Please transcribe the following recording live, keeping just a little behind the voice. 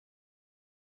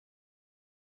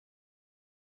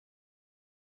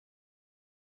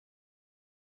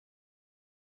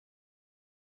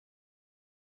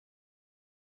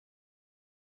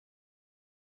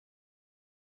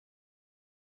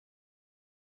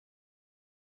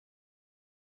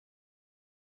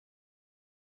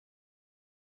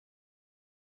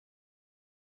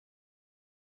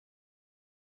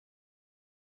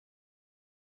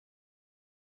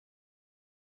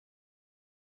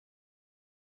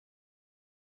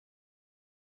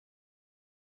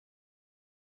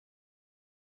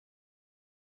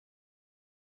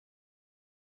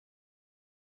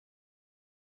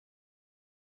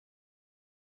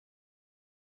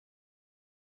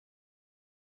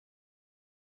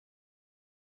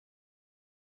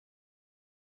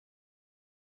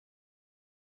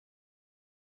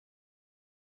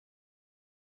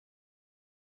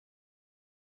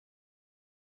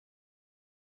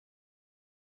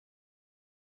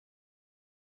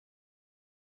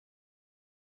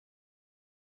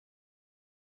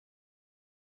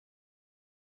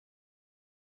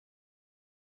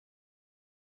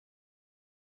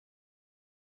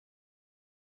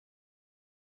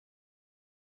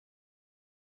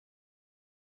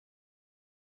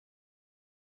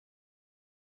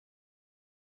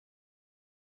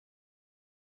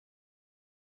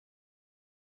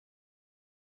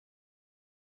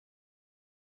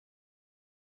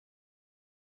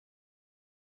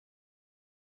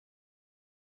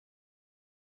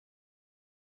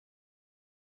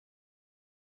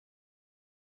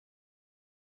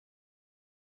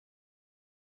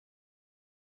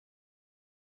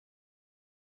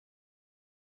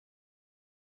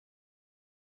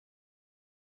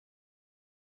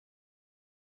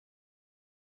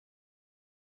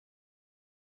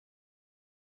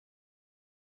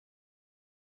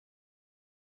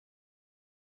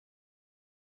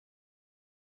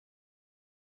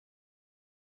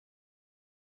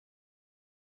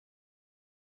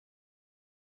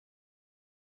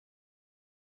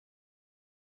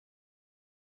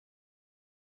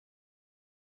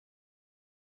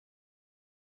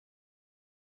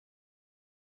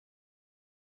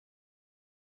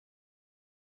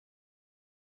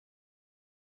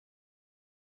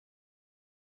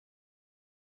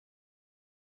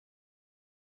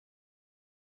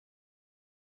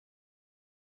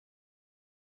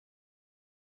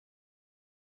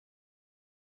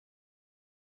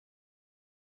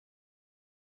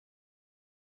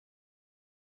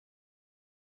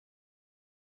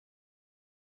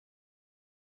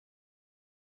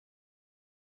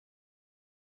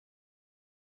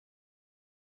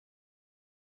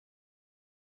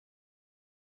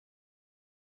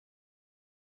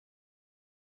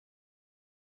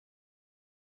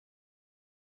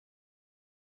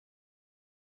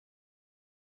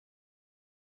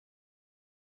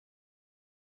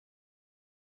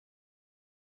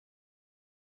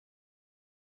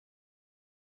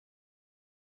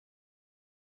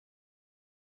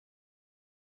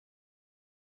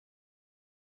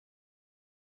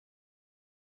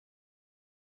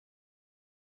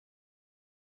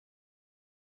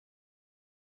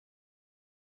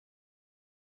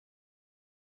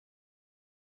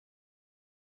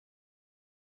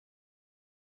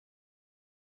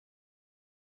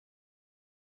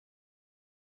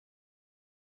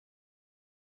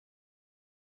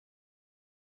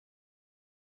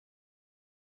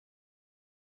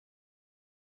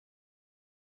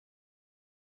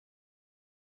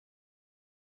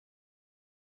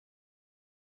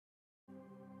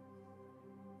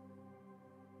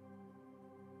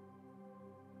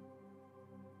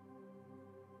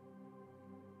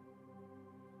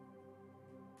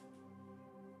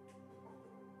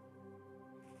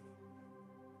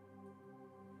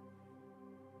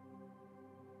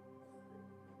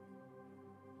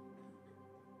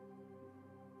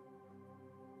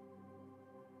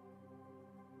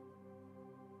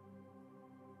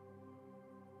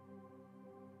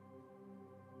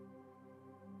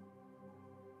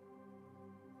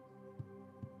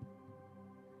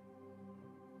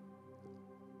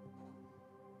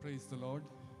Praise the Lord.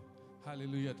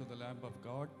 Hallelujah to the Lamb of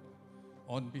God.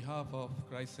 On behalf of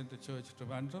Christ Center Church,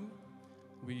 Trivandrum,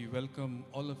 we welcome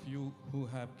all of you who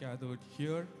have gathered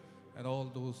here and all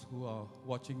those who are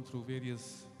watching through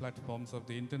various platforms of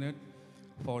the internet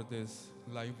for this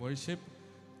live worship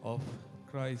of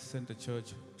Christ Center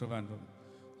Church, Trivandrum.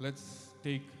 Let's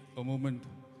take a moment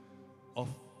of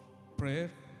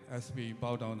prayer as we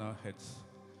bow down our heads.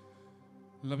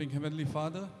 Loving Heavenly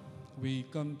Father, we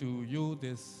come to you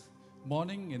this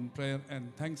morning in prayer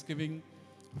and thanksgiving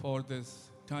for this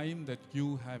time that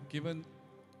you have given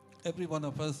every one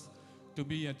of us to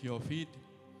be at your feet.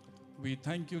 We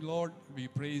thank you, Lord. We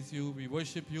praise you. We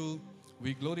worship you.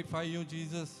 We glorify you,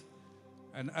 Jesus.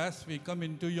 And as we come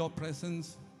into your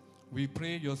presence, we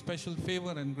pray your special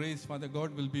favor and grace, Father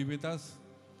God, will be with us.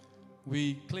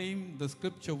 We claim the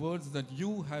scripture words that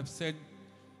you have said,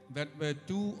 that where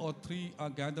 2 or 3 are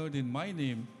gathered in my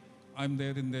name, I'm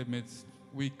there in their midst.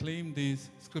 We claim these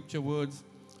scripture words.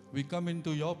 We come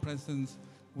into your presence.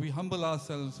 We humble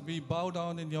ourselves. We bow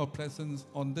down in your presence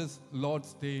on this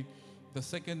Lord's Day, the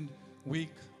second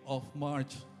week of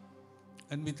March.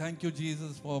 And we thank you,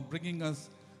 Jesus, for bringing us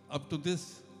up to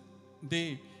this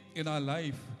day in our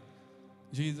life.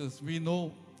 Jesus, we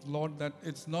know, Lord, that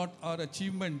it's not our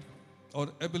achievement or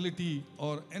ability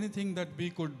or anything that we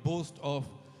could boast of,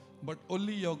 but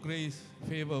only your grace,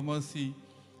 favor, mercy,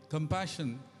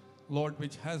 compassion, Lord,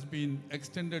 which has been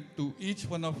extended to each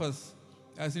one of us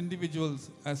as individuals,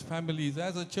 as families,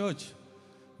 as a church,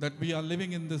 that we are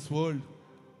living in this world.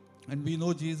 And we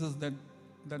know, Jesus,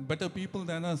 that better people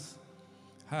than us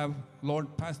have,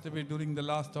 Lord, passed away during the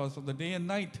last hours of the day and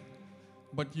night.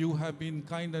 But you have been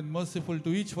kind and merciful to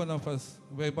each one of us,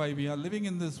 whereby we are living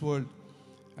in this world.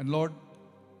 And Lord,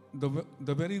 the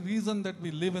very reason that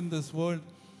we live in this world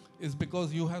is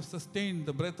because you have sustained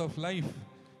the breath of life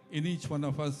in each one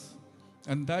of us.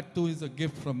 And that too is a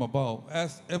gift from above.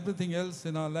 As everything else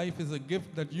in our life is a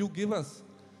gift that you give us,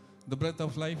 the breath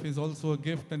of life is also a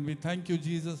gift. And we thank you,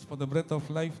 Jesus, for the breath of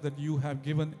life that you have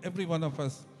given every one of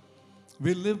us.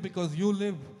 We live because you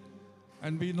live.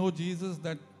 And we know, Jesus,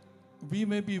 that we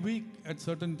may be weak at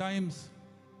certain times,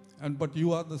 but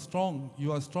you are the strong.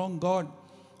 You are strong God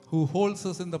who holds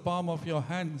us in the palm of your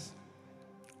hands.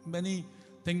 Many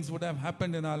things would have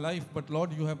happened in our life, but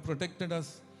Lord, you have protected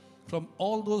us from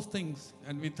all those things.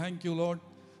 And we thank you, Lord.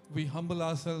 We humble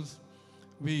ourselves.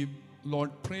 We,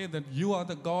 Lord, pray that you are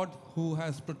the God who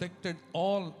has protected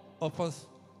all of us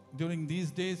during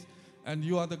these days, and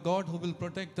you are the God who will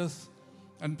protect us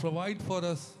and provide for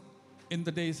us in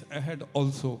the days ahead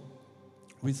also.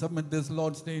 We submit this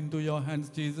Lord's Day into your hands,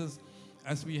 Jesus,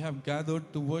 as we have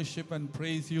gathered to worship and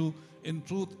praise you in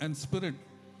truth and spirit.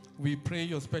 We pray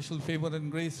your special favor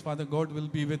and grace, Father God, will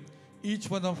be with each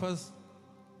one of us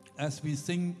as we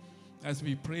sing, as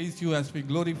we praise you, as we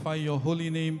glorify your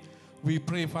holy name. We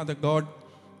pray, Father God,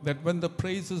 that when the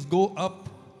praises go up,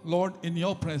 Lord, in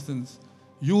your presence,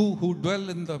 you who dwell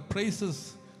in the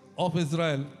praises of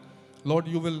Israel, Lord,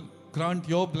 you will grant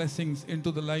your blessings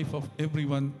into the life of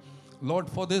everyone. Lord,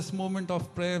 for this moment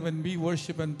of prayer, when we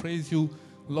worship and praise you,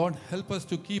 Lord, help us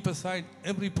to keep aside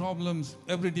every problems,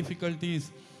 every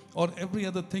difficulties, or every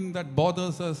other thing that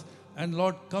bothers us. And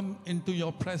Lord, come into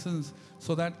your presence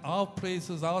so that our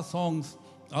praises, our songs,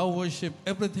 our worship,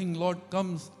 everything, Lord,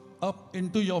 comes up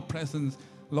into your presence,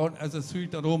 Lord, as a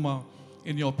sweet aroma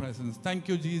in your presence. Thank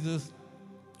you, Jesus.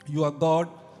 You are God,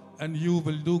 and you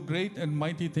will do great and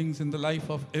mighty things in the life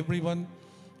of everyone.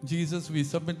 Jesus, we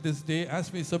submit this day,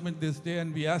 as we submit this day,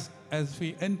 and we ask as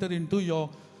we enter into your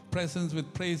presence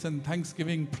with praise and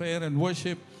thanksgiving, prayer and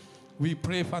worship, we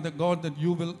pray, Father God, that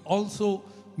you will also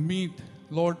meet,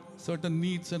 Lord, certain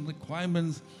needs and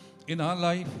requirements in our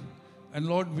life. And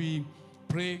Lord, we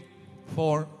pray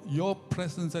for your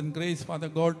presence and grace, Father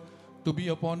God, to be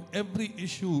upon every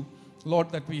issue,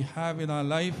 Lord, that we have in our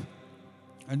life.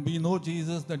 And we know,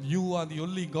 Jesus, that you are the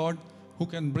only God who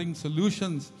can bring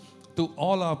solutions to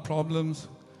all our problems.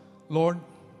 Lord,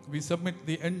 we submit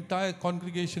the entire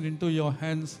congregation into your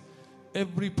hands.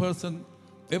 Every person,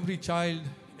 every child,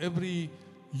 every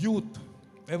youth,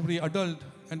 every adult,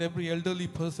 and every elderly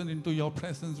person into your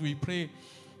presence. We pray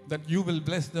that you will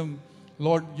bless them.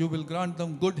 Lord, you will grant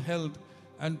them good health.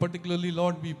 And particularly,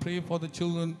 Lord, we pray for the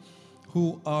children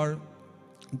who are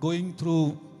going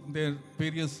through their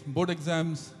various board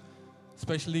exams,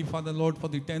 especially, Father Lord, for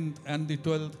the 10th and the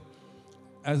 12th.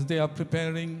 As they are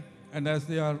preparing and as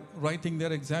they are writing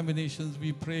their examinations,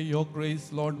 we pray your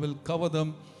grace, Lord, will cover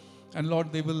them. And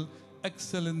Lord, they will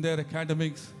excel in their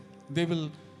academics. They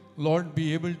will, Lord,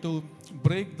 be able to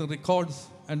break the records.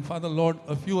 And Father, Lord,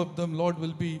 a few of them, Lord,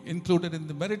 will be included in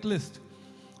the merit list.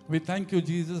 We thank you,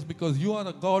 Jesus, because you are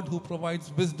a God who provides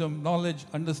wisdom, knowledge,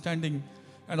 understanding,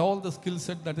 and all the skill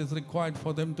set that is required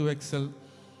for them to excel.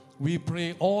 We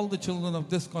pray all the children of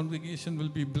this congregation will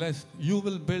be blessed. You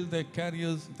will build their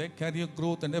careers, their career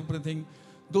growth and everything.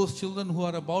 Those children who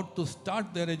are about to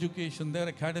start their education, their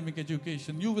academic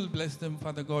education, you will bless them,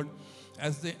 Father God,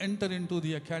 as they enter into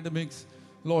the academics.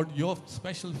 Lord, your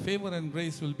special favor and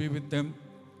grace will be with them.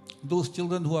 Those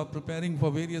children who are preparing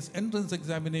for various entrance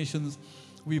examinations,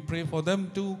 we pray for them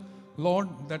too, Lord,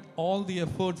 that all the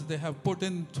efforts they have put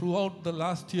in throughout the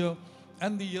last year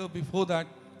and the year before that,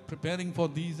 preparing for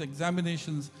these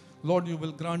examinations, Lord, you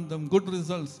will grant them good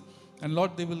results. And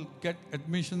Lord, they will get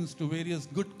admissions to various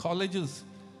good colleges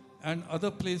and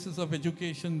other places of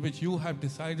education which you have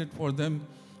decided for them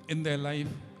in their life.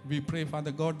 We pray,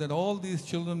 Father God, that all these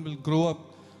children will grow up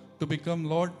to become,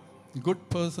 Lord, good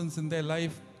persons in their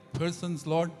life. Persons,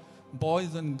 Lord,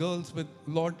 boys and girls with,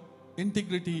 Lord,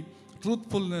 integrity,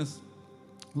 truthfulness.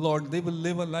 Lord, they will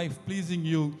live a life pleasing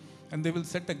you, and they will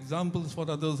set examples for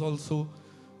others also.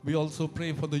 We also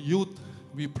pray for the youth.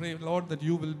 We pray, Lord, that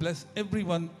you will bless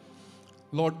everyone.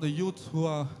 Lord, the youths who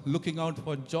are looking out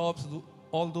for jobs,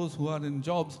 all those who are in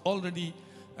jobs already,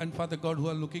 and Father God, who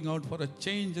are looking out for a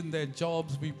change in their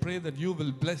jobs, we pray that you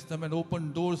will bless them and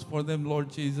open doors for them, Lord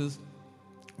Jesus.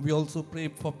 We also pray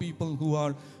for people who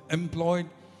are employed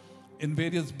in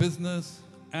various business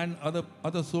and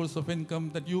other source of income,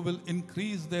 that you will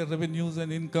increase their revenues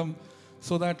and income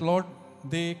so that, Lord,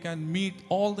 they can meet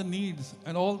all the needs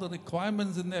and all the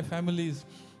requirements in their families,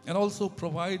 and also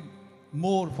provide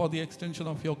more for the extension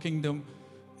of your kingdom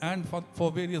and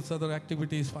for various other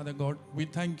activities, Father God. We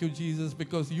thank you, Jesus,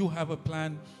 because you have a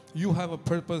plan, you have a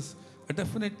purpose, a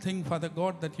definite thing, Father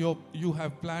God, that you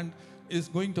have planned is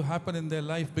going to happen in their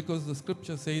life, because the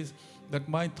scripture says that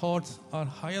my thoughts are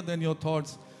higher than your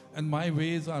thoughts and my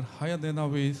ways are higher than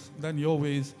your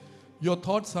ways. Your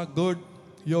thoughts are good,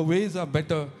 your ways are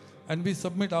better, and we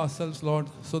submit ourselves, Lord,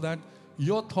 so that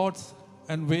your thoughts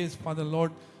and ways, Father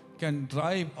Lord, can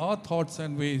drive our thoughts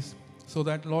and ways, so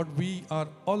that, Lord, we are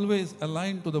always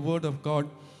aligned to the word of God.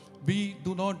 We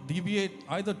do not deviate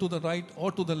either to the right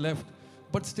or to the left,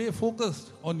 but stay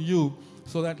focused on you,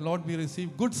 so that, Lord, we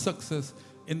receive good success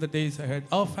in the days ahead.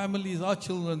 Our families, our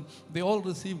children, they all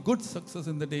receive good success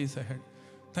in the days ahead.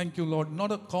 Thank you, Lord.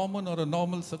 Not a common or a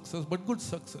normal success, but good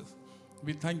success.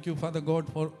 We thank you, Father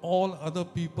God, for all other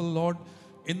people, Lord,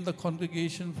 in the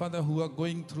congregation, Father, who are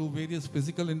going through various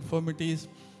physical infirmities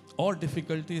or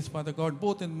difficulties, Father God,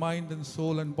 both in mind and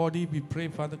soul and body. We pray,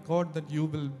 Father God, that you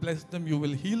will bless them, you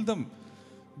will heal them,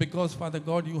 because, Father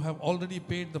God, you have already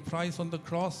paid the price on the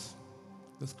cross.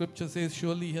 The scripture says,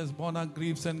 surely he has borne our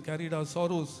griefs and carried our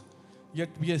sorrows, yet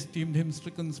we esteemed him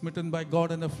stricken, smitten by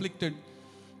God and afflicted.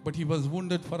 But he was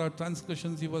wounded for our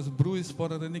transgressions, he was bruised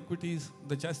for our iniquities.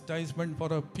 The chastisement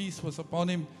for our peace was upon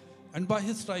him, and by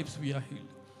his stripes we are healed.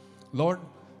 Lord,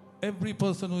 every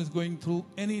person who is going through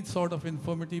any sort of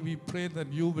infirmity, we pray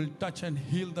that you will touch and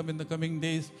heal them in the coming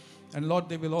days. And Lord,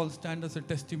 they will all stand as a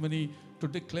testimony to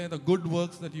declare the good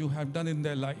works that you have done in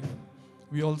their life.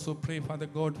 We also pray, Father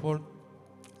God, for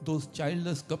those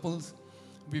childless couples.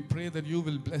 We pray that you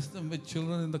will bless them with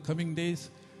children in the coming days.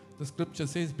 The scripture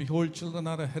says, behold, children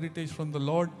are a heritage from the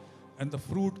Lord, and the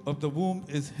fruit of the womb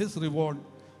is his reward.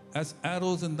 As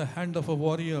arrows in the hand of a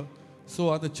warrior, so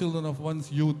are the children of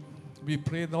one's youth. We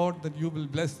pray, Lord, that you will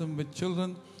bless them with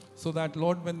children, so that,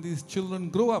 Lord, when these children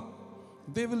grow up,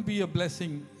 they will be a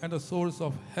blessing and a source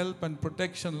of help and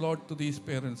protection, Lord, to these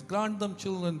parents. Grant them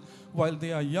children while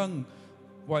they are young,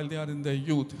 while they are in their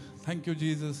youth. Thank you,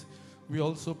 Jesus. We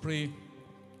also pray,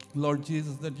 Lord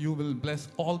Jesus, that you will bless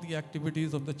all the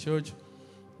activities of the church,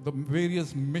 the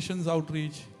various missions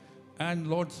outreach, and,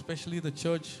 Lord, especially the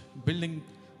church building,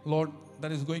 Lord,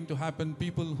 that is going to happen,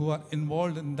 people who are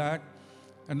involved in that.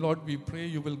 And Lord, we pray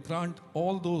you will grant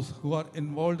all those who are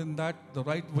involved in that the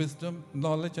right wisdom,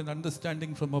 knowledge, and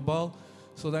understanding from above,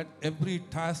 so that every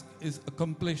task is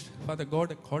accomplished, Father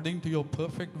God, according to your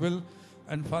perfect will.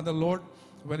 And Father Lord,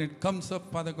 when it comes up,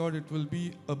 Father God, it will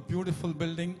be a beautiful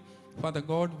building, Father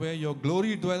God, where your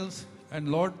glory dwells, and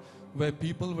Lord, where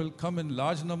people will come in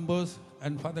large numbers,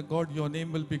 and Father God, your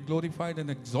name will be glorified and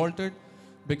exalted,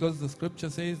 because the scripture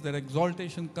says that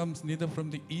exaltation comes neither from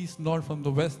the east, nor from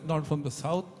the west, nor from the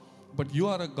south, but you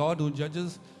are a God who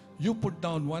judges. You put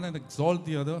down one and exalt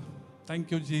the other.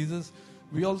 Thank you, Jesus.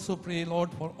 We also pray,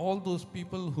 Lord, for all those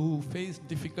people who face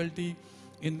difficulty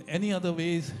in any other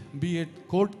ways, be it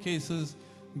court cases,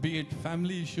 be it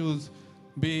family issues,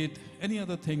 be it any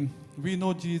other thing. We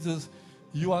know, Jesus,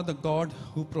 you are the God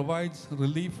who provides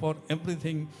relief for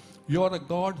everything. You are a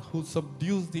God who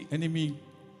subdues the enemy.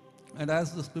 And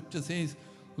as the scripture says,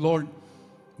 Lord,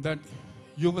 that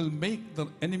you will make the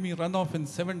enemy run off in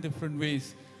 7 different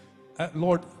ways.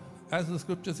 Lord, as the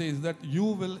scripture says, that you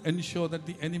will ensure that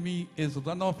the enemy is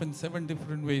run off in 7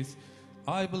 different ways.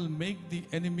 I will make the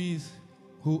enemies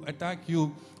who attack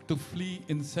you to flee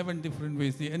in 7 different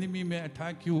ways. The enemy may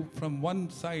attack you from one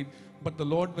side, but the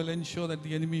Lord will ensure that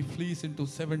the enemy flees into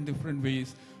 7 different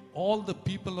ways. All the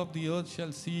people of the earth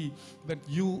shall see that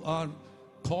you are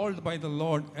called by the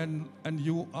Lord and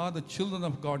you are the children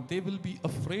of God. They will be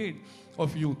afraid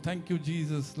of you. Thank you,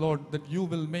 Jesus, Lord, that you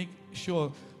will make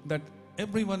sure that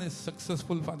everyone is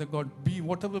successful, Father God.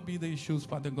 Whatever be the issues,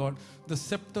 Father God, the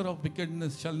scepter of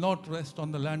wickedness shall not rest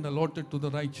on the land allotted to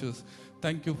the righteous.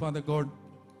 Thank you, Father God.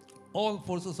 All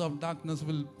forces of darkness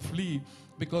will flee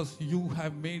because you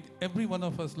have made every one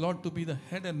of us, Lord, to be the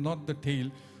head and not the tail.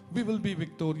 We will be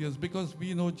victorious because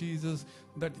we know, Jesus,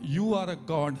 that you are a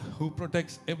God who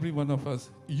protects every one of us.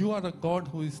 You are a God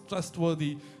who is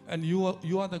trustworthy, and you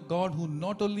are the God who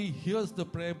not only hears the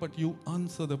prayer, but you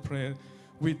answer the prayer.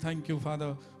 We thank you,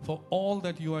 Father, for all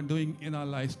that you are doing in our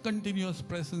lives. Continuous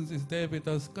presence is there with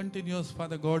us. Continuous,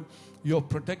 Father God, your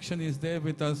protection is there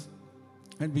with us.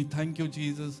 And we thank you,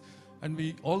 Jesus. And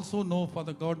we also know,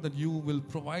 Father God, that you will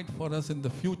provide for us in the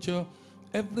future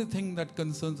everything that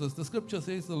concerns us. The scripture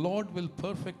says the Lord will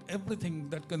perfect everything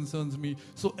that concerns me.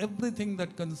 So everything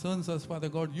that concerns us, Father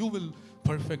God, you will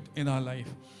perfect in our life.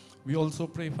 We also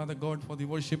pray, Father God, for the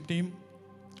worship team.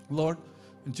 Lord,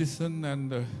 Jason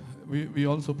and we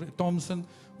also pray, Thompson,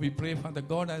 we pray, Father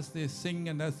God, as they sing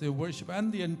and as they worship,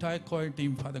 and the entire choir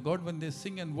team, Father God, when they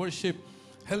sing and worship,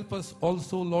 help us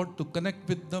also, Lord, to connect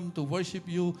with them, to worship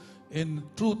you in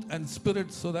truth and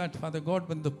spirit, so that, Father God,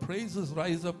 when the praises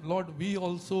rise up, Lord, we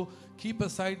also keep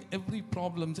aside every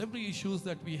problems, every issues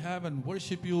that we have and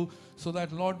worship you, so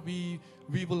that, Lord, we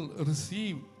will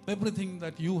receive everything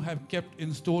that you have kept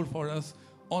in store for us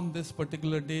on this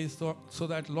particular day, so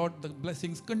that, Lord, the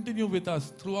blessings continue with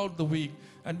us throughout the week.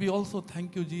 And we also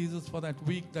thank you, Jesus, for that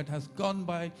week that has gone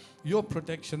by, your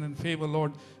protection and favor,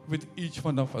 Lord, with each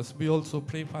one of us. We also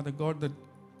pray, Father God, that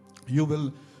you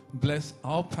will bless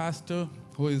our pastor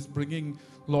who is bringing,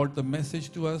 Lord, the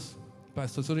message to us,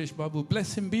 Pastor Suresh Babu.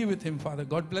 Bless him, be with him, Father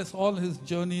God. Bless all his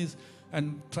journeys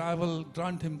and travel,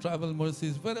 grant him travel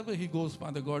mercies wherever he goes,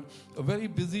 Father God. A very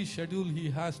busy schedule he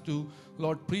has to,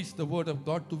 Lord, preach the word of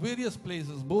God to various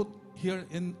places, both here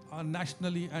in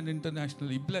nationally and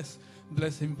internationally. Bless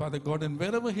him, Father God. And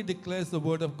wherever he declares the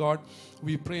word of God,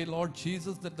 we pray, Lord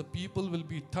Jesus, that the people will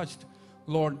be touched,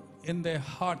 Lord, in their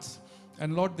hearts.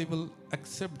 And Lord, they will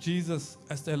accept Jesus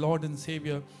as their Lord and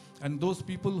Savior. And those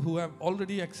people who have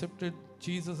already accepted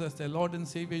Jesus as their Lord and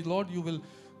Savior, Lord, you will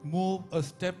move a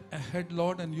step ahead,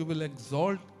 Lord, and you will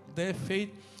exalt their faith,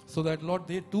 so that, Lord,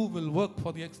 they too will work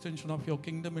for the extension of your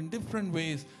kingdom in different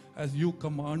ways as you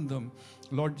command them.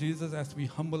 Lord Jesus, as we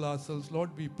humble ourselves, Lord,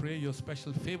 we pray your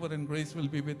special favor and grace will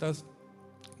be with us.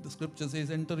 The scripture says,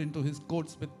 enter into his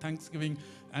courts with thanksgiving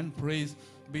and praise.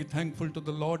 Be thankful to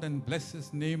the Lord and bless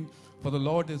his name. For the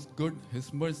Lord is good,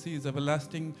 his mercy is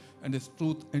everlasting, and his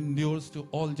truth endures to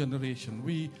all generation.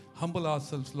 We humble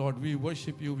ourselves, Lord. We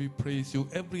worship you, we praise you.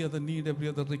 Every other need, every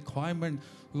other requirement,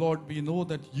 Lord, we know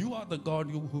that you are the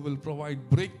God who will provide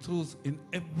breakthroughs in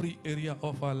every area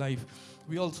of our life.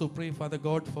 We also pray, Father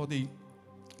God, for the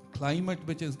climate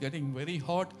which is getting very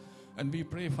hot. And we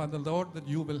pray, Father Lord, that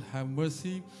you will have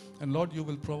mercy. And Lord, you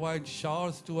will provide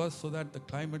showers to us so that the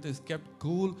climate is kept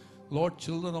cool. Lord,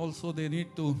 children also, they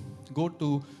need to go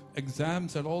to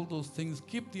exams and all those things.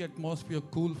 Keep the atmosphere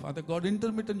cool, Father God.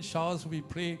 Intermittent showers, we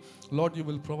pray, Lord, you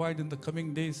will provide in the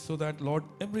coming days, so that, Lord,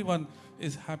 everyone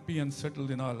is happy and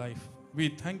settled in our life. We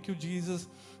thank you, Jesus.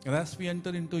 And as we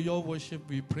enter into your worship,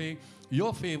 we pray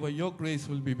your favor, your grace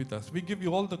will be with us. We give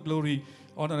you all the glory,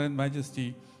 honor, and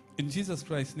majesty. In Jesus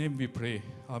Christ's name we pray.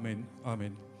 Amen.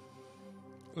 Amen.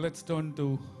 Let's turn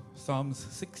to Psalms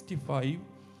 65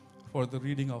 for the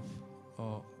reading of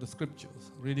the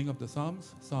scriptures. Reading of the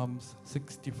Psalms, Psalms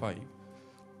 65.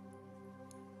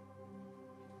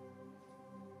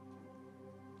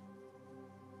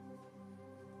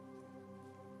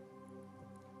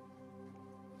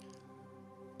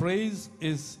 Praise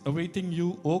is awaiting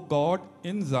you, O God,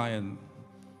 in Zion,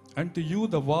 and to you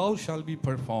the vow shall be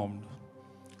performed.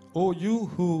 O you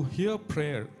who hear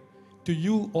prayer, to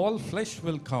you all flesh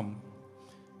will come.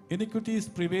 Iniquities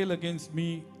prevail against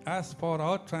me. As for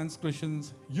our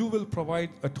transgressions, you will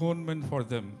provide atonement for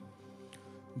them.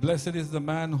 Blessed is the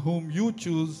man whom you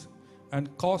choose and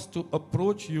cause to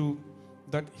approach you,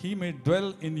 that he may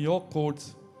dwell in your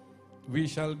courts. We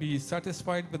shall be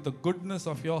satisfied with the goodness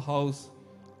of your house,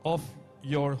 of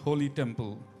your holy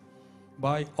temple.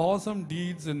 By awesome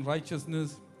deeds in righteousness,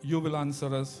 you will answer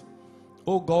us,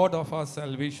 O God of our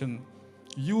salvation,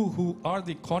 you who are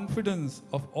the confidence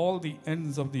of all the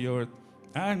ends of the earth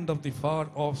and of the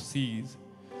far-off seas,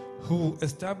 who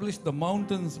established the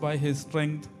mountains by his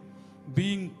strength,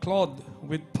 being clothed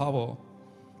with power.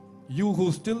 You who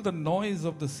still the noise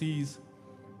of the seas,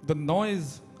 the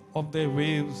noise of their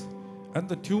waves, and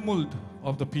the tumult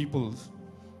of the peoples.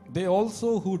 They also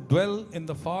who dwell in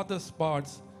the farthest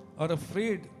parts are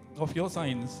afraid of your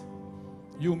signs.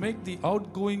 You make the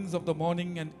outgoings of the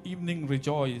morning and evening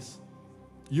rejoice.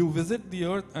 You visit the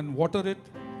earth and water it.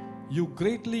 You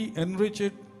greatly enrich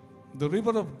it. The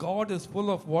river of God is full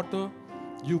of water.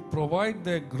 You provide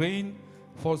their grain,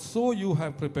 for so you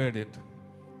have prepared it.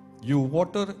 You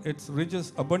water its ridges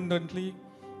abundantly.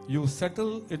 You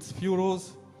settle its furrows.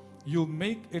 You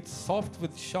make it soft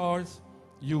with showers.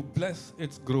 You bless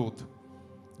its growth.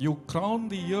 You crown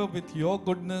the year with your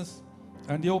goodness,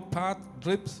 and your path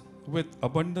drips with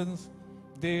abundance.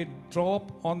 They drop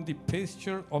on the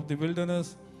pasture of the wilderness,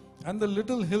 and the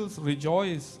little hills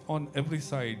rejoice on every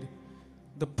side.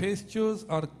 The pastures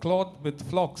are clothed with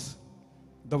flocks.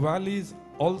 The valleys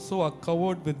also are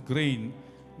covered with grain.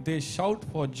 They shout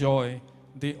for joy.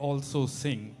 They also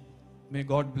sing. May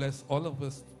God bless all of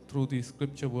us through these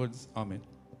scripture words. Amen.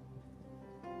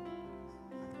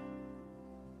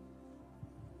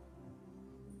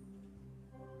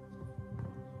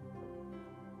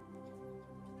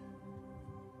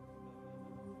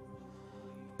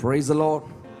 Praise the Lord.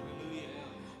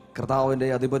 കർത്താവിൻ്റെ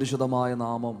അതിപരിശുദ്ധമായ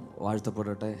നാമം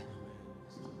വാഴ്ത്തപ്പെടട്ടെ.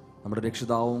 നമ്മുടെ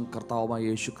രക്ഷിതാവും കർത്താവുമായ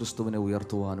യേശു ക്രിസ്തുവിനെ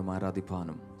ഉയർത്തുവാനും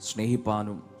ആരാധിപ്പാനും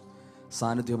സ്നേഹിപ്പാനും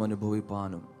സാന്നിധ്യം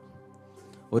അനുഭവിപ്പാനും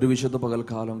ഒരു വിശുദ്ധ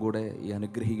പകൽക്കാലം കൂടെ ഈ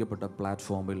അനുഗ്രഹിക്കപ്പെട്ട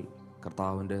പ്ലാറ്റ്ഫോമിൽ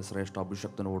കർത്താവിൻ്റെ ശ്രേഷ്ഠ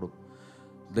അഭിഷക്തനോടും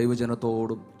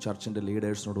ദൈവജനത്തോടും ചർച്ചിൻ്റെ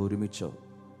ലീഡേഴ്സിനോടും ഒരുമിച്ച്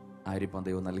ആയിരിക്കാൻ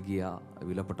ദൈവം നൽകിയ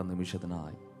വിലപ്പെട്ട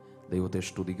നിമിഷത്തിനായി ദൈവത്തെ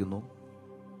സ്തുതിക്കുന്നു.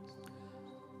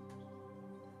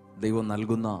 ദൈവം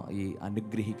നൽകുന്ന ഈ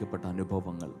അനുഗ്രഹിക്കപ്പെട്ട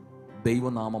അനുഭവങ്ങൾ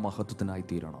ദൈവനാമ മഹത്വത്തിനായി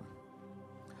തീരണം.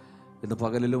 ഇന്ന്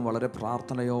പകലിലും വളരെ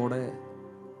പ്രാർത്ഥനയോടെ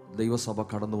ദൈവസഭ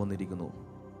കടന്നു വന്നിരിക്കുന്നു.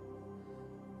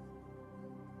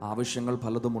 ആവശ്യങ്ങൾ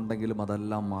പലതുമുണ്ടെങ്കിലും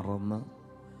അതെല്ലാം മറന്ന്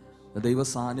ദൈവ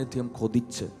സാന്നിധ്യം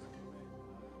കൊതിച്ച്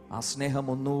ആ സ്നേഹം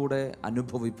ഒന്നുകൂടെ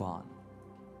അനുഭവിപ്പാൻ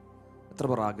എത്ര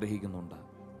പേർ ആഗ്രഹിക്കുന്നുണ്ട്?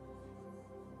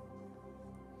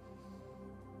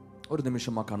 ഒരു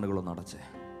നിമിഷം ആ കണ്ണുകളൊന്ന് അടച്ചേ.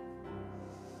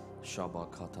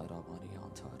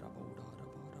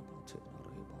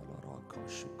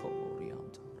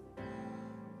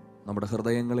 നമ്മുടെ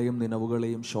ഹൃദയങ്ങളെയും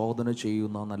നിലവുകളെയും ശോധന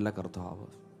ചെയ്യുന്ന നല്ല കർത്താവ്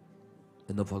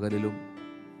ഇന്ന് പകലിലും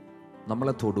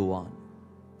നമ്മളെ തൊടുവാൻ,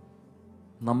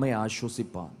 നമ്മെ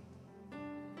ആശ്വസിപ്പാൻ,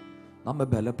 നമ്മെ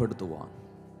ബലപ്പെടുത്തുവാൻ,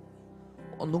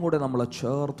 ഒന്നും കൂടെ നമ്മളെ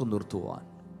ചേർത്ത് നിർത്തുവാൻ,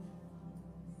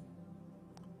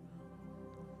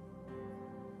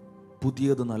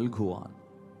 പുതിയത് നൽകുവാൻ,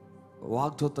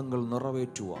 വാഗ്ദത്തങ്ങൾ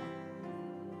നിറവേറ്റുവാൻ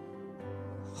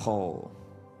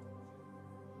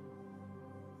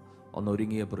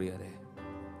ഒന്നൊരുങ്ങിയ പ്രിയരെ,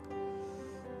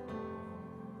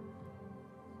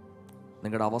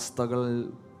 നിങ്ങളുടെ അവസ്ഥകൾ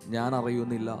ഞാൻ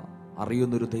അറിയുന്നില്ല,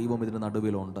 അറിയുന്നൊരു ദൈവം ഇതിന്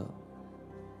നടുവിലുണ്ട്.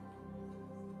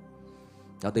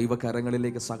 ആ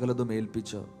ദൈവകരങ്ങളിലേക്ക് സകലതും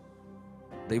ഏൽപ്പിച്ച്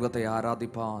ദൈവത്തെ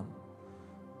ആരാധിപ്പാൻ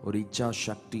ഒരു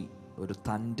ഇച്ഛാശക്തി, ഒരു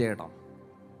തൻ്റെ ഇടം,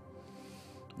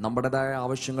 നമ്മുടേതായ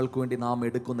ആവശ്യങ്ങൾക്ക് വേണ്ടി നാം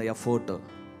എടുക്കുന്ന എഫേർട്ട്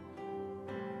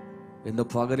ഇന്ന്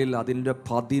പകലിൽ അതിൻ്റെ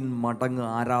 10 മടങ്ങ്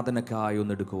ആരാധനക്കായി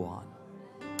ഒന്നെടുക്കുവാൻ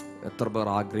എത്ര പേർ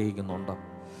ആഗ്രഹിക്കുന്നുണ്ട്?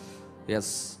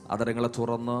 യെസ്, അതരങ്ങളെ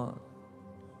തുറന്ന്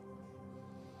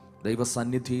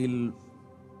ദൈവസന്നിധിയിൽ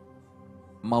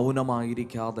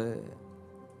മൗനമായിരിക്കാതെ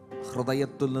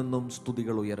ഹൃദയത്തിൽ നിന്നും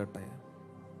സ്തുതികൾ ഉയരട്ടെ.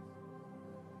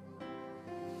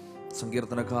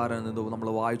 സങ്കീർത്തനക്കാരൻ എന്ന് നമ്മൾ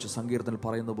വായിച്ച സങ്കീർത്തനത്തിൽ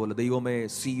പറയുന്ന പോലെ, ദൈവമേ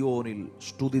സിയോനിൽ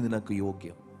സ്തുതി നിനക്ക്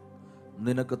യോഗ്യം,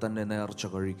 നിനക്ക് തന്നെ നേർച്ച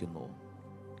കഴിക്കുന്നു.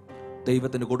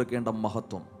 ദൈവത്തിന് കൊടുക്കേണ്ട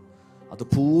മഹത്വം അത്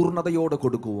പൂർണ്ണതയോടെ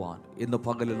കൊടുക്കുവാൻ ഇന്ന്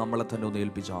പകലിൽ നമ്മളെ തന്നെ ഒന്ന്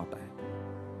ഏൽപ്പിച്ചാട്ടെ.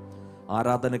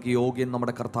 ആരാധനയ്ക്ക് യോഗ്യൻ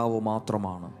നമ്മുടെ കർത്താവ്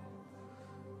മാത്രമാണ്.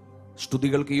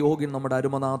 സ്തുതികൾക്ക് യോഗ്യൻ നമ്മുടെ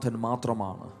അരുമനാഥൻ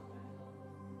മാത്രമാണ്.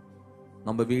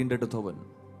 നമ്മെ വീണ്ടെടുത്തവൻ,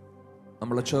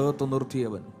 നമ്മളെ ചേർത്ത്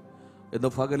നിർത്തിയവൻ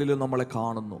ഇന്ന് പകലിൽ നമ്മളെ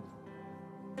കാണുന്നു.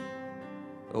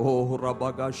 ഓ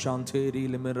റബഗ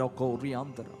ശാന്തേരിയിൽ മിറക്കോ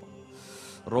റിയാന്തര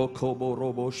റോഖോബോ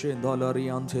റോബോ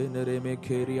ഷെന്ദാലറിയാന്തേ നെരേമേ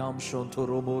ഖേരിയാം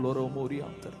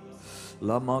ഷോന്തോറോമോലോറോമോരിയാന്തര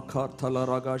ലമാ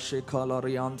ഖാർത്തലറഗ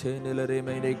ഷെഖാലറിയാന്തേ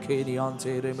നെലരേമേ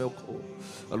ഖേരിയാന്തേ രേമോഖോ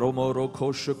റോമോറോ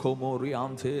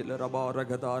ഖോഷഖോമോറിയാന്തേ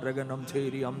ലറബാരഗദാരഗനം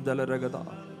തേരിയാം ദലരഗദ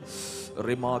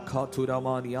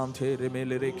റിമാഖാതുരമാനിയാന്തേ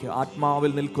രേമേലരേഖ.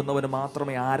 ആത്മാവിൽ നിൽക്കുന്നവന്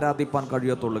മാത്രമേ ആരാധിപ്പാൻ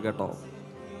കഴിയത്തുള്ളൂ കേട്ടോ.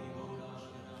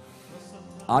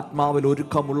 ആത്മാവിൽ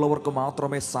ഒരുക്കമുള്ളവർക്ക്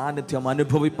മാത്രമേ സാന്നിധ്യം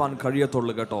അനുഭവിപ്പാൻ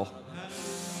കഴിയത്തുള്ളൂ കേട്ടോ.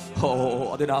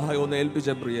 അതിനായി ഒന്ന് ഏൽപ്പിച്ച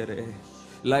പ്രിയരെ,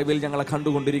 ലൈവിൽ ഞങ്ങളെ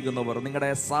കണ്ടുകൊണ്ടിരിക്കുന്നവർ,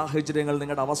 നിങ്ങളുടെ സാഹചര്യങ്ങൾ,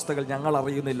 നിങ്ങളുടെ അവസ്ഥകൾ ഞങ്ങൾ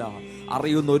അറിയുന്നില്ല.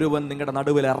 അറിയുന്ന ഒരുവൻ നിങ്ങളുടെ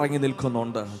നടുവിൽ ഇറങ്ങി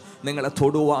നിൽക്കുന്നുണ്ട്. നിങ്ങളെ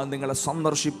തൊടുവാൻ, നിങ്ങളെ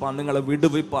സന്ദർശിപ്പാൻ, നിങ്ങളെ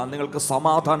വിടുവിപ്പാൻ, നിങ്ങൾക്ക്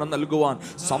സമാധാനം നൽകുവാൻ,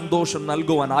 സന്തോഷം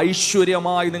നൽകുവാൻ,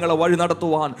 ഐശ്വര്യമായി നിങ്ങളെ വഴി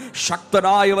നടത്തുവാൻ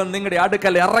ശക്തനായവൻ നിങ്ങളുടെ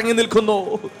അടുക്കൽ ഇറങ്ങി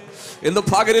നിൽക്കുന്നു. ഇന്ന്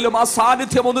പകലിലും ആ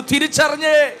സാന്നിധ്യം ഒന്ന്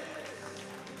തിരിച്ചറിഞ്ഞേ.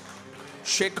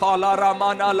 Shekala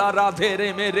Ramana la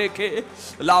Radhere Mereke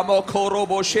Lamo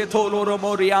Korobo Shetolo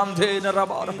Moriamde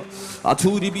Narabara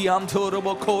Aturi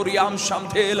Biantorobo Koriam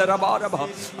Shamtela Rabaraba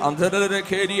Andele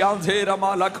Keriam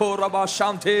Ramala Koraba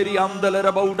Shamteri Amdele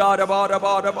Rabauda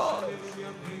Rabaraba.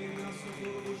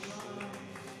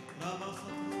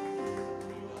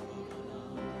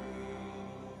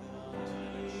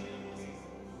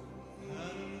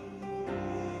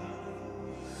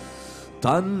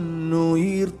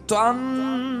 തന്നുയിർ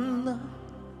തന്ന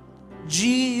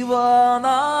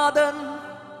ജീവനാഥൻ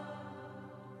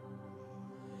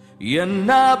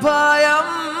എന്നഭയം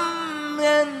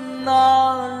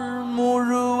എന്നാൾ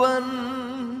മുഴുവൻ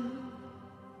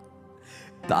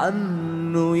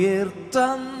തന്നുയിർ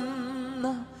തന്ന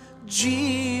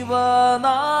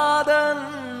ജീവനാഥൻ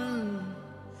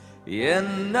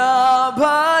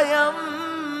എന്നഭയം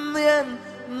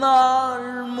എന്നാൾ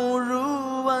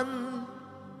മുഴുവൻ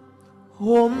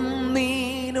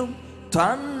ഒന്നീനും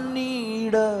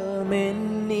തന്നീടമെന്നിയെ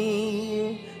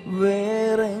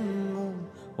വേറെങ്ങും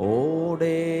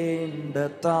ഓടേണ്ട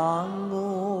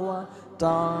താങ്ങുവാൻ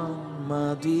താൻ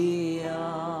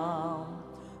മതിയാം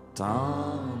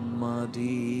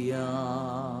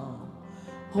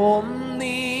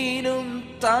ഒന്നീനും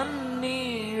തന്നീടമെന്നിയെ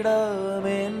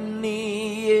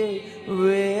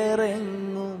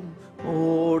വേറെങ്ങും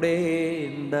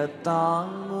ഓടേണ്ട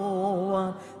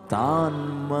താങ്ങുവാൻ താൻ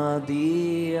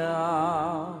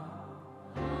മതിയാം.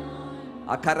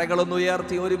 ആ കരകളൊന്ന്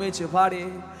ഉയർത്തി ഒരുമിച്ച് പാടി.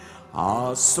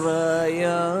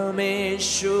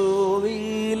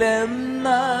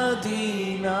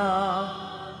 ആശ്രയമേശുവിലെന്നതിനാ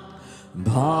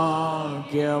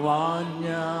ഭാഗ്യവാൻ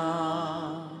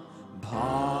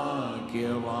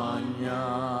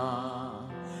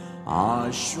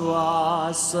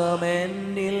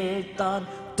ആശ്വാസമെന്നിൽ താൻ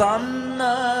തന്നതിനാൽ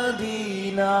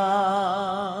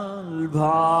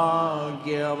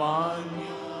ഭാഗ്യവാൻ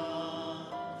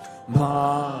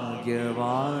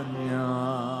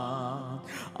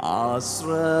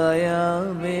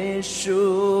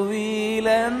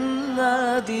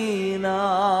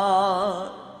ആശ്രയമേശുവിലെന്നതിനാൽ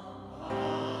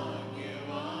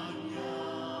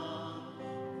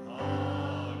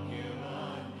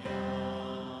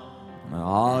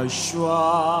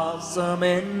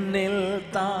ആശ്വാസമെന്നിൽ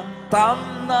താൻ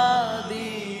തന്നതിനാൽ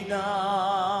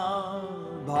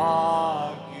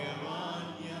ഭാഗ്യവാൻ.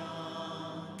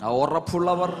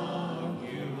 ഉറപ്പുള്ളവർ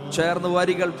ചേർന്ന്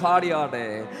വരികൾ പാടിയാടെ.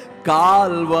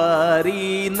 കാൽവരിനാഥൻ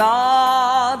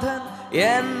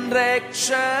എൻ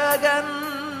രക്ഷകൻ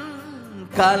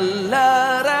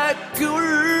കല്ലറയ്ക്കുൾ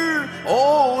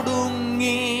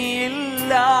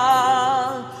ഓടുങ്ങിയില്ല.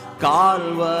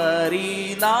 കാൽവരിനാഥൻ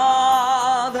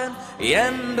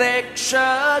എൻ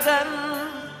രക്ഷകൻ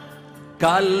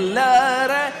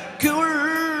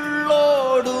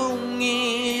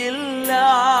കല്ലറയ്ക്കുള്ളോടുങ്ങിയില്ല.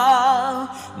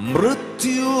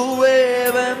 മൃത്യുവേ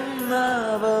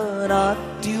വെന്നവൻ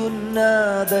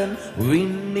അത്യുന്നതൻ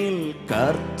വിണ്ണിൽ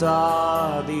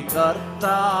കർത്താതി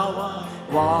കർത്താവ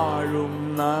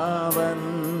വാഴുന്നവൻ.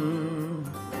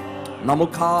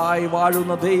 നമുക്കായി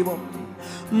വാഴുന്ന ദൈവം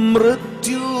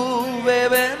മൃത്യുവേ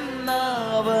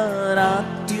വെന്നവൻ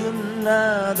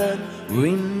അത്യുന്നതൻ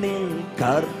വിണ്ണിൽ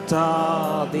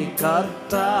കർത്താതി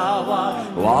കർത്താവ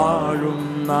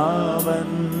വാഴുന്നവൻ.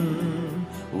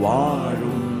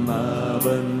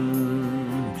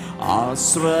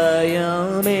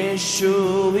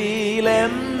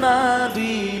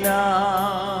 ആശ്രയമേശുവിലെന്നതിനാ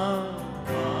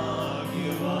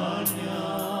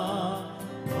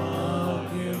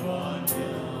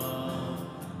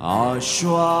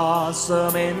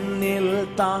ആശ്വാസമെന്നിൽ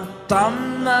താൻ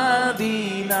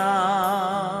തന്നതിനാ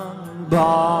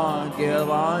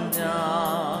ഭാഗ്യവാൻ.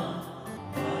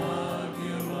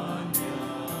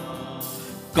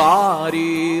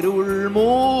 കാരിരുൾ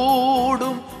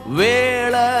മൂടും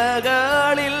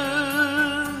വേളകളിൽ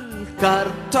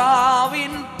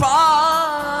കർത്താവിൻ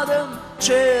പാദം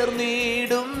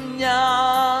ചേർന്നിടും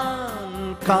ഞാൻ.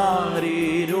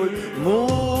 കാരിരുൾ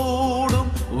മൂടും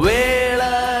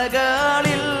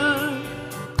വേളകളിൽ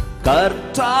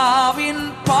കർത്താവിൻ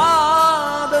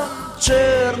പാദം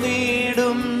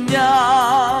ചേർന്നിടും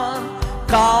ഞാൻ.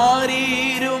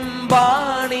 കാരീരും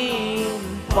ബാണിയും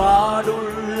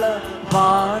പാടുള്ള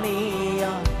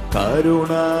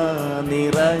കരുണ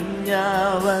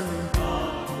നിറഞ്ഞവൻ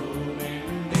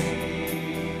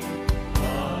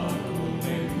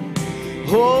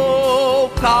ഹോ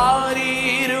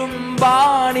കാരീരും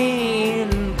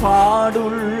പാണീൻ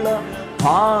പാടുള്ള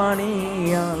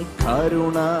പാണിയാൽ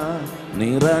കരുണ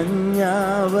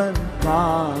നിറഞ്ഞവൻ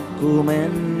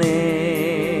കാക്കുമെന്നെ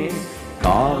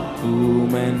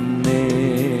കാക്കുമെന്നെ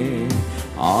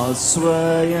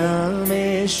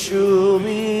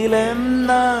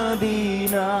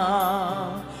ആശ്രയമേശുവിലെന്നതിനാ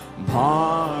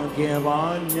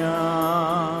ഭാഗ്യവാൻ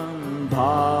ഞാൻ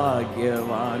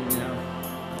ഭാഗ്യവാൻ ഞാൻ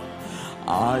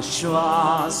ആശ്വാസമെന്നിൽ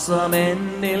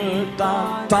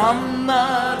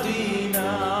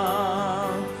തന്നതിനാ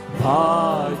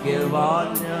ഭാഗ്യവാൻ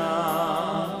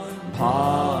ഞാൻ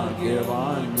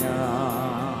ഭാഗ്യവാൻ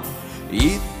ഞാൻ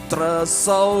ഇത്ര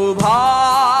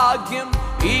സൗഭാഗ്യം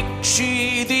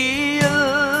ഇക്ഷിതിയിൽ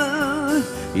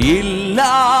ഇല്ല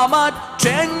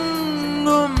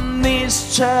മറ്റെങ്ങും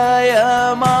നിശ്ചയമായി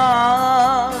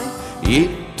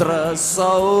ഇത്ര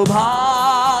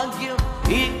സൗഭാഗ്യം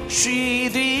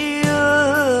ഇക്ഷിതിയിൽ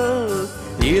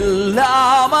ഇല്ല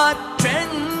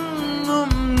മറ്റെങ്ങും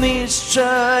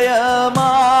നിശ്ചയമായി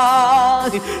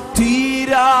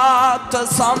തീരാത്ത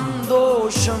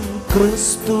സന്തോഷം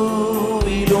ക്രിസ്തുവിലുണ്ടെന്ന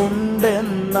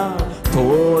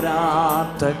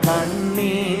തോരാത്ത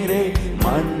കണ്ണീരെ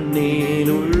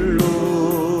മണ്ണിലുള്ളൂ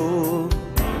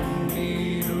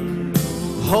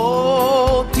ഹോ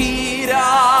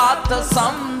തീരാത്ത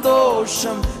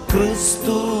സന്തോഷം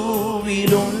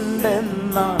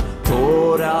ക്രിസ്തുവിലുണ്ടെന്ന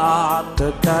തോരാത്ത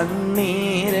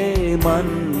കണ്ണീരെ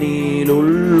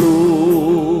മണ്ണിലുള്ളൂ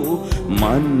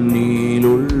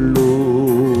മണ്ണിലുള്ളൂ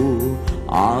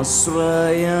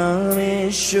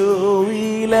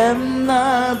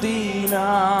ആശ്രയമേശുവിലെന്നതിനാ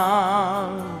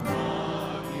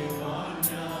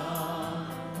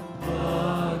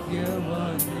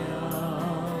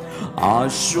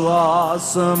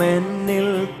ആശ്വാസമെന്നിൽ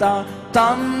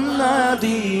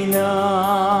തന്നതിനാ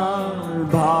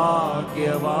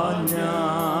ഭാഗ്യവാൻ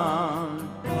ഞാൻ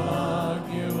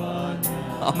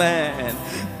ആമേൻ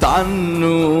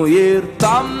തന്നുയിർ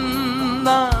തന്ന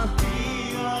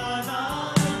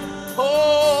ഓ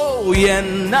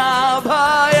എന്നാ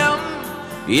ഭയം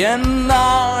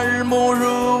എന്നാൾ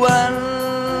മുഴുവൻ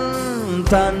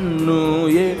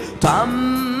തന്നുയിർ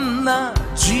തന്ന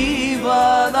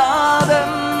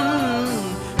ജീവനാഥൻ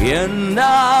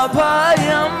എന്നാ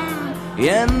ഭയം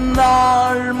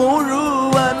എന്നാൾ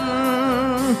മുഴുവൻ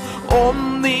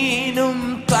ഒന്നിനും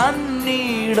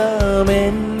തന്നിടമെന്നിയെ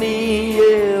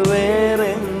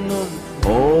വേറെങ്ങും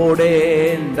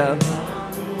ഓടേണ്ട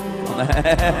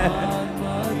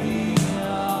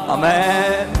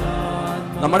ആമേൻ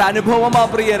നമ്മുടെ അനുഭവമാ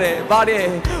പ്രിയരെ പാടിയേ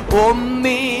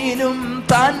ഒന്നിനും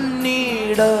തന്നിടമെന്നിയെ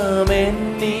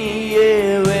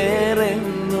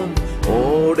വേറെങ്ങും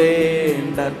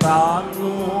ഓടേണ്ട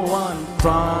താങ്ങുവാൻ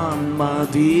താൻ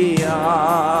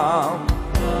മതിയാം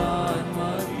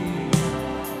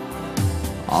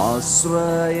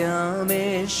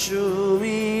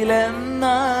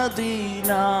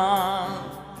ആശ്രയമേശുവിലെന്നതിനാ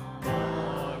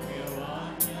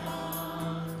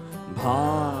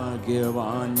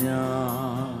ഭാഗ്യവാൻ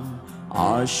ഞാൻ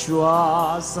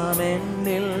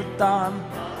ആശ്വാസമെന്നിൽ താൻ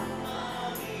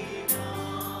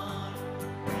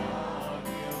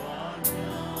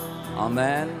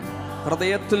ആമേൻ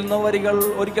ഹൃദയത്തിൽ നിന്ന് വരികൾ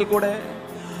ഒരിക്കൽ കൂടെ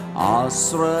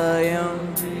ആശ്രയം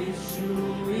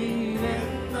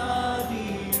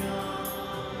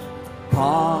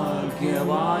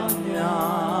ഭാഗ്യവാൻ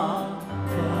ഞാൻ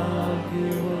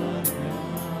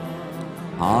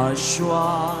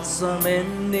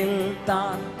ആശ്വാസമെന്നിൽ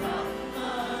താൻ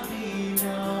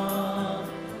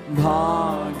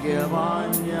ഭാഗ്യവാൻ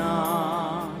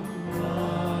ഞാൻ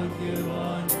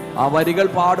ആ വരികൾ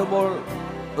പാടുമ്പോൾ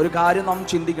ഒരു കാര്യം നാം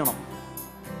ചിന്തിക്കണം.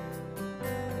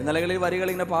 ഇന്നലകളിൽ വരികൾ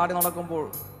ഇങ്ങനെ പാടി നടക്കുമ്പോൾ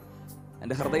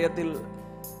എൻ്റെ ഹൃദയത്തിൽ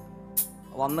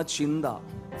വന്ന ചിന്ത,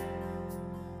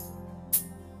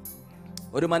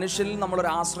 ഒരു മനുഷ്യനിൽ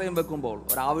നമ്മളൊരു ആശ്രയം വെക്കുമ്പോൾ,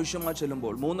 ഒരാവശ്യമായി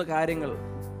ചെല്ലുമ്പോൾ 3 കാര്യങ്ങൾ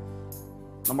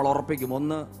നമ്മൾ ഉറപ്പിക്കും.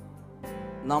 1,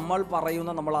 നമ്മൾ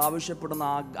പറയുന്ന, നമ്മൾ ആവശ്യപ്പെടുന്ന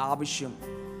ആ ആവശ്യം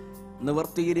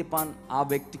നിവർത്തീകരിപ്പാൻ ആ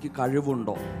വ്യക്തിക്ക്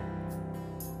കഴിവുണ്ടോ?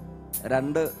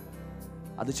 2,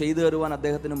 അത് ചെയ്തു തരുവാൻ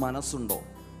അദ്ദേഹത്തിന് മനസ്സുണ്ടോ?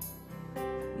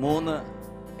 3,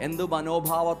 എന്ത്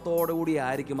മനോഭാവത്തോടുകൂടി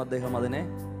ആയിരിക്കും അദ്ദേഹം അതിനെ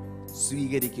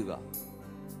സ്വീകരിക്കുക?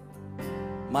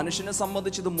 മനുഷ്യനെ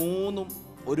സംബന്ധിച്ച് ഇത് 3ഉം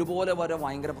ഒരുപോലെ വരെ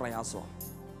ഭയങ്കര പ്രയാസമാണ്.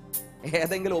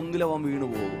 ഏതെങ്കിലും ഒന്നിലും അവൻ വീണു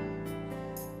പോകും.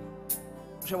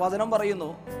 പക്ഷെ വചനം പറയുന്നു,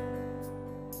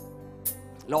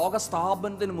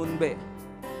 ലോകസ്ഥാപനത്തിന് മുൻപേ,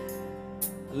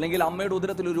 അല്ലെങ്കിൽ അമ്മയുടെ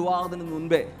ഉദരത്തിൽ ഉരുവാകുന്നതിന്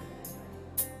മുൻപേ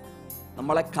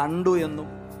നമ്മളെ കണ്ടു എന്നും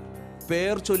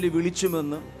പേർ ചൊല്ലി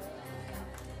വിളിച്ചുമെന്ന്.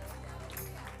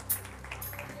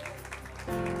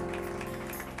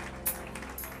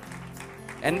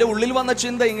 എൻ്റെ ഉള്ളിൽ വന്ന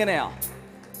ചിന്ത ഇങ്ങനെയാ: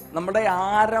 നമ്മുടെ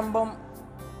ആരംഭം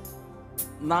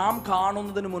നാം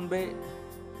കാണുന്നതിന് മുൻപേ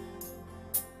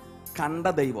കണ്ട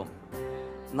ദൈവം,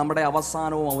 നമ്മുടെ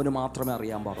അവസാനവും അവന് മാത്രമേ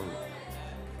അറിയാൻ പാടുള്ളൂ.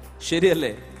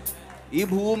 ശരിയല്ലേ? ഈ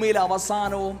ഭൂമിയിലെ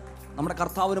അവസാനവും നമ്മുടെ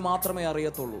കർത്താവിന് മാത്രമേ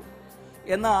അറിയത്തുള്ളൂ.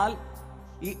 എന്നാൽ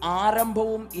ഈ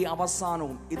ആരംഭവും ഈ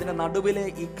അവസാനവും, ഇതിൻ്റെ നടുവിലെ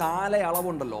ഈ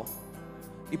കാലയളവുണ്ടല്ലോ,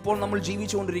 ഇപ്പോൾ നമ്മൾ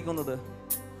ജീവിച്ചുകൊണ്ടിരിക്കുന്നത്,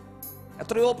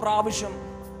 എത്രയോ പ്രാവശ്യം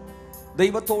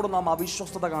ദൈവത്തോട് നാം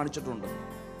അവിശ്വസ്തത കാണിച്ചിട്ടുണ്ട്.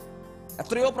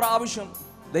 എത്രയോ പ്രാവശ്യം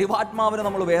ദൈവാത്മാവിനെ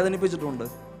നമ്മൾ വേദനിപ്പിച്ചിട്ടുണ്ട്.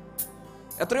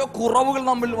 എത്രയോ കുറവുകൾ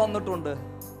നമ്മിൽ വന്നിട്ടുണ്ട്.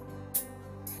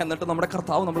 എന്നിട്ട് നമ്മുടെ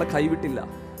കർത്താവ് നമ്മളെ കൈവിട്ടില്ല,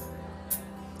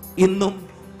 ഇന്നും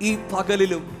ഈ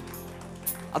പകലിലും.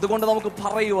 അതുകൊണ്ട് നമുക്ക്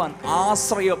പറയുവാൻ,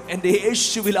 ആശ്രയം എൻ്റെ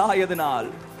യേശുവിലായതിനാൽ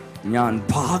ഞാൻ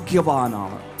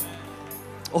ഭാഗ്യവാനാണ്.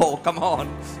 ഓ കമോൺ,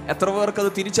 എത്ര പേർക്ക്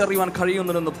അത് തിരിച്ചറിയുവാൻ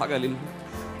കഴിയുന്നുണ്ടെന്ന് പകലിൽ?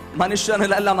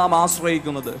 മനുഷ്യനിലല്ല നാം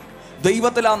ആശ്രയിക്കുന്നത്,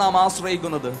 ദൈവത്തിലാണ് നാം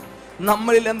ആശ്രയിക്കുന്നത്.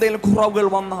 നമ്മളിൽ എന്തെങ്കിലും കുറവുകൾ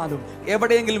വന്നാലും,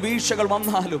 എവിടെയെങ്കിലും വീഴ്ചകൾ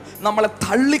വന്നാലും, നമ്മളെ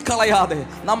തള്ളിക്കളയാതെ,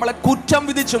 നമ്മളെ കുറ്റം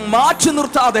വിധിച്ച് മാറ്റി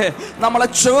നിർത്താതെ നമ്മളെ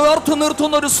ചേർത്ത്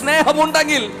നിർത്തുന്ന ഒരു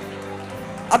സ്നേഹമുണ്ടെങ്കിൽ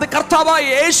അത് കർത്താവായ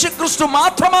യേശു ക്രിസ്തു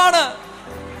മാത്രമാണ്.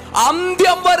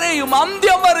 അന്ത്യം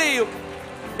വരെയും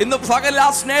ഇന്ന് പകൽ ആ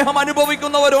സ്നേഹം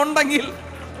അനുഭവിക്കുന്നവരുണ്ടെങ്കിൽ,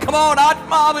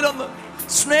 ആത്മാവിലൊന്ന്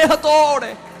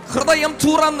സ്നേഹത്തോടെ ഹൃദയം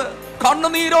തുറന്ന്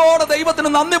കണ്ണുനീരോടെ ദൈവത്തിന്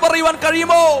നന്ദി പറയുവാൻ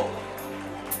കഴിയുമോ?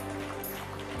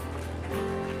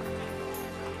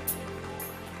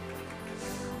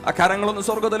 ആ കരങ്ങളൊന്ന്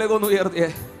സ്വർഗത്തിലേക്കൊന്ന് ഉയർത്തിയേ.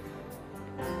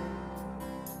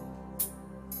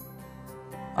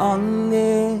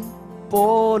 അങ്ങേ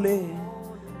പോലെ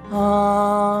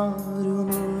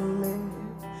ആരുമില്ലേ,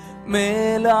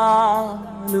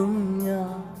 മേലാലും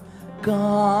ഞാൻ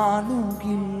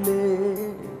കാണുകില്ലേ.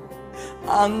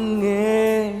 അങ്ങേ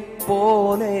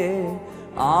പോലെ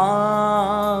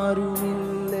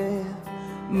ആരുമില്ലേ,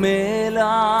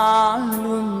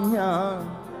 മേലാലും ഞാൻ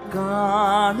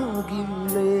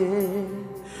കാണുകില്ലേ.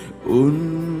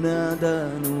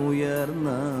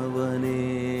 ഉന്നതനുയർന്നവനേ,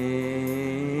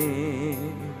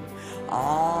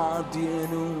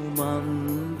 ആദ്യനും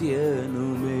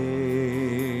അന്ത്യനുമേ.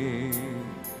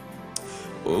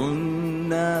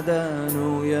 ഉന്നതനുയർന്നവനേ,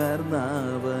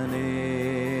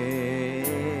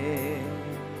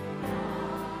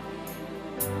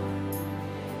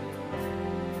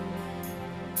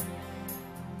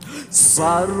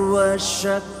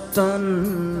 സർവശക്തൻ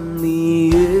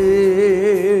നീയേ,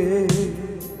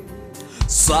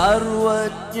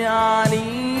 സർവജ്ഞാനി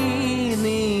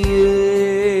നീയേ.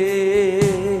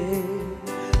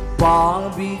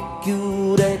 പാപിക്കു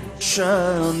രക്ഷ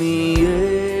നീയേ,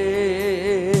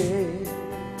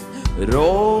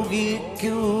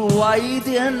 രോഗിക്കു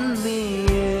വൈദ്യൻ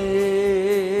നീയേ.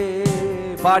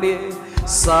 പാടിയേ.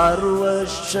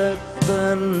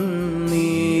 സർവശക്തൻ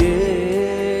നീയേ,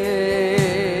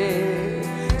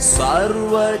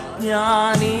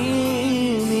 സർവജ്ഞാനി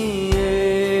നീയേ.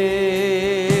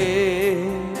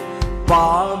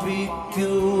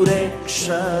 പാപിക്കു രക്ഷ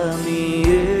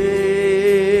നീയേ,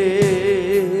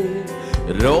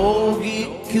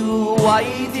 രോഗിക്കു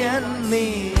വൈദ്യൻ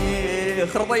നീയേ.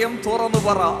 ഹൃദയം തുറന്നു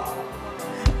പറ,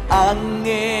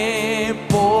 അങ്ങേ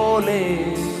പോലെ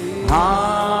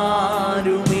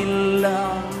ആരുമില്ല,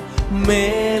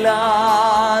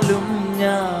 മേലാലും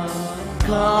ഞാൻ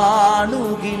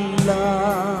കാണുകില്ല.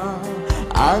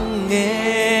 അങ്ങേ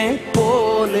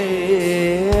പോലെ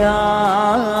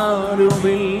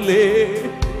ആരുമില്ലേ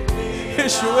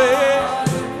യേശുവേ.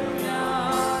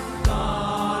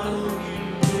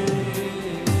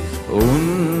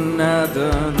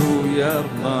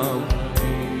 ഉന്നതനുയർന്ന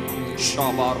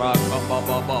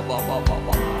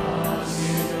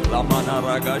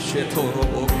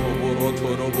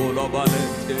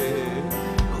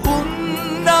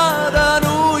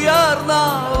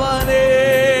ഉന്നതനുയർന്നവനേ,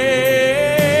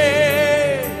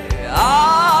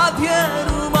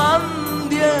 ആദ്യനും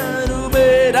അന്ത്യനുമേ.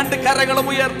 രണ്ട് കരങ്ങളും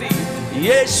ഉയർത്തി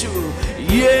യേശു,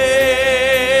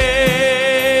 യേശു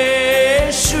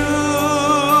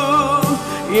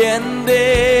എന്റെ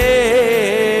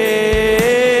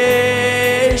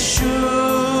യേശു,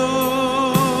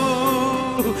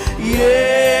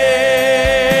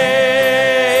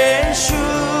 യേശു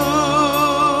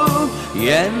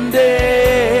എന്റെ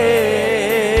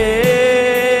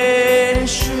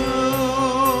യേശു.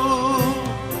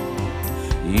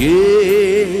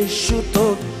 യേശു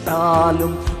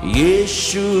തൊട്ടാലും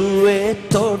യേശുവെ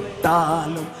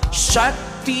തൊട്ടാലും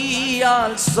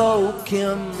ശക്തിയാൽ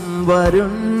സൗഖ്യം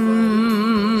വരും.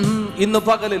 ഇന്ന്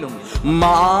പകലിലും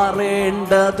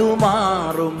മാറേണ്ടതു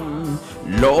മാറും,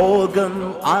 ലോകം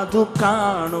അതു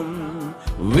കാണും,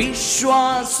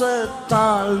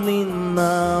 വിശ്വാസത്താൽ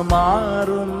നിന്ന്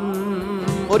മാറും.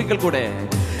 ഒരിക്കൽ കൂടെ,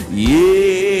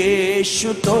 യേശു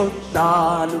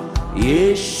തൊട്ടാലും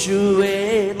യേശുവേ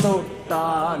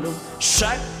തൊട്ടാലും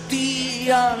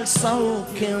ശക്തിയാൽ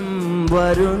സൗഖ്യം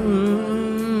വരും.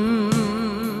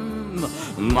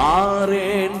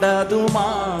 മാറേണ്ടതു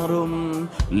മാറും,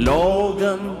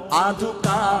 ലോകം അതു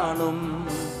കാണും,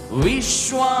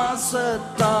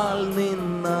 വിശ്വാസത്താൽ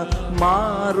നിന്ന്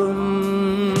മാറും.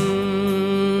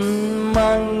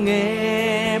 അങ്ങേ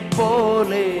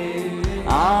പോലെ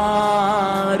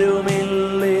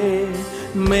ആരുമില്ലേ,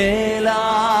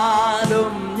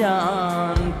 മേലാലും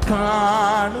ഞാൻ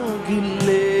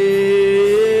കാണുകില്ലേ.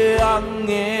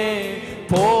 അങ്ങേ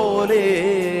പോലെ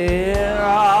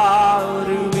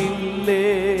ആരുമില്ലേ,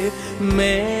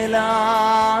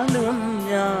 മേലാലും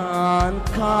ഞാൻ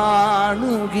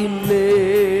കാണുകില്ലേ.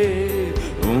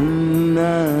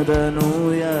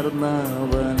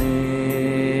 ഉന്നതനുയർന്നവനേ,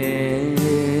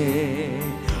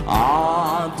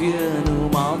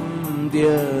 ആദ്യനും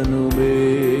അന്ത്യനുമേ.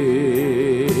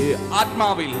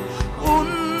 ആത്മാവിൽ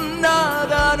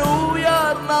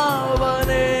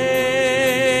ഉന്നതനുയർന്നവനേ,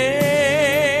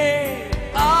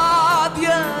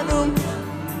 ആദ്യനും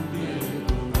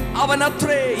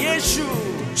അവനത്രേ യേശു.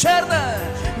 ചേർന്ന്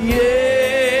യേശു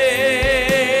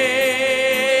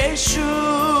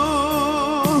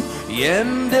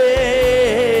എന്റെ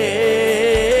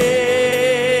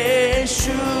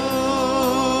യേശു,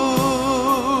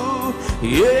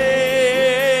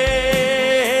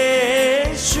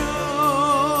 യേശു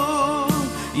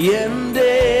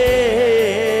എന്റെ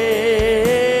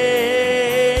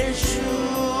യേശു.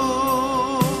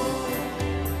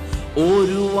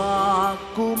 ഒരു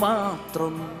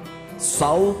വാക്കുമാത്രം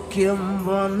സൗഖ്യം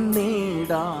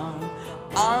വന്നിടാൻ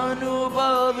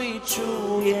അനുഭവിച്ചു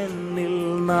എന്നിൽ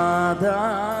നാഥ.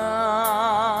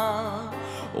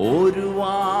 ഒരു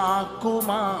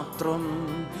വാക്കുമാത്രം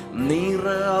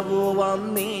നിറവു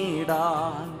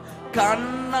വന്നിടാൻ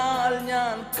കണ്ണാൽ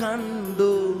ഞാൻ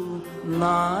കണ്ടു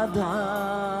നാഥ.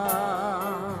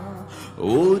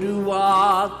 ഒരു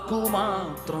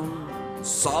വാക്കുമാത്രം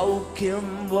സൗഖ്യം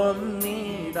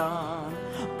വന്നിടാൻ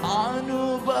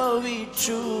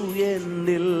അനുഭവിച്ചു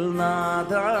എന്നിൽ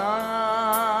നാഥ.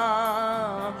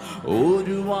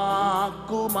 ഒരു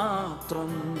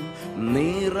വാക്കുമാത്രം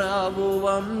നിറവു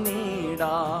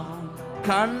വന്നിടാൻ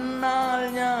കണ്ണാൽ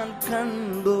ഞാൻ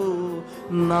കണ്ടു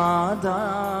നാഥ.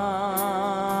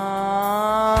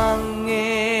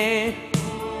 അങ്ങേ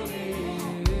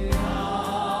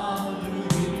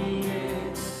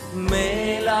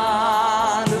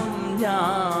മേലാലും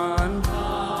ഞാൻ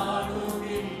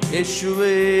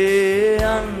യേശുവേ,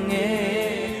 അങ്ങേ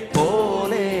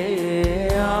പോലെ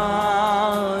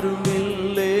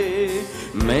ആരുമില്ലേ,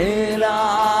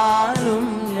 മേലാലും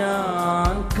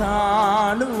ഞാൻ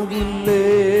കാണുകില്ലേ.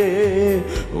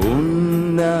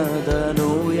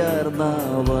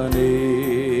 ഉന്നതനുയർന്നവനേ,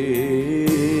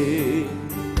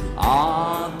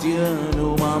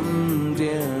 ആദ്യനും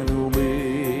അന്ത്യനുമേ.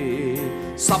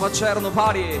 സഭ ചേർന്ന്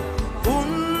പാടിയേ,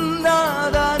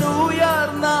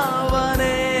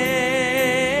 ഉന്നതനുയർന്നവനേ,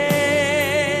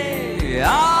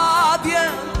 ആദ്യ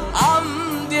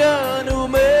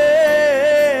അന്ത്യനുമേ.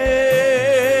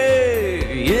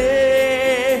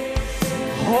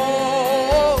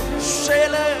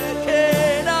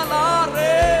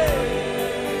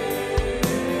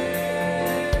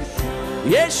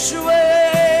 യേശുവേ,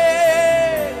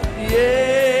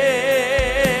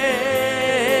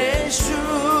 യേശു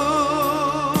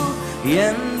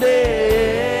എന്റെ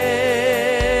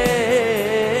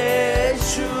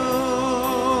യേശു,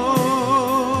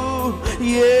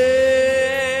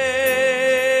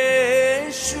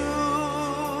 യേശു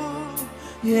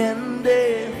എന്റെ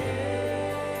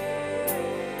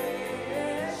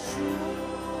യേശു.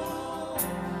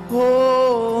 ഓ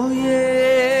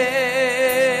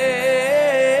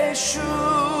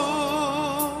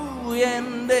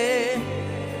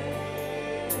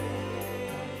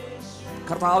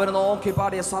കർത്താവിനെ നോക്കി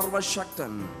പാടിയ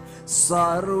സർവശക്തൻ,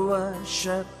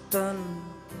 സർവശക്തൻ,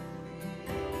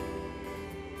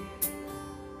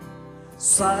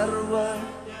 സർവ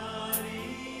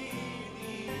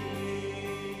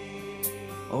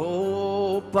ഓ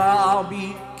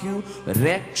പാപിക്കു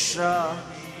രക്ഷ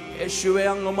യേശുവേ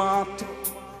അങ്ങ് മാത്രം.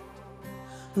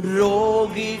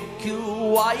 രോഗിക്കു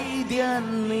വൈദ്യൻ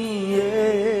നീയേ,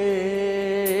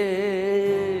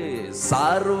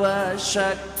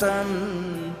 സർവശക്തൻ,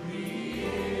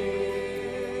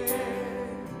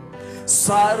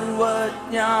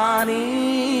 സർവജ്ഞാനി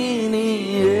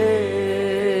നീയേ,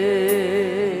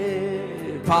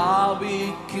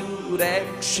 ഭാവിക്കു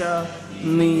രക്ഷ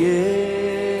നീയേ,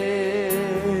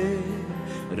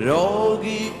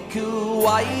 രോഗിക്കു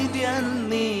വൈദ്യൻ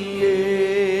നീയേ,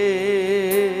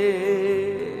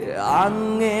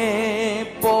 അങ്ങേ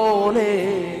പോലെ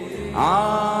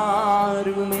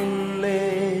ആരുമില്ലേ,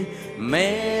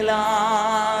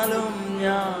 മേലാലും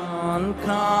ഞാൻ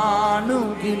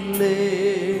കാണുകില്ലേ,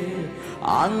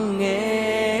 അങ്ങേ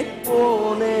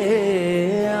പോലെ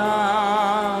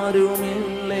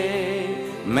ആരുമില്ലേ,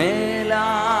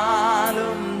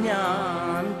 മേലാലും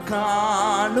ഞാൻ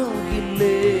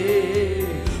കാണുകില്ലേ.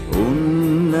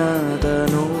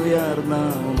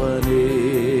 ഉന്നതനുയർന്നവനേ,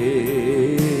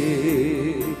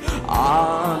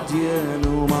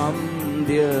 ആദ്യനും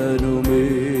അന്ത്യനുമേ,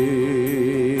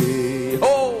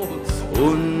 ഓ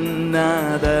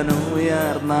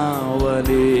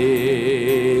ഉന്നതനുയർന്നവനേ.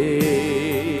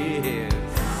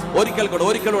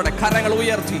 ഒരിക്കലൂടെ കരങ്ങൾ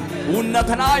ഉയർത്തി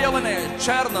ഉന്നതനായവനെ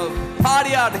ചേർന്ന്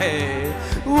പാടിയാട്ടെ.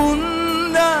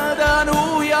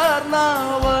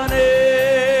 ഉന്നതനുയർന്നവനേ,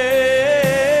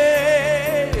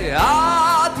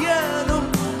 ആദ്യനും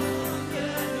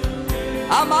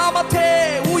അമാമത്തെ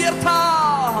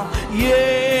ഉയർത്താം. യേശു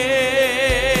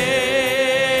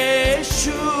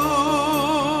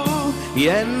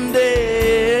എന്റെ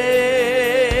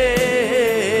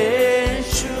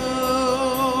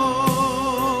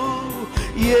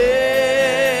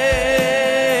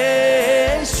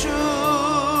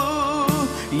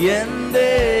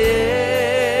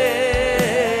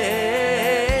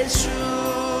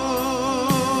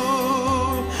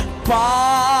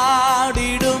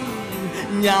പാടിടും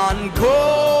ഞാൻ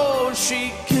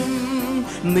ഘോഷിക്കും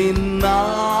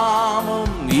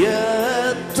നിന്നാമം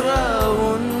എത്ര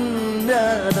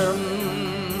ഉന്നതം.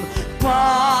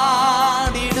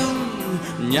 പാടിടും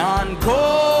ഞാൻ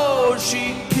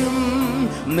ഘോഷിക്കും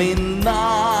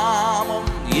നിന്നാമം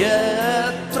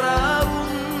എത്ര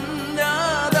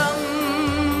ഉന്നതം.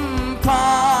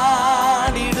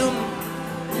 പാടിടും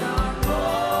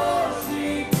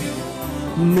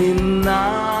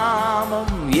നിന്നാമം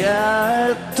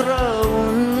എത്ര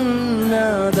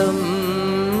ഉന്നതം.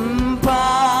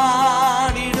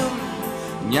 പാടിടും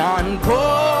ഞാൻ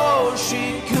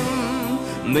ഘോഷിക്കും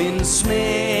നിൻ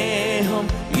സ്നേഹം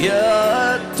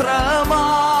എത്ര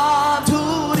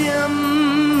മാധുര്യം.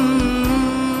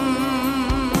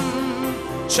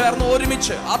 ചേർന്ന്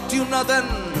ഒരുമിച്ച് അത്യുന്നതൻ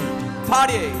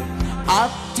പാടിയേ.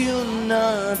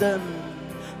 അത്യുന്നതൻ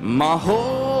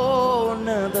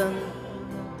മഹോന്നതൻ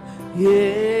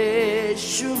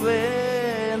യേശുവേ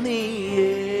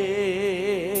നീയേ,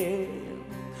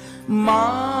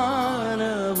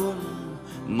 മാനവും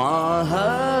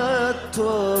മഹത്വവും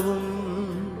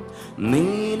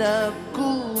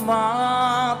നിനക്കു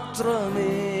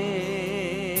മാത്രമേ.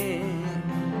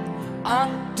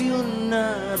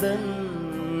 അത്യുന്നതൻ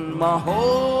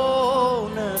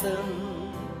മഹോന്നതൻ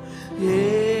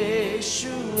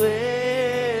യേശുവേ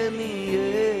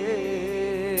നീയേ,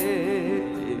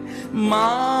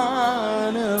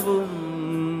 മാനവും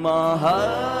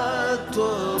മഹത്വവും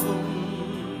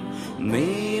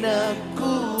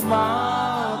നിനക്കു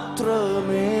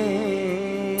മാത്രമേ.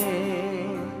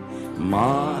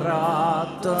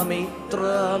 മാറാത്ത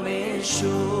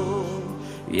മിത്രമേശു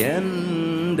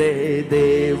എന്റെ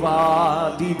ദേവാദിദേവനേശു,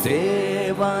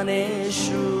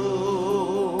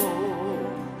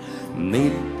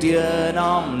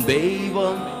 നിത്യനാം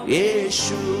ദൈവം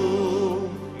യേശു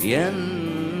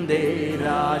എന്റെ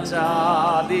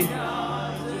രാജാദി.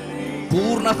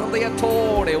 പൂർണ്ണ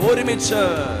ഹൃദയത്തോടെ ഒരുമിച്ച്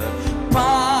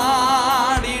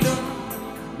പാടിടും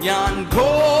ഞാൻ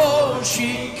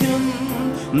ഘോഷിക്കും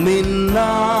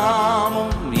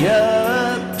നിന്നാമം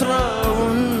എത്ര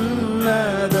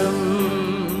ഉന്നതം.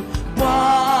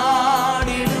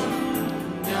 പാടിടും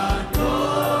ഞാൻ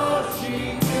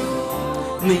ഘോഷിക്കും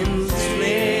നിൻ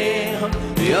സ്നേഹം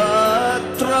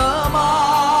എത്ര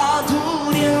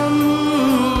മാധുര്യം.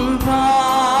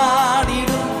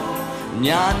 പാടിടും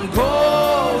ഞാൻ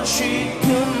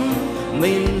ഘോഷിക്കും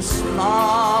നിൻ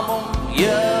നാമം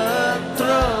എത്ര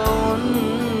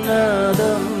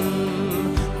ഉന്നതം.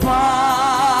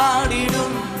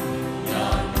 പാടിടും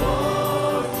ഞാൻ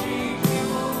ഘോഷിക്കും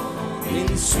നിൻ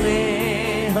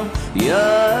സ്നേഹം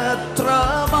എത്ര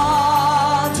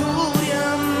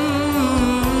മാധുര്യം.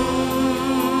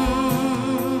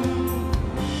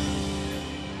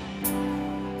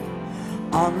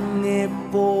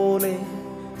 അങ്ങെപ്പോലെ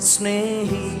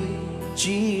സ്നേഹിച്ചിടാൻ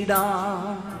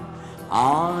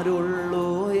ആരുള്ളൂ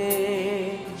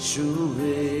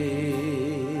യേശുവേ.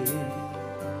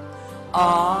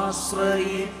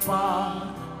 ആശ്രയിപ്പാൻ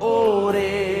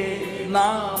ഒരേ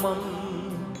നാമം,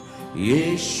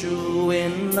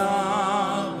 യേശുവിൻ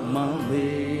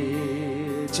നാമമേ.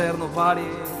 ചേർന്ന് പാടി.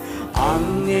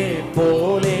 അങ്ങേ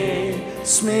പോലെ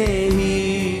സ്നേഹിച്ചിടാൻ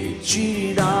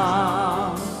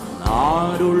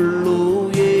ആരുള്ളൂ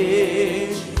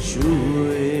യേശുവേ.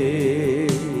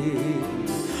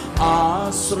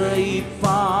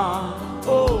 ആശ്രയിപ്പാൻ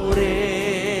ഒരേ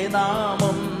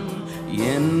നാമം,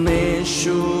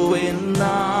 യേശുവിൻ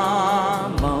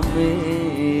നാമമേ.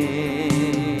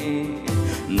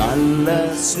 നല്ല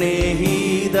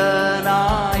സ്നേഹിതനായി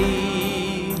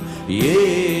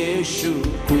യേശു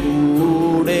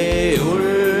കൂടെ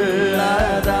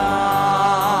ഉള്ളതാ.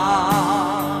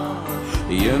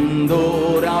 എന്തോരാനന്ദമേ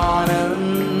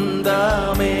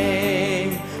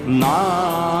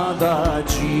നാദ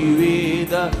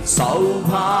ജീവിത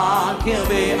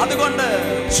സൗഭാഗ്യമേ. അതുകൊണ്ട്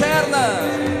ചേർന്ന്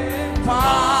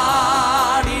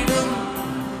പാടിടും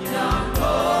ഞാൻ,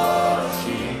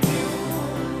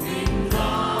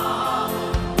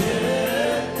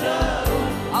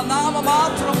 ആ നാമം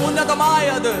മാത്രം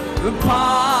ഉന്നതമായത്.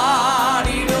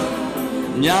 പാടിടും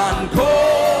ഞാൻ,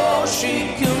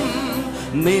 ഘോഷിക്കും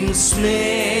നിൻ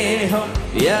സ്നേഹം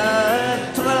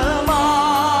എത്ര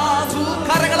മാധു.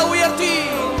 കരങ്ങളെ ഉയർത്തി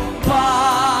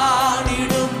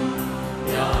പാടിടും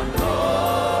ഞാൻ,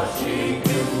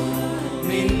 ഘോഷിക്കും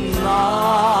നിൻ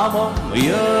നാമം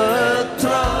എത്ര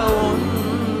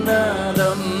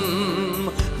ഉന്നതം.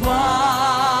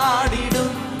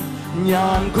 പാടിടും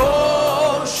ഞാൻ,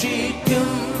 ഘോഷിക്കും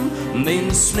നിൻ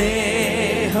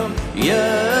സ്നേഹം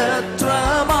എത്ര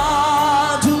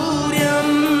മാധുര്യം.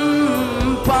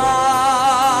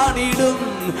 പാടിടും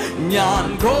ഞാൻ,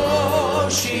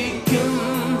 ഘോഷിക്കും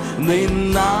നിൻ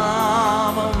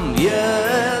നാമം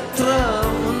എത്ര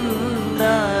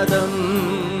ഉന്നതം.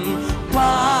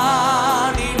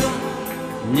 പാടിടും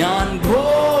ഞാൻ,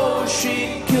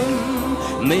 ഘോഷിക്കും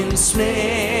നിൻ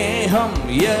സ്നേഹം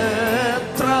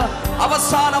എത്ര.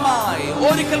 അവസാനമായി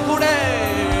ഒരിക്കൽ കൂടെ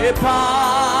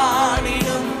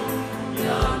പാടിടും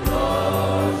ഞാൻ,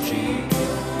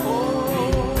 ഘോഷിക്കും.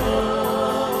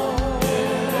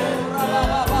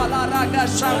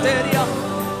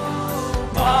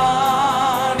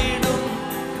 പാടിടും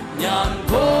ഞാൻ,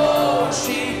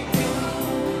 ഘോഷിക്കും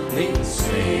നിൻ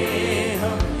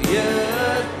സ്നേഹം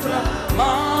എത്ര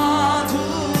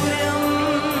മാധുര്യം.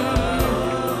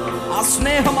 ആ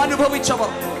സ്നേഹം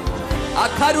അനുഭവിച്ചവർ, ആ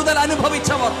കരുതൽ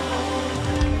അനുഭവിച്ചവർ,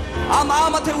 ആ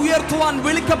നാമത്തെ ഉയർത്തുവാൻ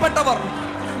വിളിക്കപ്പെട്ടവർ,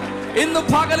 ഇന്ന്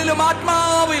പകലിലും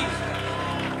ആത്മാവിൽ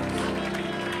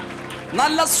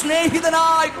നല്ല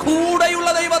സ്നേഹിതനായി കൂടെയുള്ള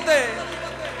ദൈവത്തെ,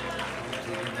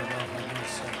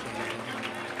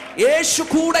 യേശു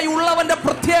കൂടെയുള്ളവന്റെ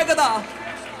പ്രത്യേകത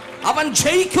അവൻ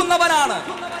ജയിക്കുന്നവനാണ്.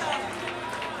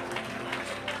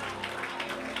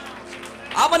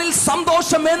 അവനിൽ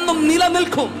സന്തോഷം എന്നും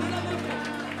നിലനിൽക്കും.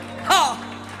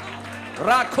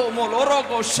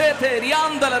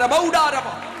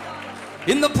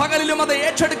 ഇന്ന് പകലിലും അത്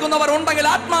ഏറ്റെടുക്കുന്നവർ ഉണ്ടെങ്കിൽ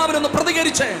ആത്മാവിനൊന്ന്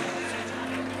പ്രതികരിച്ച്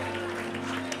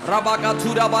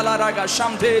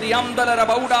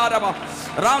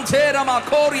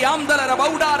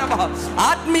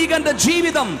ആത്മീകന്റെ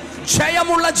ജീവിതം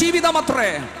ജയമുള്ള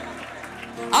ജീവിതമത്രേ.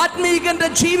 ആത്മീകന്റെ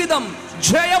ജീവിതം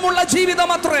ജയമുള്ള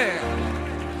ജീവിതമത്രേ.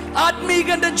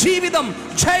 ആത്മീകന്റെ ജീവിതം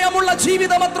ജയമുള്ള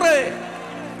ജീവിതമത്രേ.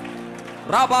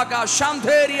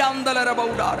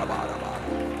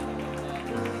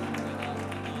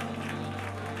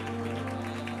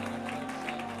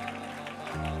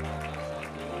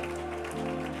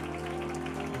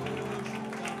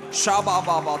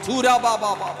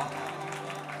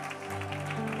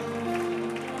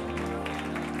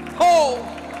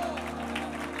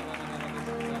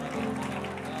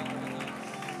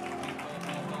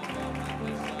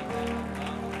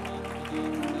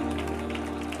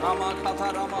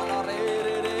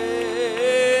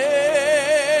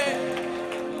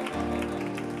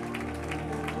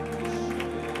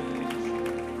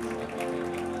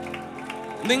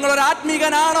 നിങ്ങളൊരു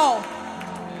ആത്മീകനാണോ?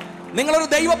 നിങ്ങളൊരു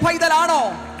ദൈവ പൈതലാണോ?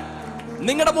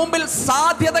 നിങ്ങളുടെ മുമ്പിൽ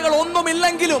സാധ്യതകൾ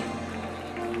ഒന്നുമില്ലെങ്കിലും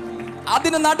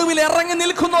അതിന് നടുവിൽ ഇറങ്ങി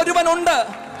നിൽക്കുന്ന ഒരുവനുണ്ട്.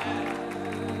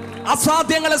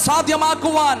 അസാധ്യങ്ങളെ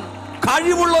സാധ്യമാക്കുവാൻ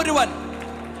കഴിവുള്ള ഒരുവൻ.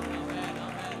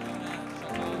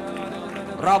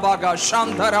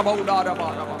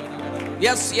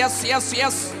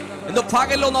 ഇന്ന്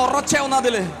പകലൊന്ന് ഉറച്ചേ, ഒന്ന്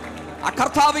അതില് ആ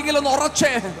കർത്താവെങ്കിലൊന്ന്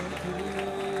ഉറച്ചേ.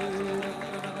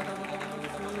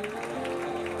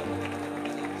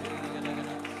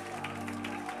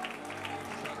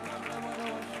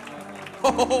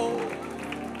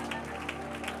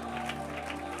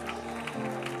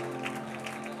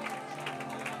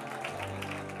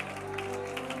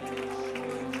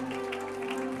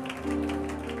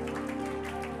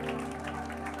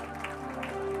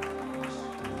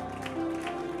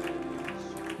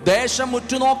 ദേശം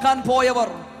ഉറ്റുനോക്കാൻ പോയവർ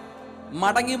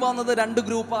മടങ്ങി വന്നത് 2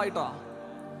 ഗ്രൂപ്പായിട്ടാ.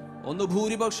 ഒന്ന്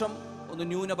ഭൂരിപക്ഷം, ഒന്ന്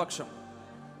ന്യൂനപക്ഷം.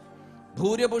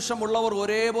 ഭൂരിപക്ഷമുള്ളവർ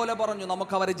ഒരേപോലെ പറഞ്ഞു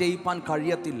നമുക്കവരെ ജയിപ്പാൻ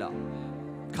കഴിയത്തില്ല.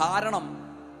 കാരണം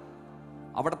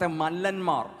അവിടുത്തെ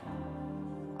മല്ലന്മാർ,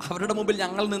 അവരുടെ മുമ്പിൽ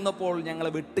ഞങ്ങൾ നിന്നപ്പോൾ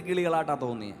ഞങ്ങളെ വെട്ടുകിളികളായിട്ടാ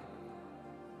തോന്നിയേ.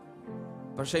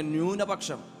 പക്ഷെ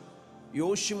ന്യൂനപക്ഷം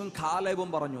യോശുവും കാലേബും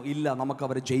പറഞ്ഞു ഇല്ല,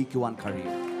 നമുക്കവരെ ജയിക്കുവാൻ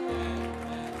കഴിയും.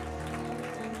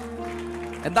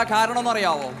 എന്താ കാരണം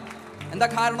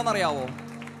എന്നറിയാവോ?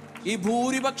 ഈ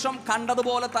ഭൂരിപക്ഷം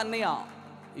കണ്ടതുപോലെ തന്നെയാ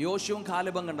യോശുവും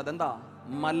കാലേബും കണ്ടത്. എന്താ?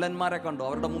 മല്ലന്മാരെ കണ്ടു.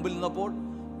 അവരുടെ മുമ്പിൽ നിന്നപ്പോൾ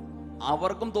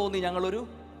അവർക്കും തോന്നി ഞങ്ങളൊരു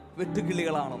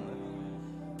വെട്ടുകിളികളാണെന്ന്.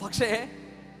 പക്ഷേ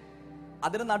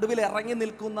അതിന് നടുവിൽ ഇറങ്ങി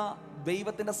നിൽക്കുന്ന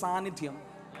ദൈവത്തിന്റെ സാന്നിധ്യം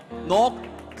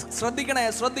ശ്രദ്ധിക്കണേ.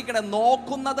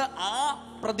 നോക്കുന്നത് ആ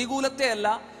പ്രതികൂലത്തെ അല്ല,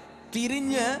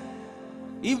 തിരിഞ്ഞ്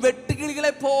ഈ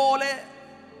വെട്ടുകിളികളെ പോലെ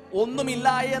ഒന്നുമില്ല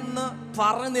എന്ന്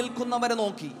പറഞ്ഞു നിൽക്കുന്നവരെ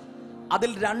നോക്കി.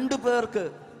 അതിൽ 2 പേർക്ക്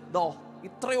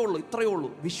ഇത്രയേ ഉള്ളൂ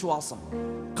വിശ്വാസം,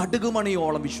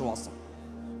 കടുകുമണിയോളം വിശ്വാസം.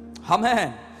 ആമേൻ.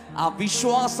 ആ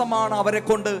വിശ്വാസമാണ് അവരെ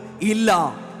കൊണ്ട് ഇല്ല,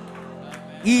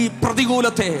 ഈ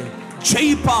പ്രതികൂലത്തെ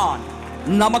ജയിപ്പാൻ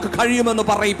നമുക്ക് കഴിയുമെന്ന്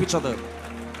പറയിപ്പിച്ചത്.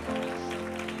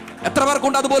 എത്ര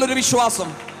പേർക്കുണ്ട് അതുപോലൊരു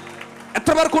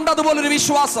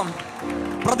വിശ്വാസം?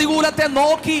 പ്രതികൂലത്തെ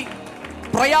നോക്കി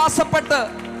പ്രയാസപ്പെട്ട്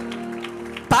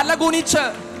തലകുനിച്ച്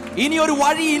ഇനിയൊരു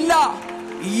വഴിയില്ല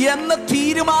എന്ന്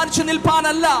തീരുമാനിച്ചു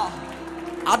നിൽപ്പാനല്ല,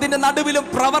 അതിന്റെ നടുവിലും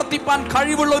പ്രവർത്തിപ്പാൻ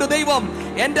കഴിവുള്ള ഒരു ദൈവം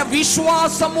എന്റെ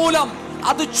വിശ്വാസം മൂലം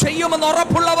അത് ചെയ്യുമെന്ന്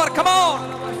ഉറപ്പുള്ളവർ come on.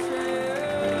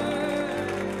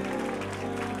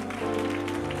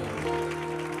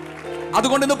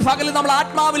 അതുകൊണ്ട് ഇന്ന് പകലിൽ നമ്മൾ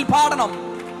ആത്മാവിൽ പാടണം.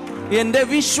 എന്റെ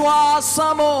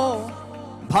വിശ്വാസമോ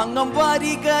ഭംഗം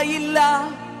വരികയില്ല,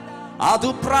 അത്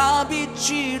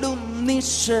പ്രാപിച്ചിടും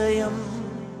നിശ്ചയം.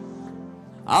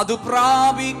 അത്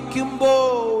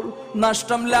പ്രാപിക്കുമ്പോൾ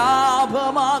നഷ്ടം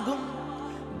ലാഭമാകും,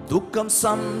 ദുഃഖം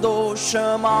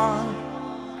സന്തോഷമാണ്.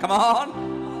 Come on.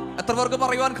 എത്ര പേർക്ക്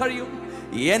പറയുവാൻ കഴിയും?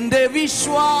 എന്റെ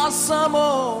വിശ്വാസമോ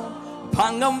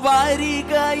ഭംഗം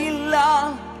വരികയില്ല,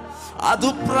 അത്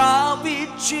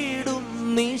പ്രാപിച്ചിടും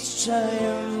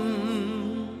നിശ്ചയം.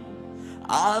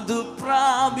 അത്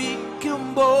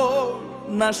പ്രാപിക്കുമ്പോൾ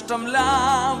നഷ്ടം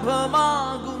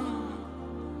ലാഭമാകും,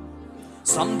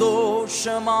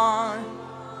 സന്തോഷമായി.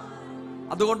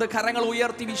 അതുകൊണ്ട് കരങ്ങൾ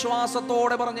ഉയർത്തി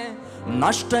വിശ്വാസത്തോടെ പറഞ്ഞ്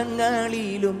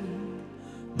നഷ്ടങ്ങളിലും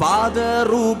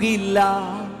പതറുകില്ല,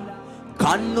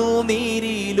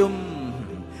 കണ്ണുനീരിലും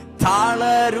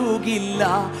തളരുകില്ല,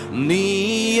 നീ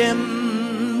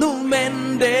എന്നും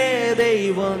എൻ്റെ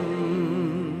ദൈവം,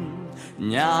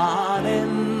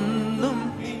 ഞാനെന്നും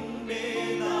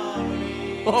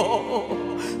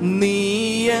നീ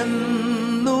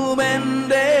എന്നും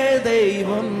എൻ്റെ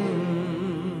ദൈവം,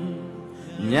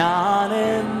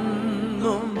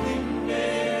 ഞാനെന്നും.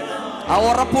 ആ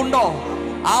ഉറപ്പുണ്ടോ?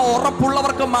 ആ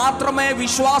ഉറപ്പുള്ളവർക്ക് മാത്രമേ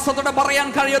വിശ്വാസത്തോടെ പറയാൻ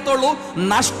കഴിയത്തുള്ളൂ,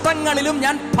 നഷ്ടങ്ങളിലും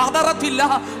ഞാൻ പതറത്തില്ല,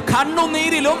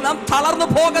 കണ്ണുനീരിലും ഞാൻ തളർന്നു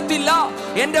പോകത്തില്ല,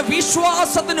 എന്റെ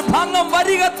വിശ്വാസത്തിന് ഭംഗം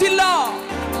വരികത്തില്ല.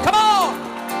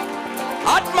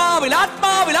 ആത്മാവിൽ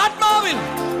ആത്മാവിൽ ആത്മാവിൽ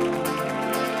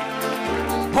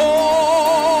ഓ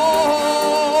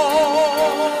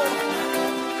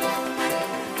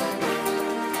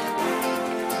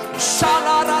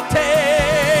ശാലാരത്തെ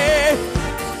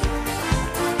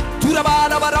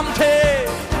ദുരബാലവരം ധേ.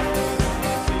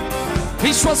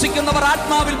 വിശ്വസിക്കുന്നവർ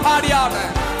ആത്മാവിൽ പാടിയാണ്.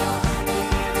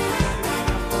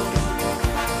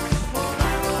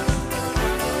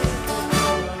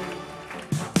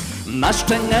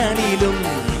 നഷ്ടങ്ങളിലും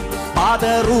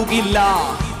പതറുകില്ല,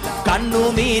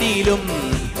 കണ്ണുനീരിലും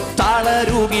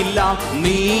തളരുകില്ല,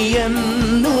 നീ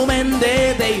എന്നും എൻ്റെ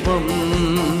ദൈവം,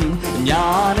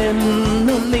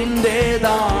 ഞാനെന്നും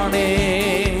നിന്റേതാണേ,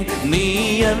 നീ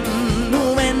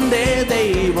എന്നും എൻ്റെ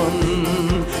ദൈവം,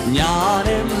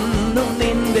 ഞാനെന്നും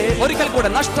നിന്റെ. ഒരിക്കൽ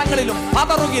കൂടെ, നഷ്ടങ്ങളിലും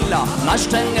പതറുകില്ല,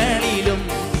 നഷ്ടങ്ങളിലും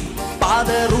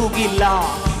പതറുകില്ല,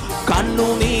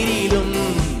 കണ്ണുനീരിലും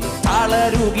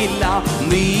തളരുകില്ല,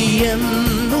 നീ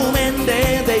എന്നും എൻ്റെ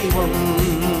ദൈവം,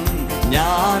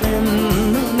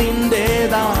 ഞാനെന്നും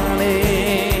നിന്റേതാണേ,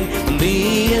 നീ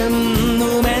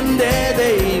എന്നും എൻ്റെ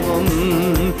ദൈവം,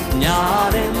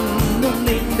 ഞാനെന്നും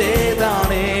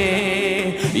നിന്റേതാണേ.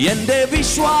 എന്റെ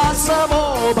വിശ്വാസമോ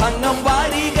ഭംഗം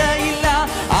വരികയില്ല,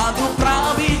 അത്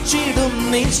പ്രാപിച്ചിടും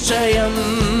നിശ്ചയം.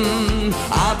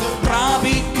 അത്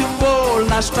പ്രാപിക്കുമ്പോൾ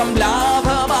നഷ്ടം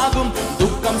ലാഭമാകും,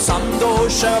 ദുഃഖം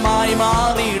സന്തോഷമായി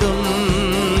മാറിയിടും.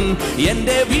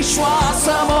 എന്റെ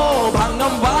വിശ്വാസമോ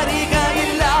ഭംഗം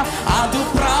വരികയില്ല, അത്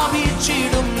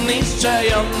പ്രാപിച്ചിടും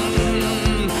നിശ്ചയം.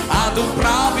 അത്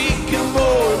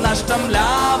പ്രാപിക്കുമ്പോൾ നഷ്ടം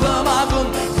ലാഭമാകും,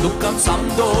 ദുഃഖം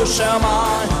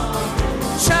സന്തോഷമായി.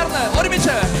 ചേർന്ന്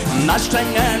ഒരുമിച്ച്.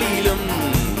 നഷ്ടങ്ങളിലും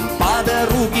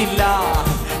പതറുകില്ല,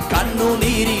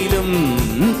 കണ്ണുനീരിലും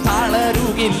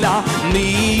തളരുകില്ല.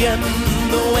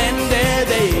 നീയെന്നു എൻ്റെ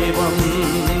ദൈവം,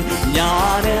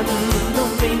 ഞാനെന്നും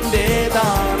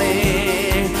നിന്റേതാണേ.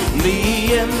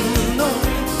 നീയെന്നും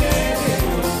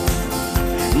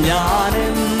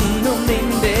ഞാനെന്നും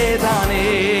നിന്റേതാണേ.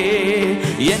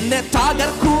 എന്നെ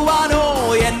തകർക്കുവാനോ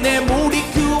എന്നെ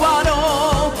മൂടിക്കുവാനോ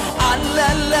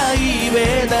അല്ലല്ല ഈ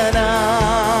വേദന.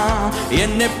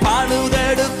 എന്നെ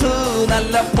പണിതെടുത്ത്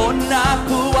നല്ല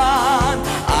പൊന്നാക്കുവാൻ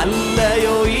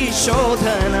അല്ലയോ ഈ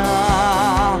ശോധന.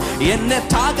 എന്നെ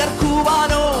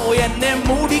തകർക്കുവാനോ എന്നെ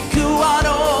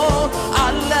മൂടിക്കുവാനോ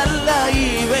അല്ലല്ല ഈ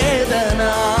വേദന.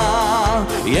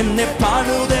 എന്നെ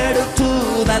പണിതെടുത്തു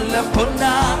നല്ല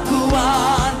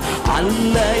പൊന്നാക്കുവാൻ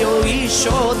അല്ലയോ ഈ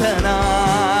ശോധന.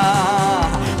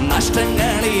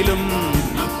 നഷ്ടങ്ങളിലും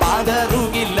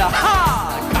പതറുകില്ല,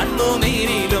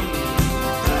 കണ്ണുനീരിലും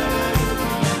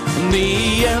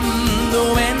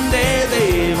നീയെന്നും എൻ്റെ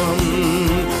ദൈവം,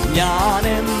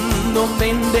 ഞാനെന്നും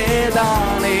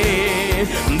നിന്റേതാണേ.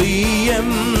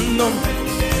 നീയെന്നും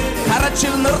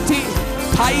കരച്ചിൽ നിർത്തി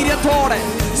ധൈര്യത്തോടെ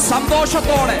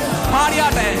സന്തോഷത്തോടെ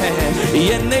പാടിയാട്ടെ.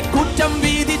 എന്നെ കുറ്റം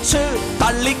വീതിച്ച്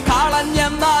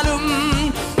തള്ളിക്കളഞ്ഞെന്നാലും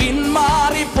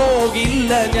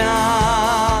പിന്മാറിപ്പോകില്ല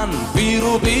ഞാൻ.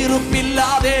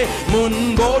 വീറുപില്ലാതെ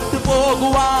മുൻപോട്ട്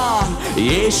പോകുവാൻ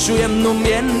യേശു എന്നും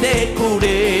എൻ്റെ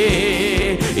കൂടെ.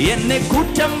 എന്നെ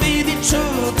കുറ്റം വീതിച്ചു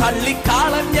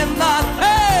തള്ളിക്കളഞ്ഞെന്നാൽ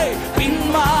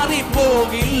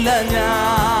പിന്മാറിപ്പോകില്ല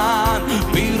ഞാൻ.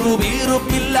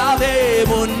 വീറുപില്ലാതെ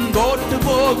മുൻപോട്ട്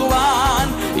പോകുവാൻ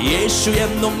യേശു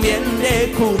എന്നും എൻ്റെ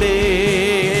കൂടെ.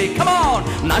 Come on.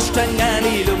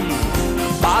 നഷ്ടങ്ങളിലും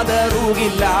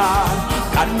പതറുകില്ല,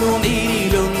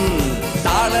 കണ്ണുനീരിലും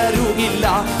തളരുകില്ല.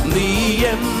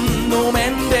 നീയെന്നും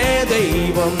എൻ്റെ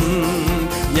ദൈവം,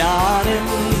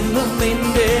 ഞാനെന്നും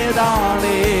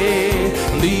നിന്റേതാണേ.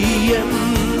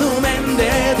 നീയെന്നും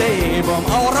എൻ്റെ ദൈവം.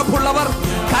 ഉറപ്പുള്ളവർ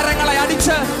കരങ്ങളെ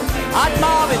അടിച്ച്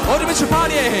ആത്മാവിൽ ഒരുമിച്ച്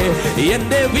പാടിയേ.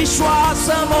 എന്റെ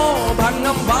വിശ്വാസമോ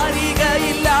ഭംഗം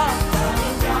വരികയില്ല,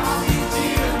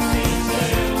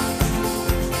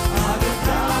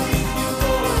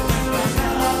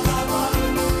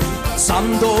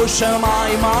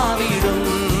 സന്തോഷമായി മാറിടും.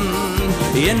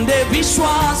 എന്റെ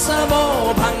വിശ്വാസമോ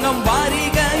ഭംഗം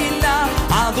വരികയില്ല,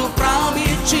 അത്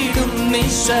പ്രാപിച്ചിടും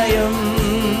നിശ്ചയം.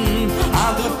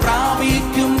 അത്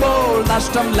പ്രാപിക്കുമ്പോൾ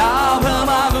നഷ്ടം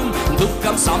ലാഭമാകും,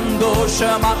 ദുഃഖം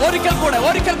സന്തോഷമാകും.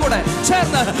 ഒരിക്കൽ കൂടെ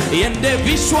ചേർന്ന്. എന്റെ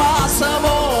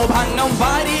വിശ്വാസമോ ഭംഗം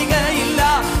വരികയില്ല,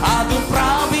 അത്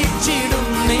പ്രാപിച്ചിടും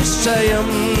നിശ്ചയം.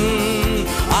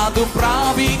 അത്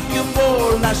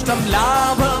പ്രാപിക്കുമ്പോൾ നഷ്ടം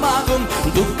ലാഭമാകും,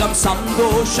 ദുഃഖം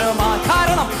സന്തോഷമാകും.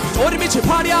 കാരണം ഒരുമിച്ച്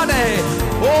പാടിയാടെ.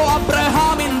 ഓ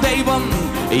അബ്രഹാമിൻ ദൈവം,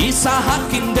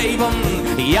 ഇസഹാക്കിൻ ദൈവം,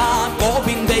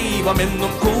 യാക്കോബിൻ ദൈവം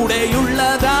എന്നും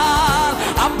കൂടെയുള്ളതാ.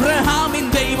 അബ്രഹാമിൻ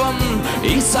ദൈവം,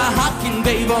 ഇസഹാക്കിൻ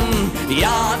ദൈവം,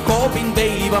 യാക്കോബിൻ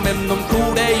ദൈവം എന്നും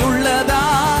കൂടെയുള്ളതാ.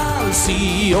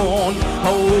 സിയോൻ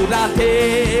ഹൗരാതേ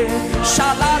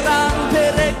ശാലാറാം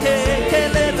തെരകേ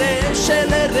കെലരേ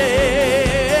ശലരേ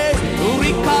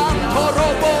ഉറികാം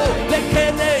ഹോറോബോ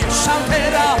ലെഖേനേ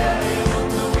ശാതേരാ.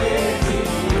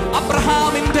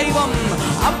 അബ്രഹാമിൻ ദൈവം,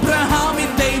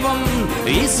 അബ്രഹാമിൻ ദൈവം,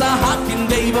 ഇസഹാക്കിൻ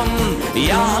ദൈവം,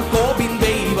 യാക്കോബിൻ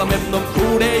ദൈവം എന്നും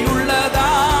കൂടെയുള്ളതാ.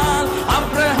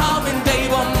 അബ്രഹാമിൻ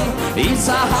ദൈവം,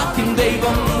 ഇസഹാക്കിൻ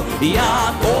ദൈവം,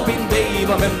 യാക്കോബിൻ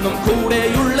ദൈവം എന്നും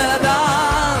കൂടെയുള്ളതാ.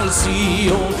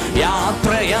 സിയോൻ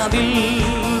യാത്രയതിൽ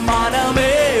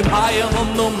മനമേ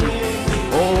ഭയമൊന്നും.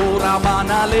 ഓ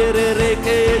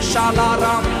റബാനലേരേകേ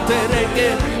ശാലാറാം തെരകേ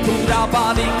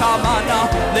തുരാബാനി കമാന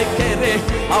ലെഖേരേ.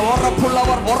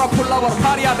 ഉറപ്പുള്ളവർ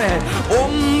പറയാതെ.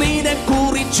 ഒന്നിനെ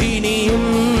കുറിച്ചിനിയും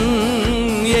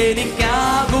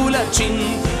എനിക്കാകുല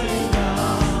ചിന്ത.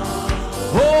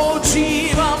 ഓ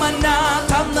ജീവമന്ന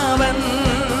തന്നവൻ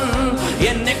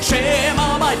എന്നെ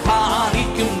ക്ഷേമമായി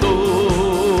പാലിക്കുന്നു.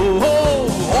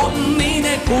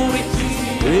 ഒന്നിനെ കുറിച്ച്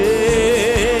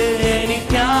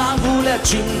എനിക്കാകുല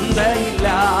ചിന്തയില്ല.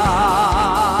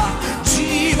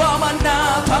 ജീവമന്ന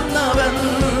തന്നവൻ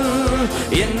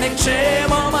എന്നെ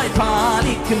ക്ഷേമമായി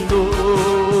പാലിക്കുന്നു.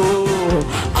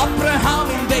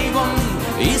 അബ്രഹാമിൻ ദൈവം,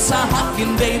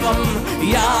 ഇസഹാക്കിൻ ദൈവം,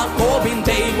 യാക്കോബിൻ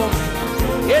ദൈവം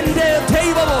എന്റെ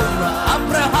ദൈവവും.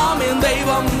 അബ്രഹാമിൻ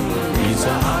ദൈവം,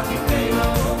 ഇസഹാക്കിൻ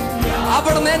ദൈവം,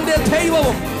 അവിടുന്ന് എന്റെ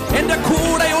ദൈവവും എന്റെ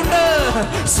കൂടെയുണ്ട്.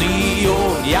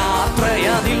 സിയോൻ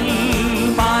യാത്രയതിൽ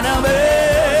മനമേ.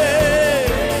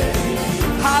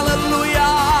 ഹല്ലേലൂയ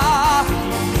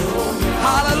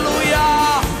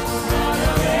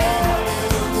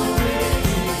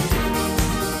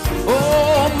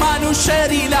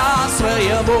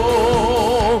മനുഷ്യരിലാശ്രയമോ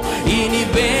ഇനി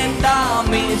വേണ്ട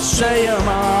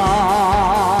നിശ്ചയമായി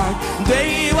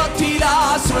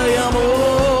ദൈവത്തിലാശ്രയമോ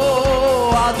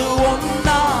അത്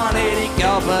ഒന്നാണ് എനിക്ക്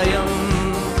അഭയം.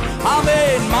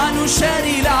 അവൻ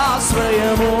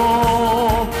മനുഷ്യരിലാശ്രയമോ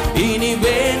ഇനി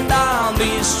വേണ്ട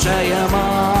നിശ്ചയമായി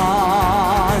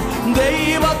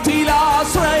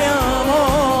ദൈവത്തിലാശ്രയമോ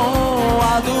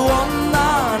അത്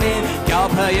ഒന്നാണ് എനിക്ക്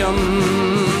അഭയം.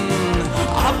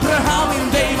 അബ്രഹാമിൻ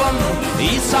ദൈവം,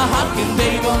 ഈസഹാക്കിൻ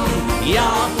ദൈവം,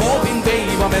 യാക്കോബിൻ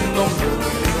ദൈവമെന്നും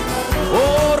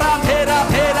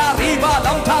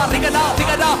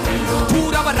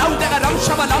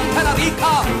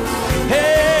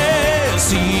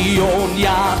സിയോൻ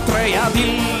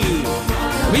യാത്രയതിൽ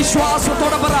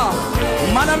വിശ്വാസത്തോടെ പറ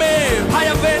മനമേ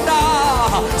ഭയം വേണ്ട.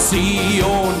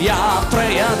 സിയോൻ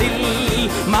യാത്രയതിൽ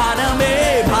മനമേ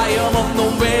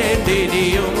ഭയമൊന്നും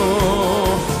വേണ്ടിയോ.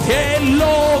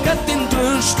 ലോകത്തിൻ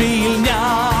ദൃഷ്ടിയിൽ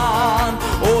ഞാൻ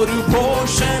ഒരു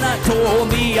ഭോഷന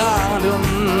തോന്നിയാലും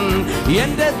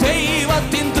എന്റെ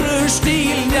ദൈവത്തിൻ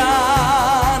ദൃഷ്ടിയിൽ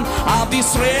ഞാൻ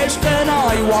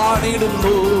അതിശ്രേഷ്ഠനായി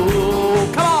വാണിടുന്നു.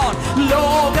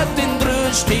 ലോകത്തിൻ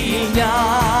ദൃഷ്ടിയിൽ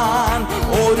ഞാൻ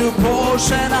ഒരു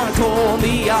ഭോഷന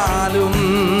തോന്നിയാലും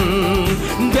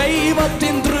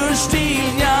ദൈവത്തിൻ ദൃഷ്ടിയിൽ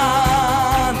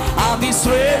ഞാൻ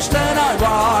അതിശ്രേഷ്ഠനായി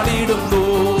വാണിടുന്നു.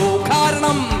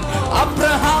 കാരണം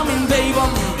അബ്രഹാമിൻ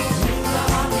ദൈവം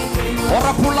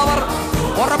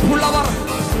ഉറപ്പുള്ളവർ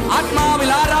ആത്മാവിൽ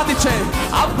ആരാധിച്ച്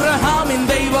അബ്രഹാമിൻ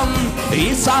ദൈവം,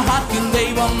 ഈസഹാക്കിൻ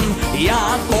ദൈവം,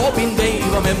 യാക്കോബിൻ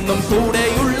ദൈവം എന്നും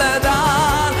കൂടെയുള്ളതാ.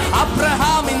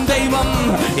 അബ്രഹാമിൻ ദൈവം,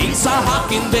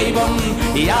 ഈസഹാക്കിൻ ദൈവം,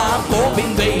 യാക്കോബിൻ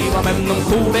ദൈവം എന്നും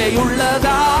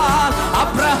കൂടെയുള്ളതാ.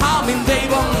 അബ്രഹാമിൻ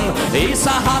ദൈവം,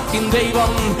 ഈസഹാക്കിൻ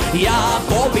ദൈവം,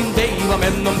 യാക്കോബിൻ ദൈവം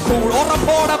എന്നും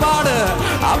ഉറപ്പോടെ പാട്.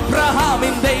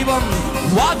 അബ്രഹാമിൻ ദൈവം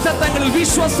വാഗ്ദത്തങ്ങളിൽ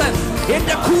വിശ്വസൻ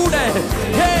എന്റെ കൂടെ.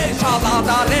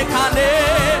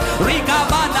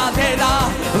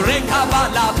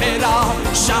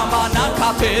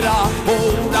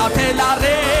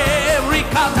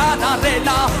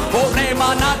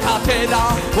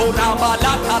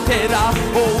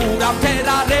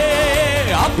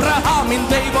 അബ്രഹാമിൻ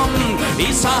ദൈവം,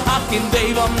 ഈസഹാക്കിൻ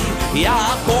ദൈവം,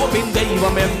 യാക്കോബിൻ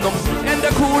ദൈവം എന്നും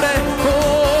എന്റെ കൂടെ.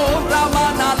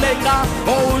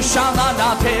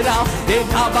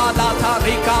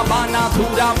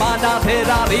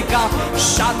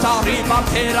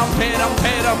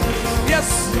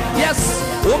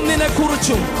 ഒന്നിനെ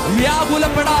കുറിച്ചും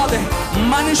വ്യാകുലപ്പെടാതെ,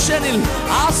 മനുഷ്യനിൽ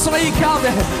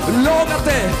ആശ്രയിക്കാതെ,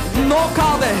 ലോകത്തെ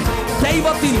നോക്കാതെ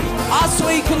ദൈവത്തിൽ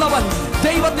ആശ്രയിക്കുന്നവൻ,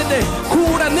 ദൈവത്തിന്റെ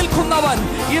കൂടെ നിൽക്കുന്നവൻ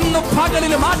ഇന്ന്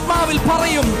പകലിലും ആത്മാവിൽ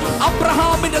പറയും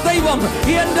അബ്രഹാമിന്റെ ദൈവം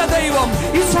എന്റെ ദൈവം,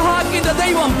 ഇസ്ഹാക്കിന്റെ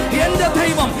ദൈവം എന്റെ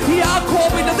ദൈവം,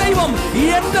 യാക്കോബിന്റെ ദൈവം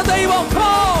എന്റെ ദൈവം.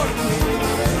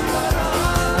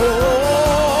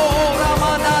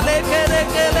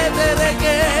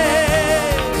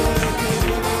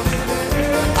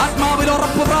 ആത്മാവിൽ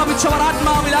ഉറപ്പ് പ്രാപിച്ചവർ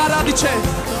ആത്മാവിൽ ആരാധിച്ച്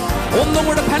ഒന്നും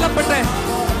കൂടെ ഫലപ്പെട്ട്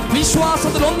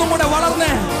വിശ്വാസത്തിൽ ഒന്നും കൂടെ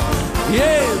വളർന്ന്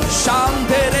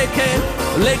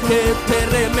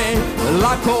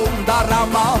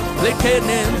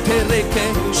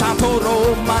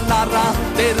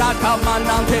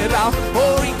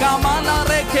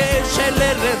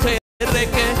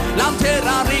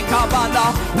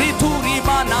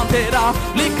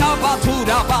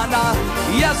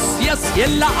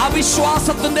എല്ലാ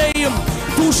അവിശ്വാസത്തിന്റെയും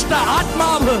ദുഷ്ട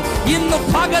ആത്മാവ് ഇന്ന്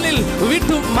പകലിൽ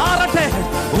വിട്ടു മാറട്ടെ.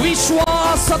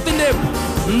 വിശ്വാസത്തിന്റെ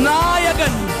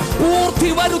നായകൻ, പൂർത്തി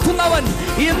വരുത്തുന്നവൻ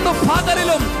ഇന്ന്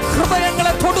പകലിലും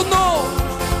ഹൃദയങ്ങളെ തൊടുന്നു.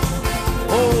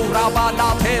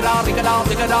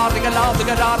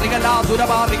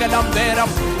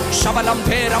 ശബലം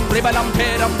ഭേരം ത്രിബലം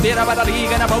ഭേരം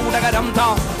തിരവലീകന ബൗഡകരം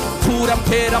ധൂരം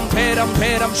ഭേരം ഭേരം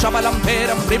ഭേരം ശബലം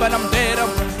ഭേരം ത്രിബലം ഭേരം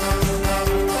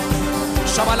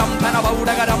ശബലം ധന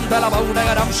ബൗഡകരം ദല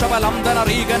ബൗഡകരം ശബലം ധന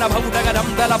റീകന ബൗഡകരം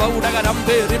ദല ബൗഡകരം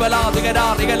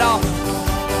രിബലാദികരാ.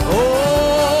 ഓ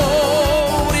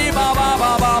റിബാ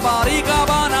ബാബാ ബാബാ റികാ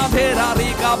ബാനാ ധേരാ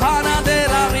റികാ ബാനാ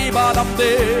ധേരാ റിബാലം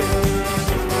ദേ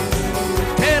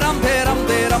ധേരം ധേരം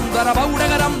ധേരം ദല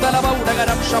ബൗഡകരം ദല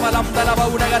ബൗഡകരം ശബലം ദല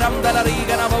ബൗഡകരം ദല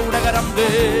റീകന ബൗഡകരം ദേ.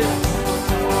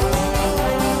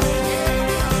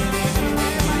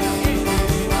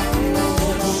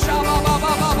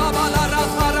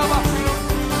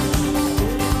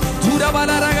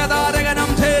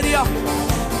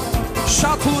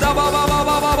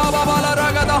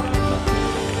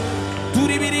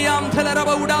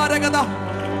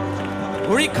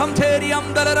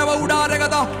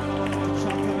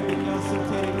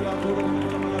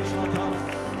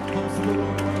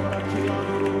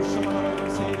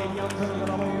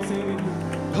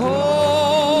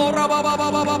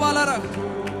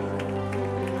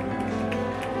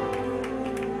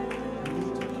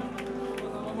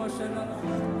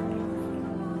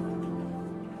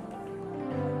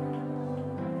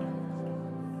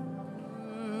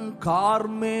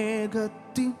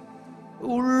 കാർമേഘത്തിൻ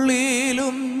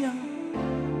ഉള്ളിലും ഞാൻ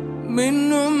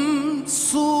മിന്നും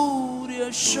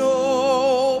സൂര്യശോഭ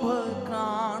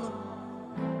കാണും.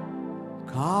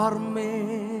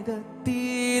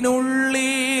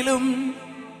 കാർമേഘത്തിനുള്ളിലും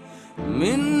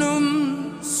മിന്നും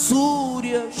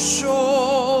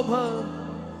സൂര്യശോഭ.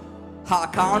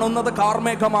 കാണുന്നത്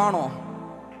കാർമേഘമാണോ?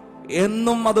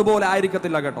 എന്നും അതുപോലെ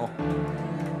ആയിരിക്കത്തില്ല കേട്ടോ.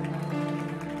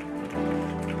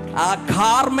 ആ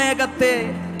കാർമേഘത്തെ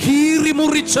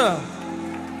കീറിമുറിച്ച്,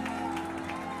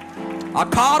 ആ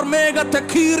കാർമേഘത്തെ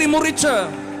കീറിമുറിച്ച്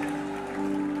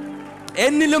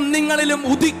എന്നിലും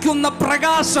നിങ്ങളിലും ഉദിക്കുന്ന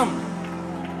പ്രകാശം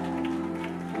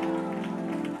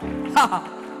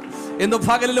എന്ന്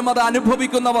പകലിലും അത്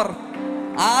അനുഭവിക്കുന്നവർ,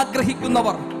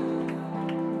 ആഗ്രഹിക്കുന്നവർ,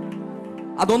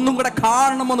 അതൊന്നും കൂടെ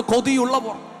കാണണമെന്ന്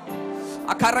കൊതിയുള്ളവർ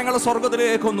ആ കരങ്ങൾ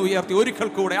സ്വർഗത്തിലേക്കൊന്ന് ഉയർത്തി ഒരിക്കൽ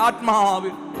കൂടെ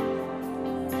ആത്മാവിൽ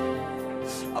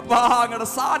അപ്പാ അങ്ങയുടെ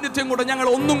സാന്നിധ്യം കൂടെ ഞങ്ങൾ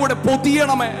ഒന്നും കൂടെ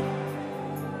പൊതിയണമേ,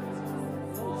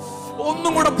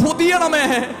 ഒന്നും കൂടെ പൊതിയണമേ,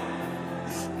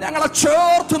 ഞങ്ങളെ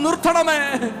ചേർത്ത് നിർത്തണമേ.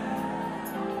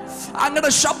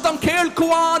 അങ്ങയുടെ ശബ്ദം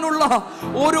കേൾക്കുവാനുള്ള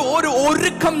ഒരു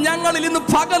ഒരുക്കം ഞങ്ങളിൽ ഇന്ന്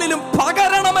പകലിലും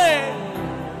പകരണമേ.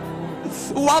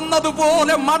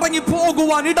 വന്നതുപോലെ മടങ്ങി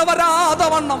പോകുവാൻ ഇടവരാതെ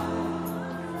വണ്ണം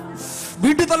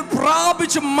വിടുതൽ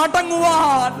പ്രാപിച്ച്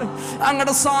മടങ്ങുവാൻ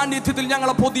അങ്ങയുടെ സാന്നിധ്യത്തിൽ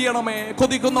ഞങ്ങളെ പൊതിയണമേ.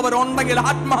 കൊതിക്കുന്നവരുണ്ടെങ്കിൽ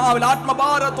ആത്മാവിൽ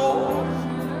ആത്മഭാരത്തോ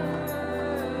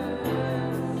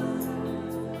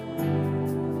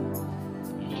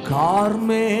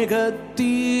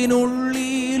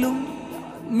കാർമേഘത്തിനുള്ളിലും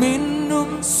മിന്നും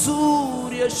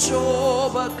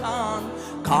സൂര്യശോഭ കാണും.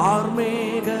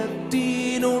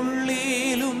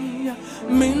 കാർമേഘത്തിനുള്ളിലും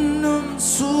മിന്നും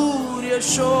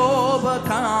സൂര്യശോഭ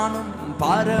കാണും.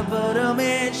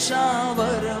 പരപരമേശ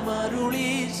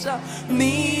വരമരുളീശ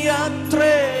നീ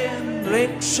അത്രേ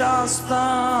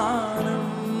രക്ഷാസ്ഥാനം.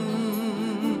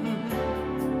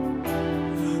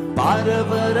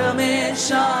 പരപരമേശ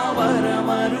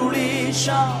വരമരുളീശ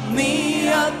നീ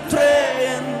അത്രേ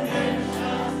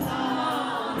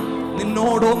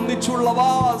നിന്നോടൊന്നിച്ചുള്ള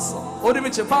വാസം.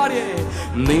 ഒരുമിച്ച് പാടിയേ.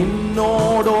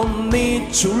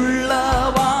 നിന്നോടൊന്നിച്ചുള്ള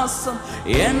വാസം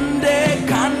എന്റെ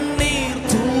കണ്ണീർ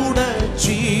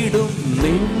തുടച്ചിടും.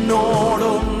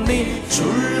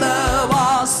 നിന്നോടൊന്നിച്ചുള്ള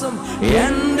വാസം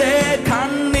എന്റെ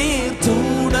കണ്ണീർ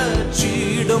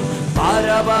തുടച്ചിടും.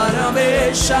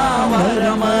 പരപരമേശ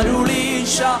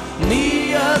വരമരുളീശ നീ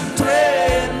അത്രേ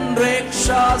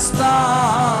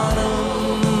രക്ഷാസ്ഥാനം.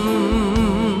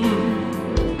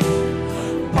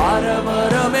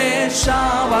 പരപരമേശ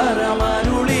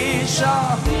വരമരുളീശ.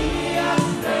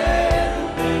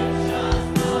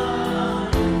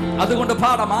 അതുകൊണ്ട്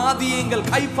പാടാം. ആദിയെങ്കിൽ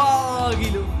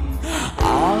കൈപ്പാകിലും,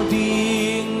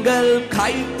 ആദിയെങ്കിൽ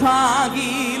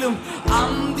കൈപ്പാകിലും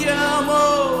അന്ത്യമോ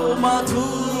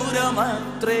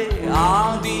മധുരമത്രേ.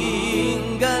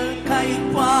 ആദിയെങ്കിൽ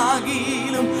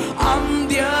കൈപ്പാകിലും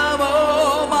അന്ത്യമോ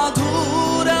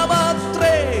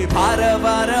മധുരമത്രേ.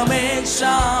 പരപരമേശ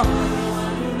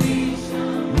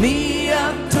നീ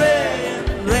അത്രേ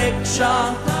രക്ഷാ.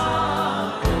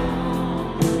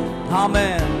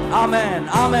 ആമേൻ ആമേൻ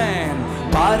ആമേൻ.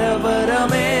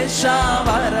 പരപരമേശ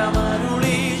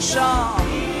വരമരുളീശ.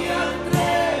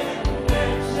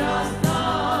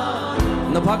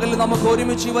 ഇന്ന് പകലിൽ നമുക്ക്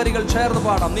ഒരുമിച്ച് ഈ വരികൾ ചേർന്ന്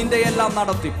പാടാം. നിന്റെ എല്ലാം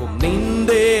നടത്തിപ്പും,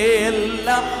 നിന്റെ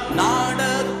എല്ലാം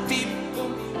നടത്തിപ്പും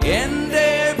എന്റെ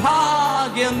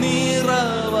ഭാഗ്യ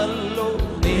നിറവല്ലോ.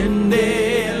 നിന്റെ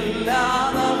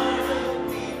എല്ലാം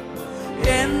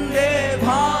എന്റെ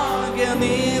ഭാഗ്യ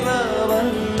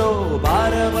നിറവല്ലോ.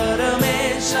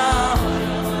 പരപരമേശ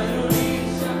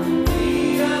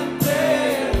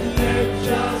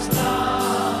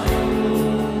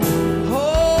ഓ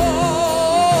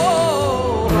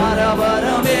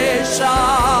പരപരമേശ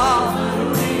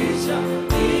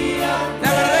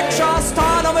ഞങ്ങളുടെ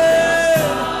രക്ഷാസ്ഥാനമേ.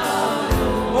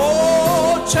 ഓ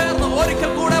ചേർന്ന്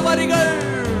ഒരിക്കൽ കൂടെ വരികൾ.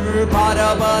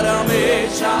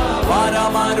 പരപരമേശ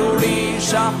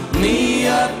വരമരുളീശ നീ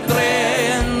അത്രേ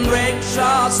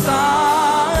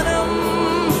രക്ഷാസ്ഥാനം.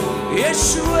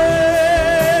 യേശുവേ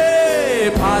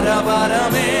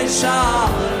പരപരമേശ.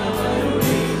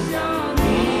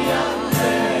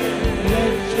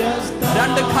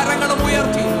 രണ്ട് കരങ്ങളും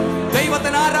ഉയർത്തി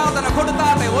ദൈവത്തിന് ആരാധന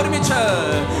കൊടുത്താട്ടെ ഒരുമിച്ച്.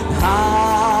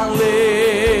 ഹല്ലേലൂയ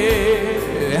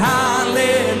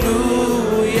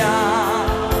ഹല്ലേലൂയ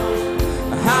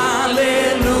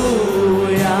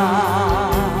ഹല്ലേലൂയ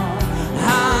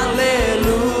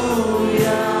ഹല്ലേലൂയ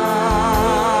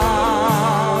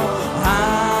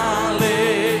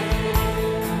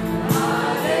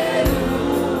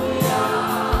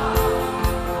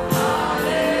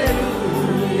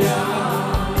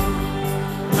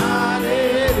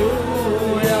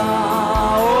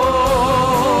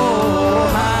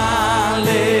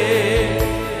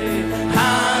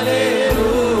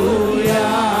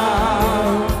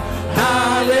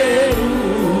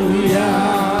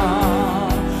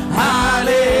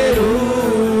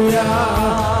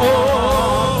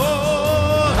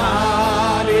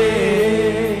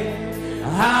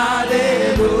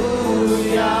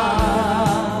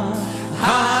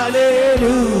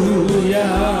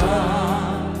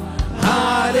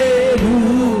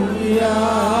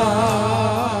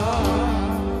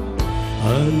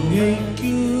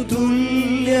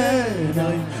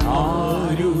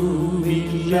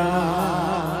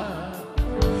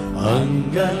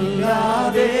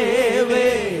അങ്ങല്ലാതെ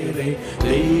വേറെ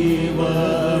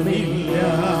ദൈവമില്ല.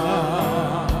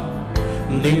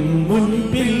 നിൻ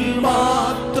മുൻപിൽ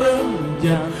മാത്രം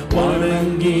ഞാൻ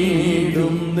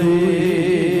വണങ്ങിയിടുന്നേ.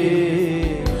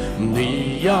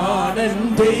 നീയാണെൻ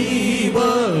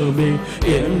ദൈവമേ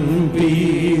എൻ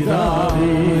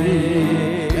പിതാവേ.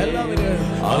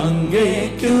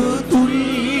 അങ്ങേക്കു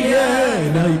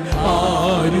തുല്യനായി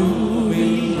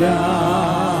ആരുമില്ല.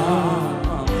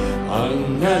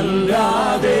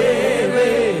 അങ്ങല്ലാതെ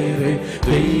വേറെ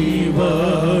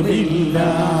ദൈവമില്ല.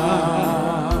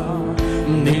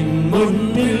 നിൻ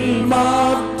മുന്നിൽ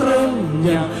മാത്രം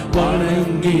ഞാൻ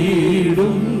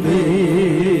വണങ്ങിയിടുന്നേ.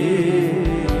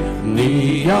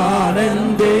 നീയാണെൻ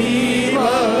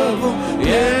ദൈവവും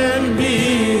എൻ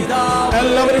പിതാവും.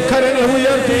 എല്ലാവരും കരങ്ങൾ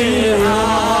ഉയർത്തി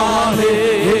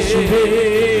യേശുവേ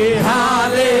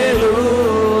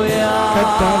ഹല്ലേലൂയ,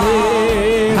 കർത്താവേ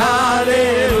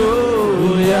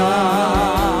hallelujah,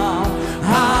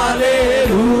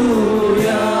 hallelujah,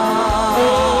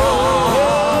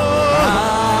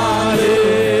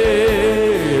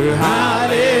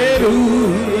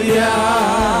 hallelujah,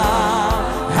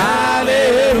 hallelujah,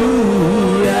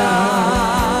 hallelujah.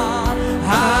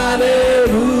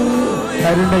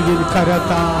 കരുണയിൽ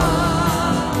കരത്താൽ,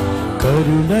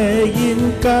 കരുണയിൻ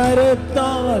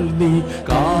കരത്താൽ നീ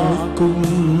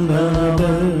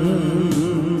കാക്കുന്നവൻ.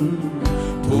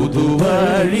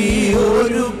 പുതുവഴി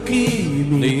ഒരുക്കി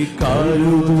നീ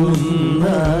കരുതുന്നവൻ.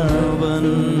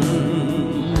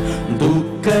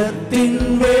 ദുഃഖത്തിൻ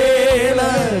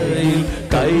വേളയിൽ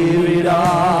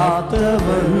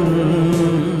കൈവിടാത്തവൻ.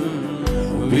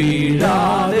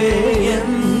 വീഴാതെ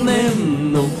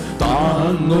എന്നെന്നും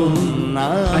താങ്ങുന്ന.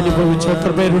 അനുഭവിച്ച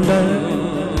എത്ര പേരുണ്ട്?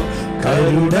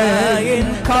 കരുണയിൻ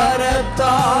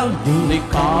കരത്താൽ നീ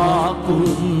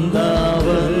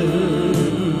കാക്കുന്നവൻ.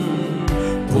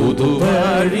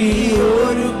 പുതുവഴി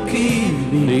ഒരുക്കി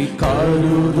നീ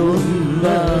കരുതുന്നവൻ.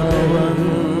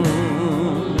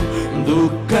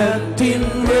 ദുഃഖത്തിൻ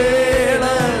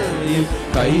വേളയിൽ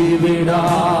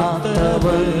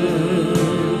കൈവിടാത്തവൻ.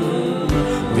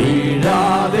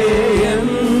 വീഴാതെ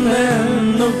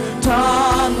എന്നെന്നും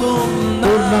താങ്ങുന്ന.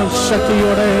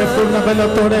 ശക്തിയോടെ,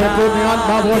 പൂർണ്ണബലത്തോടെ,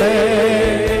 പൂർണ്ണാത്മാവോടെ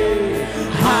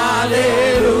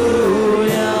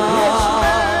ഹല്ലേലൂയ,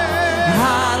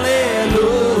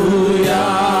 ഹല്ലേലൂയ,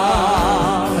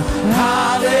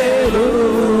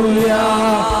 ഹല്ലേലൂയ,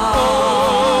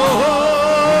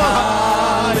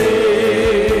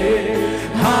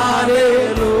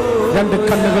 ഹല്ലേലൂയ. രണ്ട്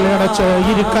കണ്ണുകളെ അടച്ച്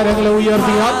ഇരുകരങ്ങളെ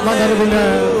ഉയർത്തി ആത്മനിറവില്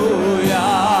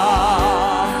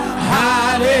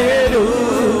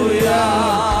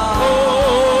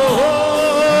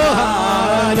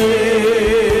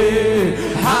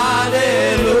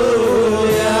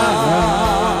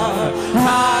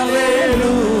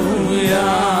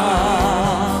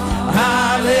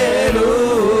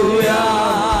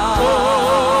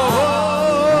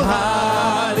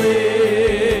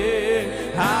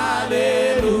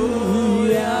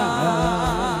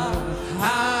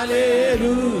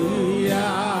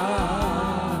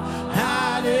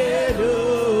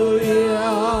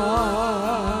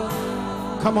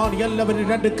എല്ലാവരും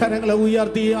രണ്ട് കരങ്ങളെ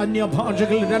ഉയർത്തി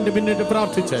അന്യഭാഷകളിൽ 2 മിനിറ്റ്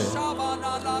പ്രാർത്ഥിച്ച്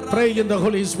Pray in the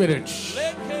Holy Spirit.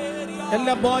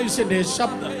 എല്ലാ ബോയ്സിന്റെ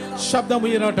ശബ്ദം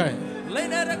ഉയരട്ടെ.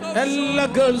 എല്ലാ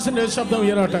ഗേൾസിന്റെ ശബ്ദം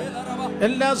ഉയരട്ടെ.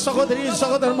 എല്ലാ സഹോദരി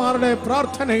സഹോദരന്മാരുടെ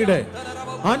പ്രാർത്ഥനയുടെ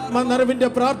ആത്മനിറവിന്റെ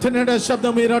പ്രാർത്ഥനയുടെ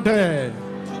ശബ്ദം ഉയരട്ടെ.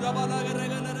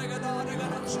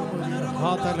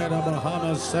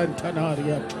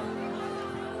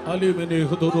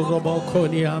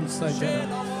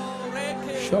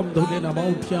 Shamdulina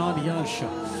Mautianiasha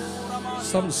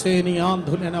Samseni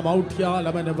Andulina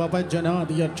Mautialamana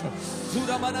Babajanadiacha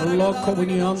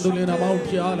Lokoviniandulina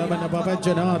Mautialamana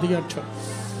Babajanadiacha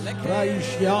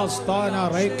Praishyastana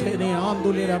Rekeni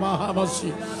Andulina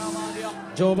Mahamasi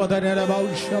Jobadana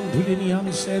Baushamdulinian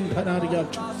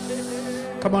Sentanariacha.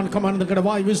 Come on, the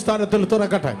Gadawai, we started till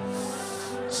Torakata.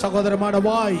 Sagodramana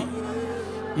Wai.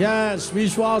 Yes,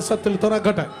 Vishwasa till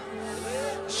Torakata.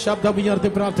 Shabda Biyarti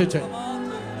Pratiche.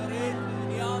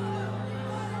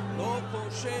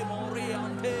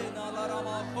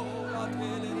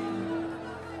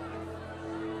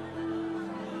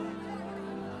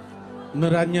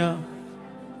 നിറഞ്ഞ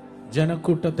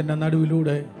ജനക്കൂട്ടത്തിന്റെ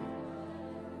നടുവിലൂടെ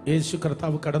യേശു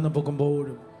കർത്താവ് കടന്നു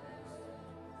പോകുമ്പോഴും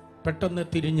പെട്ടെന്ന്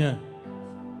തിരിഞ്ഞ്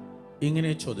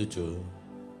ഇങ്ങനെ ചോദിച്ചു,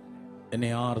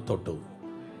 എന്നെ ആർ തൊട്ടു?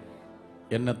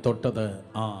 എന്നെ തൊട്ടത്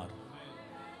ആർ?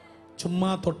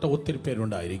 ചുമ്മാ തൊട്ട ഒത്തിരി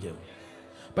പേരുണ്ടായിരിക്കും,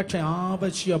 പക്ഷെ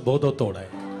ആവശ്യ ബോധത്തോടെ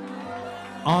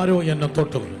ആരോ എന്നെ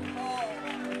തൊട്ടു.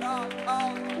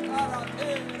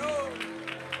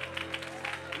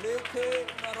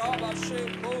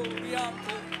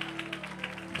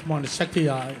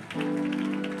 ശക്തിയായി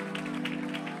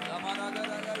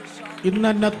ഇന്ന്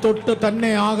എന്നെ തൊട്ട്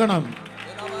തന്നെ ആകണം.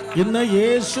 ഇന്ന്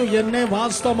യേശു എന്നെ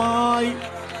വാസ്തവമായി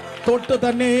തൊട്ട്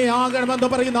തന്നെ ആകണമെന്ന്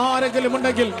പറയുന്ന ആരെങ്കിലും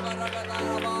ഉണ്ടെങ്കിൽ,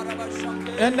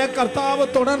 എന്നെ കർത്താവ്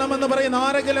തൊടണമെന്ന് പറയുന്ന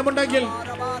ആരെങ്കിലും ഉണ്ടെങ്കിൽ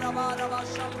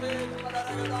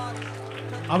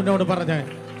അവനോട് പറഞ്ഞേ,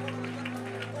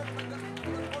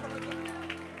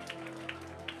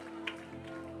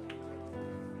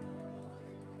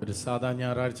 ഒരു സാധാ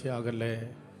ഞായറാഴ്ചയാകല്ലേ,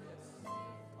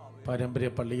 പാരമ്പര്യ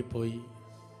പള്ളിയിൽ പോയി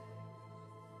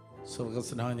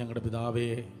സ്വർഗസ്നായ ഞങ്ങളുടെ പിതാവേ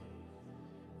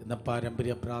എന്ന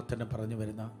പാരമ്പര്യ പ്രാർത്ഥന പറഞ്ഞു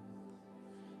വരുന്ന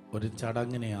ഒരു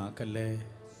ചടങ്ങിനെ ആക്കല്ലേ,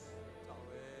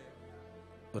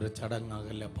 ഒരു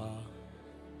ചടങ്ങാകല്ലപ്പാ,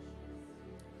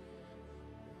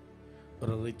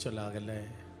 ഒരു റിച്വലാകല്ലേ.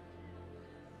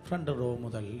 ഫ്രണ്ട് റോ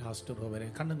മുതൽ ലാസ്റ്റ് റോ വരെ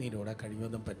കണ്ണുനീരോടെ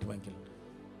കഴിയുന്നതും പറ്റുമെങ്കിൽ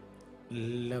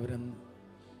എല്ലാവരും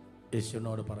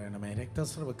യേശുവിനോട് പറയണമേ,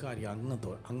 രക്തസ്രവക്കാരി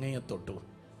അങ്ങയെ തൊട്ടു,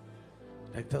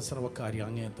 രക്തസ്രവക്കാരി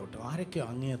അങ്ങയെ തൊട്ടു. ആരൊക്കെ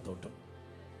അങ്ങയെ തൊട്ടു?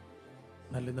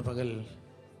 നല്ലിന്ന് പകൽ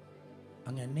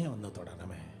അങ്ങ് എന്നെ ഒന്ന്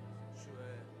തൊടണമേ,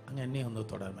 അങ്ങ് എന്നെ ഒന്ന്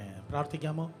തൊടണമേ.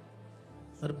 പ്രാർത്ഥിക്കാമോ?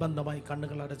 നിർബന്ധമായി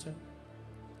കണ്ണുകളടച്ച്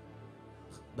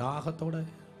ദാഹത്തോടെ,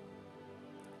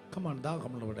 കമാൺ,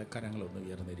 ദാഹമുള്ളവിടെ കരങ്ങളൊന്ന്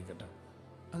ഉയർന്നിരിക്കട്ടെ.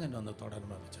 അങ്ങനെ ഒന്ന്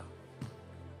തൊടണമേ വെച്ചാൽ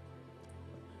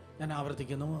ഞാൻ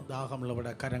ആവർത്തിക്കുന്നു,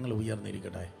 ദാഹമുള്ളവിടെ കരങ്ങൾ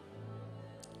ഉയർന്നിരിക്കട്ടെ.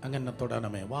 അങ്ങനെ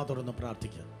തൊടണമേ. വാ തുറന്ന്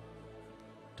പ്രാർത്ഥിക്കുക.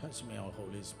 Touch me, O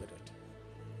Holy Spirit.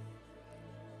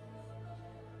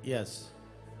 Yes.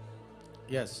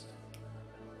 Yes.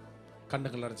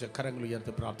 കണ്ണുകളടച്ച് കരങ്ങൾ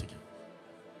ഉയർത്തി പ്രാർത്ഥിക്കാം.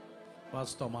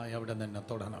 വാസ്തവമായി അവിടെ നിന്ന്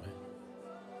തൊടണമേ.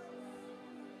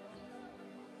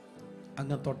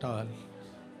 അങ്ങ് തൊട്ടാൽ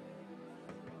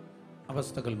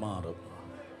അവസ്ഥകൾ മാറും.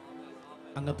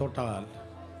 അങ്ങ് തൊട്ടാൽ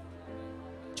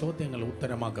ചോദ്യങ്ങൾ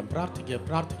ഉത്തരമാക്കും. പ്രാർത്ഥിക്കുക,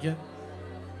 പ്രാർത്ഥിക്കുക.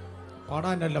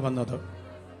 പാടാനല്ല വന്നത്,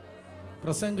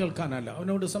 പ്രസംഗം കേൾക്കാനല്ല.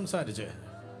 അവനോട് സംസാരിച്ച്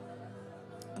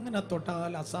അങ്ങനെ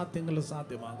തൊട്ടാൽ അസാധ്യങ്ങൾ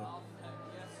സാധ്യമാകും.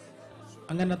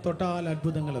 അങ്ങനെ തൊട്ടാൽ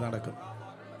അത്ഭുതങ്ങൾ നടക്കും.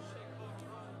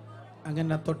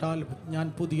 അങ്ങനെ തൊട്ടാൽ ഞാൻ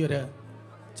പുതിയൊരു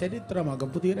ചരിത്രമാകും,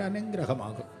 പുതിയൊരു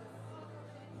അനുഗ്രഹമാകും.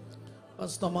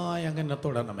 വാസ്തവമായി അങ്ങനെ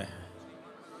തൊടണമേ.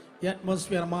 ഈ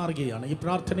അറ്റ്മോസ്ഫിയർ മാറുകയാണ്, ഈ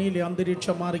പ്രാർത്ഥനയിലെ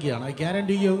അന്തരീക്ഷം മാറുകയാണ്. ഐ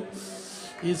ഗ്യാരണ്ടി യു,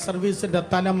 ഈ സർവീസിൻ്റെ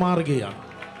തലം മാറുകയാണ്.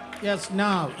 Yes,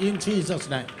 now in Jesus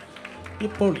name.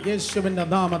 ഇപ്പോൾ യേശുവിൻ്റെ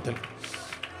നാമത്തിൽ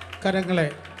കരങ്ങളെ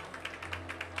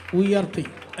ഉയർത്തി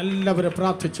എല്ലാവരും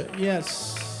പ്രാർത്ഥിച്ച് യെസ്,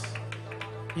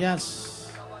 യെസ്,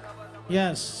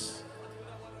 യെസ്,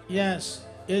 യെസ്.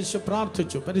 യേശു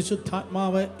പ്രാർത്ഥിച്ചു,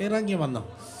 പരിശുദ്ധാത്മാവ് ഇറങ്ങി വന്നു.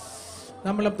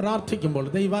 നമ്മൾ പ്രാർത്ഥിക്കുമ്പോൾ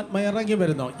ദൈവാത്മ ഇറങ്ങി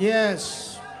വരുന്നു. Yes.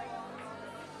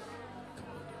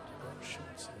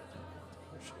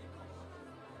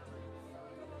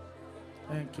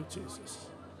 Thank you, Jesus.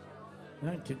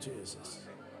 Thank you, Jesus.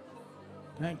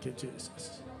 Thank you, Jesus.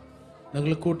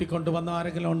 നിങ്ങൾ കൂട്ടിക്കൊണ്ടുവന്ന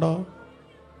ആരെങ്കിലും ഉണ്ടോ?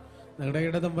 നിങ്ങളുടെ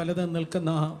ഇടതും വലതും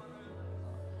നിൽക്കുന്ന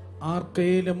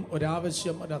ആർക്കെങ്കിലും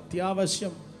ഒരാവശ്യം, ഒരു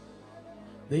അത്യാവശ്യം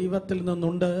ദൈവത്തിൽ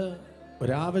നിന്നുണ്ട്,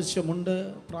 ഒരാവശ്യമുണ്ട്,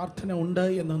 പ്രാർത്ഥന ഉണ്ട്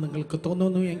എന്ന് നിങ്ങൾക്ക്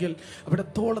തോന്നുന്നു എങ്കിൽ അവിടെ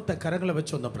തോളത്തെ കരങ്ങൾ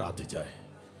വെച്ചൊന്ന് പ്രാർത്ഥിച്ചേ.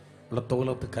 അവിടെ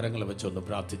തോളത്തെ കരങ്ങൾ വെച്ചൊന്ന്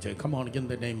പ്രാർത്ഥിച്ചേ. Come on, in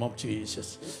the name of Jesus.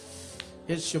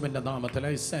 യേശുവിൻ്റെ നാമത്തിൽ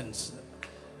I sense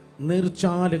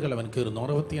നീർച്ചാലുകൾ അവൻ കീറുന്നു.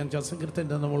 65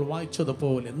 സങ്കീർത്തനത്തിൽ നമ്മൾ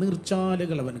വായിച്ചതുപോലെ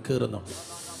നീർച്ചാലുകൾ അവൻ കീറുന്നു.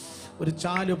 ഒരു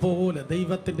ചാല് പോലെ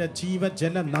ദൈവത്തിൻ്റെ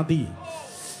ജീവജല നദി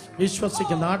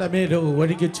വിശ്വസിക്കുന്ന ആടമേലോ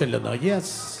ഒഴുകി ചെല്ലുന്നു.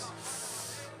 Yes,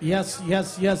 yes,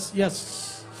 yes, yes, yes.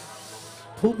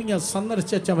 ഭൂമിയെ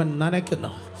സന്ദർശിച്ചവൻ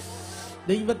നനയ്ക്കുന്നു.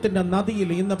 ദൈവത്തിൻ്റെ നദിയിൽ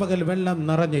ഇന്ന് പകൽ വെള്ളം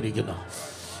നിറഞ്ഞിരിക്കുന്നു.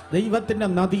 ദൈവത്തിൻ്റെ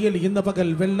നദിയിൽ ഇന്ന് പകൽ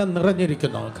വെള്ളം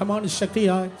നിറഞ്ഞിരിക്കുന്നു. കമാൺ,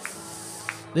 ശക്തിയായി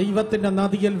ദൈവത്തിൻ്റെ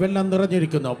നദിയിൽ വെള്ളം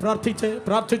നിറഞ്ഞിരിക്കുന്നു. പ്രാർത്ഥിച്ച്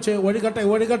പ്രാർത്ഥിച്ച് ഒഴുകട്ടെ,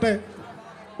 ഒഴുകട്ടെ,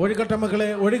 ഒഴുകട്ടെ മക്കളെ,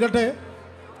 ഒഴുകട്ടെ.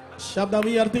 ശബ്ദം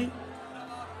ഉയർത്തി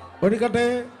ഒഴുകട്ടെ.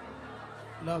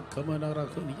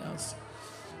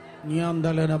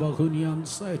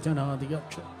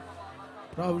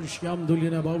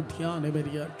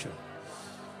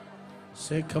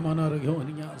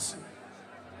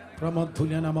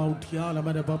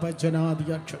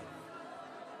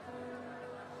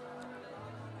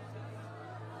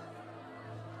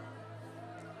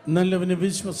 നല്ലവനും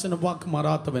വിശ്വസനും വാക്ക്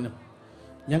മാറാത്തവനും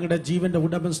ഞങ്ങളുടെ ജീവന്റെ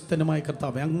ഉടമസ്ഥനുമായ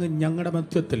കർത്താവേ, അങ്ങ് ഞങ്ങളുടെ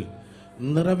മധ്യത്തിൽ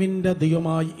നിറവിൻ്റെ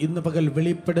ദൈവമായി ഇന്ന് പകൽ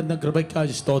വെളിപ്പെടുന്ന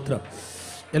കൃപയ്ക്കായി സ്തോത്രം.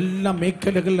 എല്ലാ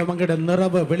മേഖലകളിലും അങ്ങയുടെ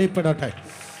നിറവ് വെളിപ്പെടട്ടെ.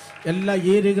 എല്ലാ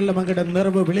ഏരിയകളിലും അങ്ങയുടെ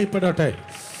നിറവ് വെളിപ്പെടട്ടെ.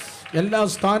 എല്ലാ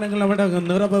സ്ഥാനങ്ങളിലും അവിടെ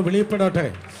നിറവ് വെളിപ്പെടട്ടെ.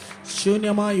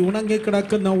 ശൂന്യമായി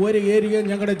ഉണങ്ങിക്കിടക്കുന്ന ഒരു ഏരിയ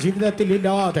ഞങ്ങളുടെ ജീവിതത്തിൽ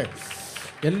ഇല്ലാതെ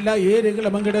എല്ലാ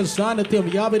ഏരിയകളും അങ്ങയുടെ സാന്നിധ്യം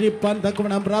വ്യാപരിപ്പാൻ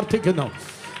തക്കവണ്ണം പ്രാർത്ഥിക്കുന്നു.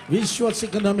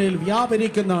 വിശ്വസിക്കുന്ന മേൽ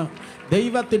വ്യാപരിക്കുന്ന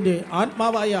ദൈവത്തിൻ്റെ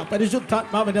ആത്മാവായ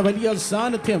പരിശുദ്ധാത്മാവിൻ്റെ വലിയ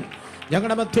സാന്നിധ്യം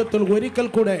ഞങ്ങളുടെ മധ്യത്തിൽ ഒരിക്കൽ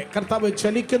കൂടെ കർത്താവ്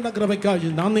ചലിക്കുന്ന കൃപയ്ക്കായി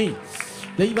നന്ദി.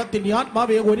 ദൈവത്തിൻ്റെ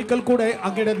ആത്മാവെ ഒരിക്കൽ കൂടെ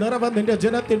അങ്ങയുടെ നിറവ് നിന്റെ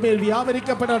ജനത്തിന്മേൽ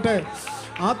വ്യാപരിക്കപ്പെടട്ടെ.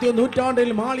 ആദ്യ നൂറ്റാണ്ടിൽ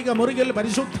മാളിക മുറിയിൽ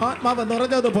പരിശുദ്ധാത്മാവ്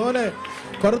നിറഞ്ഞതുപോലെ,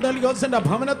 കൊർന്നേലിയോസിന്റെ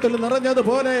ഭവനത്തിൽ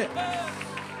നിറഞ്ഞതുപോലെ,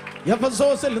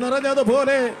 എഫെസോസിൽ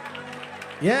നിറഞ്ഞതുപോലെ,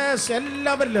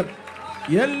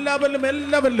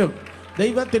 എല്ലാവരിലും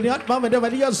ദൈവത്തിന്റെ ആത്മാവിന്റെ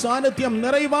വലിയ സാന്നിധ്യം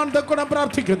നിറയുവാൻ തക്കോണം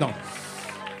പ്രാർത്ഥിക്കുന്നു.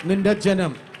 നിന്റെ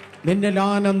ജനം നിന്നിൽ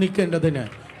ആനന്ദിക്കേണ്ടതിന്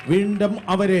വീണ്ടും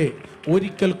അവരെ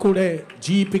ഒരിക്കൽ കൂടെ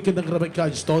ജീവിപ്പിക്കുന്ന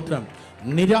കൃപയ്ക്കായി സ്തോത്രം.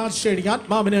 നിരാശയുടെ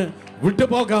ആത്മാവിന്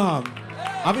വിട്ടുപോകാം.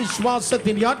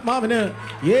 അവിശ്വാസത്തിന്റെ ആത്മാവിന്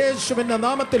യേശുവിന്റെ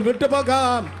നാമത്തിൽ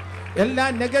വിട്ടുപോകാം. എല്ലാ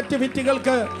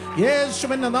നെഗറ്റിവിറ്റികൾക്ക്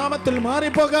യേശുവിന്റെ നാമത്തിൽ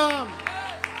മാറിപ്പോകാം.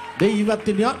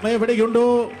 ദൈവത്തിന്റെ ആത്മ എവിടെയുണ്ടോ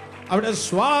അവിടെ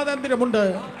സ്വാതന്ത്ര്യമുണ്ട്.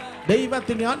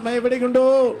 ദൈവത്തിന്റെ ആത്മ എവിടെയുണ്ടോ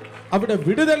അവിടെ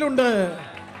വിടുതലുണ്ട്.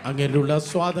 അങ്ങനെയുള്ള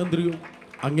സ്വാതന്ത്ര്യവും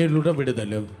അങ്ങനെയുള്ള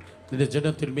വിടുതലും നിന്റെ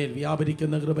ജനത്തിന്മേൽ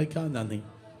വ്യാപരിക്കുന്ന കൃപയ്ക്കാ നന്ദി.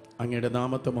 അങ്ങയുടെ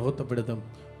നാമത്തെ മഹത്വപ്പെടുത്തും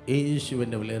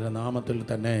യേശുവിൻ്റെ വലിയ നാമത്തിൽ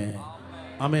തന്നെ.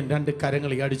 ആമേൻ. രണ്ട്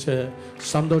കരങ്ങളെ അടിച്ച്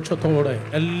സന്തോഷത്തോടെ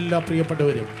എല്ലാ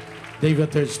പ്രിയപ്പെട്ടവരും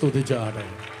ദൈവത്തെ സ്തുതിച്ചാണ്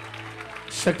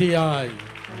ശക്തിയായി.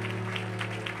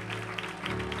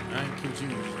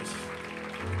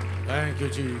 Thank you,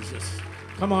 Jesus.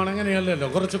 Come on, അങ്ങനെയല്ലല്ലോ,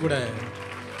 കുറച്ചുകൂടെ.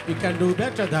 You can do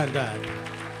better than that.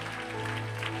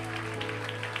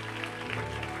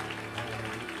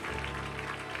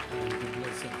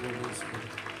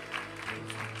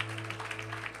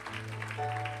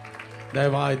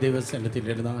 ദയവായി ദൈവസന്നിധിയിൽ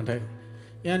എഴുതാട്ടെ.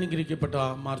 ഞാൻ അനുഗ്രഹിക്കപ്പെട്ട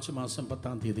മാർച്ച് മാസം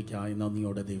 10-ാം തീയതിക്കായി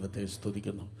നന്ദിയോടെ ദൈവത്തെ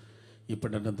സ്തുതിക്കുന്നു. ഈ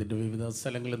പഠനത്തിൻ്റെ വിവിധ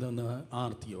സ്ഥലങ്ങളിൽ നിന്ന്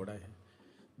ആർത്തിയോടെ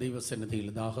ദൈവസന്നിധിയിൽ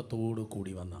ദാഹത്തോടു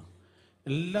കൂടി വന്ന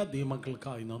എല്ലാ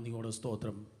ദൈവമക്കൾക്കായി നന്ദിയോടെ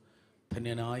സ്തോത്രം.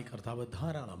 ധന്യനായ കർത്താവ്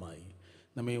ധാരാളമായി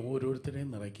നമ്മെ ഓരോരുത്തരെയും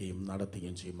നിറയ്ക്കുകയും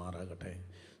നടത്തുകയും ചെയ്യുമാറാകട്ടെ.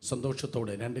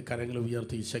 സന്തോഷത്തോടെ രണ്ട് കരങ്ങൾ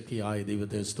ഉയർത്തി ശക്തിയായ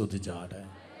ദൈവത്തെ സ്തുതിച്ചാട്ടെ.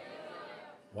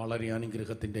 വളരെ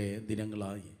അനുഗ്രഹത്തിൻ്റെ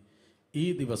ദിനങ്ങളായി ഈ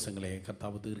ദിവസങ്ങളെ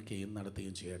കർത്താവ് തീർക്കുകയും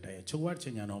നടത്തുകയും ചെയ്യട്ടെ. ചൊവ്വാഴ്ച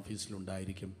ഞാൻ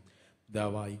ഓഫീസിലുണ്ടായിരിക്കും.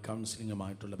 ദയവായി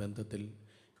കൗൺസിലിങ്ങുമായിട്ടുള്ള ബന്ധത്തിൽ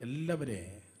എല്ലാവരെ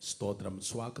സ്തോത്രം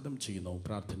സ്വാഗതം ചെയ്യുന്നു.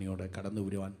 പ്രാർത്ഥനയോടെ കടന്നു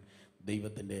വരുവാൻ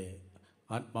ദൈവത്തിൻ്റെ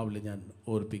ആത്മാവിൽ ഞാൻ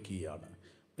ഓർപ്പിക്കുകയാണ്.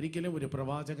 ഒരിക്കലും ഒരു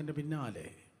പ്രവാചകൻ്റെ പിന്നാലെ,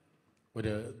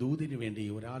 ഒരു ദൂതിന് വേണ്ടി,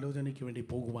 ഒരു ആലോചനയ്ക്ക് വേണ്ടി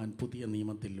പോകുവാൻ പുതിയ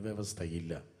നിയമത്തിൽ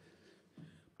വ്യവസ്ഥയില്ല.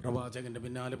 പ്രവാചകൻ്റെ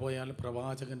പിന്നാലെ പോയാൽ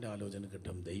പ്രവാചകൻ്റെ ആലോചന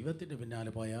കിട്ടും. ദൈവത്തിൻ്റെ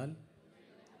പിന്നാലെ പോയാൽ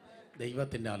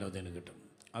ദൈവത്തിൻ്റെ ആലോചന കിട്ടും.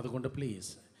 അതുകൊണ്ട്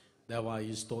പ്ലീസ്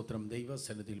ദയവായി സ്തോത്രം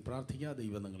ദൈവസന്നിധിയിൽ പ്രാർത്ഥിക്കുക.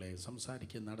 ദൈവം നിങ്ങളെ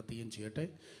സംസാരിക്കുകയും നടത്തുകയും ചെയ്യട്ടെ.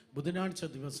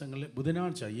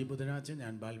 ഈ ബുധനാഴ്ച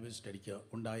ഞാൻ ബൈബിൾ സ്റ്റഡിക്ക്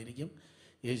ഉണ്ടായിരിക്കും.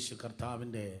 യേശു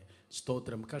കർത്താവിൻ്റെ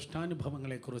സ്തോത്രം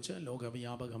കഷ്ടാനുഭവങ്ങളെക്കുറിച്ച്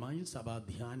ലോകവ്യാപകമായി സഭ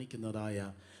ധ്യാനിക്കുന്നതായ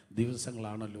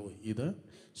ദിവസങ്ങളാണല്ലോ ഇത്.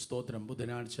 സ്തോത്രം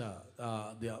ബുധനാഴ്ച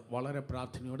വളരെ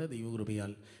പ്രാർത്ഥനയോടെ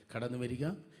ദൈവകൃപയാൽ കടന്നു വരിക.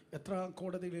 എത്ര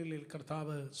കോടതികളിൽ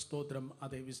കർത്താവ് സ്തോത്രം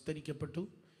അത് വിസ്തരിക്കപ്പെട്ടു,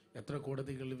 എത്ര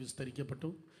കോടതികളിൽ വിസ്തരിക്കപ്പെട്ടു,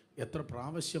 എത്ര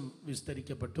പ്രാവശ്യം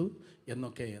വിസ്തരിക്കപ്പെട്ടു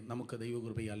എന്നൊക്കെ നമുക്ക്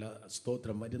ദൈവകൃപയാൽ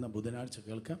സ്തോത്രം വരുന്ന ബുധനാഴ്ച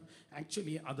കേൾക്കാം.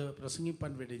 ആക്ച്വലി അത്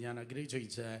പ്രസംഗിപ്പാൻ വേണ്ടി ഞാൻ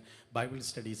ആഗ്രഹിച്ച ബൈബിൾ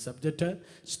സ്റ്റഡി സബ്ജക്റ്റ്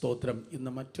സ്തോത്രം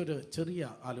ഇന്ന് മറ്റൊരു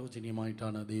ചെറിയ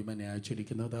ആലോചനയുമായിട്ടാണ് ദൈവം എന്നെ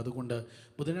അയച്ചിരിക്കുന്നത്. അതുകൊണ്ട്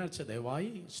ബുധനാഴ്ച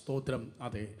ദയവായി സ്തോത്രം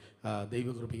അതെ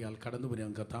ദൈവകൃപയാൽ കടന്നു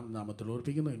വരാൻ കർത്താവ് നാമത്തിൽ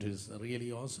ഓർപ്പിക്കുന്നു. It is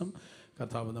really awesome.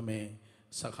 കർത്താവ് നമ്മെ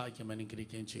സഹായിക്കും,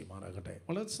 അനുഗ്രഹിക്കുകയും ചെയ്യുമാറാകട്ടെ.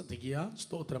 വളരെ ശ്രദ്ധിക്കുക.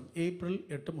 സ്തോത്രം ഏപ്രിൽ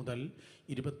 8 മുതൽ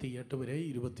 28 വരെ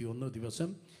 21 ദിവസം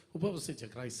ഉപവസിച്ച്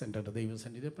ക്രൈസ്റ്റ് സെൻ്ററുടെ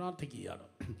ദൈവസന്നിധിയിൽ പ്രാർത്ഥിക്കുകയാണ്.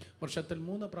 വർഷത്തിൽ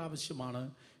 3 പ്രാവശ്യമാണ്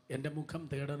എൻ്റെ മുഖം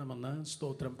തേടണമെന്ന്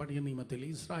സ്തോത്രം പഴയ നിയമത്തിൽ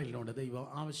ഇസ്രായേലിനോട് ദൈവം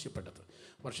ആവശ്യപ്പെട്ടത്.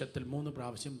 വർഷത്തിൽ 3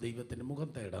 പ്രാവശ്യം ദൈവത്തിൻ്റെ മുഖം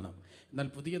തേടണം. എന്നാൽ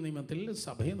പുതിയ നിയമത്തിൽ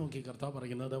സഭയെ നോക്കി കർത്താവ്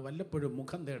പറയുന്നത് വല്ലപ്പോഴും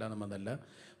മുഖം തേടണമെന്നല്ല,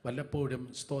 വല്ലപ്പോഴും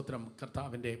സ്തോത്രം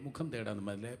കർത്താവിൻ്റെ മുഖം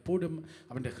തേടണമെന്നല്ല, എപ്പോഴും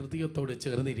അവൻ്റെ ഹൃദയത്തോട്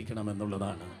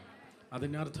ചേർന്നിരിക്കണമെന്നുള്ളതാണ്.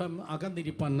 അതിനർത്ഥം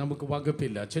അകന്നിരിപ്പാൻ നമുക്ക്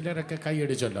വകുപ്പില്ല. ചിലരൊക്കെ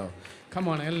കൈയടിച്ചല്ലോ.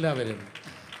 കമോൺ എല്ലാവരും.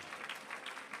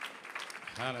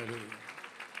 ഹല്ലേലൂയ.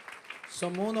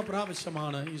 3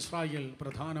 പ്രാവശ്യമാണ് ഇസ്രായേൽ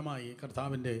പ്രധാനമായി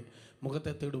കർത്താവിൻ്റെ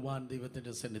മുഖത്തെ തേടുവാൻ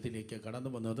ദൈവത്തിൻ്റെ സന്നിധിയിലേക്ക് കടന്നു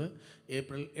വന്നത്.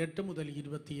 ഏപ്രിൽ 8 മുതൽ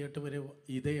 28 വരെ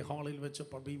ഇതേ ഹാളിൽ വെച്ച്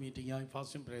പബ്ലിക് മീറ്റിംഗായി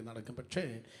ഫാസ്റ്റിംഗ് പ്രേ നടക്കും. പക്ഷേ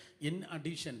ഇൻ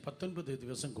അഡീഷൻ 19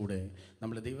 ദിവസം കൂടെ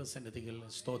നമ്മൾ ദൈവസന്നിധികൾ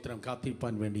സ്തോത്രം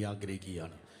കാത്തിരിപ്പാൻ വേണ്ടി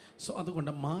ആഗ്രഹിക്കുകയാണ്.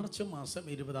 അതുകൊണ്ട് മാർച്ച് മാസം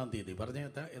 20-ാം തീയതി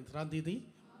എത്രാം തീയതി?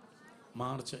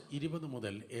 മാർച്ച് 20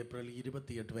 മുതൽ ഏപ്രിൽ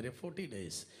 28 വരെ 40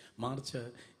 ഡേയ്സ്. മാർച്ച്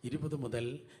 20 മുതൽ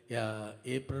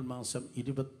ഏപ്രിൽ മാസം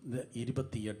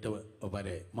 28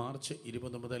 വരെ, മാർച്ച്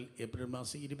 20 മുതൽ ഏപ്രിൽ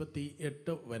മാസം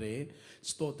 28 വരെ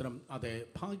സ്തോത്രം അതെ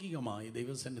ഭാഗികമായി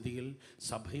ദൈവസന്നിധിയിൽ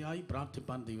സഭയായി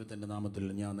പ്രാർത്ഥിപ്പാൻ ദൈവത്തിൻ്റെ നാമത്തിൽ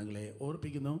ഞാൻ നിങ്ങളെ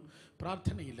ഓർപ്പിക്കുന്നു.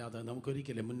 പ്രാർത്ഥനയില്ലാതെ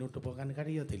നമുക്കൊരിക്കലും മുന്നോട്ട് പോകാൻ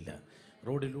കഴിയത്തില്ല.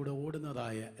 റോഡിലൂടെ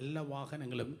ഓടുന്നതായ എല്ലാ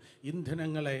വാഹനങ്ങളും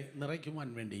ഇന്ധനങ്ങളെ നിറയ്ക്കുവാൻ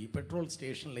വേണ്ടി പെട്രോൾ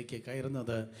സ്റ്റേഷനിലേക്ക്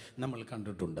കയറുന്നത് നമ്മൾ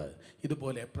കണ്ടിട്ടുണ്ട്.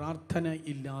 ഇതുപോലെ പ്രാർത്ഥന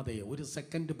ഇല്ലാതെ ഒരു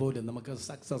സെക്കൻഡ് പോലും നമുക്ക്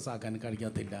സക്സസ് ആക്കാൻ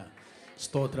കഴിയത്തില്ല.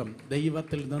 സ്തോത്രം.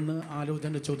 ദൈവത്തിൽ നിന്ന്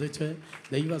ആലോചന ചോദിച്ച്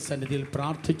ദൈവസന്നിധിയിൽ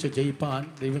പ്രാർത്ഥിച്ച് ജയിപ്പാൻ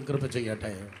ദൈവം കൃപ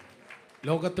ചെയ്യട്ടെ.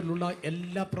 ലോകത്തിലുള്ള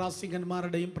എല്ലാ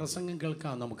പ്രാസംഗികന്മാരുടെയും പ്രസംഗം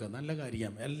കേൾക്കാം നമുക്ക്, നല്ല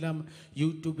കാര്യം, എല്ലാം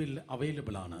യൂട്യൂബിൽ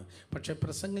അവൈലബിളാണ്. പക്ഷേ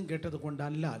പ്രസംഗം കേട്ടത്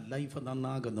കൊണ്ടല്ല ലൈഫ്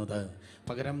നന്നാകുന്നത്.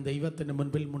 പകരം ദൈവത്തിന്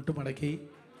മുൻപിൽ മുട്ടുമടക്കി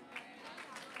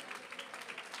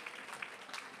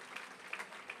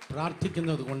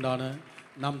പ്രാർത്ഥിക്കുന്നത് കൊണ്ടാണ്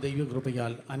നാം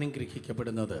ദൈവകൃപയാൽ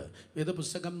അനുഗ്രഹിക്കപ്പെടുന്നത്.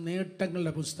 വേദപുസ്തകം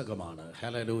നേട്ടങ്ങളുടെ പുസ്തകമാണ്.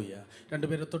 ഹല്ലേലൂയ.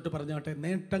 രണ്ടുപേരെ തൊട്ട് പറഞ്ഞാട്ടെ,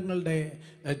 നേട്ടങ്ങളുടെ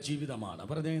ജീവിതമാണ്.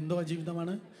 പറഞ്ഞ എന്തുവാ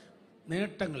ജീവിതമാണ്?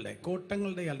 നേട്ടങ്ങളുടെ,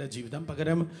 കോട്ടങ്ങളുടെ അല്ല ജീവിതം,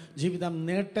 പകരം ജീവിതം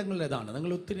നേട്ടങ്ങളുടേതാണ്.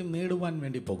 നിങ്ങൾ ഒത്തിരി നേടുവാൻ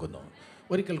വേണ്ടി പോകുന്നു.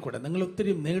 ഒരിക്കൽ കൂടെ, നിങ്ങൾ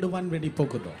ഒത്തിരി നേടുവാൻ വേണ്ടി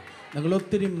പോകുന്നു. നിങ്ങൾ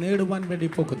ഒത്തിരി നേടുവാൻ വേണ്ടി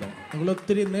പോകുന്നു. നിങ്ങൾ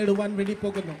ഒത്തിരി നേടുവാൻ വേണ്ടി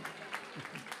പോകുന്നു.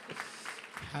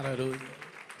 ഹല്ലേലൂയ.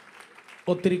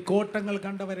 ഒത്തിരി കോട്ടങ്ങൾ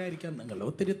കണ്ടവരായിരിക്കാം നിങ്ങൾ,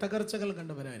 ഒത്തിരി തകർച്ചകൾ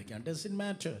കണ്ടവരായിരിക്കാം. Doesn't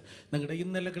matter. നിങ്ങളുടെ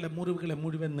ഇന്നലകളെ മുറിവുകളെ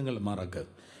മുഴുവൻ നിങ്ങൾ മറക്കുക.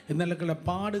 ഇന്നലകളെ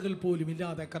പാടുകൾ പോലും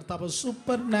ഇല്ലാതെ കർത്താവ്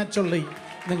സൂപ്പർ നാച്ചുറലി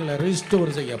നിങ്ങളെ റീസ്റ്റോർ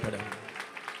ചെയ്യപ്പെടും.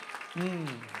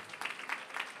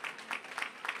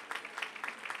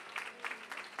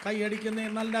 കൈയടിക്കുന്നേ,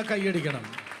 നല്ല കൈയടിക്കണം.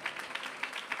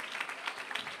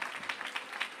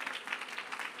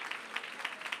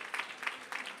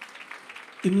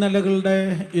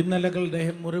 ഇന്നലകളുടെ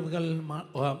മുറിവുകൾ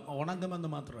ഉണങ്ങുമെന്ന്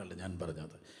മാത്രമല്ല ഞാൻ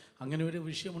പറഞ്ഞത്. അങ്ങനെ ഒരു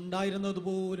വിഷയം ഉണ്ടായിരുന്നത്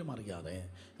പോലും അറിയാതെ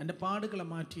എൻ്റെ പാടുകളെ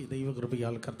മാറ്റി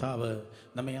ദൈവകൃപയാൽ കർത്താവ്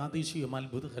നമ്മെ അതിശയം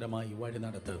അത്ഭുതകരമായി വഴി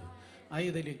നടത്തും.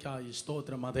 ആയതിലേക്കായി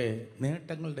സ്തോത്രം. അതെ,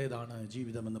 നേട്ടങ്ങളുടേതാണ്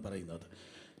ജീവിതമെന്ന് പറയുന്നത്.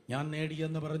 ഞാൻ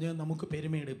നേടിയെന്ന് പറഞ്ഞ് നമുക്ക്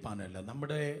പെരുമയെടുപ്പാനല്ല,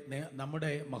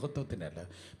 നമ്മുടെ മഹത്വത്തിനല്ല,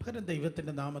 പകരം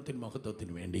ദൈവത്തിൻ്റെ നാമത്തിന്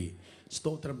മഹത്വത്തിന് വേണ്ടി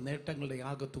സ്തോത്രം. നേട്ടങ്ങളുടെ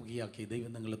ആകത്തുകയാക്കി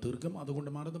ദൈവം നിങ്ങൾ തീർക്കും. അതുകൊണ്ട്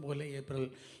മറന്നുപോലെ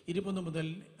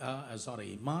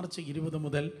മാർച്ച് 20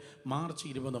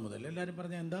 മുതൽ എല്ലാവരും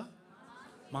പറഞ്ഞാൽ എന്താ?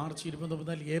 മാർച്ച് 20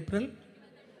 മുതൽ ഏപ്രിൽ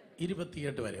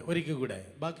 28 വരെ. ഒരിക്കൽ കൂടെ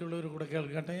ബാക്കിയുള്ളവർ കൂടെ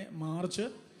കേൾക്കട്ടെ. മാർച്ച്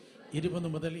 20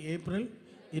 മുതൽ ഏപ്രിൽ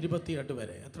 28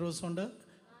 വരെ. എത്ര ദിവസമുണ്ട്?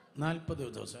 40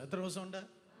 ദിവസം. എത്ര ദിവസമുണ്ട്?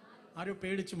 ആരും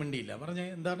പേടിച്ച് മിണ്ടിയില്ല. പറഞ്ഞേ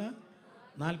എന്താണ്?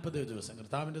 40 ദിവസം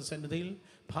കർത്താവിൻ്റെ സന്നിധിയിൽ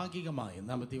ഭാഗികമായി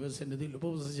നാം ദൈവസന്നിധിയിൽ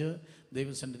ഉപവസിച്ച്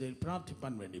ദൈവസന്നിധിയിൽ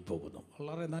പ്രാർത്ഥിപ്പാൻ വേണ്ടി പോകുന്നു.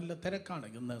 വളരെ നല്ല തിരക്കാണ്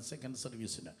ഇന്ന് സെക്കൻഡ്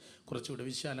സർവീസിന്. കുറച്ചുകൂടെ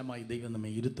വിശാലമായി ദൈവം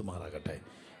നമ്മെ ഇരുത്തുമാറാകട്ടെ.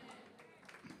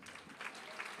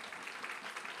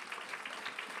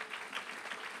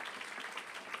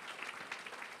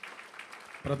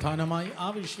 പ്രധാനമായി ആ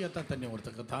വിഷയത്തെ തന്നെ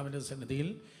ഓർത്ത് കർത്താവിൻ്റെ സന്നിധിയിൽ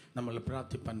നമ്മൾ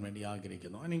പ്രാർത്ഥിപ്പാൻ വേണ്ടി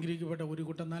ആഗ്രഹിക്കുന്നു. അനുഗ്രഹിക്കപ്പെട്ട ഒരു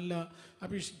കൂട്ടം നല്ല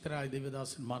അഭിഷിക്തരായ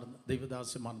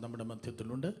ദൈവദാസന്മാർ നമ്മുടെ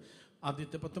മധ്യത്തിലുണ്ട്.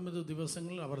 ആദ്യത്തെ 19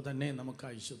 ദിവസങ്ങൾ അവർ തന്നെ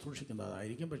നമുക്കായി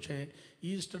ശുശ്രൂഷിക്കുന്നതായിരിക്കും. പക്ഷേ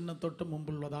ഈസ്റ്ററിന് തൊട്ട്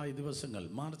മുമ്പുള്ളതായ ദിവസങ്ങൾ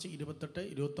മാർച്ച് 28,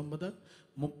 29,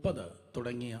 30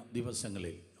 തുടങ്ങിയ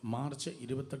ദിവസങ്ങളിൽ, മാർച്ച്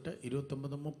 28,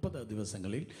 29, 30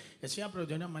 ദിവസങ്ങളിൽ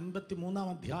യെശയ്യാപ്രവചനം 53-ാം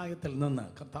അധ്യായത്തിൽ നിന്ന്,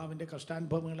 കർത്താവിൻ്റെ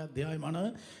കഷ്ടാനുഭവങ്ങളുടെ അധ്യായമാണ്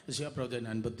യെശയ്യാപ്രവചനം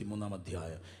 53-ാം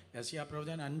അധ്യായം.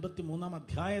 യെശയ്യാപ്രവചനം 53-ാം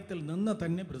അധ്യായത്തിൽ നിന്ന്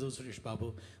തന്നെ ബ്രദർ സുരേഷ് ബാബു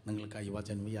നിങ്ങൾക്കായി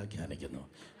വചനം വ്യാഖ്യാനിക്കുന്നു.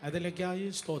 അതിലേക്കായി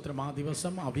സ്തോത്രം. ആ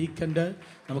ദിവസം, ആ വീക്കെൻഡ്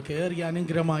നമുക്ക് ഏറിയ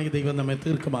അനുഗ്രഹമായി ദൈവം നമ്മെ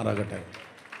തീർക്കുമാറാകട്ടെ.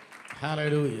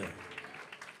 ഹല്ലേലൂയ.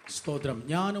 സ്തോത്രം.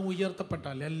 ഞാൻ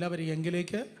ഉയർത്തപ്പെട്ടാൽ എല്ലാവരെയും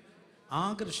എങ്കിലേക്ക്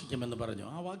ആകർഷിക്കുമെന്ന് പറഞ്ഞു.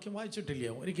 ആ വാക്യം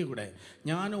വായിച്ചിട്ടില്ലയോ? ഒരിക്കൽ കൂടെ.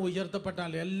 ഞാൻ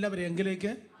ഉയർത്തപ്പെട്ടാൽ എല്ലാവരെയും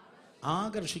എങ്കിലേക്ക്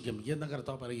ആകർഷിക്കും എന്ന്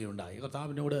കർത്താവ് പറയുകയുണ്ടായി.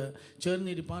 കർത്താവിനോട്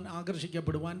ചേർന്നിരിപ്പാൻ,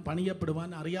 ആകർഷിക്കപ്പെടുവാൻ, പണിയപ്പെടുവാൻ,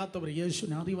 അറിയാത്തവർ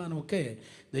യേശുവിനെ അറിയുവാനുമൊക്കെ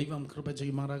ദൈവം കൃപ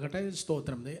ചെയ്യുമാറാകട്ടെ.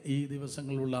 സ്തോത്രം. ഈ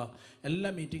ദിവസങ്ങളിലുള്ള എല്ലാ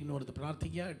മീറ്റിങ്ങിനോർത്ത്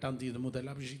പ്രാർത്ഥിക്കുക. 8-ാം തീയതി മുതൽ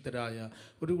അഭിഷിക്തരായ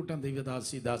ഒരു കൂട്ടം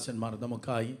ദാസന്മാർ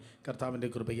നമുക്കായി കർത്താവിൻ്റെ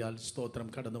കൃപയാൽ സ്തോത്രം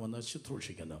കടന്നു വന്ന്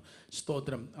ശുശ്രൂഷിക്കുന്നു.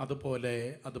 സ്തോത്രം.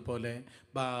 അതുപോലെ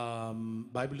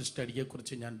ബൈബിൾ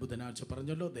സ്റ്റഡിയെക്കുറിച്ച് ഞാൻ ബുധനാഴ്ച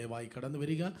പറഞ്ഞല്ലോ. ദയവായി കടന്നു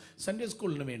വരിക. സൺഡേ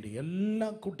സ്കൂളിന് വേണ്ടി എല്ലാ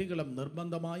കുട്ടികളും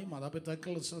നിർബന്ധമായും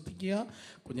മാതാപിതാക്കൾ ശ്രദ്ധിക്കുക.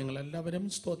 കുഞ്ഞുങ്ങളെല്ലാവരും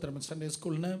സ്തോത്രം സൺഡേ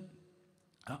സ്കൂളിന്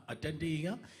അറ്റൻഡ്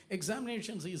ചെയ്യുക.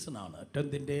 എക്സാമിനേഷൻ സീസണാണ്.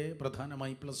 10th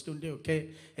പ്രധാനമായി +2 ഒക്കെ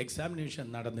എക്സാമിനേഷൻ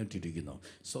നടന്നിട്ടിരിക്കുന്നു.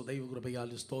 സോ ദൈവകൃപയാൽ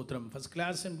സ്തോത്രം. ഫസ്റ്റ്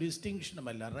ക്ലാസ്സും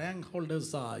ഡിസ്റ്റിങ്ഷനുമല്ല, റാങ്ക്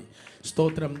ഹോൾഡേഴ്സായി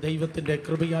സ്തോത്രം. ദൈവത്തിൻ്റെ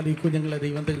കൃപയാൽ ഈ കുഞ്ഞുങ്ങളെ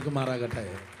ദൈവം തീർക്കുമാറാകട്ടെ.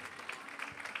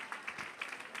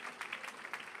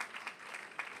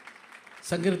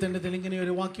 സങ്കീർത്തനത്തിൽ ഇങ്ങനെ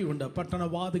ഒരു വാക്യമുണ്ട്.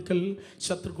 പട്ടണവാതിക്കൽ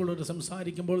ശത്രുക്കളോട്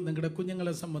സംസാരിക്കുമ്പോൾ നിങ്ങളുടെ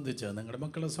കുഞ്ഞുങ്ങളെ സംബന്ധിച്ച്, നിങ്ങളുടെ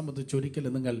മക്കളെ സംബന്ധിച്ച്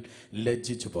ഒരിക്കലും നിങ്ങൾ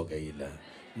ലജ്ജിച്ചു പോകുകയില്ല.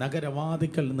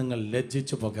 നഗരവാതിക്കൽ നിങ്ങൾ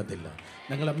ലജ്ജിച്ചു പോകത്തില്ല.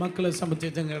 നിങ്ങളുടെ മക്കളെ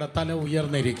സംബന്ധിച്ച് നിങ്ങളുടെ തല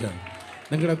ഉയർന്നിരിക്കും.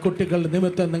 നിങ്ങളുടെ കുട്ടികൾ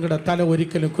നിമിത്തം നിങ്ങളുടെ തല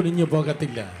ഒരിക്കലും കുനിഞ്ഞു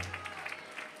പോകത്തില്ല.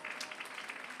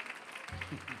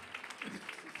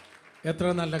 എത്ര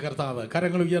നല്ല കർത്താവ്.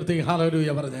 കരങ്ങൾ ഉയർത്തി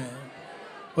ഹല്ലേലൂയ പറഞ്ഞ്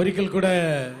ഒരിക്കൽ കൂടെ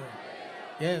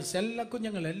യെസ്, എല്ലാ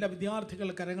കുഞ്ഞുങ്ങൾ, എല്ലാ വിദ്യാർത്ഥികൾ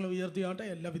കരങ്ങൾ ഉയർത്തിയാട്ടെ.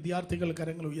 എല്ലാ വിദ്യാർത്ഥികൾ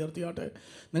കരങ്ങൾ ഉയർത്തിയാട്ടെ.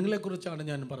 നിങ്ങളെക്കുറിച്ചാണ്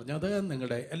ഞാൻ പറഞ്ഞത്.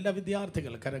 നിങ്ങളുടെ എല്ലാ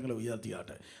വിദ്യാർത്ഥികൾ കരങ്ങൾ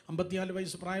ഉയർത്തിയാട്ടെ. 54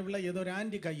 വയസ്സ് പ്രായമുള്ള ഏതൊരു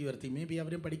ആൻറ്റി കൈ ഉയർത്തി. മേ ബി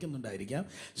അവരും പഠിക്കുന്നുണ്ടായിരിക്കാം.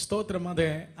 സ്തോത്രം. അതെ,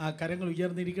 ആ കരങ്ങൾ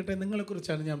ഉയർന്നിരിക്കട്ടെ.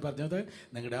 നിങ്ങളെക്കുറിച്ചാണ് ഞാൻ പറഞ്ഞത്.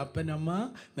 നിങ്ങളുടെ അപ്പനമ്മ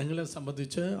നിങ്ങളെ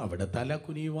സംബന്ധിച്ച് അവിടെ തല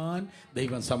കുനിയുവാൻ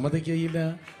ദൈവം സമ്മതിക്കുകയില്ല.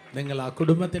 നിങ്ങൾ ആ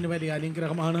കുടുംബത്തിന് വലിയ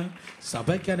അനുഗ്രഹമാണ്,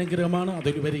 സഭയ്ക്ക് അനുഗ്രഹമാണ്,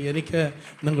 അതിലുപരി എനിക്ക്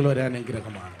നിങ്ങളൊരു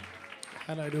അനുഗ്രഹമാണ്.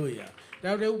 ഹല്ലേലൂയ.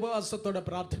 രാവിലെ ഉപവാസത്തോടെ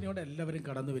പ്രാർത്ഥനയോടെ എല്ലാവരും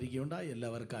കടന്നു വരികയുണ്ടായി.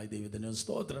 എല്ലാവർക്കായി ദൈവത്തിന്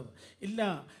സ്തോത്രം. ഇല്ല,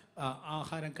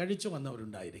 ആഹാരം കഴിച്ചു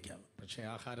വന്നവരുണ്ടായിരിക്കാം. പക്ഷേ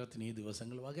ആഹാരത്തിന് ഈ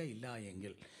ദിവസങ്ങൾ വകയില്ല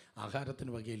എങ്കിൽ,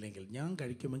 ആഹാരത്തിന് വകയില്ലെങ്കിൽ ഞാൻ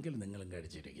കഴിക്കുമെങ്കിൽ നിങ്ങളും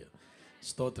കഴിച്ചിരിക്കുക.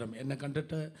 സ്തോത്രം. എന്നെ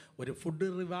കണ്ടിട്ട് ഒരു ഫുഡ്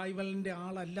റിവൈവലിൻ്റെ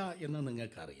ആളല്ല എന്ന്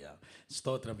നിങ്ങൾക്കറിയാം.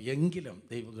 സ്തോത്രം. എങ്കിലും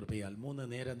ദൈവകൃപയാൽ 3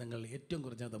 നേരം നിങ്ങൾ ഏറ്റവും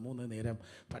കുറഞ്ഞത് 3 നേരം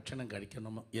ഭക്ഷണം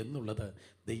കഴിക്കണം എന്നുള്ളത്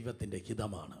ദൈവത്തിൻ്റെ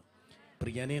ഹിതമാണ്.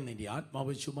 പ്രിയനെ, നിൻ്റെ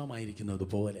ആത്മാവ് ശുഭമായിരിക്കുന്നത്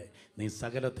പോലെ നീ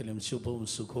സകലത്തിലും ശുഭവും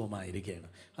സുഖവുമായിരിക്കുകയാണ്.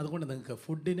 അതുകൊണ്ട് നിങ്ങൾക്ക്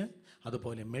ഫുഡിന്,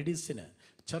 അതുപോലെ മെഡിസിന്,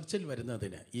 ചർച്ചിൽ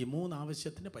വരുന്നതിന്, ഈ 3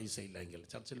 ആവശ്യത്തിന് പൈസ ഇല്ലെങ്കിൽ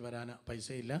ചർച്ചിൽ വരാൻ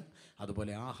പൈസയില്ല,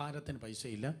 അതുപോലെ ആഹാരത്തിന്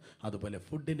പൈസയില്ല, അതുപോലെ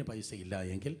ഫുഡിന് പൈസയില്ല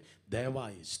എങ്കിൽ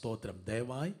ദയവായി, സ്തോത്രം,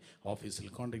 ദയവായി ഓഫീസിൽ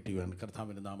കോൺടാക്ട് ചെയ്യാൻ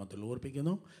കർത്താവിൻ്റെ നാമത്തിൽ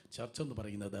ഓർപ്പിക്കുന്നു. ചർച്ച് എന്ന്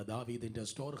പറയുന്നത് ദാവീദിൻ്റെ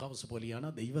സ്റ്റോർ ഹൗസ് പോലെയാണ്,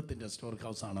 ദൈവത്തിൻ്റെ സ്റ്റോർ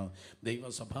ഹൗസാണ്.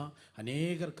 ദൈവസഭ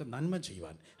അനേകർക്ക് നന്മ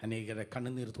ചെയ്യുവാൻ, അനേകരെ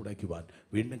കണ്ണുനീർ തുടയ്ക്കുവാൻ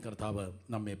വീണ്ടും കർത്താവ്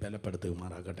നമ്മെ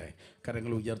ബലപ്പെടുത്തുമാറാകട്ടെ.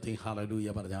 കരങ്ങൾ ഉയർത്തി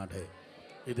ഹല്ലേലൂയ പറഞ്ഞാട്ടെ.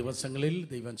 ഈ ദിവസങ്ങളിൽ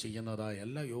ദൈവം ചെയ്യുന്നതായ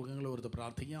എല്ലാ യോഗങ്ങളും ഓർത്ത്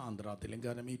പ്രാർത്ഥിക്കുക. ആന്ധ്ര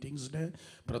തെലങ്കാന മീറ്റിംഗ്സിന്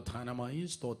പ്രധാനമായി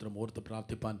സ്തോത്രം ഓർത്ത്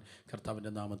പ്രാർത്ഥിപ്പാൻ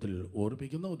കർത്താവിൻ്റെ നാമത്തിൽ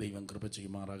ഓർപ്പിക്കുന്നു. ദൈവം കൃപ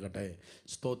ചെയ്യുമാറാകട്ടെ.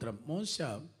 സ്തോത്രം. മോശ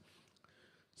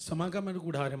സമാഗമന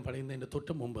കൂടാരം പണിയുന്നതിന്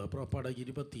തൊട്ട് മുമ്പ് പുറപ്പാട്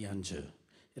 25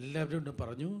 എല്ലാവരോടും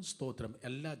പറഞ്ഞു. സ്തോത്രം.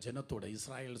 എല്ലാ ജനത്തോട്,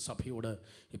 ഇസ്രായേൽ സഭയോട്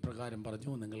ഇപ്രകാരം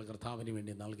പറഞ്ഞു, നിങ്ങൾ കർത്താവിന്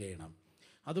വേണ്ടി നൽകണം.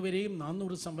 അതുവരെയും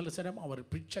 400 സംവത്സരം അവർ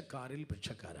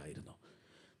ഭിക്ഷക്കാരായിരുന്നു.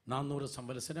 400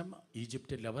 സംവത്സരം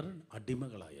ഈജിപ്തിൽ അവർ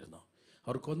അടിമകളായിരുന്നു.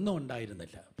 അവർക്കൊന്നും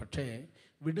ഉണ്ടായിരുന്നില്ല. പക്ഷേ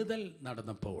വിടുതൽ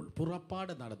നടന്നപ്പോൾ,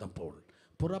 പുറപ്പാട്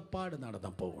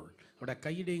നടന്നപ്പോൾ അവിടെ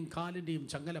കൈയുടെയും കാലിൻ്റെയും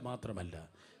ചങ്ങല മാത്രമല്ല,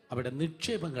 അവിടെ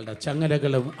നിക്ഷേപങ്ങളുടെ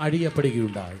ചങ്ങലകളും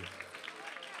അഴിയപ്പെടുകയുണ്ടായി.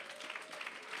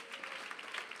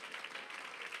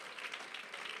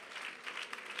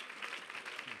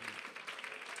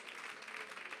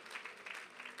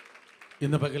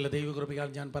 ഇന്ന് പകൽ ദൈവകൃപയാൽ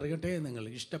ഞാൻ പറയട്ടെ, നിങ്ങൾ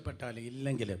ഇഷ്ടപ്പെട്ടാലും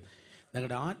ഇല്ലെങ്കിലും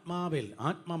നിങ്ങളുടെ ആത്മാവിൽ,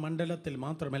 ആത്മമണ്ഡലത്തിൽ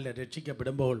മാത്രമല്ല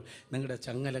രക്ഷിക്കപ്പെടുമ്പോൾ നിങ്ങളുടെ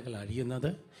ചങ്ങലകൾ അഴിയുന്നത്,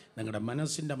 നിങ്ങളുടെ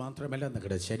മനസ്സിൻ്റെ മാത്രമല്ല,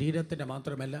 നിങ്ങളുടെ ശരീരത്തിൻ്റെ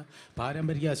മാത്രമല്ല,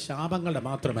 പാരമ്പര്യ ശാപങ്ങളുടെ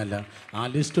മാത്രമല്ല, ആ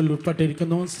ലിസ്റ്റിൽ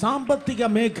ഉൾപ്പെട്ടിരിക്കുന്നു. സാമ്പത്തിക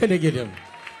മേഖലയിലും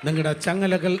നിങ്ങളുടെ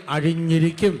ചങ്ങലകൾ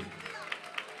അഴിഞ്ഞിരിക്കും.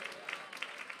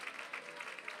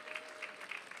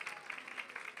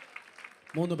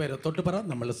 മൂന്ന് പേരെ തൊട്ട് പറ,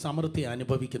 നമ്മൾ സമൃദ്ധി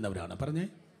അനുഭവിക്കുന്നവരാണ്. പറഞ്ഞേ,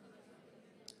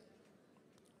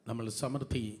 നമ്മൾ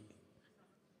സമൃദ്ധി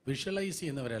വിഷ്വലൈസ്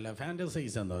ചെയ്യുന്നവരല്ല,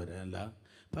 ഫാൻറ്റസൈസ് ചെയ്യുന്നവരല്ല,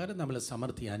 പകരം നമ്മൾ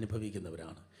സമൃദ്ധി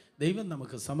അനുഭവിക്കുന്നവരാണ്. ദൈവം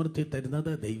നമുക്ക് സമൃദ്ധി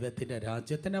തരുന്നത് ദൈവത്തിൻ്റെ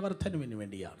രാജ്യത്തിൻ്റെ വർധനവിന്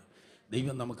വേണ്ടിയാണ്.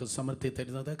 ദൈവം നമുക്ക് സമൃദ്ധി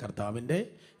തരുന്നത് കർത്താവിൻ്റെ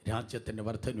രാജ്യത്തിൻ്റെ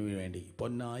വർധനവിന് വേണ്ടി.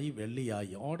 പൊന്നായി,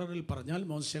 വെള്ളിയായി, ഓർഡറിൽ പറഞ്ഞാൽ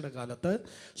മോശയുടെ കാലത്ത്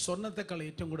സ്വർണ്ണത്തെക്കാൾ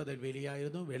ഏറ്റവും കൂടുതൽ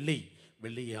വിലയായിരുന്നു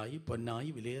വെള്ളിയായി, പൊന്നായി,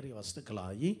 വിലയേറിയ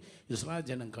വസ്തുക്കളായി ഇസ്രായേൽ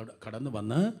ജനം കടന്നു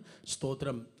വന്ന്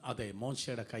സ്തോത്രം അതെ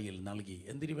മോശയുടെ കയ്യിൽ നൽകി.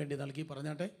 എന്തിനു വേണ്ടി നൽകി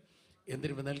പറഞ്ഞാട്ടെ?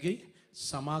 എന്തിനു നൽകി?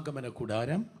 സമാഗമന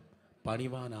കൂടാരം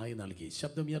പണിവാനായി നൽകി.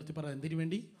 ശബ്ദം ഉയർത്തി പറ, എന്തിനു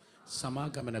വേണ്ടി?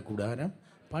 സമാഗമന കൂടാരം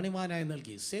പണിവാനായി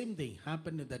നൽകി. Same thing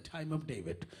happen in the time of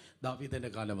David. ദാവീദിൻ്റെ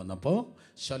കാലം വന്നപ്പോൾ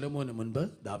ശലോമോന് മുൻപ്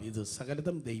ദാവീദ്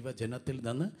സകലതും ദൈവജനത്തിൽ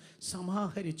നിന്ന്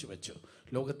സമാഹരിച്ചു വെച്ചു.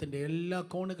 ലോകത്തിൻ്റെ എല്ലാ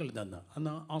കോണുകളിൽ നിന്ന്.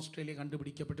 അന്ന് ഓസ്ട്രേലിയ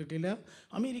കണ്ടുപിടിക്കപ്പെട്ടിട്ടില്ല,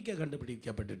 അമേരിക്ക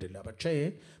കണ്ടുപിടിക്കപ്പെട്ടിട്ടില്ല. പക്ഷേ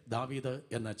ദാവീദ്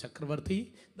എന്ന ചക്രവർത്തി,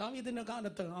 ദാവീദിൻ്റെ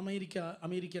കാലത്ത്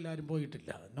അമേരിക്കയിൽ ആരും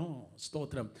പോയിട്ടില്ല. നോ,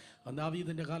 സ്തോത്രം.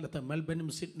 ദാവീദിൻ്റെ കാലത്ത് മെൽബനും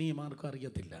സിഡ്നിയും ആർക്കും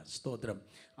അറിയത്തില്ല. സ്തോത്രം.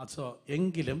 അസോ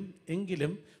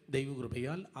എങ്കിലും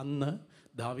ദൈവകൃപയാൽ അന്ന്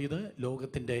ദാവീദ്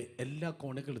ലോകത്തിൻ്റെ എല്ലാ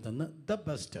കോണുകളിൽ നിന്ന് ദ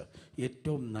ബെസ്റ്റ്,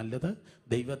 ഏറ്റവും നല്ലത്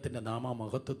ദൈവത്തിൻ്റെ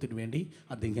നാമമഹത്വത്തിന് വേണ്ടി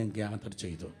അദ്ദേഹം ഗ്യാദർ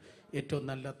ചെയ്തു. ഏറ്റവും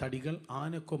നല്ല തടികൾ,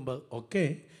 ആനക്കൊമ്പ് ഒക്കെ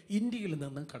ഇന്ത്യയിൽ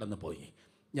നിന്ന് കടന്നുപോയി.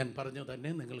 ഞാൻ പറഞ്ഞു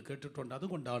തന്നെ നിങ്ങൾ കേട്ടിട്ടുണ്ട്.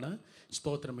 അതുകൊണ്ടാണ്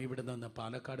സ്തോത്രം ഇവിടെ നിന്ന്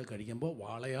പാലക്കാട് കഴിയുമ്പോൾ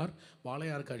വാളയാർ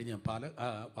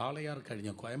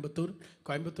കഴിഞ്ഞ്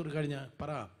കോയമ്പത്തൂർ കഴിഞ്ഞ്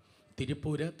പറ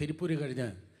തിരുപ്പൂര് കഴിഞ്ഞ്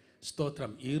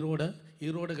സ്തോത്രം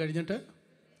ഈറോഡ് കഴിഞ്ഞിട്ട്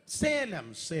സേലം.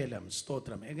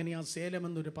 സ്തോത്രം. എങ്ങനെയാണ് സേലം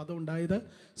എന്നൊരു പദം ഉണ്ടായത്?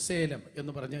 സേലം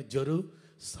എന്ന് പറഞ്ഞ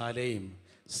ജെറുസലേം.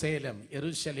 സേലം,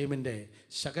 യെരൂശലേമിൻ്റെ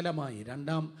ശകലമായി.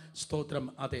 രണ്ടാം സ്തോത്രം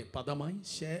അതെ പദമായി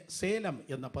സേലം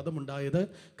എന്ന പദമുണ്ടായത്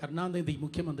കരുണാനിധി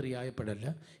മുഖ്യമന്ത്രിയായപ്പോഴല്ല,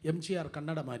 MGR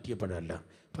കന്നഡ മാറ്റിയപ്പോഴല്ല.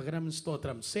 പകരം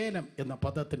സ്തോത്രം സേലം എന്ന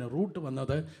പദത്തിന് റൂട്ട്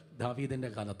വന്നത് ദാവീദിൻ്റെ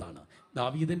കാലത്താണ്.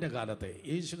 ദാവീദിൻ്റെ കാലത്തെ,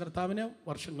 യേശു കർത്താവിന്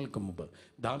വർഷങ്ങൾക്ക് മുമ്പ്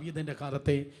ദാവീദിൻ്റെ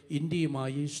കാലത്തെ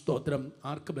ഇന്ത്യയുമായി സ്തോത്രം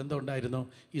ആർക്ക് ബന്ധമുണ്ടായിരുന്നു?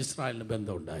 ഇസ്രായേലിന്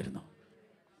ബന്ധമുണ്ടായിരുന്നു.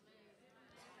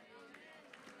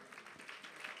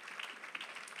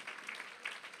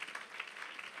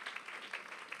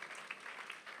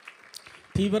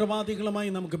 തീവ്രവാദികളുമായി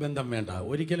നമുക്ക് ബന്ധം വേണ്ട,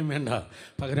 ഒരിക്കലും വേണ്ട.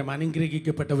 പകരം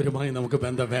അനുഗ്രഹിക്കപ്പെട്ടവരുമായി നമുക്ക്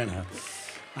ബന്ധം വേണം.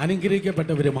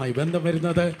 അനുഗ്രഹിക്കപ്പെട്ടവരുമായി ബന്ധം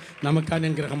വരുന്നത് നമുക്ക്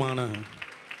അനുഗ്രഹമാണ്.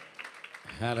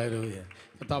 ഹല്ലേലൂയ.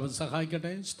 കർത്താവ്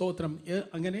സഹായിക്കട്ടെ. സ്തോത്രം.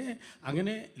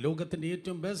 അങ്ങനെ ലോകത്തിൻ്റെ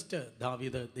ഏറ്റവും ബെസ്റ്റ്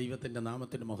ദാവീദ് ദൈവത്തിൻ്റെ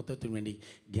നാമത്തിൻ്റെ മഹത്വത്തിന് വേണ്ടി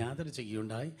ഗ്യാദർ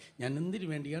ചെയ്യുകയുണ്ടായി. ഞാൻ എന്തിനു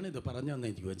വേണ്ടിയാണ് ഇത് പറഞ്ഞതെന്ന്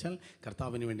ചോദിച്ചാൽ,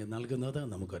 കർത്താവിന് വേണ്ടി നൽകുന്നത്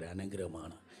നമുക്കൊരു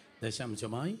അനുഗ്രഹമാണ്.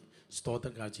 ദശാംശമായി, സ്തോത്ര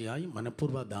കാഴ്ചയായി,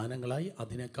 മനഃപൂർവ്വ ദാനങ്ങളായി,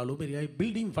 അതിനേക്കാളുപരിയായി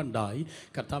ബിൽഡിംഗ് ഫണ്ടായി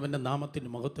കർത്താവിൻ്റെ നാമത്തിൻ്റെ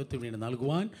മഹത്വത്തിന് വേണ്ടി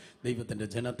നൽകുവാൻ ദൈവത്തിൻ്റെ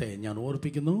ജനത്തെ ഞാൻ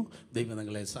ഓർപ്പിക്കുന്നു. ദൈവം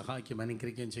നിങ്ങളെ സഹായിക്കും,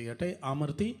 അനുഗ്രഹിക്കുകയും ചെയ്യട്ടെ.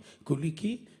 അമർത്തി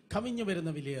കുലുക്കി കവിഞ്ഞു വരുന്ന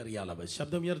വിലയേറിയ അളവ്.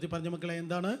 ശബ്ദം ഉയർത്തി പറഞ്ഞ മക്കളെ,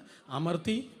 എന്താണ്?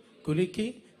 അമർത്തി കുലുക്കി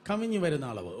കവിഞ്ഞു വരുന്ന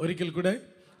അളവ്. ഒരിക്കൽ കൂടെ,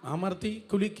 അമർത്തി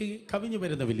കുലുക്കി കവിഞ്ഞു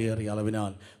വരുന്ന വിലയേറിയ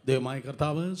അളവിനാൽ ദൈവമായ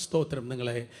കർത്താവ് സ്തോത്രം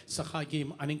നിങ്ങളെ സഹായിക്കുകയും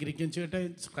അനുഗ്രഹിക്കുകയും ചെയ്യട്ടെ.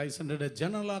 ക്രൈസ്റ്റ്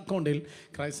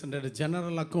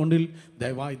ജനറൽ അക്കൗണ്ടിൽ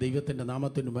ദയവായി ദൈവത്തിൻ്റെ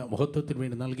നാമത്തിന് മഹത്വത്തിന്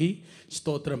വേണ്ടി നൽകി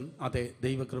സ്തോത്രം അതെ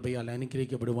ദൈവകൃപയാൽ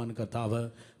അനുഗ്രഹിക്കപ്പെടുവാൻ കർത്താവ്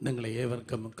നിങ്ങളെ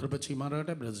ഏവർക്കും കൃപ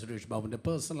ചെയ്യുമാറാകട്ടെ. ബ്രദർ സുരേഷ് ബാബുവിൻ്റെ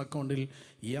പേഴ്സണൽ അക്കൗണ്ടിൽ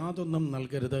യാതൊന്നും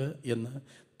നൽകരുത് എന്ന്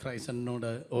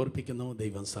ക്രൈസ്തനോട് ഓർപ്പിക്കുന്നു.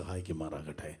 ദൈവം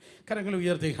സഹായിക്കുമാറാകട്ടെ. കരങ്ങൾ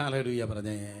ഉയർത്തി ഹല്ലേലൂയ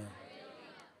പറഞ്ഞേ.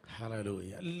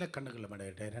 ഹല്ലേലൂയ. എല്ലാ കണ്ണുകളും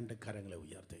അടയട്ടെ. രണ്ട് കരങ്ങളെ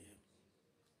ഉയർത്തി.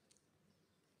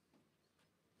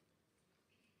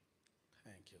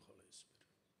 Thank you holy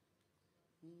spirit.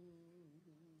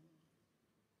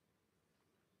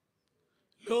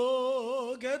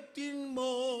 ലോകത്തിൻ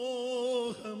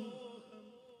മോഹം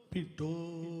വിട്ടോടിടുവാൻ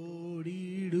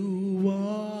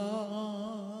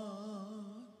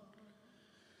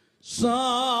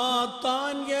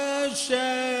സാത്താന്യ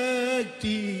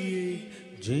ശക്തി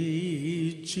ജയിച്ചിടുവാൻ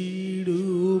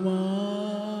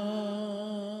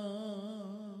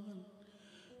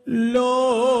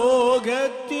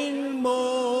ലോകത്തിൻ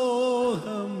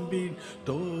മോഹം വിട്ടോടിടുവാൻ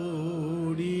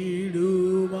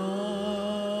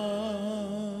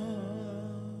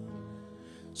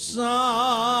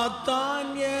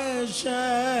സാത്താന്യ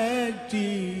ശക്തി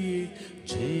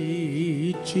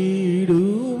ജയിച്ചിടുവാൻ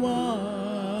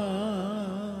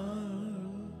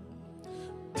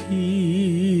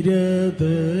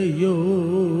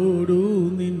ധീരതയോടു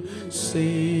നിൻ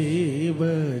സേവ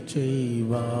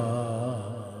ചെയ്യുവാൻ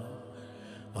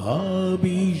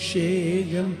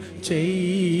അഭിഷേകം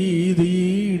ചെയ്തിടണേ.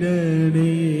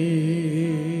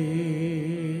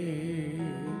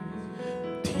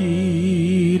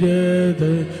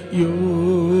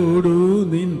 ധീരതയോടു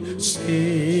നിൻ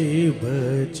സേവ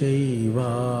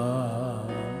ചെയ്യുവാൻ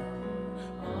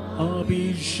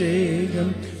അഭിഷേകം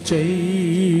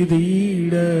ചെയ്തിടണേ.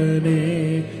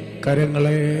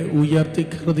 കരങ്ങളെ ഉയർത്തി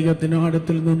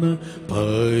ഹൃദയത്തിനാഴത്തിൽ നിന്ന്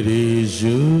പരിശുദ്ധാത്മാവേ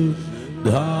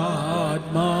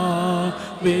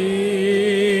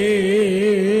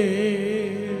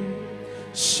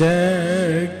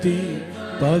ശക്തി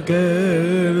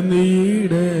പകർന്നിടണേ.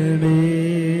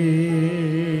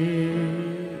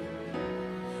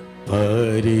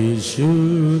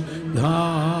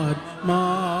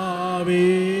 പരിശുദ്ധാത്മാവേ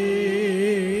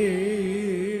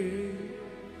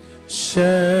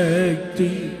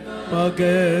ശക്തി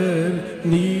പകർന്നിടണേ.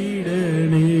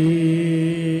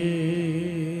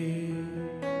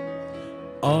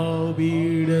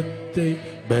 അവിടുത്തെ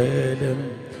ബലം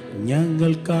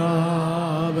ഞങ്ങൾക്കാവശ്യമെന്ന്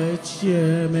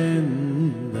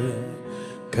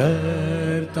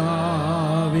കർത്താവേ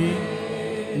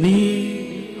നീ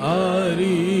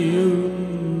അറിയുന്നു.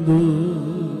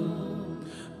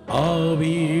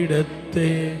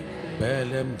 അവിടുത്തെ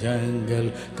ബലം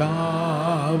ഞങ്ങൾക്കാവശ്യം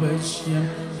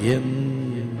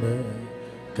എന്ന്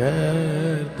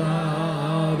കർത്താവേ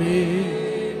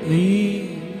നീ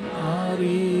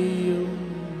അറിയും.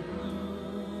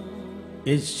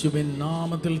 യേശുവിൻ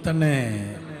നാമത്തിൽ തന്നെ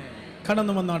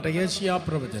കടന്നു വന്നാട്ടെ. യെശയ്യാ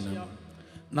പ്രവചനം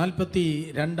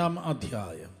 42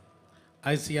 അധ്യായം.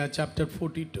 Isaiah chapter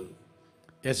 42.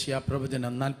 യെശയ്യാ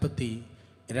പ്രവചനം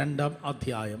 42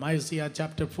 അധ്യായം. Isaiah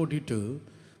chapter 42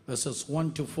 verses 1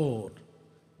 to 4.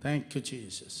 Thank you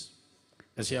Jesus.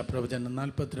 യെശയ്യാ പ്രവചനം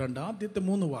 42 ആദ്യത്തെ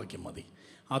 3 വാക്യം മതി.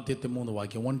 ആദ്യത്തെ 3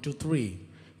 വാക്യം 1 to 3.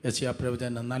 യെശയ്യാ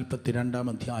പ്രവചനം 42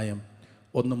 അധ്യായം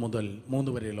 1 മുതൽ 3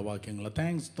 വരെയുള്ള വാക്യങ്ങൾ.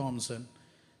 Thanks Thomson.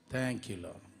 Thank you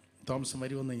Lord. Thomson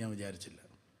വരുമെന്ന് ഞാൻ വിചാരിച്ചില്ല.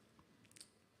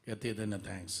 എത്തിയതിന്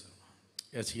താങ്ക്സ്.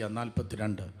 യെശയ്യാ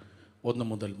 42 1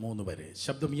 മുതൽ 3 വരെ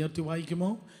ശബ്ദം ഉയർത്തി വായിക്കുമോ?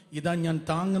 ഇതാ ഞാൻ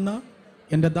താങ്ങുന്ന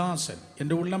എൻ്റെ ദാസൻ,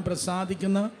 എൻ്റെ ഉള്ളം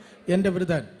പ്രസാദിക്കുന്ന എൻ്റെ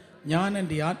വൃതൻ. ഞാൻ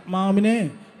എൻ്റെ ആത്മാവിനെ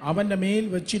അവൻ്റെ മേൽ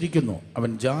വച്ചിരിക്കുന്നു.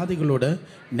 അവൻ ജാതികളോട്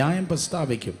ന്യായം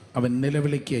പ്രസ്താവിക്കും. അവൻ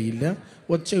നിലവിളിക്കുകയില്ല,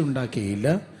 ഒച്ചയുണ്ടാക്കുകയില്ല,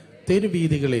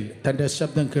 തെരുവീതികളിൽ തൻ്റെ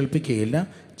ശബ്ദം കേൾപ്പിക്കുകയില്ല.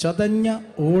 ചതഞ്ഞ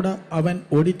ഓട അവൻ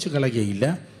ഒടിച്ചു കളയുകയില്ല,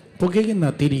 പുകയുന്ന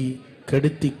തിരി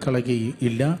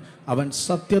കെടുത്തിക്കളയുകയില്ല. അവൻ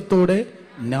സത്യത്തോടെ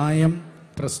ന്യായം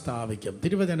പ്രസ്താവിക്കും.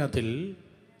 തിരുവചനത്തിൽ,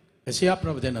 യെശയ്യാ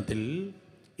പ്രവചനത്തിൽ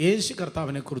യേശു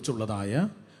കർത്താവിനെ കുറിച്ചുള്ളതായ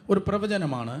ഒരു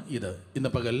പ്രവചനമാണ് ഇത്. ഇന്ന്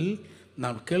പകൽ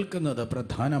നാം കേൾക്കുന്നത്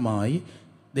പ്രധാനമായി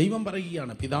ദൈവം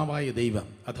പറയുകയാണ്, പിതാവായ ദൈവം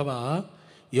അഥവാ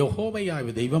യഹോവയായ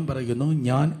ദൈവം പറയുന്നു,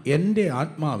 ഞാൻ എൻ്റെ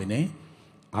ആത്മാവിനെ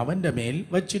അവൻ്റെ മേൽ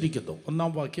വച്ചിരിക്കുന്നു.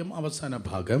 1-ാം വാക്യം അവസാന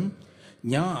ഭാഗം,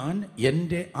 ഞാൻ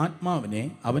എൻ്റെ ആത്മാവിനെ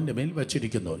അവൻ്റെ മേൽ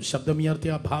വച്ചിരിക്കുന്നു.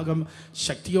 ശബ്ദമുയർത്തിയ ഭാഗം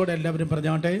ശക്തിയോടെ എല്ലാവരും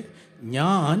പറഞ്ഞാട്ടെ.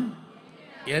 ഞാൻ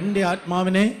എൻ്റെ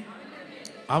ആത്മാവിനെ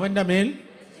അവൻ്റെ മേൽ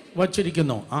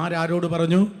വച്ചിരിക്കുന്നു. ആരോട്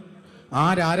പറഞ്ഞു?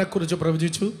 ആരെക്കുറിച്ച്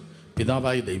പ്രവചിച്ചു?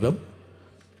 പിതാവായ ദൈവം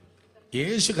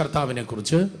യേശു കർത്താവിനെ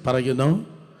കുറിച്ച് പറയുന്നു,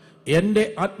 എൻ്റെ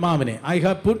ആത്മാവിനെ, I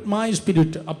have put my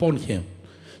spirit upon him,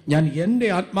 ഞാൻ എൻ്റെ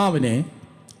ആത്മാവിനെ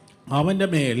അവൻ്റെ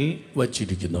മേൽ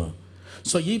വച്ചിരിക്കുന്നു.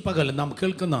 സോ ഈ പകൽ നാം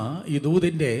കേൾക്കുന്ന ഈ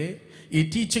ദൂതിൻ്റെ, ഈ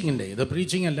ടീച്ചിങ്ങിൻ്റെ, ഇത്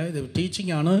പ്രീച്ചിങ് അല്ല, ഇത്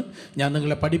ടീച്ചിങ് ആണ്. ഞാൻ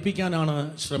നിങ്ങളെ പഠിപ്പിക്കാനാണ്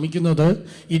ശ്രമിക്കുന്നത്.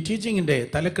 ഈ ടീച്ചിങ്ങിൻ്റെ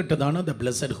തലക്കെട്ടതാണ് ദ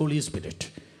ബ്ലെസ്സഡ് ഹോളി സ്പിരിറ്റ്.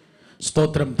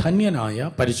 സ്തോത്രം.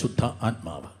 ധന്യനായ പരിശുദ്ധ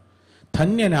ആത്മാവ്,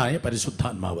 ധന്യനായ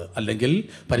പരിശുദ്ധാത്മാവ് അല്ലെങ്കിൽ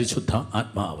പരിശുദ്ധ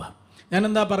ആത്മാവ്. ഞാൻ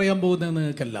എന്താ പറയാൻ പോകുന്നതെന്ന്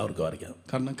നിങ്ങൾക്ക് എല്ലാവർക്കും അറിയാം.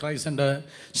 കാരണം ക്രൈസ്തൻ്റെ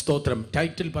സ്തോത്രം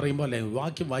ടൈറ്റിൽ പറയുമ്പോൾ അല്ലെങ്കിൽ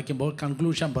വാക്യം വായിക്കുമ്പോൾ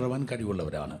കൺക്ലൂഷൻ പറയാൻ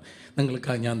കഴിവുള്ളവരാണ്.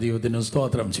 നിങ്ങൾക്ക് ഞാൻ ദൈവത്തിന്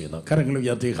സ്തോത്രം ചെയ്യുന്നു. കരങ്ങൾ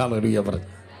ഉയർത്തി ഹല്ലേലൂയ പറഞ്ഞു.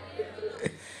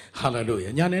 ഹല്ലേലൂയ.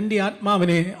 ഞാൻ എൻ്റെ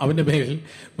ആത്മാവിനെ അവൻ്റെ മേൽ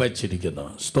വച്ചിരിക്കുന്നു.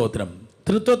 സ്തോത്രം.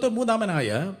 തൃത്വത്തെ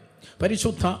മൂന്നാമനായ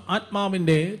പരിശുദ്ധ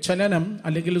ആത്മാവിൻ്റെ ചലനം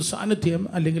അല്ലെങ്കിൽ സാന്നിധ്യം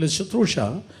അല്ലെങ്കിൽ ശുശ്രൂഷ,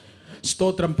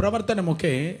 സ്തോത്രം,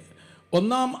 പ്രവർത്തനമൊക്കെ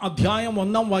 1-ാം അധ്യായം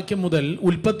 1-ാം വാക്യം മുതൽ,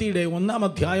 ഉൽപ്പത്തിയുടെ 1-ാം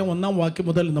അധ്യായം 1-ാം വാക്യം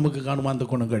മുതൽ നമുക്ക് കാണുവാൻ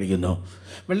കൊണ്ട് കഴിയുന്നു.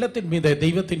 വെള്ളത്തിന്മീതെ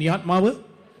ദൈവത്തിൻ്റെ ആത്മാവ്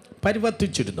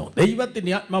പരിവർത്തിച്ചിരുന്നു.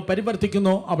 ദൈവത്തിൻ്റെ ആത്മാവ്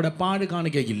പരിവർത്തിക്കുന്നു. അവിടെ പാട്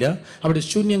കാണുകയില്ല, അവിടെ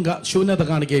ശൂന്യത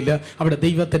കാണുകയില്ല, അവിടെ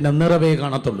ദൈവത്തിൻ്റെ നിറവേ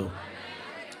കാണത്തുള്ളൂ.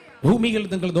 ഭൂമിയിൽ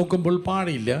നിങ്ങൾ നോക്കുമ്പോൾ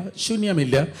പാടില്ല,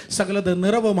 ശൂന്യമില്ല, സകലത്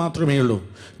നിറവ് മാത്രമേ ഉള്ളൂ.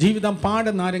 ജീവിതം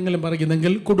പാടെന്നാരെങ്കിലും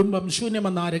പറയുന്നെങ്കിൽ, കുടുംബം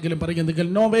ശൂന്യമെന്നാരെങ്കിലും പറയുന്നെങ്കിൽ,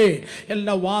 നോവേ.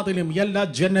 എല്ലാ വാതിലും എല്ലാ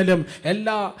ജനലും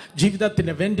എല്ലാ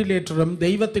ജീവിതത്തിൻ്റെ വെന്റിലേറ്ററും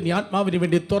ദൈവത്തിൻ്റെ ആത്മാവിന്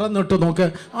വേണ്ടി തുറന്നിട്ട് നോക്ക്.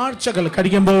 ആഴ്ചകൾ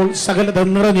കഴിയുമ്പോൾ സകലത്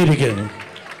നിറഞ്ഞിരിക്കുന്നു.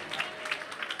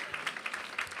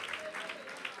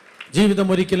 ജീവിതം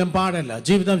ഒരിക്കലും പാടല്ല,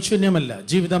 ജീവിതം ശൂന്യമല്ല,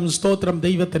 ജീവിതം സ്തോത്രം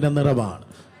ദൈവത്തിൻ്റെ നിറവാണ്.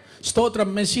 സ്തോത്രം.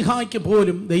 മെസ്സിഹായ്ക്ക്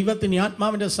പോലും ദൈവത്തിൻ്റെ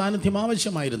ആത്മാവിൻ്റെ സാന്നിധ്യം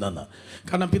ആവശ്യമായിരുന്നെന്ന്.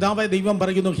 കാരണം പിതാവായ ദൈവം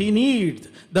പറയുന്നു, he need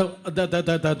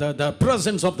the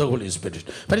presence of the holy spirit.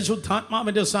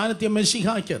 പരിശുദ്ധാത്മാവിൻ്റെ സാന്നിധ്യം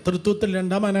മെസ്സിഹായ്ക്ക്, തൃത്വത്തിൽ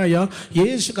രണ്ടാമനായ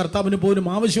യേശു കർത്താവിന് പോലും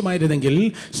ആവശ്യമായിരുന്നെങ്കിൽ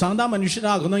സാധാ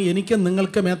മനുഷ്യരാകുന്ന എനിക്ക്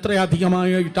നിങ്ങൾക്കും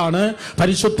എത്രയധികമായിട്ടാണ്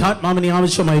പരിശുദ്ധാത്മാവിനെ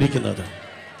ആവശ്യമായിരിക്കുന്നത്.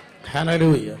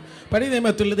 ഹല്ലേലൂയ. പഴയ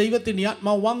നിയമത്തിൽ ദൈവത്തിൻ്റെ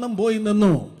ആത്മാവ് വന്നും പോയി നിന്നു.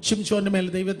 ശിംശോന്റെ മേൽ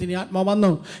ദൈവത്തിൻ്റെ ആത്മാവ് വന്നു.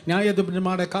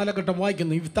 ന്യായാധിപന്മാരുടെ കാലഘട്ടം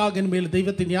വായിക്കുന്നു. ഇഫ്താഖിന് മേൽ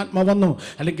ദൈവത്തിൻ്റെ ആത്മാവ് വന്നു,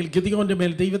 അല്ലെങ്കിൽ ഗിദെയോന്റെ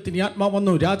മേൽ ദൈവത്തിൻ്റെ ആത്മാവ്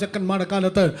വന്നു. രാജാക്കന്മാരുടെ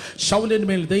കാലത്ത് ശൗലിന്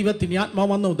മേൽ ദൈവത്തിൻ്റെ ആത്മാവ്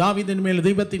വന്നു, ദാവീദിന് മേൽ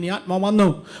ദൈവത്തിൻ്റെ ആത്മാവ്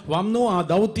വന്നു ആ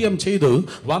ദൗത്യം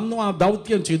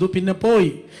ചെയ്തു, പിന്നെ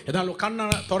പോയി. എന്നാൽ കണ്ണ്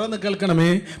തുറന്ന് കേൾക്കണമേ,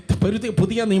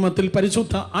 പുതിയ നിയമത്തിൽ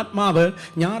പരിശുദ്ധ ആത്മാവ്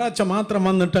ഞായറാഴ്ച മാത്രം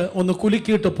വന്നിട്ട് ഒന്ന്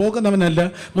കുലുക്കിയിട്ട് പോകുന്നവനല്ല.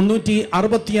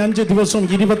 365 ദിവസവും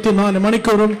 24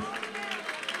 മണിക്കൂറും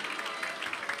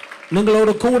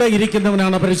നിങ്ങളോട് കൂടെ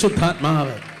ഇരിക്കുന്നവനാണ്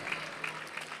പരിശുദ്ധാത്മാവ്.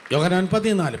 യോഹന്നാൻ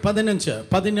 14, 15,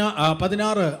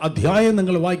 16 അധ്യായം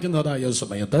നിങ്ങൾ വായിക്കുന്നതായ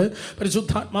സമയത്ത്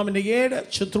പരിശുദ്ധാത്മാവിൻ്റെ 7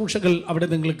 ശുശ്രൂഷകൾ അവിടെ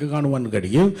നിങ്ങൾക്ക് കാണുവാൻ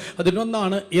കഴിയും.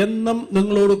 അതിലൊന്നാണ് എന്നും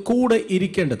നിങ്ങളോട് കൂടെ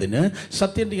ഇരിക്കേണ്ടതിന്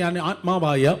സത്യൻ്റെ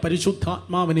ആത്മാവായ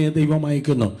പരിശുദ്ധാത്മാവിനെ ദൈവം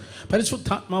അയക്കുന്നു.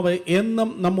 പരിശുദ്ധാത്മാവ്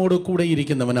എന്നും നമ്മോട് കൂടെ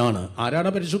ഇരിക്കുന്നവനാണ്.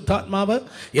 ആരാണ് പരിശുദ്ധാത്മാവ്?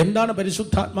 എന്താണ്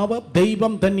പരിശുദ്ധാത്മാവ്?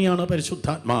 ദൈവം തന്നെയാണ്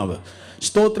പരിശുദ്ധാത്മാവ്.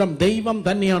 സ്തോത്രം. ദൈവം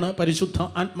തന്നെയാണ് പരിശുദ്ധ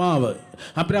ആത്മാവ്.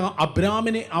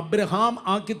 അബ്രാമിനെ അബ്രഹാം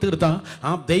ആക്കി തീർത്ത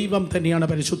ആ ദൈവം തന്നെയാണ്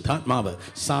പരിശുദ്ധാത്മാവ്.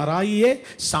 സാറായിയെ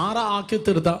സാറ ആക്കി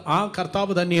തീർത്ത ആ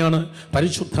കർത്താവ് തന്നെയാണ്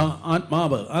പരിശുദ്ധ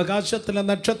ആത്മാവ്. ആകാശത്തിലെ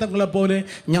നക്ഷത്രങ്ങളെ പോലെ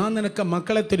ഞാൻ നിനക്ക്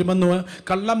മക്കളെ തരുമെന്ന്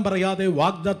കള്ളം പറയാതെ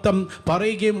വാഗ്ദത്തം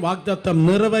പറയുകയും വാഗ്ദത്തം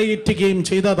നിറവേറ്റുകയും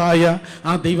ചെയ്തതായ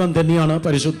ആ ദൈവം തന്നെയാണ്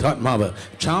പരിശുദ്ധാത്മാവ്.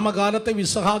 ക്ഷാമകാലത്തെ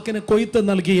ഇസ്ഹാക്കിന് കൊയ്ത്ത്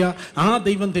നൽകിയ ആ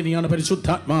ദൈവം തന്നെയാണ്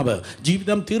പരിശുദ്ധാത്മാവ്.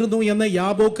 ജീവിതം തീർന്നു എന്ന്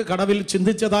യാബോക്ക് കടവിൽ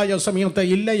ചിന്തിച്ചതായ സമയത്ത്,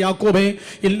 ഇല്ല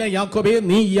യാക്കോബേ,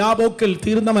 നീ യാബോക്കിൽ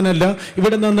തീർന്നവനല്ല,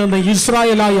 ഇവിടെ നിന്ന്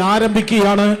ഇസ്രായേലായി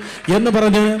ആരംഭിക്കുകയാണ് എന്ന്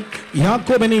പറഞ്ഞ്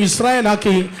യാക്കോബിനെ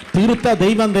ഇസ്രായേലാക്കി തീർത്ത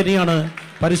ദൈവം തന്നെയാണ്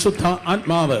പരിശുദ്ധ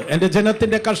ആത്മാവ് എൻ്റെ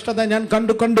ജനത്തിൻ്റെ കഷ്ടത ഞാൻ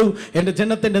കണ്ടു, എൻ്റെ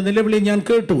ജനത്തിൻ്റെ നിലവിളി ഞാൻ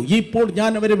കേട്ടു, ഇപ്പോൾ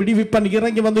ഞാൻ അവരെ വിടിവിപ്പാൻ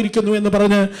ഇറങ്ങി വന്നിരിക്കുന്നു എന്ന്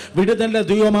പറഞ്ഞ് വിടുതലിന്റെ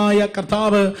ദൈവമായ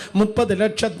കർത്താവ് 30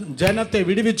 ലക്ഷം ജനത്തെ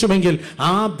വിടുവിച്ചുവെങ്കിൽ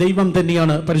ആ ദൈവം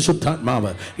തന്നെയാണ്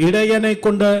പരിശുദ്ധാത്മാവ്. ഇടയനെ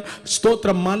കൊണ്ട്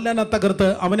സ്തോത്രം മല്ലനെ തകർത്ത്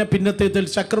അവനെ പിന്നത്തേതിൽ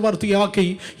ചക്രവർത്തിയാക്കി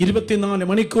 24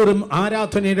 മണിക്കൂറും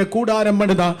ആരാധനയുടെ കൂടാരം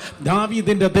പണിത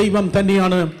ദാവീദിന്റെ ദൈവം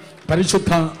തന്നെയാണ്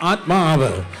പരിശുദ്ധ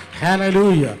ആത്മാവ്.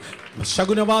 ഹല്ലേലൂയ.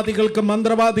 ശകുനവാദികൾക്കും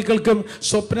മന്ത്രവാദികൾക്കും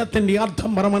സ്വപ്നത്തിന്റെ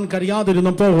അർത്ഥം പറയാൻ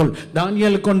കഴിയാതിരുന്നപ്പോൾ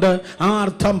ദാനിയേൽ കൊണ്ട് ആ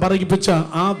അർത്ഥം പറയിപ്പിച്ച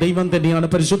ആ ദൈവം തന്നെയാണ്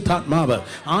പരിശുദ്ധാത്മാവ്.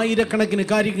 ആയിരക്കണക്കിന്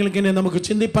കാര്യങ്ങൾ ഇങ്ങനെ നമുക്ക്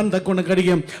ചിന്തിപ്പാൻ തക്കൊണ്ട്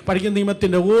കഴിയും. പഴയ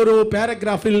നിയമത്തിന്റെ ഓരോ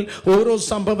പാരഗ്രാഫിൽ, ഓരോ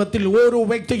സംഭവത്തിൽ, ഓരോ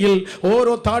വ്യക്തിയിൽ,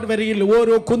 ഓരോ താഴ്വരയിൽ,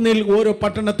 ഓരോ കുന്നിൽ, ഓരോ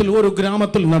പട്ടണത്തിൽ, ഓരോ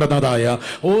ഗ്രാമത്തിൽ നടന്നതായ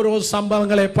ഓരോ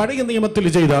സംഭവങ്ങളെ പഴയ നിയമത്തിൽ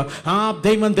ചെയ്ത ആ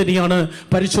ദൈവം തന്നെയാണ്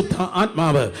പരിശുദ്ധ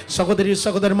ആത്മാവ്. സഹോദരി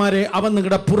സഹോദരന്മാരെ, അവൻ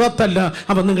നിങ്ങളുടെ പുറത്തല്ല,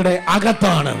 അവൻ നിങ്ങളുടെ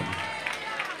അകത്താണ്.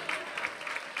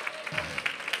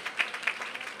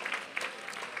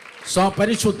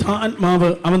 പരിശുദ്ധ ആത്മാവ്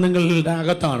അവൻ നിങ്ങളുടെ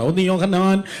അകത്താണ്. 1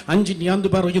 യോഹന്നാൻ 5:5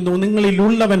 പറയുന്നു,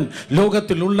 നിങ്ങളിലുള്ളവൻ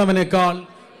ലോകത്തിലുള്ളവനേക്കാൾ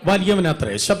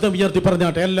വലിയവനത്രേ. ശബ്ദം ഉയർത്തി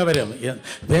പറഞ്ഞാട്ടെ എല്ലാവരും.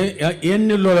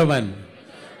 എന്നിലുള്ളവൻ.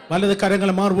 വലത്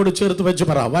കരങ്ങളെ മാർബോട് ചേർത്ത് വെച്ച്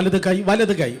പറ. വലത് കൈ,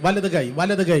 വലത് കൈ, വലത് കൈ,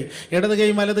 വലത് കൈ. ഇടത് കൈ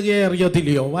വലത് കൈ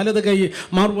അറിയത്തില്ലയോ? വലത് കൈ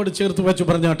മാർബോട് ചേർത്ത് വെച്ച്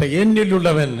പറഞ്ഞാട്ടെ,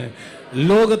 എന്നിലുള്ളവൻ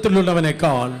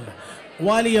ലോകത്തിലുള്ളവനേക്കാൾ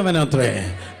വലിയവനത്രേ.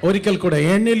 ഒരിക്കൽ കൂടെ,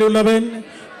 എന്നിലുള്ളവൻ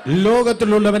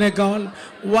ലോകത്തിലുള്ളവനേക്കാൾ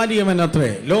വലിയവനത്രേ.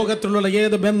 ലോകത്തിലുള്ള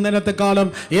ഏത് ബന്ധനത്തെക്കാളും,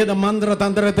 ഏത്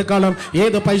മന്ത്രതന്ത്രത്തെക്കാളും,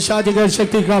 ഏത് പൈശാചിക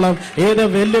ശക്തിക്കാളും, ഏത്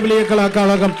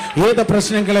വെല്ലുവിളിയേക്കാളും, ഏത്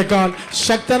പ്രശ്നങ്ങളെക്കാൾ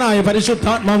ശക്തനായ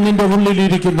പരിശുദ്ധാത്മാവ് നിന്റെ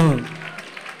ഉള്ളിലിരിക്കുന്നു.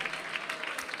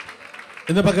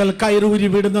 ഇന്ന് പകൽ കയറൂരി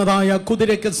വിടുന്നതായ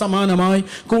കുതിരയ്ക്ക് സമാനമായി,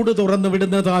 കൂട് തുറന്നു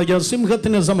വിടുന്നതായ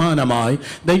സിംഹത്തിന് സമാനമായി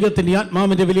ദൈവത്തിന്റെ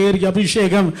ആത്മാവിന്റെ വിലയേറിയ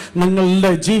അഭിഷേകം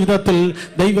നിങ്ങളുടെ ജീവിതത്തിൽ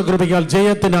ദൈവകൃപയാൽ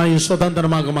ജയത്തിനായി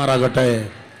സ്വതന്ത്രമാകുമാറാകട്ടെ.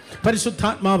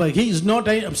 പരിശുദ്ധാത്മാവ്, he is not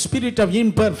a spirit of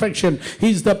imperfection, he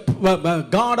is the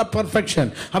God of perfection.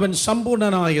 അവൻ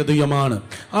സമ്പൂർണനായ ദൈവമാണ്.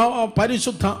 ആ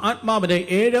പരിശുദ്ധ ആത്മാവിനെ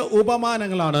 7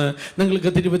 ഉപമാനങ്ങളാണ്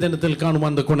നിങ്ങൾക്ക് തിരുവചനത്തിൽ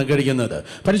കാണുവാൻ കഴിയുന്നത്.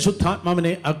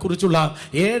 പരിശുദ്ധാത്മാവിനെ കുറിച്ചുള്ള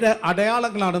 7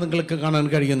 അടയാളങ്ങളാണ് നിങ്ങൾക്ക് കാണാൻ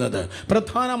കഴിയുന്നത്.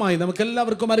 പ്രധാനമായി നമുക്ക്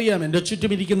എല്ലാവർക്കും അറിയാം, എൻ്റെ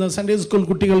ചുറ്റും ഇരിക്കുന്ന സൺഡേ സ്കൂൾ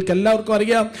കുട്ടികൾക്ക് എല്ലാവർക്കും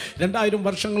അറിയാം, 2000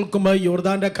 വർഷങ്ങൾക്ക് മുമ്പ്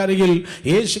യോർദാന്റെ കരയിൽ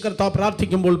യേശു കർത്താവ്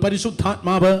പ്രാർത്ഥിക്കുമ്പോൾ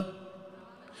പരിശുദ്ധാത്മാവ്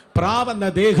പ്രാവെന്ന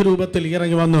ദേഹരൂപത്തിൽ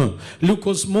ഇറങ്ങി വന്നു.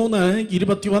 ലൂക്കോസ്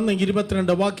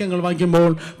 3:21-22 വാക്യങ്ങൾ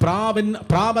വായിക്കുമ്പോൾ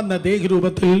പ്രാവെന്ന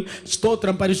ദേഹരൂപത്തിൽ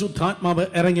സ്തോത്രം പരിശുദ്ധാത്മാവ്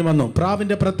ഇറങ്ങി വന്നു.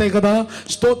 പ്രാവിന്റെ പ്രത്യേകത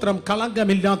സ്തോത്രം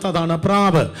കളങ്കമില്ലാത്തതാണ്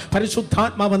പ്രാവ്.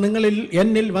 പരിശുദ്ധാത്മാവ് നിങ്ങളിൽ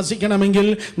എന്നിൽ വസിക്കണമെങ്കിൽ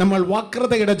നമ്മൾ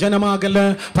വക്രതയുടെ ജനമാകല്ല,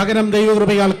 പകരം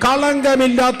ദൈവകൃപയാൽ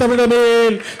കളങ്കമില്ലാത്തവരുടെ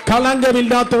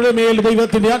മേൽ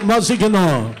ദൈവത്തിന്റെ ആത്മാവ് വസിക്കുന്നു.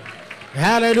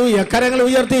 ഹല്ലേലൂയ. കരങ്ങൾ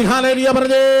ഉയർത്തി ഹല്ലേലൂയ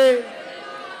പറഞ്ഞേ.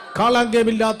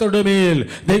 കളങ്കമില്ലാത്തവരുടെ മേൽ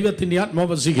ദൈവത്തിന്റെ ആത്മാവ്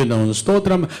വസിക്കുന്നു.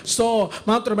 സ്തോത്രം.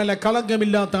 മാത്രമല്ല,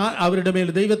 കളങ്കമില്ലാത്ത അവരുടെ മേൽ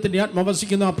ദൈവത്തിന്റെ ആത്മാവ്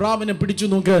വസിക്കുന്നു. ആ പ്രാവിനെ പിടിച്ചു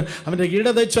നോക്ക്, അവന്റെ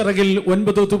ഇടത് ചിറകിൽ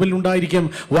 9 തൂവൽ ഉണ്ടായിരിക്കും,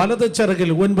 വലത് ചിറകിൽ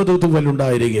 9 തൂവൽ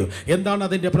ഉണ്ടായിരിക്കും. എന്താണ്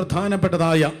അതിന്റെ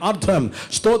പ്രധാനപ്പെട്ടതായ അർത്ഥം?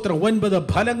 സ്തോത്രം. 9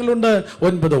 ഫലങ്ങളുണ്ട്,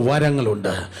 9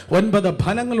 വരങ്ങളുണ്ട്. 9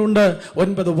 ഫലങ്ങളുണ്ട്,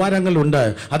 9 വരങ്ങളുണ്ട്.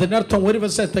 അതിനർത്ഥം ഒരു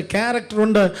വശത്ത്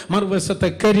ക്യാരക്ടറുണ്ട്, മറുവശത്ത്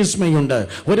കരിസ്മയുണ്ട്.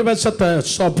 ഒരു വശത്ത്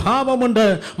സ്വഭാവമുണ്ട്,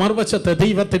 മറുവശത്ത്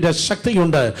ദൈവത്തിന്റെ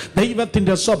ശക്തിയുണ്ട്.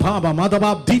 ദൈവത്തിന്റെ സ്വഭാവം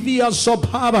അഥവാ ദിവ്യ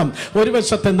സ്വഭാവം ഒരു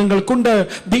വശത്ത് നിങ്ങൾക്കുണ്ട്.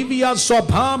 ദിവ്യ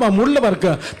സ്വഭാവമുള്ളവർ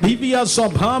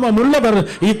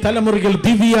ഈ തലമുറയിൽ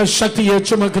ദിവ്യ ശക്തിയെ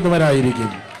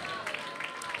ചുമക്കുന്നവരായിരിക്കും.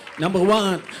 നമ്പർ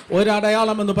 1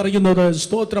 ഒരടയാളം എന്ന് പറയുന്നത്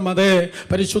സ്തോത്രം, അത്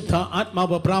പരിശുദ്ധ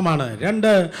ആത്മാവ് പ്രാമാണ്.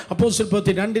 2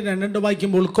 അപ്പോസ്തലപ്രവൃത്തി 2:2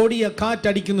 വായിക്കുമ്പോൾ കൊടിയ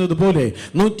കാറ്റടിക്കുന്നത് പോലെ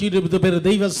 120 പേർ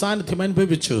ദൈവ സാന്നിധ്യം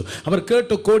അനുഭവിച്ചു. അവർ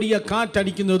കേട്ടു കൊടിയ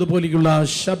കാറ്റടിക്കുന്നത് പോലെയുള്ള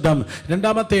ശബ്ദം.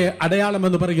 രണ്ടാമത്തെ അടയാളം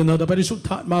എന്ന് പറയുന്നത്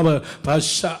പരിശുദ്ധാത്മാവ്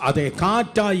അതെ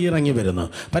കാറ്റായി ഇറങ്ങി വരുന്നു.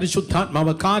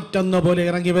 പരിശുദ്ധാത്മാവ് കാറ്റെന്ന പോലെ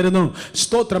ഇറങ്ങി വരുന്നു.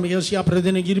 സ്തോത്രം. യെശയ്യാ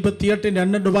പ്രവചനം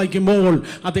 28:2 വായിക്കുമ്പോൾ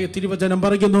അതേ തിരുവചനം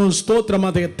പറയുന്നു, സ്തോത്രം,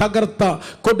 അതേ തകർത്ത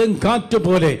കാറ്റ്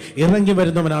പോലെ ഇറങ്ങി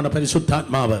വരുന്നവനാണ്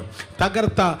പരിശുദ്ധാത്മാവ്.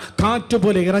 തകർത്ത കാറ്റ്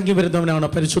പോലെ ഇറങ്ങി വരുന്നവനാണ്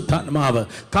പരിശുദ്ധാത്മാവ്.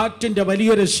 കാറ്റിന്റെ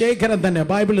വലിയൊരു ശേഖരം തന്നെ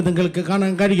ബൈബിളിൽ നിങ്ങൾക്ക്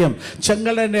കാണാൻ കഴിയും.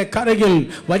 ചെങ്കടലിന്റെ കരയിൽ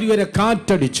വലിയൊരു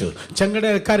കാറ്റടിച്ചു.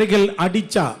 ചെങ്കടലിന്റെ കരയിൽ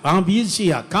അടിച്ച ആ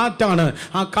വീശിയ കാറ്റാണ്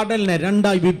ആ കടലിനെ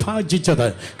 2ആയി വിഭാജിച്ചത്.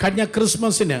 കഴിഞ്ഞ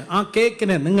ക്രിസ്മസിന് ആ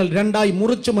കേക്കിനെ നിങ്ങൾ 2ആയി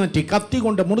മുറിച്ചു മാറ്റി, കത്തി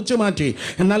കൊണ്ട് മുറിച്ചു മാറ്റി.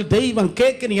 എന്നാൽ ദൈവം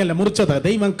കേക്കിനെയല്ല മുറിച്ചത്,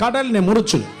 ദൈവം കടലിനെ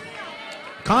മുറിച്ചു.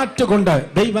 കാറ്റുകൊണ്ട്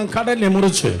ദൈവം കടലിനെ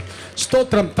മുറിച്ച്.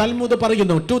 സ്തോത്രം. തൽമുദ്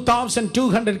പറയുന്നു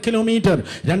 2200 കിലോമീറ്റർ,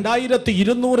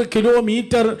 2200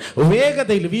 കിലോമീറ്റർ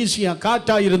വേഗതയിൽ വീശിയ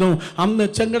കാറ്റായിരുന്നു അന്ന്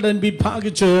ചെങ്കടൽ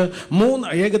വിഭാഗിച്ച്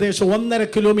ഏകദേശം 1.5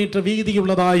 കിലോമീറ്റർ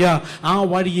വീതിയുള്ളതായ ആ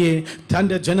വഴിയെ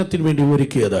തൻ്റെ ജനത്തിന് വേണ്ടി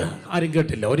ഒരുക്കിയത്. ആരും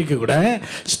കേട്ടില്ല? ഒരിക്കൽ കൂടെ.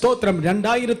 സ്തോത്രം.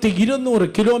 2200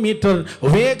 കിലോമീറ്റർ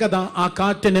വേഗത ആ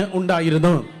കാറ്റിന്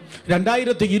ഉണ്ടായിരുന്നു.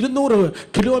 2200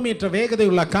 കിലോമീറ്റർ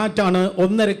വേഗതയുള്ള കാറ്റാണ്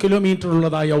 1.5 കിലോമീറ്റർ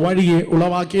ഉള്ളതായ വഴിയെ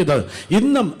ഉളവാക്കിയത്.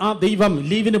 ഇന്നും ആ ദൈവം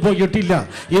ലീവിന് പോയിട്ടില്ല.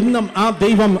 ഇന്നും ആ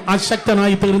ദൈവം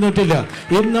അശക്തനായി തീർന്നിട്ടില്ല.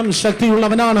 ഇന്നും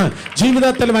ശക്തിയുള്ളവനാണ്.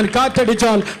 ജീവിതത്തിൽ അവൻ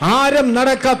കാറ്റടിച്ചാൽ ആരും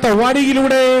നടക്കാത്ത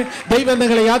വഴിയിലൂടെ ദൈവം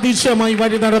നിങ്ങളെ അതിശയമായി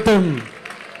വഴി നടത്തും.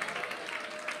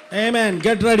 ആമേൻ.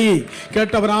 Get ready.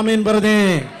 കേട്ടവർ ആമേൻ പറഞ്ഞേ.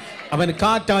 അവൻ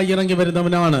കാറ്റായി ഇറങ്ങി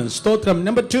വരുന്നവനാണ്. സ്തോത്രം.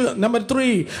 നമ്പർ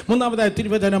 3 മൂന്നാമതായി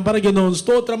തിരുവചനം പറയുന്നു.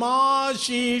 സ്തോത്രം.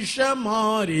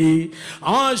 ആശീഷമാരി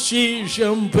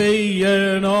ആശീഷം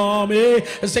പെയ്യണമേ.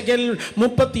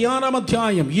 36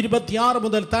 അധ്യായം 26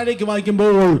 മുതൽ താഴേക്ക്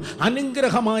വായിക്കുമ്പോൾ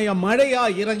അനുഗ്രഹമായ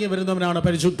മഴയായി ഇറങ്ങി വരുന്നവനാണ്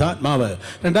പരിശുദ്ധാത്മാവ്.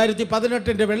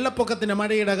 2018 വെള്ളപ്പൊക്കത്തിന്റെ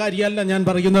മഴയുടെ കാര്യമല്ല ഞാൻ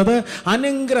പറയുന്നത്.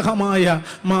 അനുഗ്രഹമായ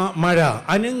മഴ.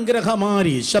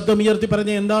 അനുഗ്രഹമാരി. ശബ്ദം ഉയർത്തി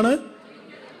പറഞ്ഞ എന്താണ്?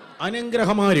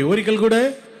 അനുഗ്രഹമാരി. ഒരിക്കൽ കൂടെ.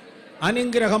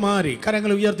 അനുഗ്രഹമാരി.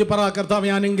 കരങ്ങൾ ഉയർത്തി പറ, കർത്താവേ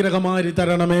അനുഗ്രഹമാരി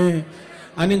തരണമേ,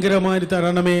 അനുഗ്രഹമായി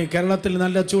തരണമേ. കേരളത്തിൽ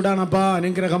നല്ല ചൂടാണപ്പാ,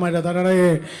 അനുഗ്രഹമഴ തരണേ,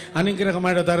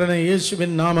 അനുഗ്രഹമഴ തരണേ.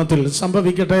 യേശുവിൻ നാമത്തിൽ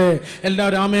സംഭവിക്കട്ടെ.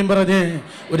 എല്ലാവരും ആമേൻ പറഞ്ഞേ.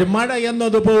 ഒരു മഴ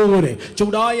എന്നതുപോലെ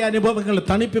ചൂടായ അനുഭവങ്ങൾ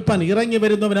തണുപ്പിപ്പാൻ ഇറങ്ങി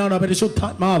വരുന്നവനാണ്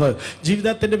പരിശുദ്ധാത്മാവ്.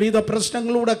 ജീവിതത്തിന്റെ വിവിധ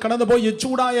പ്രശ്നങ്ങളിലൂടെ കടന്നുപോയി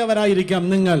ചൂടായവരായിരിക്കാം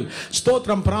നിങ്ങൾ.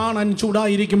 സ്തോത്രം. പ്രാണൻ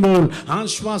ചൂടായിരിക്കുമ്പോൾ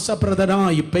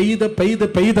ആശ്വാസപ്രദനായി പെയ്ത് പെയ്ത്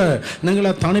പെയ്ത്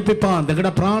നിങ്ങളെ തണുപ്പിപ്പാൻ,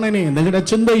 നിങ്ങളുടെ പ്രാണനെ, നിങ്ങളുടെ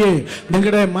ചിന്തയെ,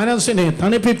 നിങ്ങളുടെ മനസ്സിനെ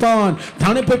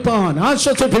തണുപ്പിപ്പാൻ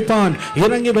ആശ്വസിപ്പിപ്പാൻ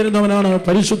ഇറങ്ങി വരുന്നവനാണ്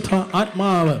പരിശുദ്ധ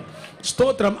ആത്മാവ്.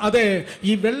 സ്തോത്രം. അതെ,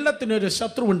 ഈ വെള്ളത്തിനൊരു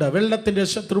ശത്രുവുണ്ട്. വെള്ളത്തിന്റെ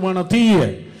ശത്രുവാണ് തീ.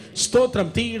 സ്തോത്രം.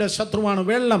 തീയുടെ ശത്രുവാണ്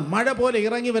വെള്ളം. മഴ പോലെ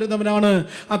ഇറങ്ങി വരുന്നവനാണ്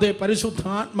അത്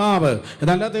പരിശുദ്ധാത്മാവ്.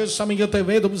 എന്നാൽ അതേ സമയത്ത്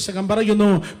വേദപുസ്തകം പറയുന്നു,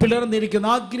 പിളർന്നിരിക്കുന്ന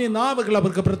അഗ്നി നാവുകൾ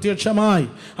അവർക്ക് പ്രത്യക്ഷമായി.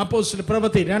 അപ്പോസ്തല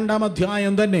പ്രവൃത്തി 2-ാം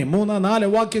അധ്യായം തന്നെ 3-4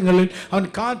 വാക്യങ്ങളിൽ അവൻ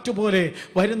കാറ്റുപോലെ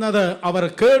വരുന്നത് അവർ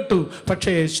കേട്ടു.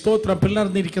 പക്ഷേ സ്തോത്രം,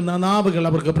 പിളർന്നിരിക്കുന്ന നാവുകൾ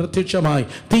അവർക്ക് പ്രത്യക്ഷമായി.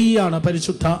 തീയാണ്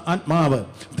പരിശുദ്ധ ആത്മാവ്.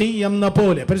 തീ എന്ന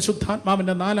പോലെ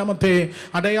പരിശുദ്ധാത്മാവിന്റെ 4ാമത്തെ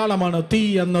അടയാളമാണ് തീ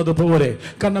എന്നതുപോലെ.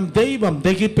 കാരണം ദൈവം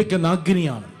ദഹിപ്പിക്കുന്ന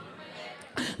അഗ്നിയാണ്.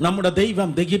 നമ്മുടെ ദൈവം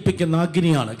ദഹിപ്പിക്കുന്ന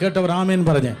അഗ്നിയാണ്. കേട്ടവർ ആമേൻ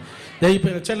പറഞ്ഞേ.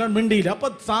 ചിലർ മിണ്ടിയില്ല. അപ്പൊ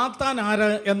സാത്താൻ ആര്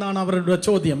എന്നാണ് അവരുടെ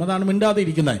ചോദ്യം. അതാണ് മിണ്ടാതെ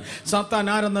ഇരിക്കുന്നത്. സാത്താൻ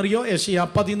ആരെന്നറിയോ? യെശയ്യാ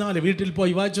 14 വീട്ടിൽ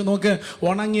പോയി വായിച്ചു നോക്ക്.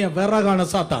 ഉണങ്ങിയ വിറകാണ്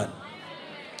സാത്താൻ.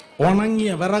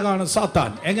 ഉണങ്ങിയ വിറകാണ്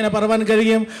സാത്താൻ. എങ്ങനെ പറയാൻ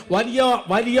കഴിയും? വലിയ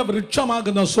വലിയ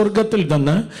വൃക്ഷമാകുന്ന സ്വർഗത്തിൽ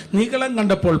നിന്ന് നിഗളം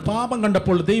കണ്ടപ്പോൾ, പാപം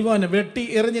കണ്ടപ്പോൾ ദൈവം വെട്ടി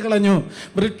എറിഞ്ഞു കളഞ്ഞു.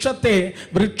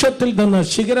 വൃക്ഷത്തിൽ നിന്ന്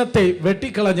ശിഖരത്തെ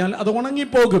വെട്ടിക്കളഞ്ഞാൽ അത്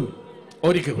ഉണങ്ങിപ്പോകും.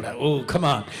 ഒരിക്കൽ കൂടെ. ഓ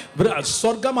ഖമാൻ.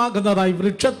 സ്വർഗമാകുന്നതായി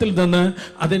വൃക്ഷത്തിൽ നിന്ന്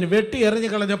അതിന് വെട്ടി എറിഞ്ഞു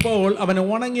കളഞ്ഞപ്പോൾ അവന്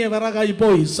ഉണങ്ങിയ വിറകായി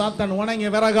പോയി. സാത്താൻ ഉണങ്ങിയ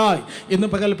വിറകായി. ഇന്ന്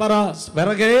പകൽ പറ,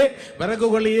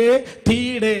 വിറകുകളിയെ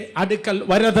തീയുടെ അടുക്കൽ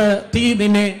വരത്, തീ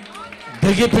നിന്നെ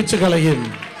ദഹിപ്പിച്ചു കളയും.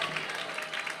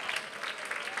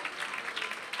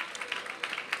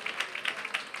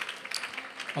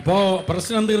 അപ്പോ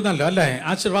പ്രശ്നം തീർന്നല്ലോ അല്ലേ?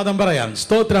 ആശീർവാദം പറയാം.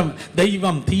 സ്തോത്രം.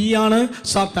 ദൈവം തീയാണ്,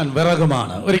 സാത്താൻ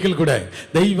വിറകുമാണ്. ഒരിക്കൽ കൂടെ.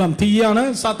 ദൈവം തീയാണ്,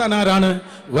 സാത്താൻ ആരാണ്?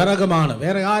 വിറകുമാണ്.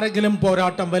 വേറെ ആരെങ്കിലും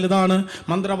പോരാട്ടം വലുതാണ്,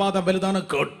 മന്ത്രവാദം വലുതാണ്,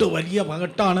 കെട്ട് വലിയ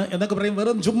പകട്ടാണ് എന്നൊക്കെ പറയും.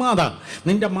 വെറും ചുമ്മാതാ.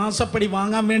 നിന്റെ മാസപ്പടി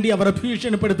വാങ്ങാൻ വേണ്ടി അവർ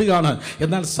ഭീഷണിപ്പെടുത്തുകയാണ്.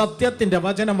 എന്നാൽ സത്യത്തിന്റെ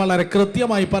വചനം വളരെ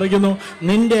കൃത്യമായി പറയുന്നു,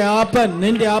 നിന്റെ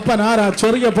ആപ്പൻ ആരാ?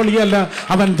 ചെറിയ പൊളിയല്ല,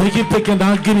 അവൻ ദഹിപ്പിക്കുന്ന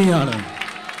അഗ്നിയാണ്.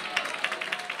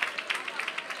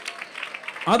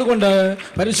 അതുകൊണ്ട്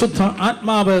പരിശുദ്ധ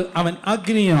ആത്മാവ് അവൻ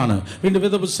അഗ്നിയാണ്. വീണ്ടും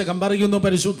വേദപുസ്തകം പറയുന്നു,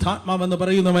 പരിശുദ്ധാത്മാവ് എന്ന്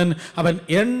പറയുന്നവൻ അവൻ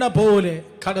എണ്ണ പോലെ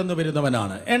കടന്നു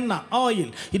വരുന്നവനാണ്. എണ്ണ, ഓയിൽ.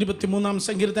 23-ാം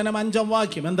സങ്കീർത്തനം 5-ാം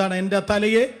വാക്യം എന്താണ്? എൻ്റെ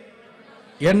തലയെ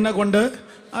എണ്ണ കൊണ്ട്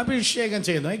അഭിഷേകം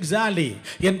ചെയ്യുന്നു. എക്സാക്ട്ലി.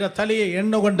 എൻ്റെ തലയെ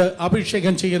എണ്ണ കൊണ്ട്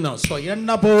അഭിഷേകം ചെയ്യുന്നു. സോ എണ്ണ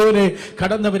പോലെ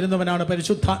കടന്നു വരുന്നവനാണ്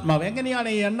പരിശുദ്ധാത്മാവ്. എങ്ങനെയാണ്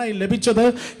ഈ എണ്ണ ലഭിച്ചത്?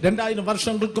 2000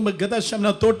 വർഷങ്ങൾക്ക് മുമ്പ്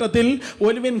ഗദശമന തോട്ടത്തിൽ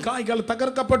ഒലിവിൻ കായ്കൾ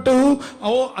തകർക്കപ്പെട്ടു.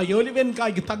 ഒലിവിൻ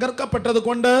കായ് തകർക്കപ്പെട്ടത്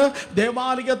കൊണ്ട്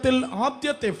ദേവാലയത്തിൽ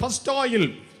ആദ്യത്തെ ഫസ്റ്റ് ഓയിൽ,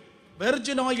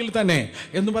 വെർജിൻ ഓയിൽ തന്നെ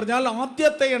എന്ന് പറഞ്ഞാൽ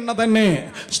ആദ്യത്തെ എണ്ണ തന്നെ,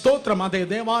 സ്തോത്രം, അതേ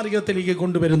ദേവാലയത്തിലേക്ക്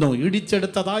കൊണ്ടുവരുന്നു.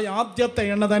 ഇടിച്ചെടുത്തതായ ആദ്യത്തെ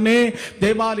എണ്ണ തന്നെ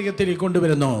ദേവാലയത്തിലേക്ക്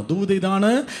കൊണ്ടുവരുന്നു. ദൂത്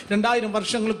ഇതാണ്. 2000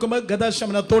 വർഷങ്ങൾക്ക് മുമ്പ്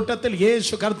ഗദശമന തോട്ടത്തിൽ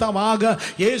യേശു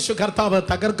കർത്താവ്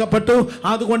തകർക്കപ്പെട്ടു.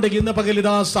 അതുകൊണ്ട് ഇന്ന്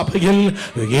പകലിതാ സഭയിൽ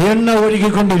എണ്ണ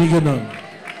ഒഴുകിക്കൊണ്ടിരിക്കുന്നു.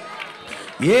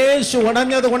 യേശു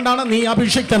ഉടഞ്ഞത് കൊണ്ടാണ് നീ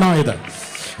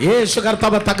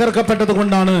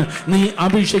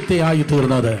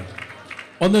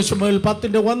 1 ശമൂവേൽ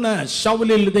 10:1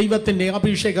 ശൗലിൽ ദൈവത്തിന്റെ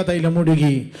അഭിഷേക തൈലം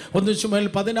ഒഴുകി. 1 ശമൂവേൽ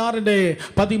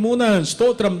 16:13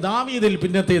 സ്തോത്രം ദാവീദിൽ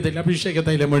പിന്നത്തേതിൽ അഭിഷേക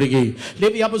തൈലം ഒഴുകി.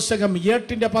 ലേവ്യ പുസ്തകം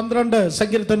 8:12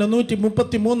 സങ്കീർത്തനം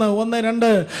 133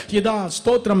 1-2 ഇതാ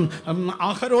സ്തോത്രം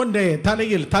അഹരോന്റെ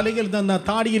തലയിൽ നിന്ന്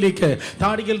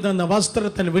താടിയിൽ നിന്ന്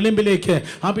വസ്ത്രത്തിന് വിളിമ്പിലേക്ക്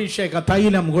അഭിഷേക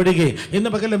തൈലം ഒഴുകി. ഇന്ന്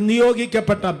പകലും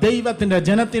നിയോഗിക്കപ്പെട്ട ദൈവത്തിന്റെ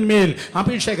ജനത്തിന്മേൽ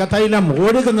അഭിഷേക തൈലം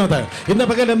ഒഴുകുന്നത്, ഇന്ന്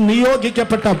പകലും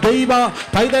നിയോഗിക്കപ്പെട്ട ദൈവ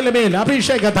പൈതലമേൽ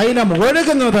അഭിഷേക തൈലം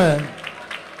ഒഴുകുന്നത്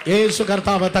യേശു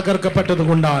കർത്താവ് തകർക്കപ്പെട്ടത്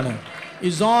കൊണ്ടാണ്.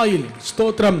 ഇസ്രായേൽ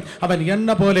സ്തോത്രം അവൻ എണ്ണ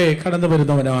പോലെ കടന്നു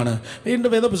വരുന്നവനാണ്. വീണ്ടും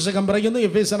വേദപുസ്തകം പറയുന്നു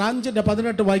എഫേസ്യർ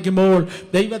 5:18 വായിക്കുമ്പോൾ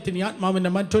ദൈവത്തിന്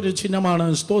ആത്മാവിന്റെ മറ്റൊരു ചിഹ്നമാണ്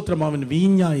സ്തോത്രം, അവൻ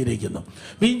വീഞ്ഞായിരിക്കുന്നു.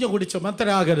 വീഞ്ഞു കുടിച്ച്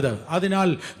മത്തരാകരുത്, അതിനാൽ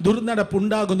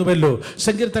ദുർനടപ്പുണ്ടാകുന്നുവല്ലോ.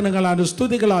 സങ്കീർത്തനങ്ങളാലും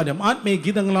സ്തുതികളാലും ആത്മീയ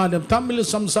ഗീതങ്ങളാലും തമ്മിൽ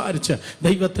സംസാരിച്ച്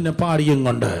ദൈവത്തിന് പാടിയും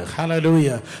കൊണ്ട് ഹല്ലേലൂയ.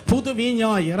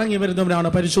 പുതുവീഞ്ഞായി ഇറങ്ങി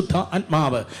വരുന്നവനാണ് പരിശുദ്ധ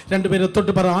ആത്മാവ്. രണ്ടുപേരെ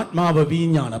തൊട്ട് പറ, ആത്മാവ്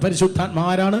വീഞ്ഞാണ്.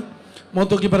 പരിശുദ്ധാത്മാവ് ആരാണ്?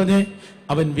 മോത്തോക്കി പറഞ്ഞേ,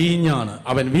 അവൻ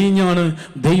വീഞ്ഞാണ്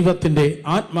ദൈവത്തിന്റെ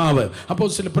ആത്മാവ്.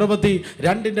 അപ്പോസ്തല പ്രവൃത്തി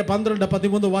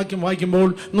 2:12-13 വാക്യം വായിക്കുമ്പോൾ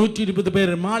 120 പേർ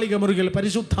മാളിക മുറികൾ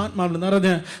പരിശുദ്ധാത്മാവിൽ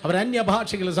നിറഞ്ഞ് അവർ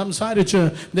അന്യഭാഷകൾ സംസാരിച്ച്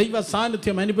ദൈവ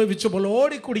സാന്നിധ്യം അനുഭവിച്ചപ്പോൾ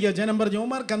ഓടിക്കൂടിയ ജനം പറഞ്ഞു,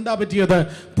 ഓമാർക്ക് എന്താ പറ്റിയത്?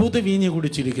 പുതുവീഞ്ഞ്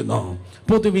കുടിച്ചിരിക്കുന്നു.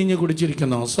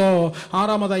 സോ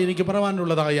ആറാമതായി എനിക്ക്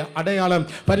പറയാനുള്ളതായ അടയാളം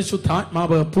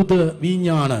പരിശുദ്ധാത്മാവ്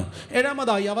പുതുവീഞ്ഞാണ്.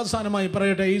 ഏഴാമതായി അവസാനമായി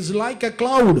പറയട്ടെ, ഈസ് ലൈക്ക് എ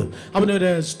ക്ലൗഡ്.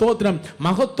 അവനൊരു സ്തോത്രം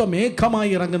മഹത്വമേഘമായി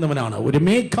ഇറങ്ങുന്നവനാണ്. ഒരു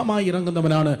മേഘമായി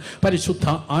ഇറങ്ങുന്നവനാണ് പരിശുദ്ധ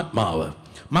ആത്മാവ്.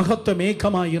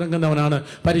 മഹത്വമേഘമായി ഇറങ്ങുന്നവനാണ്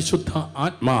പരിശുദ്ധ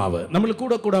ആത്മാവ്. നമ്മൾ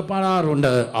കൂടെ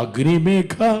പാടാറുണ്ട്,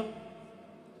 അഗ്നിമേഘ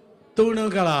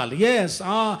തൂണുകളാൽ. യെസ്,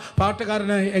 ആ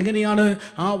പാട്ടുകാരന് എങ്ങനെയാണ്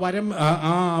ആ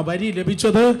വരി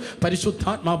ലഭിച്ചത്?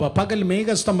 പരിശുദ്ധാത്മാവ് പകൽ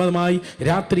മേഘസ്തംഭമായി,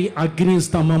 രാത്രി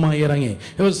അഗ്നിസ്തംഭമായി ഇറങ്ങി.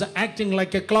 He was acting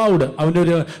like a cloud.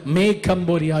 അവനൊരു മേഘം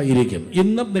പോലെയായിരിക്കും.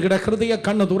 ഇന്നും നിങ്ങളുടെ ഹൃദയ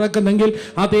കണ്ണ് തുറക്കുന്നെങ്കിൽ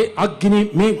അതേ അഗ്നി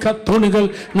മേഘ തൂണുകൾ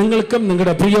നിങ്ങൾക്കും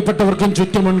നിങ്ങളുടെ പ്രിയപ്പെട്ടവർക്കും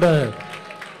ചുറ്റുമുണ്ട്.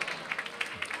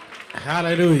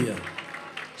 ഹല്ലേലൂയ.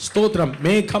 സ്തോത്രം,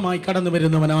 മേഘമായി കടന്നു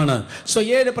വരുന്നവനാണ്. സോ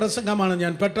 7 പ്രസംഗമാണ്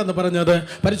ഞാൻ പെട്ടെന്ന് പറഞ്ഞത്.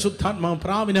 പരിശുദ്ധാത്മാവ്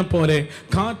പ്രാവിനെ പോലെ,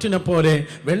 കാറ്റിനെ പോലെ,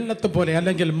 വെള്ളത്തെ പോലെ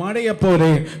അല്ലെങ്കിൽ മഴയെ പോലെ,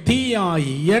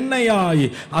 തീയായി, എണ്ണയായി,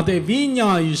 അതേ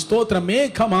വീഞ്ഞായി, സ്തോത്രം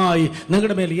മേഘമായി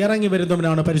നിങ്ങളുടെ മേൽ ഇറങ്ങി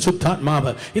വരുന്നവനാണ്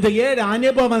പരിശുദ്ധാത്മാവ്. ഇത് 7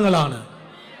 അനുഭവങ്ങളാണ്.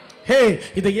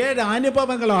 ഇത് 7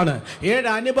 അനുഭവങ്ങളാണ്.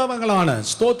 7 അനുഭവങ്ങളാണ്.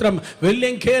 സ്തോത്രം.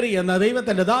 വില്യം കേറി എന്ന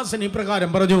ദൈവത്തിന്റെ ദാസൻ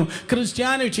ഇപ്രകാരം പറഞ്ഞു,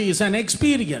 ക്രിസ്ത്യാനിറ്റി ഈസ് ആൻ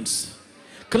എക്സ്പീരിയൻസ്.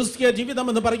 ക്രിസ്തീയ ജീവിതം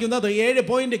എന്ന് പറയുന്നത് 7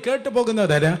 പോയിന്റ് കേട്ടു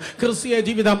പോകുന്നത് ക്രിസ്തീയ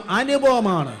ജീവിതം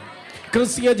അനുഭവമാണ്.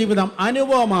 ക്രിസ്തീയ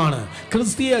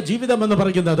ജീവിതം എന്ന്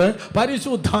പറയുന്നത്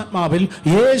പരിശുദ്ധാത്മാവിൽ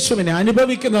യേശുവിനെ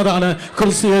അനുഭവിക്കുന്നതാണ്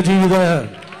ക്രിസ്തീയ ജീവിതം.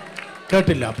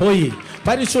 കേട്ടില്ല, പോയി.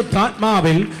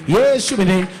 പരിശുദ്ധാത്മാവിൽ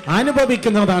യേശുവിനെ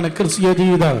അനുഭവിക്കുന്നതാണ് ക്രിസ്തീയ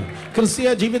ജീവിതം. ക്രിസ്തീയ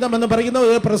ജീവിതം എന്ന്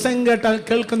പറയുന്നത് പ്രസംഗം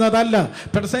കേൾക്കുന്നതല്ല.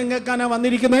 പ്രസംഗക്കാനാ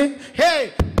വന്നിരിക്കുന്നത്,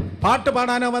 പാട്ട്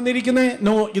പാടാനാ വന്നിരിക്കുന്നത്?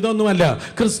 നോ, ഇതൊന്നുമല്ല.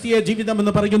 ക്രിസ്തീയ ജീവിതം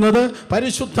എന്ന് പറയുന്നത്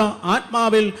പരിശുദ്ധ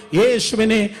ആത്മാവിൽ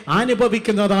യേശുവിനെ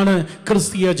അനുഭവിക്കുന്നതാണ്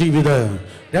ക്രിസ്തീയ ജീവിതം.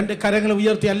 2 കരങ്ങൾ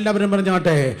ഉയർത്തി എല്ലാവരും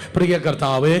പറഞ്ഞാട്ടെ, പ്രിയ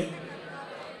കർത്താവേ,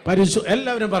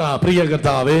 എല്ലാവരും പറ, പ്രിയ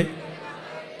കർത്താവേ,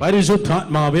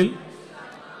 പരിശുദ്ധാത്മാവിൽ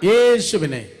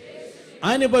യേശുവിനെ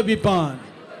അനുഭവിപ്പാൻ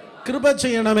കൃപ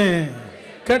ചെയ്യണമേ.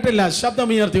 കേട്ടില്ല,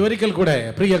 ശബ്ദമുയർത്തി ഒരിക്കൽ കൂടെ,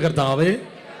 പ്രിയ കർത്താവേ,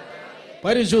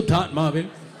 പരിശുദ്ധാത്മാവിൽ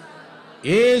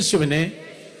യേശുവിനെ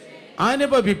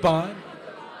അനുഭവിപ്പാൻ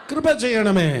കൃപ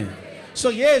ചെയ്യണമേ. സോ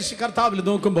യേശു കർത്താവിൽ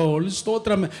നോക്കുമ്പോൾ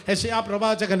സ്തോത്രം, യെശയ്യാ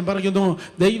പ്രവാചകൻ പറയുന്നു,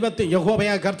 ദൈവത്തെ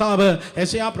യഹോവയായ കർത്താവ്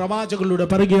യെശയ്യാ പ്രവാചകനിലൂടെ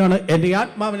പറയുകയാണ്, എൻ്റെ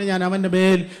ആത്മാവിനെ ഞാൻ അവൻ്റെ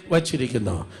മേൽ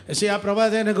വച്ചിരിക്കുന്നു. യെശയ്യാ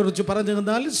പ്രവാചകനെ കുറിച്ച് പറഞ്ഞു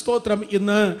തന്നാൽ സ്തോത്രം,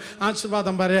 ഇന്ന്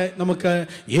ആശീർവാദം വരെ നമുക്ക്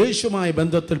യേശുമായി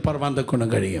ബന്ധത്തിൽ പറവാൻ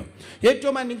തക്കണം കഴിയും.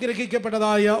 ഏറ്റവും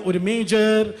അനുഗ്രഹിക്കപ്പെട്ടതായ ഒരു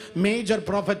മേജർ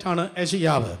പ്രോഫറ്റാണ്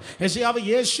യെശയ്യാവ്. യെശയ്യാവ്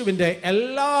യേശുവിൻ്റെ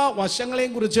എല്ലാ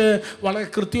വശങ്ങളെയും കുറിച്ച് വളരെ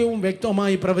കൃത്യവും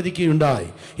വ്യക്തവുമായി പ്രവചിക്കുകയുണ്ടായി.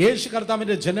 യേശു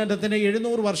കർത്താവിൻ്റെ ജനനത്തിന്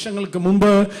 700 വർഷങ്ങൾക്ക്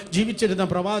മുമ്പ് ജീവിച്ചിരുന്ന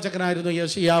പ്രവാചകനായിരുന്നു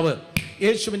യെശയ്യാവ്.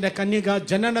 യേശുവിൻ്റെ കന്യക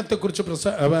ജനനത്തെക്കുറിച്ച്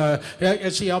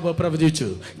യെശയ്യാവ് പ്രവചിച്ചു.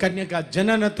 കന്യക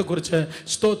ജനനത്തെക്കുറിച്ച്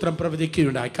സ്തോത്രം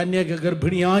പ്രവചിക്കുകയുണ്ടായി. കന്യക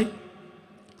ഗർഭിണിയായി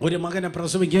ഒരു മകനെ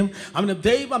പ്രസവിക്കും, അവന്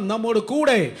ദൈവം നമ്മോട്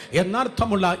കൂടെ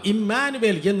എന്നർത്ഥമുള്ള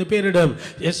ഇമ്മാനുവേൽ എന്ന് പേരിടും.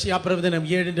 യെശയ്യാ പ്രവചനം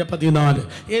 7:14.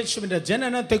 യേശുവിൻ്റെ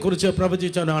ജനനത്തെക്കുറിച്ച്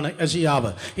പ്രവചിച്ചവനാണ്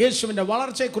യെശയ്യാവ്. യേശുവിൻ്റെ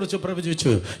വളർച്ചയെക്കുറിച്ച്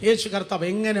പ്രവചിച്ചു. യേശു കർത്താവ്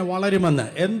എങ്ങനെ വളരുമെന്ന്,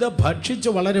 എന്ത് ഭക്ഷിച്ച്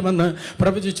വളരുമെന്ന്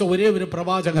പ്രവചിച്ച ഒരേ ഒരു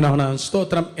പ്രവാചകനാണ്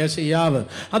സ്തോത്രം യെശയ്യാവ്.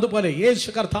 അതുപോലെ യേശു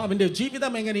കർത്താവിൻ്റെ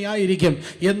ജീവിതം എങ്ങനെയായിരിക്കും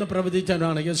എന്ന്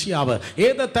പ്രവചിച്ചവനാണ് യെശയ്യാവ്.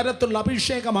 ഏത് തരത്തിലുള്ള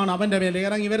അഭിഷേകമാണ് അവൻ്റെ മേലെ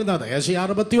ഇറങ്ങി വരുന്നത്? യെശയ്യാ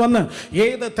 61.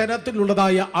 ഏത്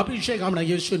തരത്തിലുള്ളതായ അഭിഷേകമാണ്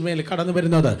യേശുവിന്മേൽ കടന്നു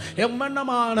വരുന്നത്.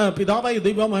 എവണ്ണമാണ് പിതാവായ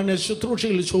ദൈവമാണ്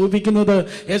ശുശ്രൂഷയിൽ ശോഭിക്കുന്നത്.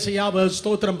 യെശയ്യാവ്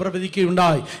സ്തോത്രം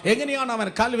പ്രവചിക്കുകയുണ്ടായി. എങ്ങനെയാണ് അവൻ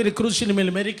കാൽവരി ക്രൂശിനുമേൽ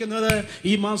മരിക്കുന്നത്?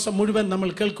 ഈ മാസം മുഴുവൻ നമ്മൾ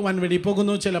കേൾക്കുവാൻ വേണ്ടി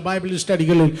പോകുന്നു. ചില ബൈബിൾ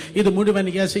സ്റ്റഡികളിൽ ഇത് മുഴുവൻ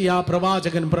യെശയ്യാ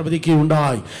പ്രവാചകൻ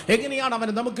പ്രവചിക്കുകയുണ്ടായി. എങ്ങനെയാണ് അവൻ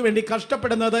നമുക്ക് വേണ്ടി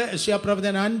കഷ്ടപ്പെടുന്നത്? യെശയ്യാ പ്രവചനം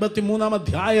 53-ാം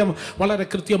അധ്യായം വളരെ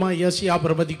കൃത്യമായി യെശയ്യാ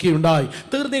പ്രവചിക്കുകയുണ്ടായി.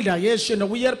 തീർന്നില്ല. യേശുവിന്റെ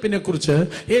ഉയർപ്പിനെ കുറിച്ച്,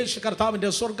 യേശു കർത്താവിന്റെ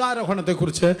സ്വർഗാരോഹണത്തെ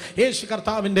കുറിച്ച്, യേശു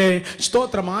കർത്താവിന്റെ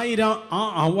സ്തോത്രം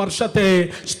 1000 വർഷത്തെ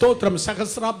സ്തോത്രം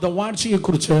സഹസ്രാബ്ദ വാഴ്ചയെ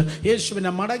കുറിച്ച്,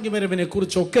 യേശുവിന്റെ മടങ്ങി വരവിനെ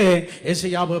കുറിച്ചൊക്കെ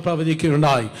യെശയ്യാവ്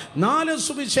പ്രവചിക്കുകയുണ്ടായി. 4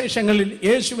 സുവിശേഷങ്ങളിൽ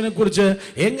യേശുവിനെ കുറിച്ച്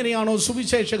എങ്ങനെയാണോ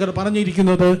സുവിശേഷകർ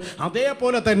പറഞ്ഞിരിക്കുന്നത്,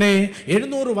 അതേപോലെ തന്നെ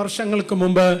 700 വർഷങ്ങൾക്ക്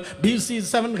മുമ്പ് BC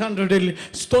 700-ൽ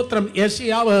സ്തോത്രം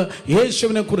യെശയ്യാവ്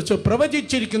യേശുവിനെ കുറിച്ച്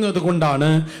പ്രവചിച്ചിരിക്കുന്നത് കൊണ്ടാണ്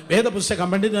വേദപുസ്തക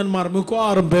പണ്ഡിതന്മാർ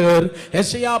മിക്കവാറും പേർ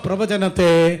യെശയ്യാ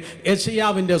പ്രവചനത്തെ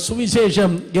യെശയ്യാവിന്റെ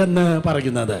സുവിശേഷം എന്ന്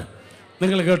പറയുന്നത്.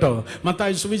 നിങ്ങൾ കേട്ടോ?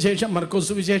 മത്തായി സുവിശേഷം, മർക്കോസ്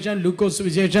സുവിശേഷം, ലൂക്കോസ്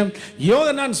സുവിശേഷം,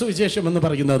 യോഹന്നാൻ സുവിശേഷം എന്ന്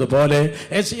പറയുന്നത് പോലെ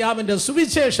യെശയ്യാവിന്റെ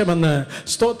സുവിശേഷമെന്ന്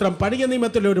സ്തോത്രം പഴയ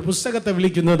നിയമത്തിലെ ഒരു പുസ്തകത്തെ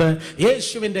വിളിക്കുന്നത്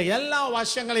യേശുവിന്റെ എല്ലാ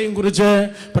വശങ്ങളെയും കുറിച്ച്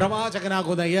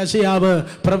പ്രവാചകനാകുന്ന യെശയ്യാവ്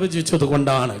പ്രവചിച്ചത്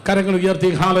കൊണ്ടാണ്. കരങ്ങൾ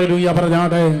ഉയർത്തി ഹല്ലേലൂയ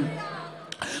പറഞ്ഞാട്ടെ.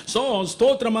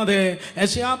 സ്തോത്രം. അതെ,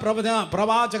 യെശയ്യാ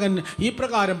പ്രവാചകൻ ഈ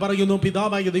പ്രകാരം പറയുന്നു.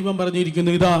 പിതാവായ ദൈവം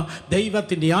പറഞ്ഞിരിക്കുന്നു, ഇതാ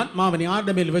ദൈവത്തിന്റെ ആത്മാവിനെ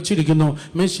ആരുടെ മേൽ വെച്ചിരിക്കുന്നു?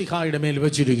 മെസ്സിഹായുടെ മേൽ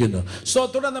വെച്ചിരിക്കുന്നു.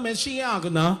 തുടർന്ന്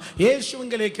മെസ്സിയാകുന്ന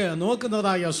യേശുവിലേക്ക്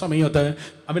നോക്കുന്നതായ സമയത്ത്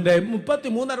അവന്റെ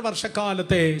 33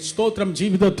 വർഷക്കാലത്തെ സ്തോത്രം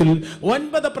ജീവിതത്തിൽ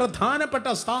 9 പ്രധാനപ്പെട്ട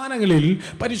സ്ഥാനങ്ങളിൽ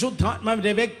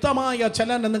പരിശുദ്ധാത്മാവിന്റെ വ്യക്തമായ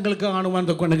ചലനം നിങ്ങൾക്ക് കാണുവാൻ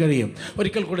കൊണ്ട് കഴിയും.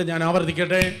 ഒരിക്കൽ കൂടെ ഞാൻ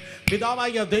ആവർത്തിക്കട്ടെ.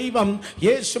 പിതാവായ ദൈവം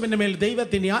യേശുവിന്റെ മേൽ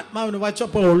ദൈവത്തിന്റെ ആത്മാവിന്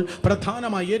വച്ചപ്പോൾ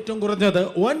പ്രധാനമായി ഏറ്റവും കുറഞ്ഞത്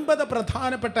 9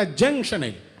 പ്രധാനപ്പെട്ട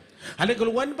ജംഗ്ഷനിൽ അല്ലെങ്കിൽ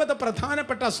 9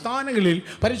 പ്രധാനപ്പെട്ട സ്ഥാനങ്ങളിൽ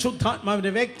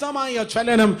പരിശുദ്ധാത്മാവിന്റെ വ്യക്തമായ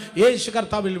ചലനം യേശു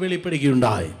കർത്താവിൽ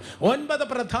വെളിപ്പെടുകയുണ്ടായി. 9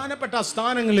 പ്രധാനപ്പെട്ട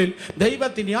സ്ഥാനങ്ങളിൽ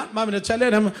ദൈവത്തിന്റെ ആത്മാവിന്റെ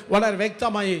ചലനം വളരെ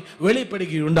വ്യക്തമായി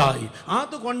വെളിപ്പെടുകയുണ്ടായി.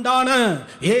 അതുകൊണ്ടാണ്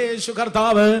യേശു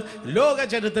കർത്താവ് ലോക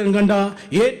ചരിത്രം കണ്ട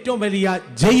ഏറ്റവും വലിയ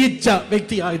ജയിച്ച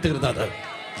വ്യക്തിയായി തീർന്നത്.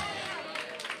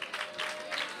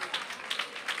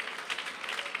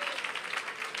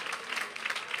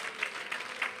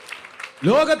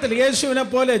 ലോകത്തിൽ യേശുവിനെ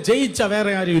പോലെ ജയിച്ച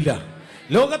വേറെ ആരുമില്ല.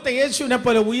 ലോകത്തെ യേശുവിനെ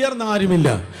പോലെ ഉയർന്ന ആരുമില്ല.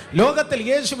 ലോകത്തിൽ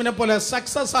യേശുവിനെ പോലെ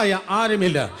സക്സസ് ആയ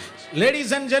ആരുമില്ല.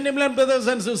 Ladies and gentlemen, brothers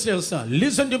and sisters,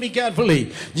 listen to me carefully.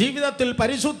 ജീവിതത്തിൽ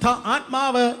പരിശുദ്ധ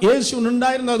ആത്മാവ്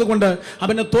യേശുവിനുണ്ടായിരുന്നത് കൊണ്ട്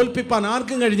അവനെ തോൽപ്പിക്കാൻ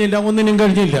ആർക്കും കഴിഞ്ഞില്ല, ഒന്നിനും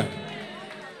കഴിഞ്ഞില്ല.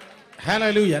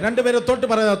 ഹല്ലേലൂയ. രണ്ടുപേരെ തൊട്ട്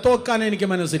പറയാ, തോക്കാൻ എനിക്ക്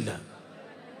മനസ്സില്ല.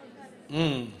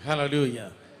 ഹല്ലേലൂയ.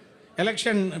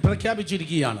 ഇലക്ഷൻ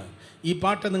പ്രഖ്യാപിച്ചിരിക്കുകയാണ്. ഈ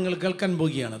പാട്ട് നിങ്ങൾ കേൾക്കാൻ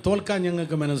പോകുകയാണ്. തോൽക്കാൻ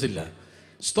ഞങ്ങൾക്ക് മനസ്സില്ല.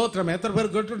 സ്തോത്രം. എത്ര പേർ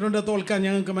കേട്ടിട്ടുണ്ട് തോൽക്കാൻ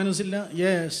ഞങ്ങൾക്ക് മനസ്സില്ല?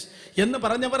 യെസ് എന്ന്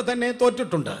പറഞ്ഞവർ തന്നെ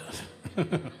തോറ്റിട്ടുണ്ട്.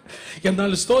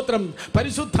 എന്നാൽ സ്തോത്രം,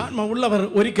 പരിശുദ്ധാത്മ ഉള്ളവർ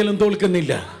ഒരിക്കലും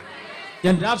തോൽക്കുന്നില്ല.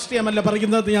 ഞാൻ രാഷ്ട്രീയമല്ല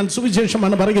പറയുന്നത്, ഞാൻ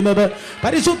സുവിശേഷമാണ് പറയുന്നത്.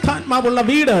 പരിശുദ്ധാത്മാവുള്ള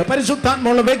വീട്,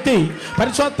 പരിശുദ്ധാത്മാവുള്ള വ്യക്തി,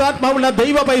 പരിശുദ്ധാത്മാവുള്ള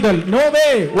ദൈവ പൈതൽ, നോ വേ,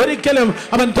 ഒരിക്കലും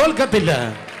അവൻ തോൽക്കത്തില്ല.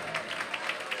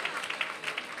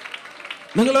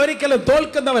 നിങ്ങൾ ഒരിക്കലും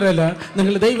തോൽക്കുന്നവരല്ല,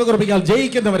 നിങ്ങൾ ദൈവകൃപയാൽ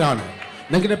ജയിക്കുന്നവരാണ്.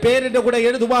 നിങ്ങളുടെ പേരിന്റെ കൂടെ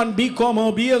എഴുതുവാൻ BComോ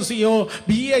BSCയോ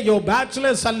BAയോ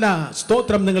ബാച്ചിലേഴ്സ് അല്ല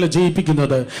സ്തോത്രം നിങ്ങൾ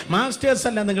ജയിപ്പിക്കുന്നത്. മാസ്റ്റേഴ്സ്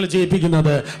അല്ല നിങ്ങൾ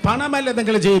ജയിപ്പിക്കുന്നത്. പണമല്ല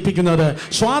നിങ്ങൾ ജയിപ്പിക്കുന്നത്.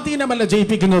 സ്വാധീനമല്ല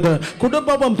ജയിപ്പിക്കുന്നത്.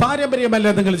 കുടുംബവും പാരമ്പര്യമല്ല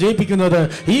നിങ്ങൾ ജയിപ്പിക്കുന്നത്.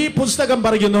 ഈ പുസ്തകം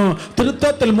പറയുന്നു,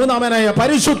 തൃത്വത്തിൽ മൂന്നാമനായ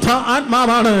പരിശുദ്ധ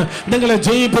ആത്മാവാണ് നിങ്ങളെ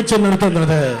ജയിപ്പിച്ച്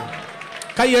നിർത്തുന്നത്.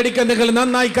 കൈയടിക്കാൻ നിങ്ങൾ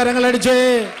നന്നായി കരങ്ങളടിച്ചേ.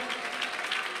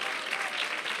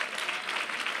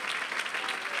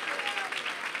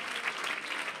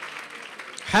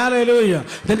 ഹല്ലേലൂയ.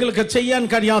 നിങ്ങൾക്ക് ചെയ്യാൻ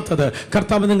കഴിയാത്തത്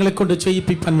കർത്താവ് നിങ്ങളെ കൊണ്ട്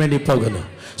ചെയ്യിപ്പിക്കാൻ വേണ്ടി പോകുന്നു.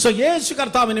 സോ യേശു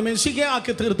കർത്താവിനെ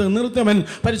മെസ്സിഹയാക്കി തീർത്ത് നിർത്തവൻ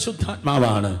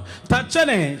പരിശുദ്ധാത്മാവാണ്.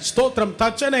 തച്ചനെ സ്തോത്രം,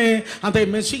 തച്ചനെ അതേ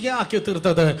മെസ്സിഹയാക്കി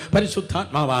തീർത്തത്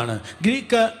പരിശുദ്ധാത്മാവാണ്.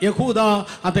 ഗ്രീക്ക്, യഹൂദ,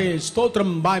 അതേ സ്തോത്രം,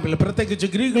 ബൈബിൾ പ്രത്യേകിച്ച്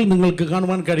ഗ്രീക്കിൽ നിങ്ങൾക്ക്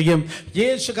കാണുവാൻ കഴിയും.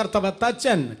 യേശു കർത്താവ്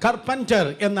തച്ചൻ, കർപ്പൻറ്റർ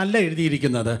എന്നല്ല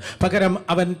എഴുതിയിരിക്കുന്നത്. പകരം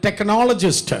അവൻ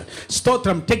ടെക്നോളജിസ്റ്റ്,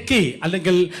 സ്തോത്രം, ടെക്കി,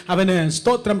 അല്ലെങ്കിൽ അവന്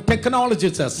സ്തോത്രം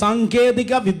ടെക്നോളജിസ്റ്റ്,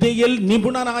 സാങ്കേതിക വിദ്യയിൽ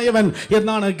നിപുണനായവൻ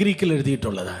എന്നാണ് ഗ്രീക്കിൽ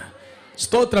എഴുതിയിട്ടുള്ളത്.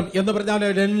 സ്തോത്രം എന്ന് പറഞ്ഞാൽ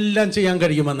എല്ലാം ചെയ്യാൻ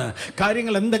കഴിയുമെന്ന്.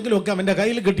 കാര്യങ്ങൾ എന്തെങ്കിലുമൊക്കെ അവന്റെ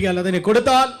കയ്യിൽ കിട്ടിയാൽ അതിനെ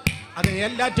കൊടുത്താൽ അതിനെ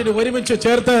എല്ലാറ്റിനും ഒരുമിച്ച്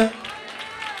ചേർത്ത്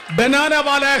ബനാന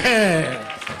വാലാഹേ,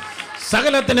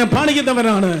 സകലത്തിന്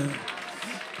പണിയുന്നവനാണ്.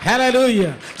 ഹല്ലേലൂയ.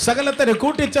 സകലത്തിന്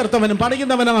കൂട്ടിച്ചേർത്തവനും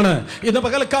പണിയുന്നവനാണ്. ഇന്ന്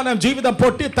പകൽക്കാലം ജീവിതം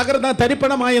പൊട്ടി തകർന്ന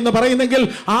തരിപ്പണമായി എന്ന് പറയുന്നെങ്കിൽ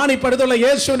ആണിപ്പടുത്തുള്ള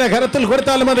യേശുവിന്റെ കരത്തിൽ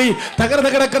കൊടുത്താൽ മതി.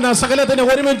 തകർന്നു കിടക്കുന്ന സകലത്തിന്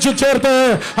ഒരുമിച്ച് ചേർത്ത്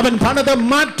അവൻ പണിത്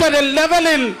മറ്റൊരു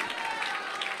ലെവലിൽ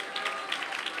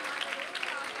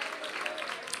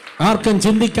ആർക്കും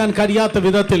ചിന്തിക്കാൻ കഴിയാത്ത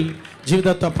വിധത്തിൽ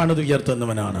ജീവിതത്തെ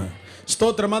പണിതുയർത്തുന്നവനാണ്.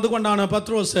 സ്തോത്രം. അതുകൊണ്ടാണ്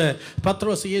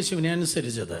പത്രോസ് യേശുവിനെ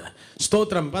അനുസരിച്ചത്.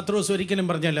 സ്തോത്രം. പത്രോസ് ഒരിക്കലും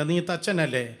പറഞ്ഞല്ല നീ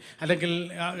തച്ചനല്ലേ, അല്ലെങ്കിൽ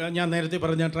ഞാൻ നേരത്തെ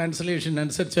പറഞ്ഞ ട്രാൻസ്ലേഷൻ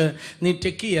അനുസരിച്ച് നീ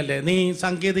ടെക്കിയല്ലേ, നീ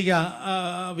സാങ്കേതിക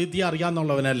വിദ്യ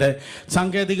അറിയാമെന്നുള്ളവനല്ലേ,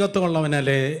 സാങ്കേതികത്വം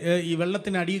ഉള്ളവനല്ലേ, ഈ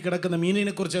വെള്ളത്തിനടിയിൽ കിടക്കുന്ന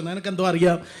മീനിനെക്കുറിച്ച് നിനക്കെന്തോ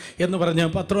അറിയാം എന്ന് പറഞ്ഞ്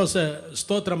പത്രോസ്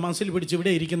സ്തോത്രം മനസ്സിൽ പിടിച്ച്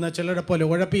ഇവിടെ ഇരിക്കുന്ന ചിലരെ പോലെ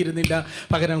ഉഴപ്പിയിരുന്നില്ല.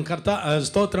 പകരം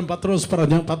സ്തോത്രം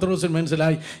പത്രോസിന്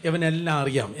മനസ്സിലായി ഇവനെല്ലാം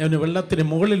അറിയാം. ഇവന് വെള്ളത്തിന്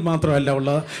മുകളിൽ മാത്രമല്ല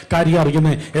ഉള്ള കാര്യം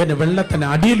അറിയുന്നത്, ഇവന് വെള്ളത്തിന്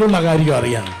അടിയിലുള്ള കാര്യം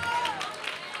അറിയാം.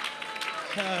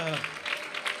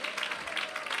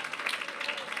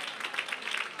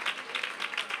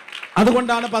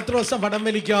 അതുകൊണ്ടാണ് പത്രോസ് വടം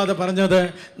വലിക്കാതെ പറഞ്ഞത്,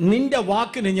 നിന്റെ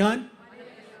വാക്കിന് ഞാൻ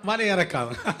വലയിറക്കാം.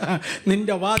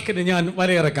 നിന്റെ വാക്കിന് ഞാൻ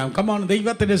വലയിറക്കാം. കമാൺ,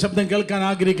 ദൈവത്തിന്റെ ശബ്ദം കേൾക്കാൻ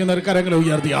ആഗ്രഹിക്കുന്ന ഒരു കരങ്ങൾ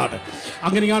ഉയർത്തിയാണ്.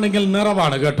 അങ്ങനെയാണെങ്കിൽ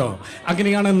നിറവാണ് കേട്ടോ,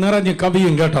 അങ്ങനെയാണ് നിറഞ്ഞ്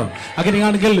കവിയും കേട്ടോ.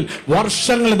 അങ്ങനെയാണെങ്കിൽ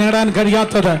വർഷങ്ങൾ നേടാൻ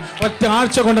കഴിയാത്തത് ഒറ്റ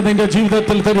ആഴ്ച കൊണ്ട് നിന്റെ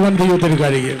ജീവിതത്തിൽ തരുവാൻ ദൈവത്തിന്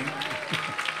കഴിയും.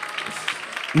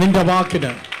 നിന്റെ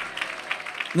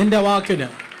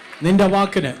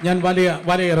വാക്കിന് ഞാൻ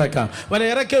വലയിറക്കാം.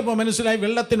 വലയിറക്കിയപ്പോൾ മനസ്സിലായി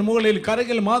വെള്ളത്തിന് മുകളിൽ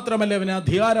കരകിൽ മാത്രമല്ല അവന്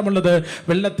അധികാരമുള്ളത്,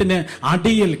 വെള്ളത്തിന്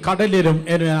അടിയിൽ കടലിലും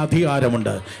അവന്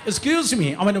അധികാരമുണ്ട്. എക്സ്ക്യൂസ് മീ,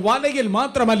 അവന് വലയിൽ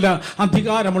മാത്രമല്ല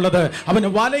അധികാരമുള്ളത്, അവന്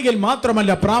വലയിൽ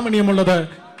മാത്രമല്ല പ്രാവണ്യമുള്ളത്.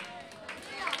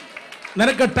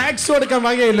 നിനക്ക് ടാക്സ് കൊടുക്കാൻ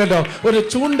വകയില്ലല്ലോ, ഒരു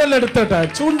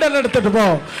ചൂണ്ടലെടുത്തിട്ട് പോ.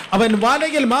 അവൻ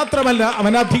വലയിൽ മാത്രമല്ല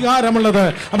അവന് അധികാരമുള്ളത്,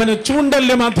 അവന്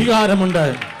ചൂണ്ടലിലും അധികാരമുണ്ട്.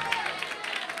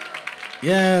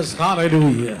 Yes,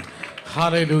 hallelujah.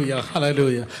 Hallelujah,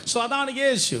 hallelujah. So അതാണ്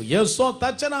യേശു. യേശു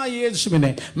തച്ചനായ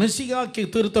യേശുവിനെ മെസ്സിയാക്കി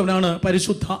തീർത്തവനാണ്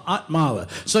പരിശുദ്ധ ആത്മാവ്.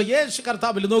 സോ യേശു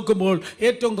കർത്താവിൽ നോക്കുമ്പോൾ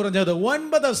ഏറ്റവും കുറഞ്ഞത്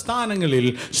 9 സ്ഥാനങ്ങളിൽ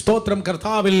സ്തോത്രം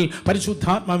കർത്താവിൽ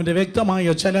പരിശുദ്ധാത്മാവിൻ്റെ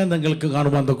വ്യക്തമായ ചലനങ്ങൾക്ക്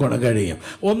കാണുവാൻ കഴിയും.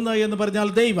 1 എന്ന്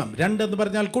പറഞ്ഞാൽ ദൈവം, 2 എന്ന്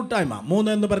പറഞ്ഞാൽ കൂട്ടായ്മ,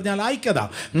 3 എന്ന് പറഞ്ഞാൽ ഐക്യത,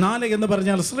 4 എന്ന്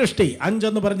പറഞ്ഞാൽ സൃഷ്ടി, 5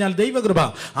 എന്ന് പറഞ്ഞാൽ ദൈവകൃപ,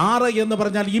 6 എന്ന്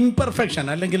പറഞ്ഞാൽ ഇംപെർഫെക്ഷൻ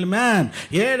അല്ലെങ്കിൽ മാൻ,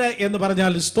 7 എന്ന്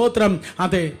പറഞ്ഞാൽ സ്തോത്രം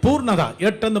അതെ പൂർണ്ണത,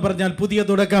 8 എന്ന് പറഞ്ഞാൽ പുതിയ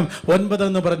തുടക്കം, 9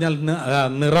 എന്ന് പറഞ്ഞാൽ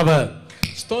നിറവ്.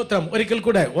 സ്തോത്രം. ഒരിക്കൽ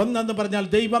കൂടെ, 1 എന്ന് പറഞ്ഞാൽ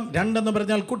ദൈവം, 2 എന്ന്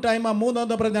പറഞ്ഞാൽ കൂട്ടായ്മ, 3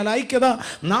 എന്ന് പറഞ്ഞാൽ ഐക്യത,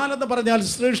 4 എന്ന് പറഞ്ഞാൽ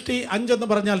സൃഷ്ടി, 5 എന്ന്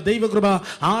പറഞ്ഞാൽ ദൈവകൃപ,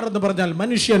 6 എന്ന് പറഞ്ഞാൽ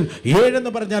മനുഷ്യൻ, 7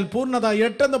 എന്ന് പറഞ്ഞാൽ പൂർണ്ണത,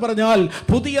 8 എന്ന് പറഞ്ഞാൽ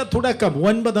പുതിയ തുടക്കം,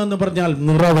 9 എന്ന് പറഞ്ഞാൽ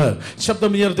നിറവ്.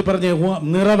 ശബ്ദം ഉയർത്തി പറഞ്ഞേ,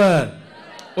 നിറവ്.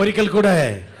 ഒരിക്കൽ കൂടെ,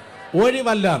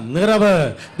 ഒഴിവല്ല, നിറവ്.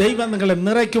 ദൈവം നിങ്ങളെ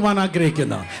നിറയ്ക്കുവാൻ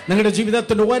ആഗ്രഹിക്കുന്ന നിങ്ങളുടെ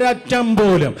ജീവിതത്തിന്റെ ഒരറ്റം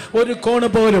പോലും ഒരു കോണ്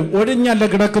പോലും ഒഴിഞ്ഞല്ല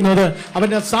കിടക്കുന്നത്.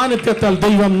 അവന്റെ സാന്നിധ്യത്താൽ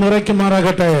ദൈവം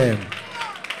നിറയ്ക്കുമാറാകട്ടെ.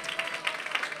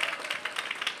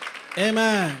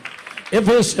 ആമേൻ.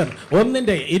 എഫേസ്യർ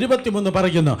 1:23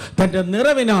 പറയുന്നു, തന്റെ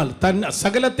നിറവിനാൽ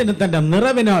സകലത്തിനും തന്റെ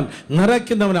നിറവിനാൽ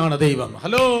നിറയ്ക്കുന്നവനാണ് ദൈവം.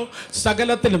 ഹലോ,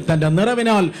 സകലത്തിലും തന്റെ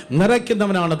നിറവിനാൽ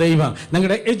നിറയ്ക്കുന്നവനാണ് ദൈവം.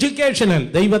 നിങ്ങളുടെ എഡ്യൂക്കേഷനിൽ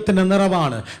ദൈവത്തിന്റെ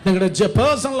നിറവാണ്, നിങ്ങളുടെ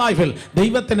പേഴ്സണൽ ലൈഫിൽ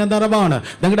ദൈവത്തിന്റെ നിറവാണ്,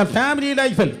 നിങ്ങളുടെ ഫാമിലി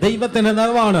ലൈഫിൽ ദൈവത്തിന്റെ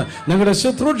നിറവാണ്, നിങ്ങളുടെ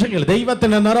ശുശ്രൂഷയിൽ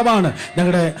ദൈവത്തിന്റെ നിറവാണ്.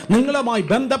 നിങ്ങളുമായി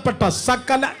ബന്ധപ്പെട്ട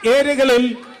സകല ഏരിയകളിൽ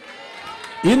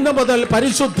ഇന്നു മുതൽ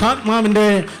പരിശുദ്ധാത്മാവിന്റെ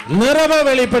നിറവ്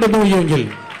വെളിപ്പെടുന്നു എങ്കിൽ,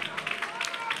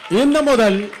 ഇന്നു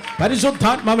മുതൽ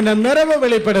പരിശുദ്ധാത്മാവിന്റെ നിറവ്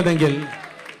വെളിപ്പെടുന്നെങ്കിൽ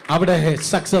അവിടെ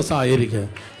സക്സസ് ആയിരിക്കും.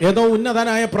 ഏതോ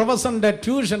ഉന്നതനായ പ്രൊഫസറിന്റെ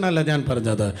ട്യൂഷൻ അല്ല ഞാൻ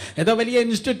പറഞ്ഞത്, ഏതോ വലിയ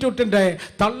ഇൻസ്റ്റിറ്റ്യൂട്ടിന്റെ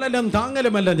തള്ളലും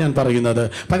താങ്ങലുമല്ല ഞാൻ പറയുന്നത്.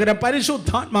 പകരം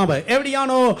പരിശുദ്ധാത്മാവ്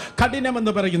എവിടെയാണോ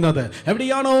കഠിനമെന്ന് പറയുന്നത്,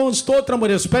 എവിടെയാണോ സ്തോത്രം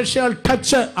ഒരു സ്പെഷ്യൽ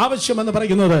ടച്ച് ആവശ്യമെന്ന്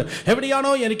പറയുന്നത്,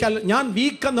 എവിടെയാണോ ഞാൻ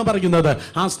വീക്ക് എന്ന് പറയുന്നത്,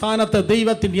 ആ സ്ഥാനത്ത്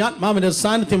ദൈവത്തിന്റെ ആത്മാവിന്റെ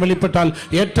സാന്നിധ്യം വെളിപ്പെട്ടാൽ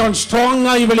ഏറ്റവും സ്ട്രോങ്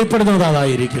ആയി വെളിപ്പെടുന്നത്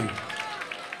അതായിരിക്കും.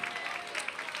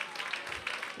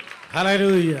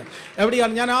 ഹല്ലേലൂയ.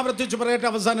 എവിടെയാണ്, ഞാൻ ആവർത്തിച്ച് പറയട്ടെ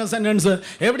അവസാന സെന്റൻസ്,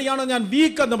 എവിടെയാണോ ഞാൻ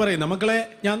വീക്ക് എന്ന് പറയുന്നത്, മക്കളെ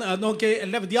ഞാൻ നോക്കി,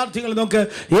 എല്ലാ വിദ്യാർത്ഥികളും നോക്ക്,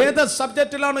 ഏത്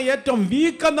സബ്ജക്റ്റിലാണോ ഏറ്റവും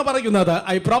വീക്ക് എന്ന് പറയുന്നത്,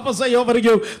 ഐ പ്രൊഫസൈ ഓവർ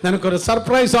യു, നിനക്കൊരു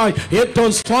സർപ്രൈസ് ആയി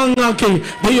ഏറ്റവും സ്ട്രോങ് ആക്കി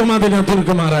ദൈവം അതിനെ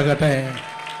തീർക്കുമാറാകട്ടെ.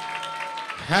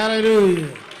 ഹല്ലേലൂയ.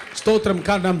 സ്തോത്രം.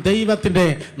 കാരണം ദൈവത്തിന്റെ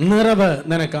നിറവ്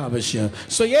നിനക്ക് ആവശ്യം.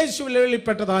 സോ യേശുവിൽ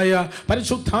വെളിപ്പെട്ടതായ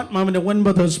പരിശുദ്ധാത്മാവിന്റെ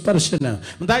 9 സ്പർശനം.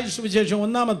 മത്തായി സുവിശേഷം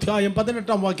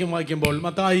 1:18 വാക്യമ്പോൾ,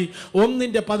 മത്തായി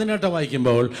 1:18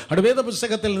 വായിക്കുമ്പോൾ അവിടെ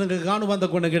വേദപുസ്തകത്തിൽ നിങ്ങൾക്ക് കാണുവാൻ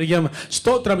കൊണ്ട് കഴിയും.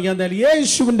 സ്തോത്രം. എന്നാൽ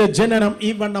യേശുവിന്റെ ജനനം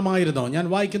ഈ വണ്ണമായിരുന്നു. ഞാൻ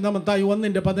വായിക്കുന്ന മത്തായി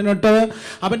 1:18,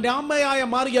 അവന്റെ അമ്മയായ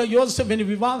മാറിയ യോസെഫിന്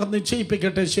വിവാഹം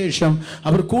നിശ്ചയിപ്പിക്കട്ട ശേഷം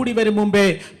അവർ കൂടി വരും മുമ്പേ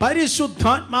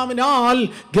പരിശുദ്ധാത്മാവിനാൽ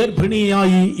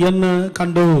ഗർഭിണിയായി എന്ന്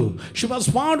കണ്ടു. She was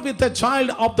born with a child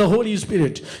of the Holy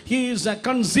Spirit. He is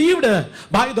conceived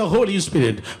by the Holy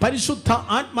Spirit. പരിശുദ്ധ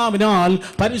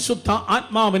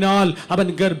ആത്മാവിനാൽ അവൻ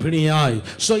ഗർഭിണിയായി.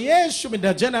 So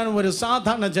യേശുവിന്റെ ജനനം ഒരു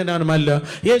സാധാരണ ജനനമല്ല.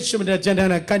 യേശുവിന്റെ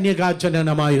ജനനം കന്യകാ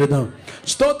ജനനമായിരുന്നു.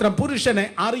 സ്തോത്രം. പുരുഷനെ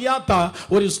അറിയാത്ത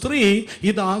ഒരു സ്ത്രീ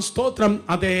ഇതാ സ്തോത്രം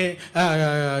അതേ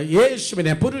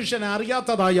യേശുവിനെ പുരുഷനെ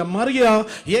അറിയാത്തതായ മറിയ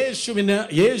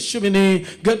യേശുവിനെ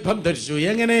ഗർഭം ധരിച്ചു.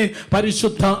 എങ്ങനെ?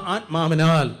 പരിശുദ്ധ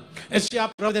ആത്മാവിനാൽ.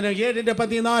 പ്രവചനം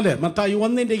 7:14, മത്തായി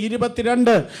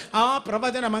 1:22 ആ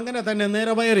പ്രവചനം അങ്ങനെ തന്നെ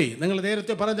നിറവേറി. നിങ്ങൾ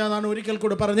നേരത്തെ പറഞ്ഞതാണ്, ഒരിക്കൽ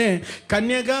കൂടെ പറഞ്ഞേ.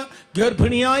 കന്യക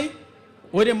ഗർഭിണിയായി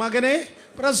ഒരു മകനെ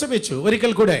പ്രസവിച്ചു.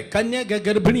 ഒരിക്കൽ കൂടെ, കന്യക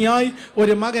ഗർഭിണിയായി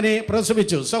ഒരു മകനെ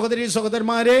പ്രസവിച്ചു. സഹോദരി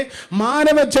സഹോദരന്മാരെ,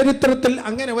 മാനവ ചരിത്രത്തിൽ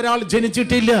അങ്ങനെ ഒരാൾ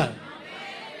ജനിച്ചിട്ടില്ല.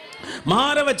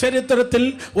 മാനവ ചരിത്രത്തിൽ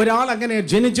ഒരാൾ അങ്ങനെ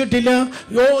ജനിച്ചിട്ടില്ല.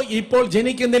 ഇപ്പോൾ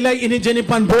ജനിക്കുന്നില്ല, ഇനി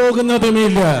ജനിപ്പാൻ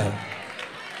പോകുന്നതുമില്ല.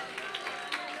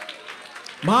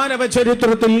 മാനവ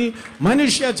ചരിത്രത്തിൽ,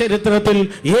 മനുഷ്യ ചരിത്രത്തിൽ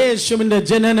യേശുവിന്റെ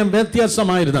ജനനം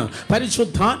വ്യത്യാസമായിരുന്നു.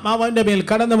 പരിശുദ്ധാത്മാവിന്റെ മേൽ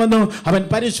കടന്നു വന്നു. അവൻ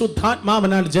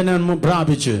പരിശുദ്ധാത്മാവിനാൽ ജനനം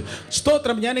പ്രാപിച്ചു.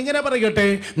 സ്തോത്രം. ഞാൻ ഇങ്ങനെ പറയട്ടെ,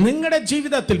 നിങ്ങളുടെ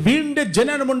ജീവിതത്തിൽ വീണ്ടും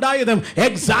ജനനമുണ്ടായതും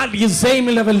എക്സാക്ട്ലി സെയിം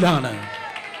ലെവലിലാണ്.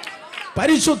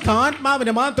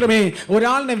 പരിശുദ്ധാത്മാവിന് മാത്രമേ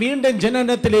ഒരാളിനെ വീണ്ടും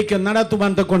ജനനത്തിലേക്ക്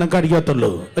നടത്തുവാൻ തക്കൊണ്ട് കഴിയത്തുള്ളൂ.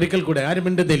 ഒരിക്കൽ കൂടെ, ആരും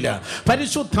മിണ്ടുന്നില്ല.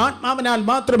 പരിശുദ്ധാത്മാവിനാൽ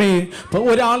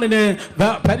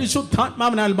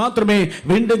മാത്രമേ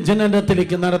വീണ്ടും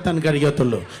ജനനത്തിലേക്ക് നടത്താൻ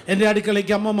കഴിയത്തുള്ളൂ. എൻ്റെ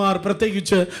അടുക്കളയ്ക്ക് അമ്മമാർ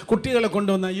പ്രത്യേകിച്ച് കുട്ടികളെ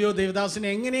കൊണ്ടുവന്ന്, അയ്യോ ദേവദാസിനെ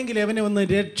എങ്ങനെയെങ്കിലും അവനെ ഒന്ന്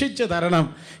രക്ഷിച്ച് തരണം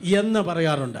എന്ന്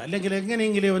പറയാറുണ്ട്. അല്ലെങ്കിൽ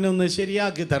എങ്ങനെയെങ്കിലും അവനെ ഒന്ന്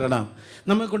ശരിയാക്കി തരണം.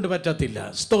 നമ്മെ കൊണ്ട് പറ്റത്തില്ല.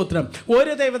 സ്തോത്രം.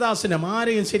 ഒരു ദേവദാസിനും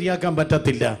ആരെയും ശരിയാക്കാൻ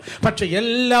പറ്റത്തില്ല. പക്ഷെ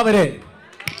എല്ലാവരെയും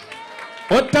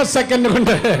ഒറ്റ സെക്കൻഡ്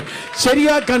കൊണ്ട്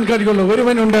ശരിയാക്കാൻ കഴിയുള്ളൂ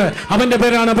ഒരുവനുണ്ട്. അവന്റെ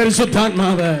പേരാണ്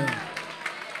പരിശുദ്ധാത്മാവ്.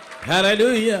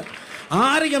 ഹല്ലേലൂയ.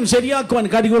 ആരെയും ശരിയാക്കുവാൻ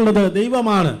കഴിവുള്ളത്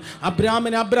ദൈവമാണ്.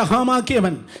 അബ്രാമിനെ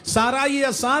അബ്രഹാമാക്കിയവൻ, സാറായിയെ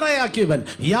സാറയാക്കിയവൻ,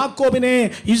 യാക്കോബിനെ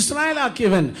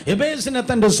ഇസ്രായേലാക്കിയവൻ, എബേസിനെ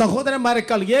തന്റെ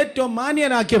സഹോദരന്മാരെക്കാൾ ഏറ്റവും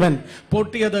മാന്യനാക്കിയവൻ.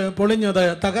 പൊട്ടിയത്, പൊളിഞ്ഞത്,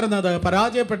 തകർന്നത്,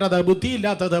 പരാജയപ്പെട്ടത്,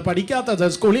 ബുദ്ധിയില്ലാത്തത്, പഠിക്കാത്തത്,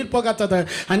 സ്കൂളിൽ പോകാത്തത്,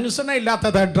 അനുസരണ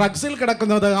ഇല്ലാത്തത്, ഡ്രഗ്സിൽ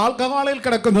കിടക്കുന്നത്, ആൽക്കഹോളിൽ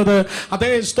കിടക്കുന്നത്,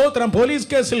 അതേ സ്തോത്രം, പോലീസ്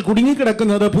കേസിൽ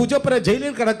കുടുങ്ങിക്കിടക്കുന്നത്, പൂജപ്പുര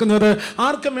ജയിലിൽ കിടക്കുന്നത്,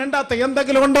 ആർക്കും വേണ്ടാത്ത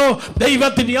എന്തെങ്കിലും ഉണ്ടോ?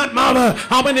 ദൈവത്തിന്റെ ആത്മാവ്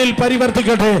അവനിൽ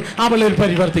പരിവർത്തിക്കട്ടെ, അവളിൽ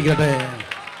പരിവർത്തിക്കട്ടെ.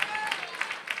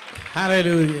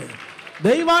 ഹല്ലേലൂയ.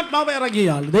 ദൈവാത്മാവ്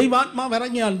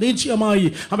ഇറങ്ങിയാൽ നിശ്ചയമായി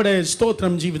അവിടെ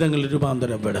സ്തോത്രം ജീവിതങ്ങളിൽ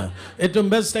രൂപാന്തരപ്പെടുക. ഏറ്റവും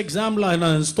ബെസ്റ്റ് എക്സാമ്പിൾ ആണ്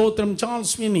സ്തോത്രം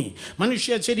ചാൾസ് ഫിന്നി.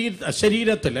 മനുഷ്യ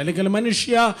ശരീരത്തിൽ അല്ലെങ്കിൽ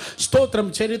മനുഷ്യ സ്തോത്രം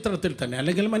ചരിത്രത്തിൽ തന്നെ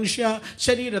അല്ലെങ്കിൽ മനുഷ്യ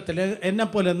ശരീരത്തിൽ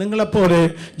എന്നെപ്പോലെ നിങ്ങളെപ്പോലെ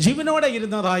ജീവനോടെ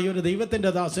ഇരുന്നതായ ഒരു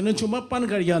ദൈവത്തിൻ്റെ ദാസന് ചുമപ്പാൻ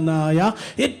കഴിയാവുന്നതായ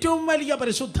ഏറ്റവും വലിയ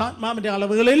പരിശുദ്ധാത്മാവിൻ്റെ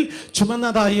അളവുകളിൽ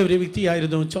ചുമന്നതായ ഒരു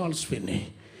വ്യക്തിയായിരുന്നു ചാൾസ് ഫിന്നി.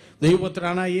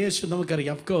 ദൈവപുത്രനായ യേശു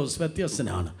നമുക്കറിയാം, ഓഫ്കോഴ്സ്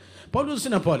വ്യത്യസ്തനാണ്.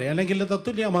 പൗലോസിനെ പോലെ അല്ലെങ്കിൽ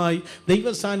തത്തുല്യമായി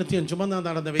ദൈവസാന്നിധ്യം ചുമന്ന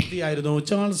നടന്ന വ്യക്തിയായിരുന്നു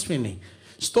ചാൾസ് ഫിന്നി.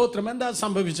 സ്തോത്രം. എന്താ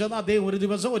സംഭവിച്ചത്? അദ്ദേഹം ഒരു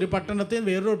ദിവസം ഒരു പട്ടണത്തിൽ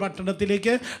വേറൊരു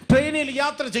പട്ടണത്തിലേക്ക് ട്രെയിനിൽ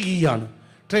യാത്ര ചെയ്യുകയാണ്.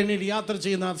 ട്രെയിനിൽ യാത്ര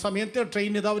ചെയ്യുന്ന സമയത്ത്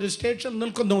ട്രെയിൻ ഇതാ ഒരു സ്റ്റേഷൻ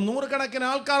നിൽക്കുന്നു. 100 കണക്കിന്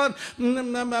ആൾക്കാർ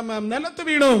നിലത്ത്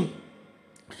വീണു.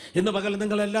 ഇന്ന് പകൽ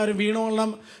നിങ്ങളെല്ലാവരും വീണോളണം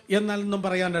എന്നൊന്നും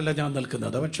പറയാനല്ല ഞാൻ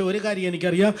നിൽക്കുന്നത്. പക്ഷെ ഒരു കാര്യം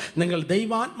എനിക്കറിയാം, നിങ്ങൾ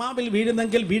ദൈവാത്മാവിൽ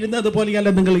വീഴുന്നെങ്കിൽ വീഴുന്നത്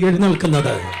പോലെയല്ല നിങ്ങൾ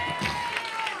എഴുന്നേൽക്കുന്നത്.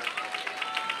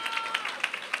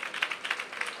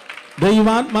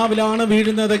 ദൈവാത്മാവിലാണ്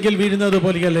വീഴുന്നതെങ്കിൽ വീഴുന്നത്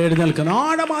പോലെയല്ല എഴുന്നേൽക്കുന്നത്.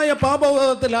 ആഴമായ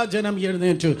പാപബോധത്തിൽ ആ ജനം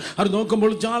എഴുന്നേറ്റു. അത്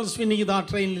നോക്കുമ്പോൾ ചാൾസ് ഫിന്നി ഇതാ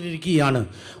ട്രെയിനിലിരിക്കുകയാണ്.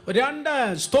 2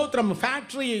 സ്തോത്രം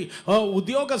ഫാക്ടറി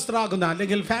ഉദ്യോഗസ്ഥരാകുന്ന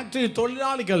അല്ലെങ്കിൽ ഫാക്ടറി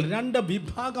തൊഴിലാളികൾ 2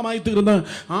 വിഭാഗമായി തീർന്ന്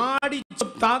ആടിച്ച്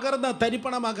തകർന്ന്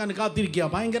തരിപ്പണമാക്കാൻ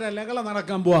കാത്തിരിക്കുക. ഭയങ്കര ലഹള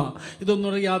നടക്കാൻ പോവാ. ഇതൊന്നും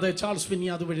അറിയാതെ ചാൾസ് ഫിന്നി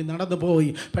അതുവഴി നടന്നു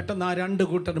പോയി. പെട്ടെന്ന് ആ 2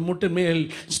 കൂട്ടർ മുട്ടിന്മേൽ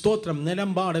സ്തോത്രം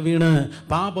നിലമ്പാട് വീണ്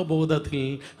പാപബോധത്തിൽ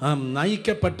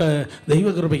നയിക്കപ്പെട്ട്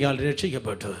ദൈവകൃപയാൽ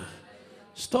രക്ഷിക്കപ്പെട്ടു.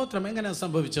 സ്തോത്രം. എങ്ങനെ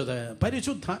സംഭവിച്ചത്?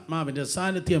 പരിശുദ്ധാത്മാവിൻ്റെ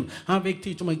സാന്നിധ്യം ആ വ്യക്തി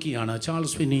ചുമക്കുകയാണ്.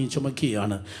 ചാൾസ് ഫിന്നി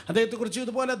ചുമക്കുകയാണ്. അദ്ദേഹത്തെക്കുറിച്ച്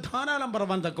ഇതുപോലെ ധാരാളം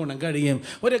പറവാൻ തക്കോണം കഴിയും.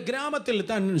 ഒരു ഗ്രാമത്തിൽ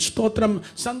താൻ സ്തോത്രം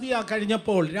സന്ധ്യ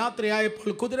കഴിഞ്ഞപ്പോൾ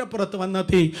രാത്രിയായപ്പോൾ കുതിരപ്പുറത്ത്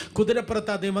വന്നെത്തി.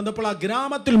 കുതിരപ്പുറത്ത് അദ്ദേഹം വന്നപ്പോൾ ആ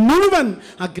ഗ്രാമത്തിൽ മുഴുവൻ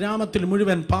ആ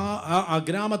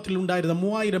ഗ്രാമത്തിൽ ഉണ്ടായിരുന്ന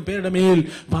 3000 പേരുടെ മേൽ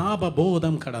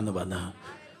പാപബോധം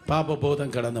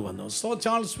കടന്നു വന്നു. So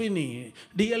Charles Finny,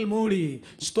 D.L. Moody,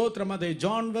 സ്തോത്രം, അതെ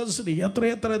ജോൺ വെസ്ലി,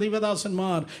 എത്ര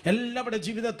ദൈവദാസന്മാർ എല്ലാവരുടെ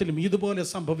ജീവിതത്തിലും ഇതുപോലെ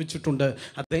സംഭവിച്ചിട്ടുണ്ട്.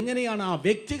 അതെങ്ങനെയാണ്? ആ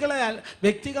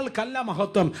വ്യക്തികൾക്കല്ല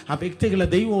മഹത്വം, ആ വ്യക്തികളെ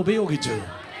ദൈവം ഉപയോഗിച്ചു.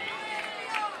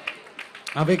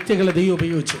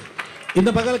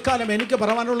 ഇന്ന് പകൽക്കാലം എനിക്ക്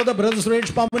പറയാനുള്ളത്, ബ്രദർ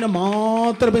സുരേഷ് ബാബുവിന്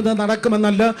മാത്രം ഇത്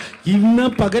നടക്കുമെന്നല്ല, ഇന്ന്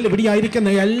പകൽ ഇവിടെ ആയിരിക്കുന്ന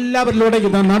എല്ലാവരിലൂടെ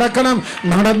ഇത് നടക്കണം,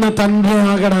 നടന്ന്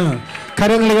തന്നെയാകണം.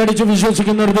 കരങ്ങളെ അടിച്ച്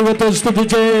വിശ്വസിക്കുന്ന ഒരു ദൈവത്തെ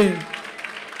സ്തുതിച്ചേ.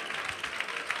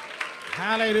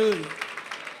 ഹല്ലേലൂയ.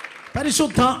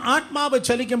 പരിശുദ്ധ ആത്മാവ്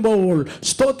ചലിക്കുമ്പോൾ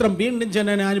സ്തോത്രം വീണ്ടും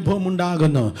ജനന അനുഭവം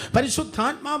ഉണ്ടാകുന്നു.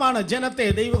 പരിശുദ്ധാത്മാവാണ് ജനത്തെ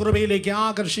ദൈവകൃപയിലേക്ക്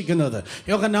ആകർഷിക്കുന്നത്.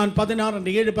 യോഹന്നാൻ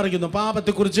 16:7 പറയുന്നു,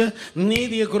 പാപത്തെക്കുറിച്ച്,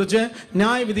 നീതിയെക്കുറിച്ച്,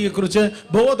 ന്യായവിധിയെക്കുറിച്ച്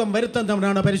ബോധം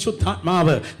വരുത്തുന്നവനാണ്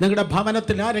പരിശുദ്ധാത്മാവ്. നിങ്ങളുടെ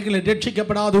ഭവനത്തിൽ ആരെങ്കിലും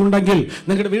രക്ഷിക്കപ്പെടാതെ ഉണ്ടെങ്കിൽ,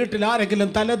 നിങ്ങളുടെ വീട്ടിൽ ആരെങ്കിലും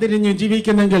തലതിരിഞ്ഞ്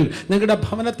ജീവിക്കുന്നെങ്കിൽ, നിങ്ങളുടെ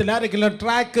ഭവനത്തിൽ ആരെങ്കിലും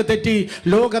ട്രാക്ക് തെറ്റി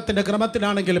ലോകത്തിന്റെ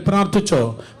ക്രമത്തിലാണെങ്കിൽ പ്രാർത്ഥിച്ചോ,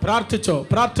 പ്രാർത്ഥിച്ചോ,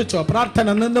 പ്രാർത്ഥിച്ചോ.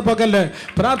 പ്രാർത്ഥന നിന്ന് പോകല്ലേ,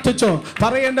 പ്രാർത്ഥിച്ചോ.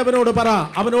 പറയേണ്ടവനോട് പറ.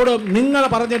 അവനോട് നിങ്ങൾ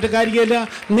പറഞ്ഞിട്ട് കാര്യമില്ല,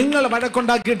 നിങ്ങൾ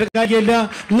വഴക്കുണ്ടാക്കിയിട്ട് കാര്യമില്ല,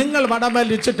 നിങ്ങൾ വടം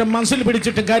വലിച്ചിട്ട് മനസ്സിൽ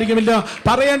പിടിച്ചിട്ട് കാര്യമില്ല.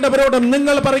 പറയേണ്ടവരോട്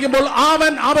നിങ്ങൾ പറയുമ്പോൾ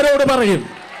അവൻ അവരോട് പറയും.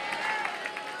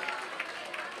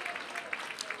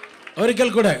 ഒരിക്കൽ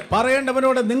കൂടെ,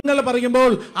 പറയേണ്ടവനോട് നിങ്ങൾ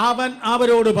പറയുമ്പോൾ അവൻ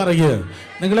അവരോട് പറയും.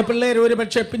 നിങ്ങളെ പിള്ളേർ ഒരു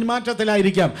പക്ഷേ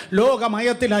പിന്മാറ്റത്തിലായിരിക്കാം,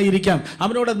 ലോകമയത്തിലായിരിക്കാം.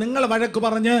 അവനോട് നിങ്ങൾ വഴക്ക്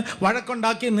പറഞ്ഞ്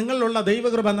വഴക്കുണ്ടാക്കി നിങ്ങളിലുള്ള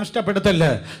ദൈവകൃപ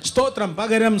നഷ്ടപ്പെടുത്തല്ലേ. സ്തോത്രം.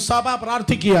 പകരം സഭ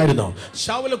പ്രാർത്ഥിക്കുകയായിരുന്നു.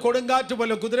 ശൗൽ കൊടുങ്കാറ്റ്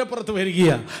പോലെ കുതിരപ്പുറത്ത് വരിക.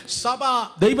 സഭ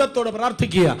ദൈവത്തോട്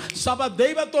പ്രാർത്ഥിക്കുക. സഭ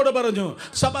ദൈവത്തോട് പറഞ്ഞു.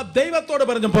 സഭ ദൈവത്തോട്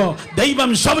പറഞ്ഞപ്പോ ദൈവം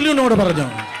ശൗലിനോട് പറഞ്ഞു.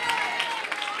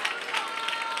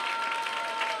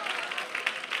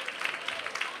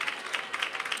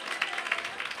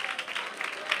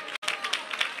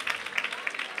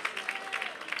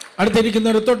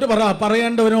 അടുത്തിരിക്കുന്നവർ തൊട്ട് പറ,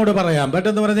 പറയേണ്ടവനോട് പറയാം.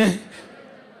 പെട്ടെന്ന് പറഞ്ഞേ.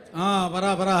 പറ.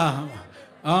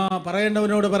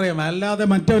 പറയേണ്ടവനോട് പറയാം. അല്ലാതെ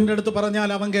മറ്റവൻ്റെ അടുത്ത് പറഞ്ഞാൽ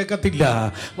അവൻ കേൾക്കത്തില്ല.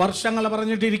 വർഷങ്ങൾ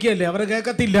പറഞ്ഞിട്ടിരിക്കുകയല്ലേ, അവർ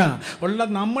കേൾക്കത്തില്ല. ഉള്ള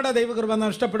നമ്മുടെ ദൈവകൃപ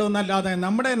നഷ്ടപ്പെടുമെന്നല്ലാതെ,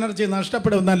 നമ്മുടെ എനർജി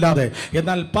നഷ്ടപ്പെടുമെന്നല്ലാതെ.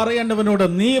 എന്നാൽ പറയേണ്ടവനോട്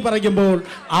നീ പറയുമ്പോൾ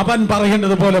അവൻ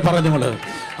പറയേണ്ടതുപോലെ പറഞ്ഞോളൂ.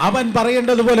 അവൻ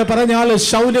പറയേണ്ടതുപോലെ പറഞ്ഞാൽ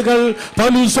ശൗലുകൾ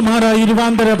പൗലോസുമാരായി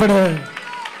രൂപാന്തരപ്പെടും.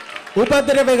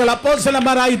 ഉപദ്രവികൾ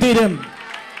അപ്പോസ്തലന്മാരായി തീരും.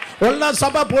 ഉള്ള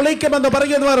സഭ പൊളിക്കുമെന്ന്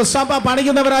പറയുന്നവർ സഭ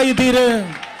പണിയുന്നവരായി തീരും.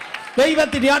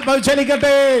 ദൈവത്തിന്റെ ആത്മാവ്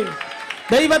ചലിക്കട്ടെ,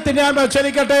 ദൈവത്തിന്റെ ആത്മാവ്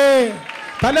ചലിക്കട്ടെ.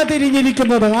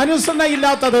 തലതിരിഞ്ഞിരിക്കുന്നത്,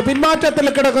 അനുസരണയില്ലാത്തത്, പിന്മാറ്റത്തിൽ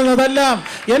കിടക്കുന്നതെല്ലാം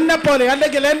എന്നെ പോലെ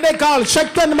അല്ലെങ്കിൽ എന്നെക്കാൾ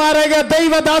ശക്തന്മാരായ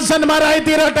ദൈവദാസന്മാരായി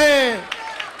തീരട്ടെ.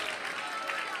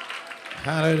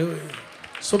 ഹല്ലേലൂയ.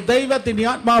 ദൈവത്തിന്റെ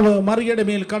ആത്മാവ് മറിയയുടെ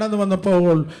മേൽ കടന്നു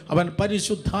വന്നപ്പോൾ അവൻ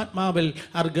പരിശുദ്ധാത്മാവിൽ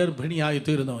ഗർഭിണിയായി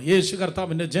തീർന്നു. യേശു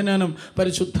കർത്താവിന്റെ ജനനം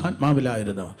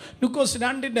പരിശുദ്ധാത്മാവിലായിരുന്നു. ലൂക്കോസ്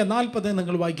 2:40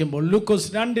 നിങ്ങൾ വായിക്കുമ്പോൾ,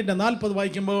 ലൂക്കോസ് 2:40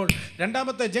 വായിക്കുമ്പോൾ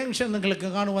രണ്ടാമത്തെ ജംഗ്ഷൻ നിങ്ങൾക്ക്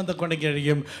കാണുവാൻ കൊണ്ട്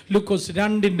കഴിയും. ലൂക്കോസ്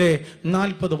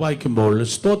 2:40 വായിക്കുമ്പോൾ,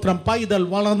 സ്തോത്രം, പൈതൽ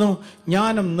വളർന്നു,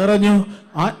 ജ്ഞാനം നിറഞ്ഞു,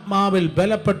 ആത്മാവിൽ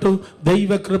ബലപ്പെട്ടു,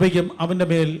 ദൈവകൃപയും അവൻ്റെ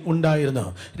മേൽ ഉണ്ടായിരുന്നു.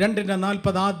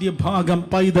 2:40 ആദ്യ ഭാഗം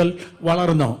പൈതൽ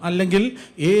വളർന്നു, അല്ലെങ്കിൽ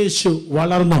യേശു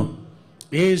വളർന്നു.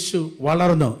 യേശു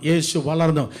വളർന്നു, യേശു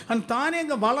വളർന്നു. താനെ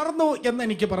അങ്ങ് വളർന്നു എന്ന്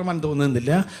എനിക്ക് പറയാൻ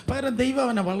തോന്നുന്നില്ല. പകരം ദൈവം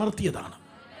അവനെ വളർത്തിയതാണ്.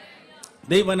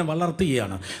 ദൈവനെ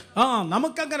വളർത്തുകയാണ്.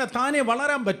 നമുക്കങ്ങനെ താനെ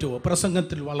വളരാൻ പറ്റുമോ?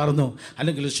 പ്രസംഗത്തിൽ വളർന്നു,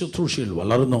 അല്ലെങ്കിൽ ശുശ്രൂഷയിൽ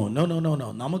വളർന്നു? No no no no.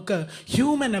 നമുക്ക്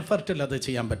ഹ്യൂമൻ എഫർട്ടിൽ അത്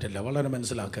ചെയ്യാൻ പറ്റില്ല. വളരെ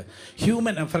മനസ്സിലാക്കുക.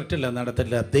 ഹ്യൂമൻ എഫർട്ടിൽ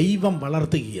നടത്തില്ല. ദൈവം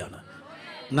വളർത്തുകയാണ്.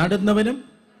 നടുന്നവനും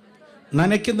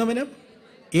നനയ്ക്കുന്നവനും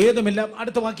ഏതുമില്ല.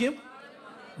 അടുത്ത വാക്യം,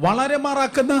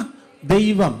 വളരുമാറാക്കുന്ന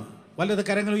ദൈവം. വലത്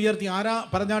കരങ്ങൾ ഉയർത്തി ആരാ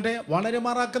പറഞ്ഞാട്ടെ?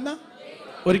 വളരുമാറാക്കുന്ന.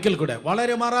 ഒരിക്കൽ കൂടെ,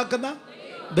 വളരുമാറാക്കുന്ന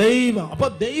ദൈവം. അപ്പൊ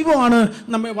ദൈവമാണ്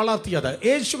നമ്മെ വളർത്തിയത്.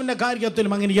 യേശുവിന്റെ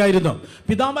കാര്യത്തിലും അങ്ങനെയായിരുന്നു.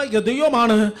 പിതാവായ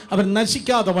ദൈവമാണ് അവൻ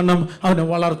നശിക്കാതെ വണ്ണം അവനെ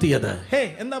വളർത്തിയത്.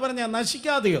 എന്താ പറഞ്ഞ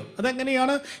നശിക്കാതെയോ?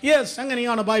 അതെങ്ങനെയാണ്? യെസ്,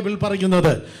 അങ്ങനെയാണ് ബൈബിൾ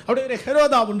പറയുന്നത്. അവിടെ ഒരു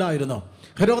ഹെരോദാവ് ഉണ്ടായിരുന്നു.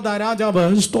 ഹെരോദ രാജാവ്,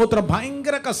 സ്തോത്രം,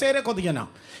 ഭയങ്കര കസേര കൊതിയനാ.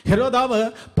 ഹെരോദാവ്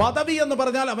പദവി എന്ന്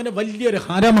പറഞ്ഞാൽ അവന് വലിയൊരു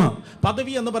ഹരമാ.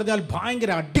 പദവി എന്ന് പറഞ്ഞാൽ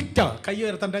ഭയങ്കര അഡിക്റ്റാ. കൈ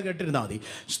ഉയർത്തണ്ട, കേട്ടിരുന്നാൽ മതി.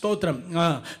 സ്തോത്രം.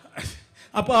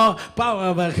 അപ്പോൾ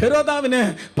ഹെരോദാവിന്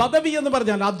പദവി എന്ന്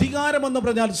പറഞ്ഞാൽ, അധികാരം എന്ന്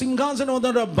പറഞ്ഞാൽ, സിംഹാസനം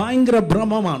എന്ന് ഭയങ്കര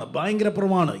ഭ്രമമാണ്, ഭയങ്കര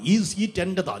ഭ്രമമാണ്. ഈ സീറ്റ്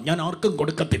എൻ്റെതാ, ഞാൻ ആർക്കും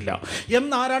കൊടുക്കത്തില്ല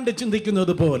എന്നാരാണ്ട്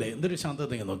ചിന്തിക്കുന്നത് പോലെ. എന്തൊരു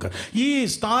ശാന്തത നോക്ക്. ഈ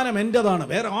സ്ഥാനം എൻ്റെതാണ്,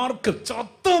 വേറെ ആർക്ക്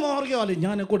ചത്തു മാറിയാലും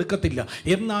ഞാൻ കൊടുക്കത്തില്ല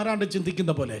എന്നാരാണ്ട്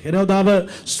ചിന്തിക്കുന്ന പോലെ. ഹെരോദാവ്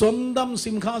സ്വന്തം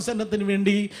സിംഹാസനത്തിന്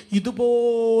വേണ്ടി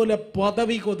ഇതുപോലെ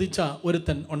പദവി കൊതിച്ച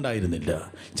ഒരുത്തൻ ഉണ്ടായിരുന്നില്ല.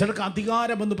 ചിലർക്ക്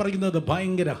അധികാരം എന്ന് പറയുന്നത്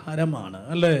ഭയങ്കര ഹരമാണ്,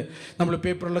 അല്ലേ? നമ്മൾ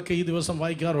പേപ്പറിലൊക്കെ ഈ ദിവസം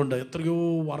വായിക്കാറുണ്ട്. എത്രയോ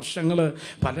വർഷങ്ങൾ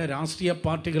പല രാഷ്ട്രീയ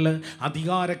പാർട്ടികൾ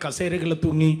അധികാര കസേരകൾ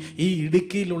തൂങ്ങി ഈ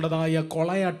ഇടുക്കിയിലുള്ളതായ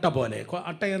കൊളയട്ട പോലെ,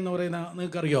 അട്ട എന്ന് പറയുന്ന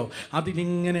നിങ്ങൾക്കറിയോ,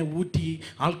 അതിനിങ്ങനെ ഊറ്റി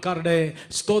ആൾക്കാരുടെ,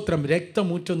 സ്തോത്രം,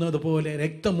 രക്തമൂറ്റുന്നത്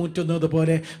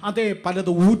പോലെ അതേ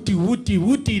പലത്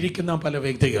ഊറ്റിയിരിക്കുന്ന പല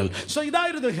വ്യക്തികൾ. സോ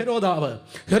ഇതായിരുന്നു ഹെരോദാവ്.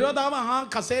 ഹെരോദാവ് ആ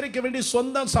കസേരയ്ക്ക് വേണ്ടി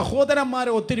സ്വന്തം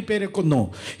സഹോദരന്മാരെ ഒത്തിരി പേരെ കൊന്നു.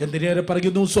 എന്തിനേറെ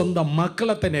പറയുന്നു, സ്വന്തം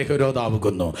മക്കളെ തന്നെ ഹെരോദാവ്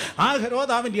കൊന്നു. ആ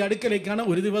ഹെരോദാവിൻ്റെ അടുക്കലേക്കാണ്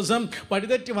ഒരു ദിവസം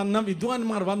വഴിതെറ്റി വന്ന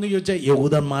വിദ്വാൻമാർ വന്നു ചോദിച്ച,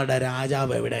 യഹൂദന്മാരുടെ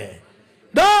രാജാവ് എവിടെ?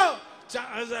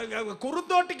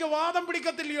 കുറുന്തോട്ടിക്ക് വാദം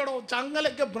പിടിക്കത്തില്ലയോടോ,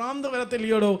 ചങ്ങലയ്ക്ക് ഭ്രാന്ത്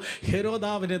വരത്തില്ലയോടോ,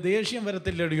 ഹെരോദാവിന് ദേഷ്യം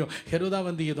വരത്തില്ലയോ? ഹെരോദാവ്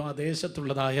എന്ത് ചെയ്തു? ആ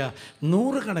ദേശത്തുള്ളതായ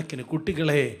 100 കണക്കിന്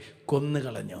കുട്ടികളെ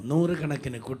കൊന്നുകളഞ്ഞു. 100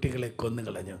 കണക്കിന് കുട്ടികളെ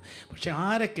കൊന്നുകളഞ്ഞു. പക്ഷെ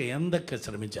ആരൊക്കെ എന്തൊക്കെ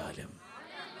ശ്രമിച്ചാലും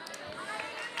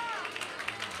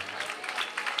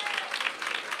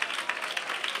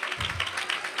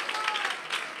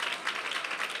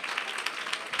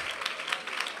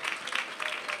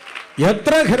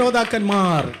എത്ര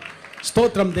ഹെരോദാക്കന്മാർ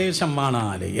സ്തോത്രം ദേശം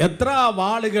വാണാല്, എത്ര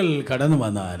വാളുകൾ കടന്നു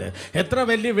വന്നാല്, എത്ര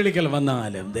വെല്ലുവിളികൾ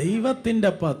വന്നാലും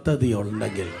ദൈവത്തിൻ്റെ പദ്ധതി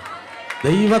ഉണ്ടെങ്കിൽ,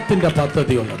 ദൈവത്തിൻ്റെ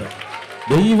പദ്ധതി ഉള്ളത്,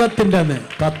 ദൈവത്തിൻ്റെ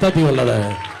പദ്ധതി ഉള്ളത്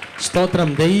സ്തോത്രം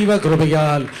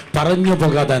ദൈവകൃപയാൽ പറഞ്ഞു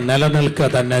പോകാതെ നിലനിൽക്കുക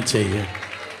തന്നെ ചെയ്യും.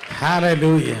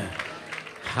 Hallelujah,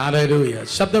 hallelujah.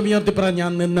 ശബ്ദമുയർത്തി പറ,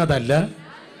 ഞാൻ നിന്നതല്ല,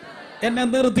 എന്നെ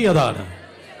നിർത്തിയതാണ്.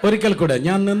 ഒരിക്കൽ കൂടെ,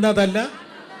 ഞാൻ നിന്നതല്ല,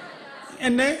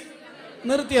 എന്നെ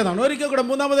നിർത്തിയതാണ്. ഒരിക്കൽ കൂടെ,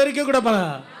 മൂന്നാമതൊരിക്കൽ കൂടെ പറ.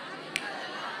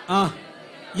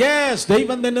 യെസ്,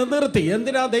 ദൈവം നിന്നെ നിർത്തി.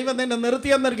 എന്തിനാ ദൈവം നിന്നെ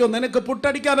നിർത്തിയെന്നറിയോ? നിനക്ക്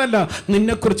പുട്ടടിക്കാനല്ല,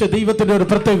 നിന്നെക്കുറിച്ച് ദൈവത്തിന്റെ ഒരു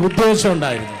പ്രത്യേക ഉദ്ദേശം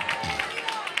ഉണ്ടായിരുന്നു.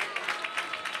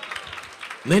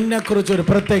 നിന്നെക്കുറിച്ച് ഒരു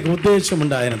പ്രത്യേക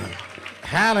ഉദ്ദേശമുണ്ടായിരുന്നു.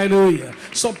 ഹല്ലേലൂയ.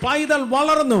 സോ പൈതൽ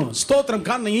വളർന്നു. സ്തോത്രം.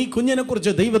 കാരണം ഈ കുഞ്ഞിനെ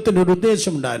കുറിച്ച് ദൈവത്തിന് ഒരു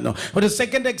ഉദ്ദേശം ഉണ്ടായിരുന്നു. ഒരു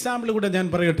സെക്കൻഡ് എക്സാമ്പിൾ കൂടെ ഞാൻ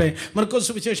പറയട്ടെ. മർക്കോസ്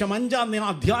സുവിശേഷം 5-ാം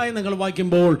അധ്യായം നിങ്ങൾ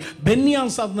വായിക്കുമ്പോൾ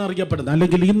ബെന്യാസ് എന്നറിയപ്പെടുന്നത്,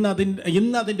 അല്ലെങ്കിൽ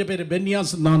ഇന്ന് അതിൻ്റെ പേര്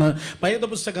ബെന്യാസ് എന്നാണ്.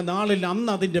 വേദപുസ്തക നാളിൽ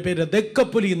അന്ന് അതിൻ്റെ പേര്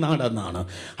ദക്കപ്പുലി നാട് എന്നാണ്,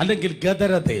 അല്ലെങ്കിൽ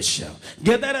ഗദരദേശം.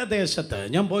 ഗദരദേശത്ത്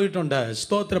ഞാൻ പോയിട്ടുണ്ട്.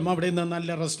 സ്തോത്രം. അവിടെ നിന്ന് നല്ല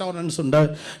റെസ്റ്റോറൻറ്റ്സ് ഉണ്ട്.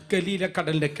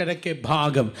 ഗലീലക്കടലിൻ്റെ കിഴക്കേ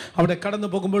ഭാഗം. അവിടെ കടന്നു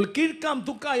പോകുമ്പോൾ കീഴ്ക്കാൻ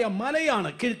തുക്കായ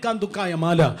മലയാണ്. കീഴ്ക്കാൻ തുക്കായ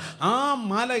മല. ആ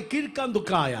മല കീഴ്ക്കാൻ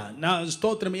തുക്കായ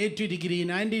സ്തോത്രം 80 ഡിഗ്രി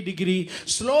 90 ഡിഗ്രി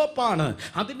സ്ലോപ്പാണ്.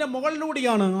 അതിൻ്റെ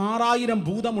മുകളിലൂടെയാണ് 6000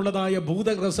 ഭൂതമുള്ളതായ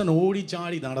ഭൂതഗ്രസൻ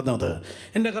ഓടിച്ചാടി നടന്നത്.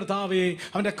 എൻ്റെ കർത്താവേ,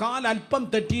 അവൻ്റെ കാൽ അല്പം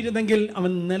തെറ്റിയിരുന്നെങ്കിൽ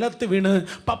അവൻ നിലത്ത് വീണ്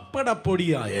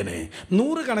പപ്പടപ്പൊടിയായനെ.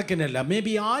 100 കണക്കിനല്ല, മേ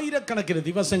ബി 1000 കണക്കിന്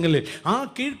ദിവസങ്ങളിൽ ആ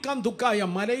കീഴ്ക്കാൻ തുക്കായ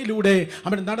മലയിലൂടെ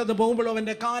അവൻ നടന്നു പോകുമ്പോൾ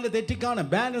അവൻ്റെ കാല് തെറ്റിക്കാണും,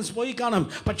 ബാലൻസ് പോയി കാണും.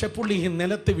 പക്ഷെ പുള്ളി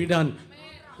നിലത്ത് വീഴാൻ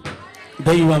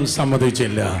ദൈവം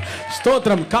സമ്മതിച്ചില്ല.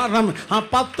 സ്തോത്രം. കാരണം ആ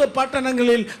 10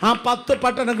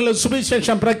 പട്ടണങ്ങളിൽ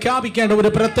സുവിശേഷം പ്രഖ്യാപിക്കേണ്ട ഒരു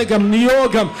പ്രത്യേക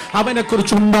നിയോഗം അവനെ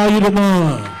കുറിച്ചുണ്ടായിരുന്നു.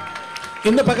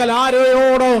 ഇന്ന് പകൽ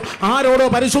ആരോടോ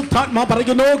പരിശുദ്ധാത്മാ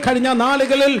പറയുന്നു, കഴിഞ്ഞ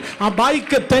നാളുകളിൽ ആ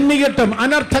ബൈക്ക് തെന്നിയിട്ടും,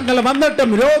 അനർത്ഥങ്ങൾ വന്നിട്ടും,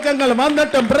 രോഗങ്ങൾ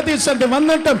വന്നിട്ടും, പ്രതിസന്ധി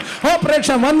വന്നിട്ടും,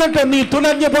 ഓപ്പറേഷൻ വന്നിട്ടും നീ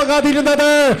തുലഞ്ഞു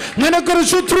പോകാതിരുന്നത് നിനക്കൊരു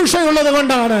ശുശ്രൂഷയുള്ളത്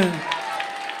കൊണ്ടാണ്.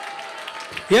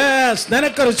 യെസ്,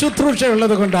 നിനക്കൊരു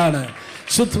ശുശ്രൂഷയുള്ളത് കൊണ്ടാണ്.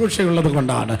 ശുശ്രൂഷയുള്ളത്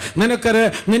കൊണ്ടാണ്. നിനക്കൊരു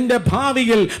നിന്റെ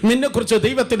ഭാവിയിൽ നിന്നെക്കുറിച്ച്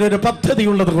ദൈവത്തിൻ്റെ ഒരു പദ്ധതി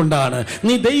ഉള്ളത് കൊണ്ടാണ്.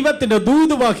 നീ ദൈവത്തിൻ്റെ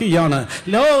ദൂതുവാഹിയാണ്.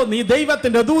 നീ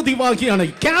ദൈവത്തിൻ്റെ ദൂതുവാഹിയാണ്.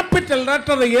 Capital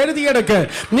letter എഴുതിയെടുക്ക്.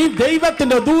 നീ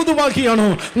ദൈവത്തിൻ്റെ ദൂതുവാഹിയാണോ?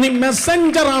 നീ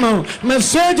മെസ്സഞ്ചർ ആണോ?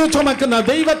 മെസ്സേജ് ചുമക്കുന്ന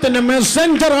ദൈവത്തിൻ്റെ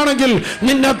മെസ്സഞ്ചർ ആണെങ്കിൽ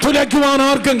നിന്നെ തുലയ്ക്കുവാൻ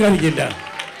ആർക്കും കഴിയില്ല.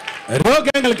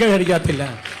 രോഗങ്ങൾക്ക് കഴിയത്തില്ല,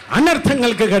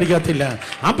 അനർത്ഥങ്ങൾക്ക് കഴിയത്തില്ല,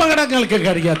 അപകടങ്ങൾക്ക്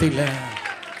കഴിയത്തില്ല.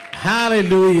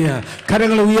 ഹല്ലേലൂയ.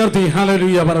 കരങ്ങൾ ഉയർത്തി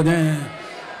ഹല്ലേലൂയ പറഞ്ഞ്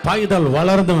പൈതൽ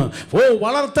വളർന്നു.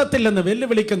 വളർത്തത്തില്ലെന്ന്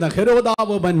വെല്ലുവിളിക്കുന്ന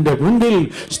ഹെരോദാവന്റെ മുൻപിൽ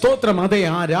സ്തോത്രം, അതെ,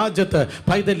 ആ രാജ്യത്ത്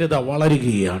പൈതല്യത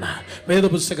വളരുകയാണ്.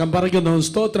 വേദപുസ്തകം പറയുന്നു,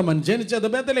 സ്തോത്രം, ജനിച്ചത്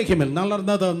ബേത്ലഹേമിൽ,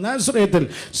 വളർന്നത് നാസറേത്തിൽ.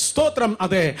 സ്തോത്രം.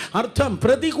 അതെ, അർത്ഥം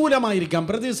പ്രതികൂലമായിരിക്കാം,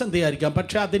 പ്രതിസന്ധിയായിരിക്കാം,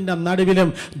 പക്ഷെ അതിൻ്റെ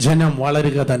നടുവിലും ജനം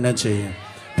വളരുക തന്നെ ചെയ്യും.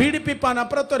 പീഡിപ്പിപ്പാൻ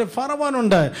അപ്പുറത്തൊരു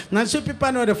ഫറവോനുണ്ട്,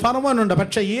 നശിപ്പിപ്പാൻ ഒരു ഫറവോനുണ്ട്.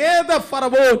 പക്ഷെ ഏത്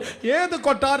ഫറവോൻ ഏത്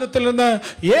കൊട്ടാരത്തിൽ നിന്ന്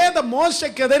ഏത്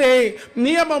മോശയ്ക്കെതിരെ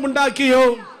നിയമമുണ്ടാക്കിയോ?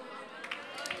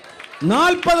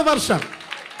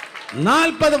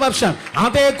 40 വർഷം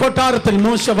അതേ കൊട്ടാരത്തിൽ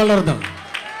മോശ വളർന്നു.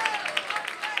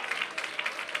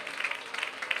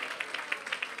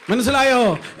 മനസ്സിലായോ?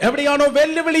 എവിടെയാണോ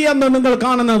വെല്ലുവിളി എന്ന് നിങ്ങൾ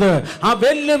കാണുന്നത്, ആ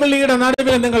വെല്ലുവിളിയുടെ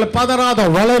നടുവിൽ നിങ്ങൾ പതറാതെ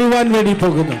വളരുവാൻ വേണ്ടി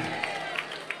പോകുന്നു.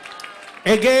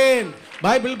 Again,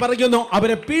 ബൈബിൾ പറയുന്നു,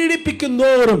 അവരെ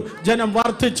പീഡിപ്പിക്കുന്നതോറും ജനം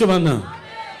വർദ്ധിച്ചു വന്നു.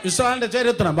 ഇസ്രായേലിന്റെ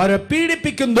ചരിത്രം, അവരെ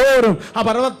പീഡിപ്പിക്കുന്നതോറും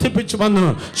അവർ വർദ്ധിപ്പിച്ചു വന്നു.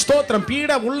 സ്തോത്രം.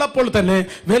 പീഡ ഉള്ളപ്പോൾ തന്നെ,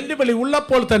 വെല്ലുവിളി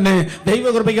ഉള്ളപ്പോൾ തന്നെ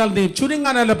ദൈവകൃപയാൽ നീ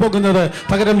ചുരുങ്ങാനല്ല പോകുന്നത്,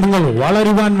 പകരം നിങ്ങൾ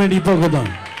വളരുവാൻ വേണ്ടി പോകുന്നു.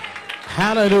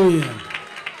 ഹല്ലേലൂയ.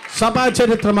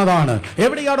 സഭാചരിത്രം അതാണ്.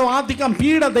 എവിടെയാണോ അധികം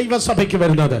പീഡ ദൈവസഭയ്ക്ക്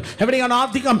വരുന്നത്, എവിടെയാണോ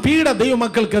അധികം പീഡ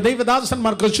ദൈവമക്കൾക്ക്,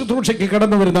 ദൈവദാസന്മാർക്ക് ശുശ്രൂഷയ്ക്ക്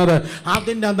കടന്നു വരുന്നത്,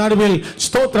 അതിൻ്റെ നടുവിൽ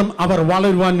സ്തോത്രം അവർ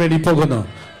വളരുവാൻ വേണ്ടി പോകുന്നു.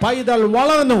 പൈതൽ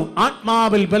വളർന്നു,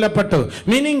 ആത്മാവിൽ ബലപ്പെട്ടു.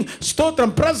 മീനിങ് സ്തോത്രം,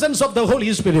 presence of the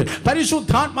holy spirit.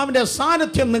 പരിശുദ്ധാത്മാവിന്റെ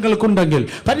സാന്നിധ്യം നിങ്ങൾക്കുണ്ടെങ്കിൽ,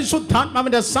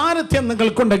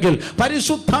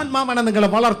 പരിശുദ്ധാത്മാവാണ് നിങ്ങളെ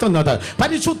വളർത്തുന്നത്.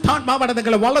 പരിശുദ്ധാത്മാവാണ്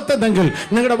നിങ്ങളെ വളർത്തുന്നതെങ്കിൽ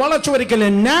നിങ്ങളുടെ വളർച്ച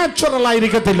ഒരിക്കലും നാച്ചുറൽ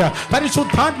ആയിരിക്കത്തില്ല.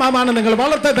 പരിശുദ്ധാത്മാവാണ് നിങ്ങൾ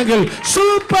വളർത്തുന്നതെങ്കിൽ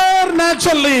സൂപ്പർ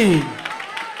നാച്ചുറലി.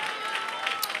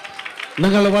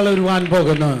 നിങ്ങൾ വളരുവാൻ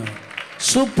പോകുന്നു.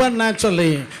 സൂപ്പർ നാച്ചുറലി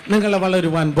നിങ്ങൾ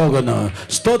വളരുവാൻ പോകുന്നു.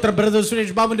 സ്തോത്രം. ബ്രദർ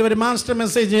സുരേഷ് ബാബുവിന്റെ ഒരു മാസ്റ്റർ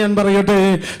മെസ്സേജ് ഞാൻ പറയട്ടെ.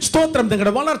 സ്തോത്രം.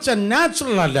 നിങ്ങളുടെ വളർച്ച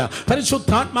നാച്ചുറൽ അല്ല,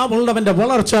 പരിശുദ്ധാത്മാവുള്ളവന്റെ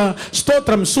വളർച്ച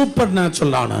സ്തോത്രം സൂപ്പർ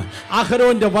നാച്ചുറൽ ആണ്.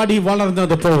 അഹരോന്റെ വടി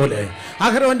വളർന്നത് പോലെ.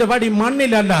 അഹരോന്റെ വടി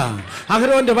മണ്ണിലല്ല.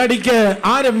 അഹരോന്റെ വടിക്ക്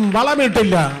ആരും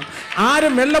വളമിട്ടില്ല,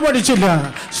 ആരും വെള്ളമൊടിച്ചില്ല,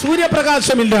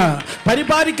 സൂര്യപ്രകാശമില്ല,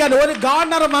 പരിപാലിക്കാൻ ഒരു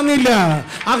ഗാർഡനർ വന്നില്ല.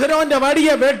 അഹരോന്റെ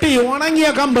വടിയെ വെട്ടി ഉണങ്ങിയ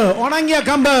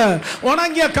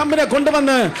കമ്പിനെ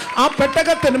കൊണ്ടുവന്ന് ആ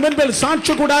പെട്ടകത്തിന് മുൻപിൽ,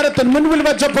 സാക്ഷി കൂടാരത്തിന് മുൻപിൽ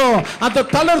വെച്ചപ്പോ അത്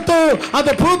തളർത്തു,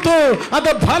 അത് പൂത്തു,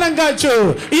 അത് ഫലം കായ്ച്ചു.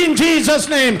 In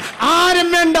Jesus name. ആരും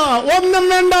വേണ്ട, ഒന്നും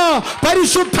വേണ്ട.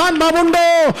 പരിശുദ്ധാത്മാവുണ്ടോ,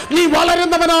 നീ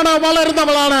വളരുന്നവനാണ്,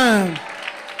 വളരുന്നവളാണ്.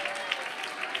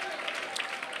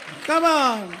 Come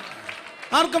on.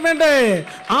 ആർക്കും വേണ്ടേ?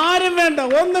 ആരും വേണ്ട,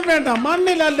 ഒന്നും വേണ്ട.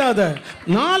 മണ്ണിലല്ലാതെ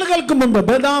നാളുകൾക്ക് മുമ്പ്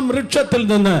ബദാം വൃക്ഷത്തിൽ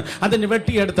നിന്ന് അതിന്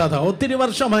വെട്ടിയെടുത്തത്, ഒത്തിരി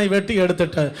വർഷമായി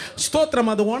വെട്ടിയെടുത്തിട്ട് സ്തോത്രം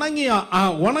അത്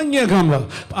ഉണങ്ങിയ കമ്പ്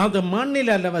അത്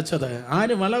മണ്ണിലല്ല വെച്ചത്.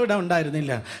 ആരും വളവിട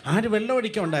ഉണ്ടായിരുന്നില്ല, ആരും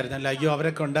വെള്ളമൊടിക്കാൻ ഉണ്ടായിരുന്നില്ല. അയ്യോ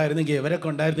അവരൊക്കെ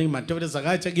ഉണ്ടായിരുന്നെങ്കിൽ മറ്റവർ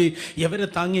സഹായിച്ചെങ്കിൽ ഇവരെ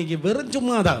താങ്ങിയെങ്കിൽ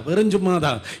വെറും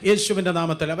ചുമ്മാതാ. യേശുവിൻ്റെ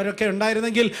നാമത്തിൽ അവരൊക്കെ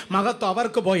ഉണ്ടായിരുന്നെങ്കിൽ മഹത്വം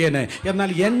അവർക്ക് പോയേനെ.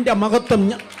 എന്നാൽ എൻ്റെ മഹത്വം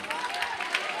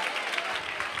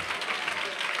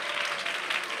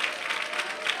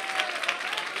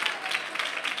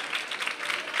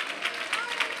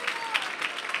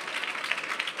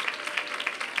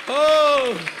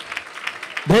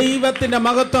ദൈവത്തിന്റെ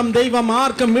മഹത്വം ദൈവം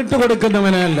ആർക്കും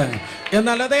വിട്ടുകൊടുക്കുന്നവനല്ല.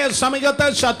 എന്നാൽ അതേ സമയത്ത്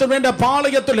ശത്രുവിന്റെ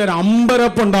പാളയത്തിൽ ഒരു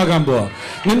അമ്പരപ്പുണ്ടാകാൻ പോവാ.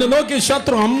 നിന്നെ നോക്കി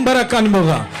ശത്രു അമ്പരക്കാൻ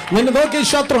പോവുക. നിന്നെ നോക്കി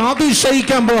ശത്രു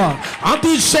അതിശയിക്കാൻ പോവാ.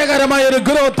 അതിശയകരമായ ഒരു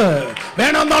ഗ്രോത്ത്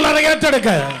വേണമെന്നുള്ളത് ഏറ്റെടുക്ക.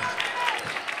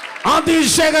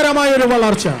 അതിശയകരമായ ഒരു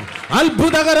വളർച്ച,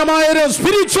 അത്ഭുതകരമായ ഒരു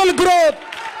സ്പിരിച്വൽ ഗ്രോത്ത്.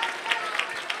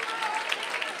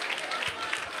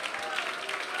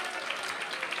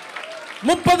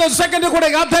 മുപ്പത് സെക്കൻഡ് കൂടെ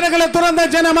അധരങ്ങളെ തുറന്ന്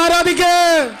ജനം ആരാധിക്കേ.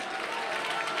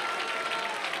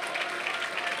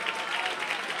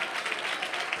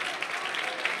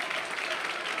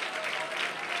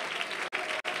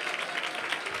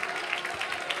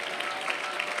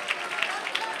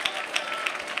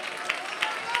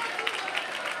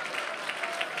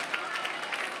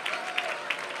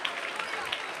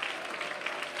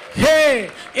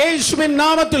 യേശുവിൻ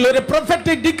നാമത്തിൽ ഒരു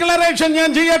പ്രൊഫറ്റിക് ഡിക്ലറേഷൻ ഞാൻ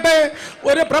ചെയ്യട്ടെ,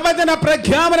 ഒരു പ്രവചന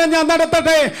പ്രഖ്യാപനം ഞാൻ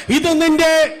നടത്തട്ടെ. ഇത്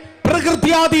നിന്റെ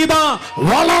പ്രകൃത്യാതീത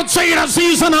വളർച്ചയുടെ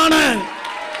സീസണാണ്.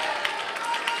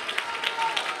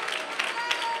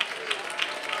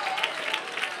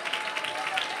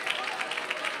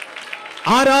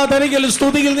 ആരാധനയിൽ,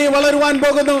 സ്തുതിയിൽ നീ വളരുവാൻ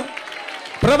പോകുന്നു.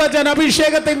 പ്രവചന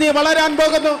അഭിഷേകത്തിൽ നീ വളരാൻ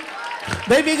പോകുന്നു.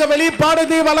 ദൈവിക വെളിപ്പാട്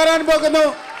നീ വളരാൻ പോകുന്നു.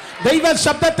 ദൈവ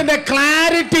ശബ്ദത്തിന്റെ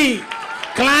ക്ലാരിറ്റി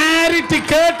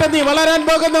കേട്ട് നീ വളരാൻ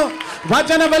പോകുന്നു.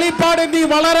 വചന വെളിപ്പാട് നീ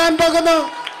വളരാൻ പോകുന്നു.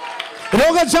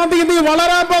 രോഗശാന്തി നീ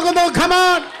വളരാൻ പോകുന്നു.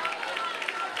 ഖമാൻ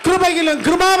കൃപയിലും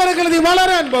കൃപാവരങ്ങളും നീ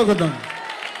വളരാൻ പോകുന്നു.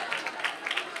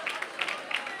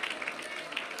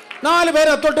 4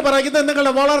 പേരെ തൊട്ട് പറയുന്നത്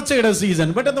നിങ്ങളുടെ വളർച്ചയുടെ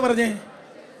സീസൺ. പെട്ടെന്ന് പറഞ്ഞേ.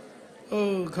 ഓ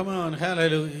ഖമാൻ,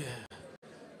 ഹല്ലേലൂയ.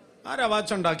 ആരാ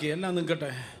വാച്ചുണ്ടാക്കി? എല്ലാം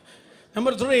നിൽക്കട്ടെ.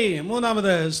 നമ്പർ 3,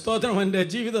 മൂന്നാമത് സ്തോത്രം. എൻ്റെ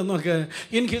ജീവിതം നോക്ക്.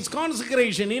 In his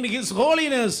consecration, in his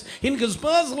holiness, in his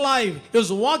personal life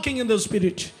his walking in the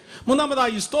spirit.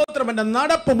 മൂന്നാമതായി സ്തോത്രം, എൻ്റെ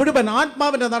നടപ്പ് മുഴുവൻ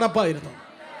ആത്മാവിൻ്റെ നടപ്പായിരുന്നു.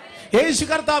 യേശു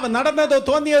കർത്താവ് നടന്നത്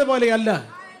തോന്നിയതുപോലെയല്ല.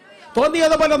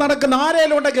 തോന്നിയതുപോലെ നടക്കുന്ന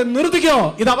ആരെങ്കിലും ഉണ്ടെങ്കിൽ നിർത്തിക്കോ.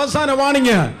 ഇത് അവസാന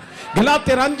വാണിങ്.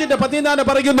 ഗലാത്യർ 5:14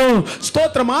 പറയുന്നു,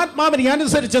 സ്തോത്രം, ആത്മാവിനെ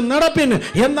അനുസരിച്ച് നടപ്പിൻ,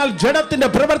 എന്നാൽ ജഡത്തിന്റെ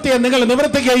പ്രവൃത്തിയെ നിങ്ങൾ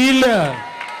നിവർത്തിക്കുകയില്ല.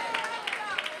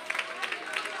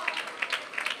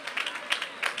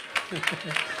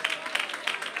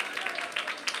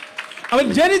 അവൻ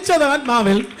ജനിച്ചത്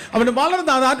ആത്മാവിൽ, അവൻ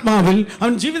വളർന്നത് ആത്മാവിൽ,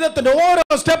 അവൻ ജീവിതത്തിന്റെ ഓരോ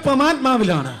സ്റ്റെപ്പും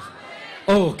ആത്മാവിലാണ്.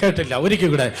 ഓ കേട്ടില്ല, ഒരിക്കൽ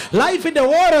കൂടെ. ലൈഫിന്റെ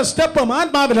ഓരോ സ്റ്റെപ്പും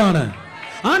ആത്മാവിലാണ്.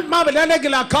 ആത്മാവിൽ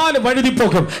അല്ലെങ്കിൽ ആ കാല്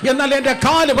വഴുതിപ്പോകും. എന്നാൽ എന്റെ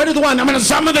കാല് വഴുതുവാൻ അവനെ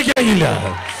സമ്മതിക്കുകയില്ല.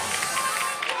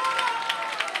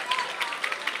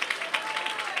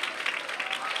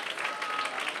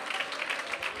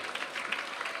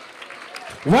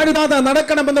 വഴുതാതെ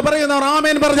നടക്കണമെന്ന് പറയുന്നവർ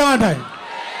ആമേൻ പറഞ്ഞാട്ടെ.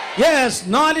 യെസ്.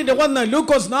 4:1,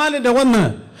 ലൂക്കോസ് 4:1.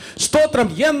 സ്തോത്രം.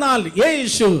 എന്നാൽ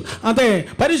യേശു അതെ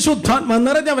പരിശുദ്ധാത്മ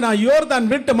നിറഞ്ഞവനായി യോർദാൻ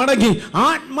വിട്ട് മടങ്ങി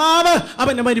ആത്മാവ്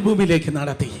അവന്റെ മരുഭൂമിയിലേക്ക്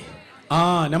നടത്തി.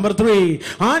 നമ്പർ 3,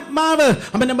 ആത്മാവ്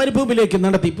അവന്റെ മരുഭൂമിയിലേക്ക്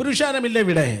നടത്തി. പുരുഷാരമില്ല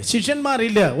ഇവിടെ,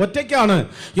 ശിഷ്യന്മാരില്ല, ഒറ്റയ്ക്കാണ്.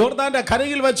 യോർദാന്റെ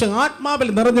കരയിൽ വെച്ച് ആത്മാവിൽ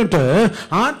നിറഞ്ഞിട്ട്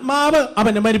ആത്മാവ്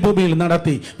അവന്റെ മരുഭൂമിയിൽ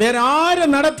നടത്തി. വേറെ ആര്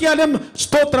നടത്തിയാലും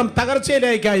സ്തോത്രം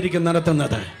തകർച്ചയിലേക്കായിരിക്കും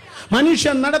നടത്തുന്നത്.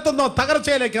 മനുഷ്യൻ നടത്തുന്നോ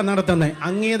തകർച്ചയിലേക്കാണ് നടത്തുന്നത്.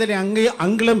 അങ്ങേതിലെ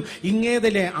അങ്കിളും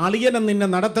ഇങ്ങേതിലെ അളിയനും നിന്നെ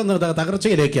നടത്തുന്നത്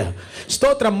തകർച്ചയിലേക്ക്.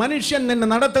 സ്തോത്രം. മനുഷ്യൻ നിന്നെ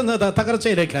നടത്തുന്നത്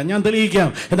തകർച്ചയിലേക്ക്. ഞാൻ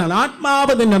തെളിയിക്കാം. എന്നാൽ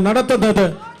ആത്മാവ് നിന്നെ നടത്തുന്നത്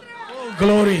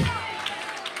ഗ്ലോറി.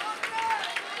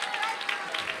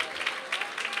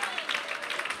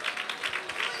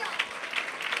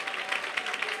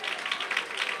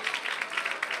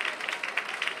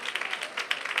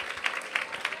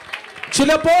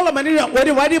 ചിലപ്പോൾ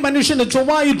ഒരു വഴി മനുഷ്യന്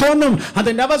ചൊവ്വായി തോന്നും,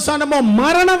 അതിന്റെ അവസാനമോ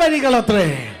മരണവഴികൾ അത്രേ.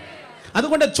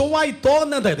 അതുകൊണ്ട് ചൊവ്വായി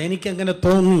തോന്നുന്നത് എനിക്കെങ്ങനെ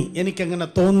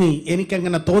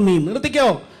തോന്നി നിർത്തിക്കോ.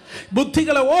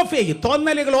 ബുദ്ധികളെ ഓഫ് ചെയ്യും,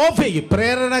 തോന്നലുകൾ ഓഫ് ചെയ്യും,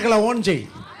 പ്രേരണകളെ ഓൺ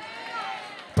ചെയ്യും.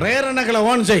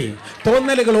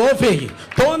 തോന്നലുകൾ ഓഫ് ചെയ്യും.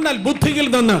 തോന്നൽ ബുദ്ധിയിൽ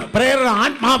നിന്ന്, പ്രേരണ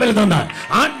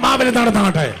ആത്മാവിൽ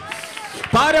നടന്നാട്ടെ.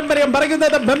 പാരമ്പര്യം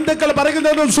പറയുന്നത്, ബന്ധുക്കൾ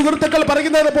പറയുന്നത്, സുഹൃത്തുക്കൾ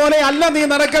പറയുന്നത് പോലെ അല്ല നീ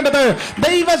നടക്കേണ്ടത്.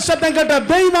 ദൈവശബ്ദം കേട്ട്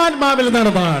ദൈവാത്മാവിൽ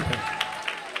നടന്നാട്ടെ.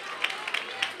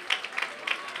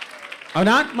 അവൻ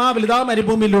ആത്മാവിൽ ഇതാ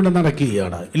മരുഭൂമിയിലൂടെ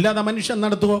നടക്കുകയാണ്. ഇല്ലാതെ മനുഷ്യൻ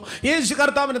നടത്തുവോ? യേശു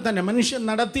കർത്താവിനെ തന്നെ മനുഷ്യൻ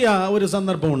നടത്തിയ ഒരു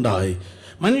സന്ദർഭം ഉണ്ടായി.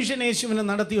 യേശുവിനെ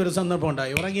നടത്തിയ ഒരു സന്ദർഭം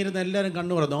ഉണ്ടായി. ഉറങ്ങിയിരുന്ന എല്ലാവരും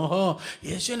കണ്ണു പറഞ്ഞു, ഓഹോ,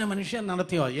 യേശുവിനെ മനുഷ്യൻ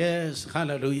നടത്തിയോ? Yes,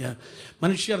 hallelujah.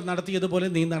 മനുഷ്യർ നടത്തിയതുപോലെ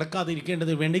നീ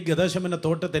നടക്കാതിരിക്കേണ്ടതിന് വേണ്ടി ഗദശമന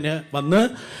തോട്ടത്തിന് വന്ന്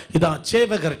ഇതാ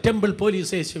ചേവകർ, ടെമ്പിൾ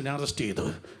പോലീസ് യേശുവിനെ അറസ്റ്റ് ചെയ്തു.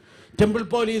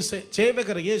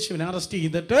 ചേവകർ യേശുവിനെ അറസ്റ്റ്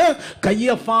ചെയ്തിട്ട്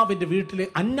കയ്യഫാവിൻ്റെ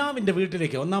അന്നാവിൻ്റെ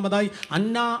വീട്ടിലേക്ക്, ഒന്നാമതായി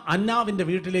അന്നാവിൻ്റെ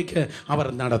വീട്ടിലേക്ക് അവർ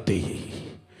നടത്തി.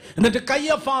 എന്നിട്ട്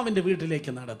കയ്യഫാവിൻ്റെ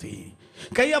വീട്ടിലേക്ക് നടത്തി.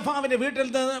 കയ്യഫാവിൻ്റെ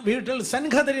വീട്ടിൽ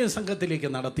സംഘദരിയൻ സംഘത്തിലേക്ക്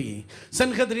നടത്തി.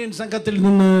 സംഘദരിയൻ സംഘത്തിൽ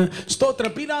നിന്ന് സ്തോത്ര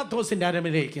പീലാത്തോസിൻ്റെ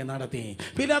അരമനയിലേക്ക് നടത്തി.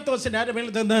 പീലാത്തോസിൻ്റെ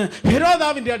അരമനയിൽ നിന്ന്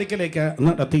ഹെരോദാവിൻ്റെ അടുക്കലേക്ക്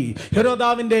നടത്തി.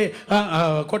 ഹെരോദാവിൻ്റെ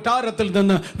കൊട്ടാരത്തിൽ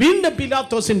നിന്ന് വീണ്ടും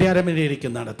പീലാത്തോസിൻ്റെ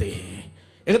അരമനയിലേക്ക് നടത്തി.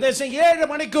 ഏകദേശം 7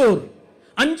 മണിക്കൂർ,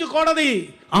 5 കോടതി,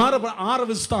 6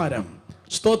 വിസ്താരം.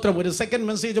 സ്തോത്രം. ഒരു സെക്കൻഡ്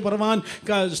മെസ്സേജ് പറയാൻ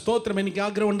സ്തോത്രം എനിക്ക്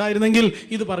ആഗ്രഹം ഉണ്ടായിരുന്നെങ്കിൽ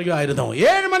ഇത് പറയുമായിരുന്നു.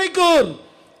 7 മണിക്കൂർ,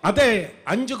 അതെ,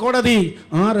 5 കോടതി,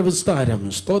 6 വിസ്താരം.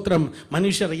 സ്തോത്രം.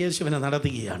 മനുഷ്യർ യേശുവിനെ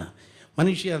നടത്തുകയാണ്.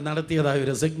 മനുഷ്യർ നടത്തിയതായ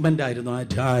ഒരു സെഗ്മെന്റ് ആയിരുന്നു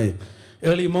അധ്യായം.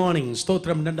 Early morning.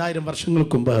 സ്തോത്രം. 2000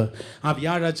 വർഷങ്ങൾക്ക് മുമ്പ് ആ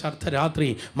വ്യാഴാഴ്ച അർദ്ധരാത്രി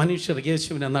മനുഷ്യർ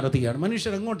യേശുവിനെ നടത്തുകയാണ്.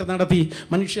 മനുഷ്യർ എങ്ങോട്ട് നടത്തി?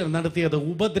 മനുഷ്യർ നടത്തിയത്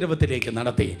ഉപദ്രവത്തിലേക്ക്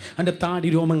നടത്തി. അതിൻ്റെ താടി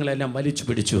രോമങ്ങളെല്ലാം വലിച്ചു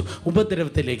പിടിച്ചു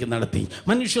ഉപദ്രവത്തിലേക്ക് നടത്തി.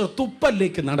 മനുഷ്യർ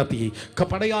തുപ്പലിലേക്ക് നടത്തി.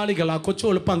 പടയാളികൾ ആ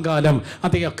കൊച്ചുവെളുപ്പങ്കാലം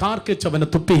അതേ കാർക്കിച്ചവനെ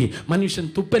തുപ്പി. മനുഷ്യൻ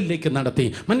തുപ്പലിലേക്ക് നടത്തി.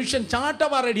 മനുഷ്യൻ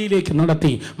ചാട്ടവാറടിയിലേക്ക്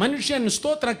നടത്തി. മനുഷ്യൻ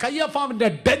സ്തോത്രം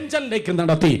കയ്യഫാവിൻ്റെ ഡെഞ്ചലിലേക്ക്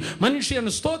നടത്തി. മനുഷ്യൻ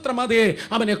സ്തോത്രം അതേ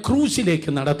അവനെ ക്രൂശിലേക്ക്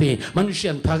നടത്തി.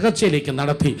 മനുഷ്യൻ തകർച്ചയിലേക്ക്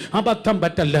നടത്തി. അബദ്ധം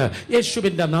പറ്റല്ല.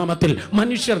 യേശുവിന്റെ നാമത്തിൽ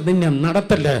മനുഷ്യർ നിന്നെ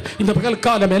നടത്തല്ല. ഇന്ന്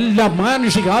പകൽക്കാലം എല്ലാ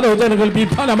മാനുഷിക ആലോചനകൾ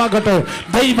വിഫലമാകട്ടെ.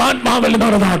 ദൈവാത്മാവിൽ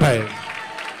നടന്നാട്ടെ.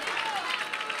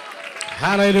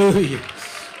 Hallelujah,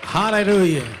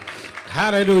 hallelujah,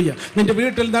 hallelujah. നിന്റെ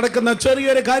വീട്ടിൽ നടക്കുന്ന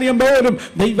ചെറിയൊരു കാര്യം പോലും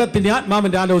ദൈവത്തിന്റെ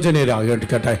ആത്മാവിന്റെ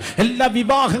ആലോചനയിലായിരിക്കട്ടെ. എല്ലാ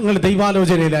വിവാഹങ്ങളും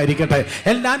ദൈവാലോചനയിലായിരിക്കട്ടെ.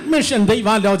 എല്ലാ അഡ്മിഷൻ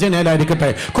ദൈവാലോചനയിലായിരിക്കട്ടെ.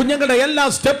 കുഞ്ഞുങ്ങളുടെ എല്ലാ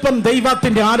സ്റ്റെപ്പും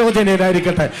ദൈവത്തിന്റെ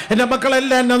ആലോചനയിലായിരിക്കട്ടെ. എൻ്റെ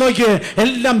മക്കളെല്ലാം എന്നെ നോക്കിയേ,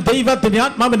 എല്ലാം ദൈവത്തിന്റെ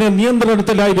ആത്മാവിന്റെ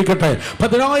നിയന്ത്രണത്തിലായിരിക്കട്ടെ.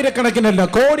 10,000-കണക്കിനല്ല,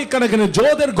 കോടിക്കണക്കിന്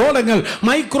ജ്യോതിർഗോളങ്ങൾ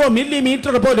മൈക്രോ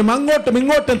മില്ലിമീറ്റർ പോലും അങ്ങോട്ടും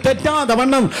ഇങ്ങോട്ടും തെറ്റാതെ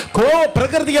വണ്ണം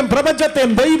പ്രകൃതിയും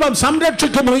പ്രപഞ്ചത്തെയും ദൈവം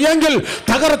സംരക്ഷിക്കുന്നു എങ്കിൽ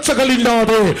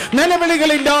തകർച്ചകളില്ലാതെ,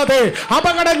 നിലവിളികളില്ലാതെ,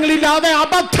 അപകടങ്ങളില്ലാതെ,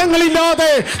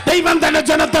 അബദ്ധങ്ങളില്ലാതെ ദൈവം തന്നെ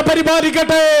ജനത്തെ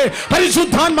പരിപാലിക്കട്ടെ.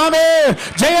 പരിശുദ്ധാത്മാവേ,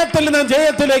 ജയത്തിൽ നിന്ന്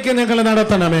ജയത്തിലേക്ക് ഞങ്ങൾ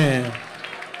നടത്തണമേ.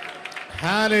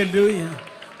 ഹല്ലേലൂയ.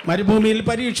 മരുഭൂമിയിൽ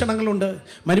പരീക്ഷണങ്ങളുണ്ട്.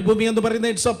 മരുഭൂമി എന്ന്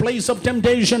പറയുന്നത് it's A place of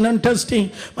temptation and testing.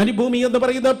 മരുഭൂമി എന്ന്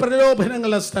പറയുന്നത്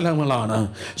പ്രലോഭനങ്ങളുടെ സ്ഥലങ്ങളാണ്.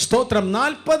 സ്തോത്രം.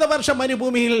 40 വർഷം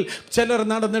മരുഭൂമിയിൽ ചിലർ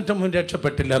നടന്നിട്ടും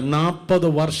രക്ഷപ്പെട്ടില്ല.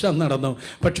 40 വർഷം നടന്നു,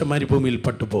 പക്ഷെ മരുഭൂമിയിൽ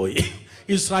പെട്ടുപോയി.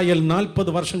 ഇസ്രായേൽ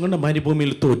 40 വർഷം കൊണ്ട്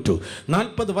മരുഭൂമിയിൽ തോറ്റു.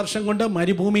 40 വർഷം കൊണ്ട്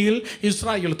മരുഭൂമിയിൽ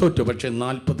ഇസ്രായേൽ തോറ്റു, പക്ഷെ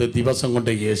 40 ദിവസം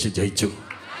കൊണ്ട് യേശു ജയിച്ചു.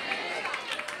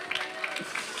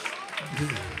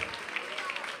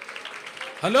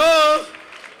 ഹലോ,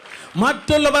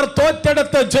 മറ്റുള്ളവർ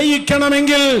തോറ്റെടുത്ത്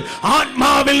ജയിക്കണമെങ്കിൽ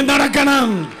ആത്മാവിൽ നടക്കണം.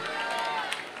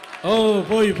 ഓ,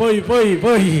 പോയി പോയി പോയി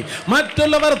പോയി.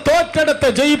 മറ്റുള്ളവർ തോറ്റെടുത്ത്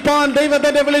ജയിപ്പാൻ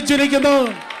ദൈവത്തെ വിളിച്ചിരിക്കുന്നു.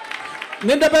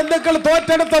 നിന്റെ ബന്ധുക്കൾ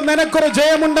തോറ്റെടുത്ത് നിനക്കൊരു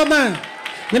ജയമുണ്ടെന്ന്,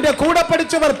 നിന്റെ കൂടെ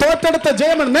പഠിച്ചവർ തോറ്റെടുത്ത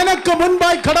ജയമുണ്ട്. നിനക്ക്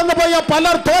മുൻപായി കടന്നുപോയ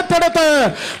പലർ തോറ്റെടുത്ത്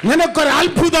നിനക്കൊരു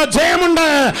അത്ഭുത ജയമുണ്ട്.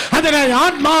 അതിനായി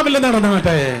ആത്മാവിൽ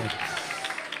നടന്നാട്ടെ,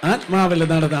 ആത്മാവിൽ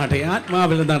നടന്നാട്ടെ,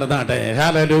 ആത്മാവിൽ നടന്നാട്ടെ.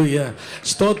 ഹല്ലേലൂയ,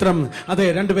 സ്തോത്രം. അതെ,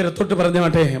 2 പേരെ തൊട്ട്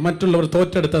പറഞ്ഞാട്ടെ, മറ്റുള്ളവർ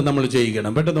തോറ്റെടുത്ത് നമ്മൾ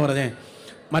ജയിക്കണം. പെട്ടെന്ന് പറഞ്ഞേ,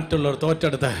 മറ്റുള്ളവർ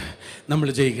തോറ്റെടുത്ത് നമ്മൾ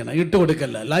ജയിക്കണം.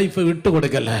 ഇട്ടുകൊടുക്കല്ല, ലൈഫ്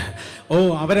ഇട്ടുകൊടുക്കല്ല. ഓ,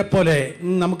 അവരെ പോലെ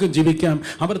നമുക്കും ജീവിക്കാം,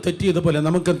 അവർ തെറ്റിയതുപോലെ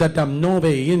നമുക്കും തെറ്റാം. No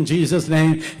way in Jesus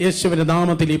name. യേശുവിന്റെ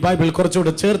നാമത്തിൽ ഈ ബൈബിൾ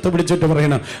കുറച്ചുകൂടെ ചേർത്ത് പിടിച്ചിട്ട്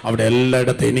പറയണം, അവിടെ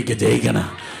എല്ലായിടത്തും എനിക്ക് ജയിക്കണം.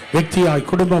 വ്യക്തിയായി,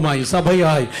 കുടുംബമായി,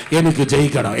 സഭയായി എനിക്ക്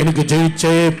ജയിക്കണം. എനിക്ക്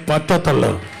ജയിച്ചേ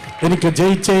പറ്റത്തുള്ളൂ. എനിക്ക്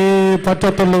ജയിച്ചേ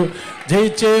പറ്റത്തുള്ളൂ.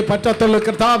 ജയിച്ചേ പറ്റത്തുള്ളൂ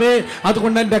കർത്താവേ.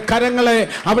 അതുകൊണ്ട് എൻ്റെ കരങ്ങളെ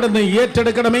അവിടുന്ന്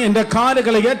ഏറ്റെടുക്കണമേ, എൻ്റെ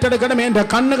കാലുകളെ ഏറ്റെടുക്കണമേ, എൻ്റെ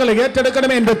കണ്ണുകളെ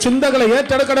ഏറ്റെടുക്കണമേ, എൻ്റെ ചിന്തകളെ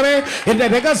ഏറ്റെടുക്കണമേ, എൻ്റെ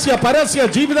രഹസ്യ പരസ്യ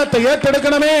ജീവിതത്തെ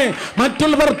ഏറ്റെടുക്കണമേ.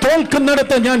 മറ്റുള്ളവർ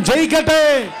തോൽക്കുന്നിടത്ത് ഞാൻ ജയിക്കട്ടെ.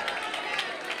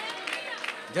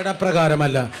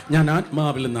 ജഡപ്രകാരമല്ല, ഞാൻ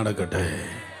ആത്മാവിൽ നടക്കട്ടെ.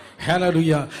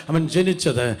 ഹല്ലേലൂയ. അവൻ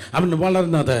ജനിച്ചത്, അവൻ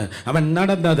വളർന്നത്, അവൻ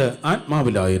നടന്നത്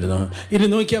ആത്മാവിലായിരുന്നു. ഇനി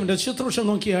നോക്കി അവൻ്റെ ശുശ്രൂഷ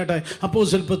നോക്കിയാട്ടെ.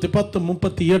 അപ്പോസ്തലപ്രവൃത്തി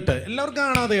 10:38 എല്ലാവർക്കും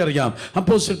കാണാതെ അറിയാം.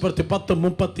 അപ്പോസ്തലപ്രവൃത്തി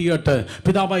 10:38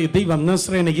 പിതാവായ ദൈവം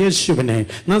നസ്രേന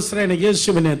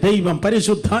യേശുവിനെ ദൈവം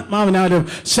പരിശുദ്ധാത്മാവിനാലും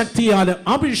ശക്തിയാലും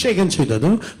അഭിഷേകം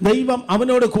ചെയ്തതും ദൈവം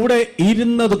അവനോട് കൂടെ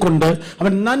ഇരുന്നത് കൊണ്ട്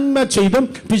അവൻ നന്മ ചെയ്തും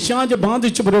പിശാച്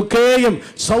ബാധിച്ചവരൊക്കെയും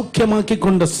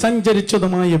സൗഖ്യമാക്കിക്കൊണ്ട്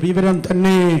സഞ്ചരിച്ചതുമായ വിവരം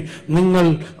തന്നെ നിങ്ങൾ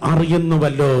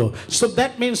അറിയുന്നുവല്ലോ. സോ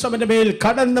ദാറ്റ് മീൻസ് അവന്റെ മേൽ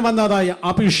കടന്നു വന്നതായ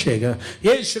അഭിഷേകം,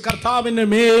 യേശു കർത്താവിന്റെ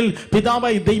മേൽ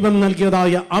പിതാവായി ദൈവം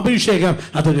നൽകിയതായ അഭിഷേകം,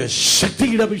 അതൊരു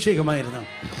ശക്തിയുടെ അഭിഷേകമായിരുന്നു.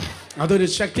 അതൊരു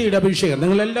ശക്തിയുടെ അഭിഷേകം.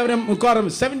 നിങ്ങൾ എല്ലാവരും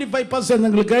മിക്കവാറും 75%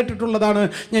 നിങ്ങൾ കേട്ടിട്ടുള്ളതാണ്.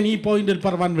 ഞാൻ ഈ പോയിന്റിൽ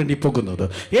പറയാൻ വേണ്ടി പോകുന്നത്,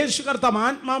 യേശു കർത്താവ്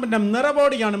ആത്മാവിന്റെ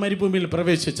നിറവോടെയാണ് മരുഭൂമിയിൽ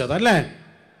പ്രവേശിച്ചത്, അല്ലേ?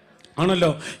 ആണല്ലോ.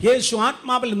 യേശു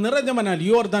ആത്മാവിൽ നിറഞ്ഞവനാൽ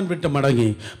യോർദാൻ വിട്ട് മടങ്ങി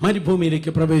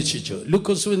മരുഭൂമിയിലേക്ക് പ്രവേശിച്ചു.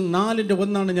 ലൂക്കോസ്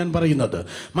 4:1 ഞാൻ പറയുന്നത്.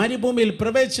 മരുഭൂമിയിൽ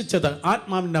പ്രവേശിച്ചത്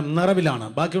ആത്മാവിൻ്റെ നിറവിലാണ്.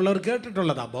 ബാക്കിയുള്ളവർ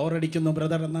കേട്ടിട്ടുള്ളതാ, ബോറടിക്കുന്നു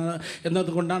ബ്രദർ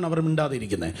എന്നതുകൊണ്ടാണ് അവർ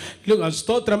മിണ്ടാതിരിക്കുന്നത്.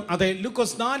 സ്തോത്രം. അതെ,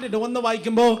 ലൂക്കോസ് 4:1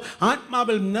 വായിക്കുമ്പോൾ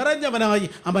ആത്മാവിൽ നിറഞ്ഞവനായി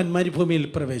അവൻ മരുഭൂമിയിൽ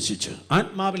പ്രവേശിച്ചു.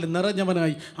 ആത്മാവിൽ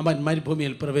നിറഞ്ഞവനായി അവൻ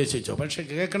മരുഭൂമിയിൽ പ്രവേശിച്ചു. പക്ഷെ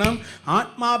കേൾക്കണം,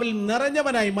 ആത്മാവിൽ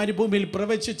നിറഞ്ഞവനായി മരുഭൂമിയിൽ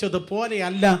പ്രവേശിച്ചത്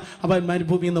പോലെയല്ല അവൻ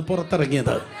മരുഭൂമിയിൽ നിന്ന്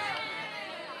പുറത്തിറങ്ങിയത്.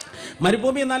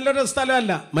 മരുഭൂമി നല്ലൊരു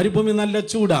സ്ഥലമല്ല. മരുഭൂമി നല്ല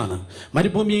ചൂടാണ്.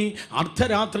 മരുഭൂമി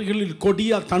അർദ്ധരാത്രികളിൽ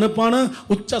കൊടിയ തണുപ്പാണ്,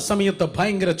 ഉച്ച സമയത്ത്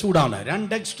ഭയങ്കര ചൂടാണ്.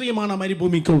 2 എക്സ്ട്രീമാണ്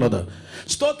മരുഭൂമിക്കുള്ളത്.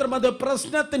 സ്തോത്രം. അത്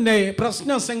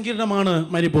പ്രശ്ന സങ്കീർണമാണ്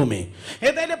മരുഭൂമി.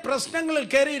 ഏതായാലും പ്രശ്നങ്ങളിൽ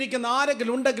കയറിയിരിക്കുന്ന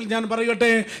ആരെങ്കിലും ഉണ്ടെങ്കിൽ ഞാൻ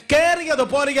പറയട്ടെ, കയറിയത്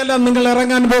പോലെയല്ല നിങ്ങൾ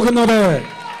ഇറങ്ങാൻ പോകുന്നത്.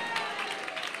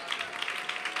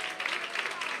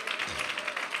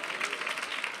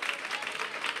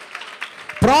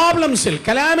 പ്രോബ്ലംസിൽ,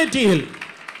 കലാമിറ്റിയിൽ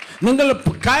നിങ്ങൾ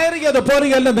കയറിയത്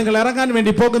പോലെയല്ല നിങ്ങൾ ഇറങ്ങാൻ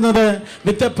വേണ്ടി പോകുന്നത്.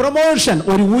 വിത്ത് എ പ്രൊമോഷൻ,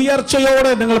 ഒരു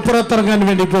ഉയർച്ചയോടെ നിങ്ങൾ പുറത്തിറങ്ങാൻ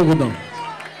വേണ്ടി പോകുന്നു.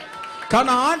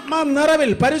 കാരണം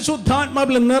ആത്മാനിറവിൽ,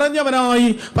 പരിശുദ്ധാത്മാവിൽ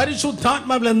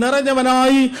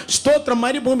നിറഞ്ഞവനായി സ്തോത്രം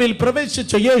മരുഭൂമിയിൽ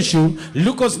പ്രവേശിച്ച യേശു,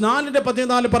 ലൂക്കോസ്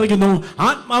 4:14 പറയുന്നു,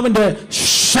 ആത്മാവിന്റെ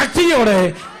ശക്തിയോടെ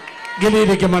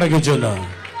ഗലീലയ്ക്ക് മടങ്ങി ചെന്നു.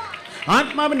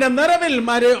 ആത്മാവിന്റെ നിറവിൽ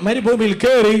മരുഭൂമിയിൽ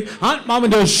കയറി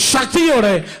ആത്മാവിന്റെ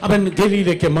ശക്തിയോടെ അവൻ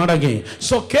ഗലീലയ്ക്ക് മടങ്ങി.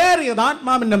 സോ കയറിയത്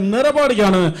ആത്മാവിന്റെ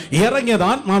നിറവോടെയാണ്, ഇറങ്ങിയത്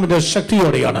ആത്മാവിന്റെ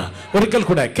ശക്തിയോടെയാണ്. ഒരിക്കൽ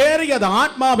കൂടെ, കയറിയത്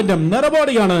ആത്മാവിന്റെ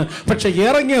നിറവോടെയാണ്, പക്ഷെ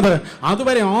ഇറങ്ങിയത്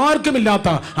അതുവരെ ആർക്കുമില്ലാത്ത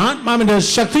ആത്മാവിന്റെ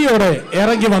ശക്തിയോടെ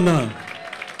ഇറങ്ങി വന്ന്.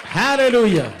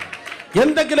 ഹല്ലേലൂയ.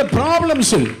 എന്തെങ്കിലും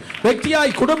പ്രോബ്ലംസിൽ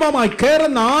വ്യക്തിയായി കുടുംബമായി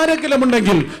കയറുന്ന ആരെങ്കിലും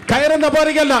ഉണ്ടെങ്കിൽ കയറുന്ന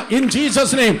പോലെയല്ല, ഇൻ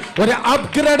ജീസസ് നെയിം ഒരു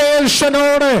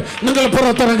അപ്ഗ്രഡേഷനോടെ നിങ്ങൾ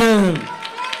പുറത്തിറങ്ങും.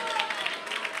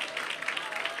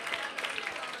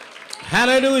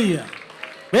 ഹല്ലേലൂയ.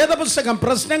 വേദപുസ്തകം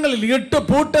പ്രശ്നങ്ങളിൽ ഇട്ട്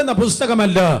പൂട്ടുന്ന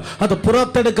പുസ്തകമല്ല, അത്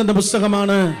പുറത്തെടുക്കുന്ന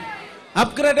പുസ്തകമാണ്.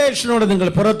 അപ്ഗ്രഡേഷനോടെ നിങ്ങൾ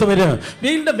പുറത്തു വരും.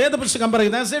 വീണ്ടും വേദപുസ്തകം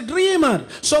പറയുന്നത്, ആസ് എ ഡ്രീമർ,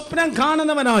 സ്വപ്നം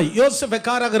കാണുന്നവനായി യോസേഫ്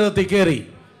കാരാഗൃഹത്തിൽ കയറി.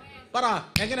 പറ,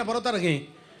 എങ്ങനെ പുറത്തിറങ്ങി?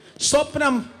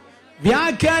 സ്വപ്നം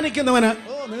വ്യാഖ്യാനിക്കുന്നവന്.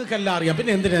 ഓ, നിങ്ങൾക്കെല്ലാം അറിയാം,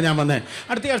 പിന്നെ എന്തിനാ ഞാൻ വന്നേ?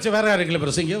 അടുത്ത ആഴ്ച വേറെ ആരെങ്കിലും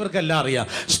പ്രസംഗിക്കും, ഇവർക്കെല്ലാം അറിയാം.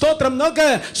 സ്തോത്രം. നോക്ക്,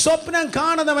 സ്വപ്നം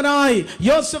കാണുന്നവനായി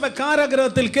യോസേഫ്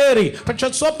കാരാഗൃഹത്തിൽ കയറി, പക്ഷെ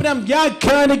സ്വപ്നം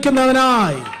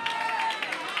വ്യാഖ്യാനിക്കുന്നവനായി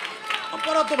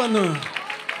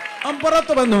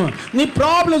പുറത്തു വന്നു. നീ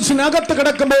പ്രോബ്ലംസിനകത്ത്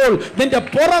കിടക്കുമ്പോൾ നിന്റെ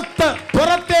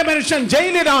പുറത്തെ മനുഷ്യൻ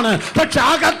ജയിലിലാണ്, പക്ഷെ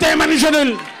അകത്തെ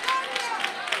മനുഷ്യനിൽ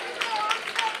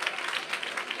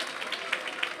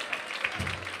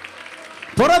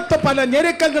പുറത്ത് പല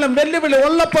ഞെരുക്കങ്ങളും വെല്ലുവിളി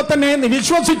ഉള്ളപ്പോൾ തന്നെ നീ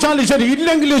വിശ്വസിച്ചാലും ശരി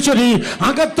ഇല്ലെങ്കിലും ശരി,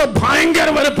 അകത്ത് ഭയങ്കര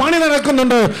ഒരു പണി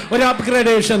നടക്കുന്നുണ്ട്, ഒരു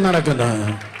അപ്ഗ്രഡേഷൻ നടക്കുന്നത്.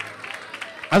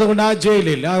 അതുകൊണ്ട് ആ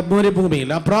ജയിലിൽ, ആ മരുഭൂമിയിൽ,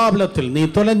 ആ പ്രോബ്ലത്തിൽ നീ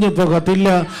തൊലഞ്ഞു പോകത്തില്ല.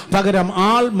 പകരം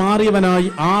ആൾ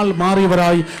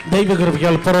മാറിയവരായി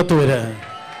ദൈവകൃപയാൽ പുറത്തു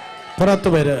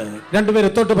വര്. രണ്ടുപേരെ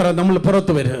തൊട്ട് പറ, നമ്മൾ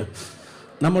പുറത്തു വര്.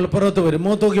 നമ്മൾ പുറത്ത് വരും.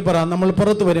 മൂത്തോക്കി പറ, നമ്മൾ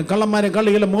പുറത്ത് വരും. കള്ളന്മാരും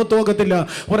കള്ളികളും മൂത്ത് നോക്കത്തില്ല.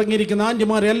 ഉറങ്ങിയിരിക്കുന്ന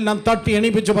ആൻറ്റിമാരെല്ലാം തട്ടി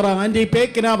എണീപ്പിച്ച് പറ, ആൻറ്റി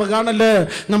പേക്കിനാവ് കാണല്ലേ,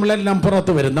 നമ്മളെല്ലാം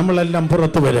പുറത്ത് വരും, നമ്മളെല്ലാം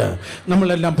പുറത്ത് വരും,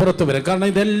 നമ്മളെല്ലാം പുറത്ത് വരും. കാരണം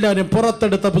ഇതെല്ലാവരും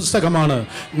പുറത്തെടുത്ത പുസ്തകമാണ്.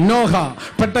 നോഹ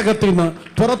പെട്ടകത്തിൽ നിന്ന്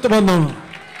പുറത്തു വന്നു.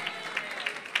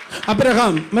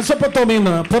 അബ്രഹാം മെസൊപ്പൊത്താമിയിൽ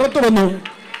നിന്ന് പുറത്തു വന്നു.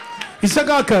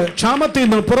 ഇസഹാക്ക് ക്ഷാമത്തിൽ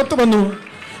നിന്ന് പുറത്തു വന്നു.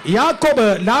 യാക്കോബ്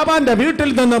ലാബാന്റെ വീട്ടിൽ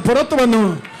നിന്ന് പുറത്തു വന്നു.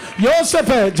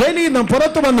 യോസഫ് ജയിലിൽ നിന്ന്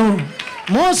പുറത്തു വന്നു.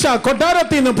 മോശ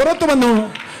കൊട്ടാരത്തിൽ നിന്ന് പുറത്തു വന്നു.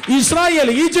 ഇസ്രായേൽ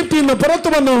ഈജിപ്തിൽ നിന്ന് പുറത്തു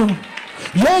വന്നു.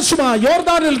 യോശുവ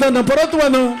യോർദാനിൽ നിന്ന് പുറത്തു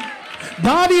വന്നു.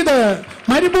 ദാവീദ്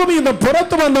മരുഭൂമിയിൽ നിന്ന്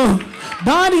പുറത്തു വന്നു.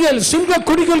 ദാനിയേൽ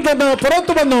സിംഹക്കുഴിയിൽ നിന്ന്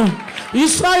പുറത്തു വന്നു.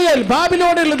 ഇസ്രായേൽ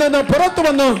ബാബിലോണിൽ നിന്ന് പുറത്തു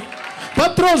വന്നു.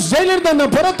 പത്രോസ് ജയിലിൽ നിന്ന്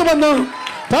പുറത്തു വന്നു.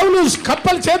 പൗലോസ്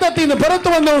കപ്പൽ ഛേദത്തിൽ നിന്ന് പുറത്തു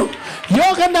വന്നു.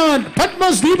 യോഹന്നാൻ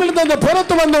പത്മോസ് ദ്വീപിൽ നിന്ന്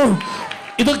പുറത്തു വന്നു.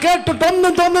 ഇത്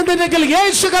കേട്ടിട്ടൊന്നും തോന്നുന്നില്ലെങ്കിൽ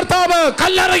യേശു കർത്താവ്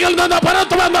കല്ലറയിൽ നിന്ന്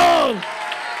പുറത്തു വന്നു.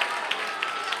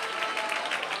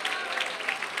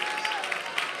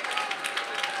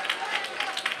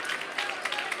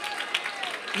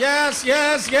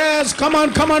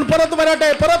 പുറത്തു വരട്ടെ,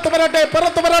 പുറത്തു വരട്ടെ,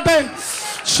 പുറത്തു വരട്ടെ.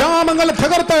 ക്ഷാമങ്ങളെ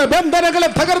തകർത്ത്, ബന്ധനങ്ങളെ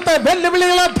തകർത്ത്,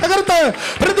 വെല്ലുവിളികളെ തകർത്ത്,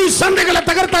 പ്രതിസന്ധികളെ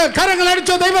തകർത്ത് കരങ്ങൾ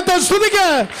അടിച്ച ദൈവത്തെ സ്തുതിക്ക്.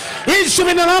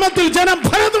 യേശുവിന്റെ നാമത്തിൽ ജനം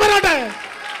പുറത്തു വരട്ടെ.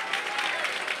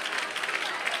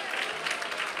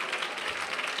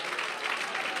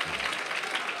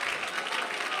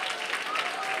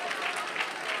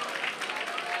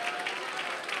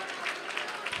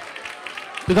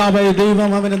 പിതാവായ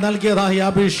ദൈവം അവന് നൽകിയതായ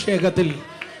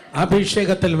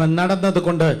അഭിഷേകത്തിൽ നടന്നത്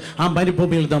കൊണ്ട് ആ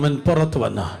മരുഭൂമിയിൽ അവൻ പുറത്തു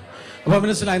വന്നു. അപ്പൊ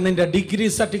മനസ്സിലായി, നിന്റെ ഡിഗ്രി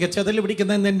സർട്ടിഫിക്കറ്റ് ചെതൽ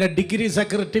പിടിക്കുന്നത് നിന്റെ ഡിഗ്രി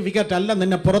സർട്ടിഫിക്കറ്റ് അല്ല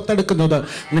നിന്നെ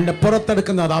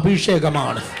പുറത്തെടുക്കുന്നത്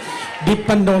അഭിഷേകമാണ്.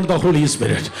 Depend on the Holy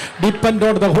Spirit. Depend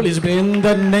on the Holy Spirit. In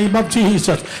the name of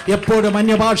Jesus. എപ്പോഴും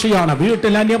അന്യഭാഷയാണ്.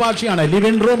 വീട്ടിൽ അന്യഭാഷയാണ്.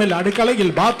 ലിവിംഗ് റൂമിൽ, അടുക്കളയിൽ,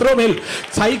 ബാത്റൂമിൽ,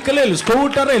 സൈക്കിളിൽ,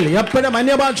 സ്കൂട്ടറിൽ എപ്പോഴും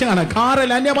അന്യഭാഷയാണ്.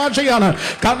 കാറിൽ അന്യഭാഷയാണ്.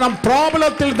 കാരണം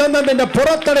പ്രോബ്ലത്തിൽ നിന്ന് നിന്നെ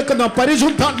പുറത്തെടുക്കുന്ന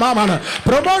പരിശുദ്ധാത്മാവാണ്.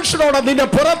 പ്രൊമോഷനോടെ നിന്നെ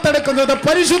പുറത്തെടുക്കുന്നത്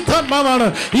പരിശുദ്ധാത്മാവാണ്.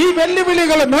 ഈ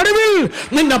വെല്ലുവിളികളുടെ നടുവിൽ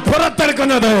നിന്നെ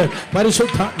പുറത്തെടുക്കുന്നത്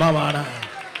പരിശുദ്ധാത്മാവാണ്.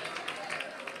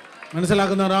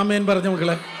 മനസ്സിലാക്കുന്ന ആമേൻ പറഞ്ഞ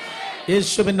മക്കളെ.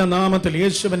 യേശുവിന്റെ നാമത്തിൽ,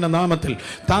 യേശുവിന്റെ നാമത്തിൽ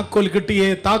താക്കോൽ കിട്ടിയേ,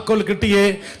 താക്കോൽ കിട്ടിയേ,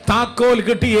 താക്കോൽ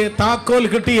കിട്ടിയേ, താക്കോൽ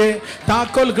കിട്ടിയേ,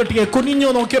 താക്കോൽ കിട്ടിയേ. കുനിഞ്ഞു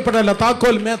നോക്കിയപ്പോഴല്ല,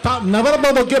 താക്കോൽ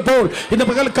നിവർന്നു നോക്കിയപ്പോൾ ഇന്ന്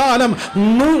പകൽക്കാലം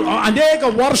അനേക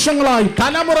വർഷങ്ങളായി,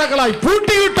 തലമുറകളായി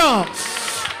പൂട്ടിയിട്ട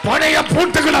പഴയ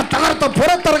പൂട്ടുകളെ തകർത്ത്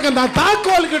പുറത്തിറങ്ങുന്ന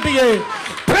താക്കോൽ കിട്ടിയേ.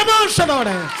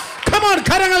 പ്രമോഷനോടെ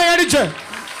കരങ്ങളെ അടിച്ച്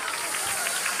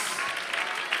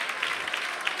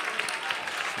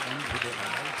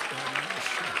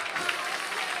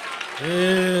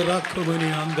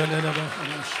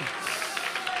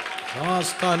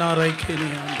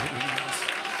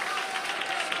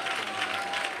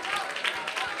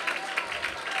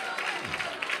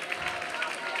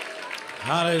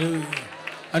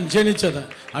ജനിച്ചത്,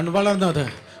 വളർന്നത്,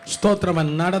 സ്തോത്രമൻ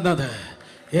നടന്നത്,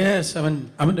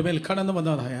 അവന്റെ മേൽ കടന്നു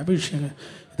വന്നതായ അഭിഷേകം,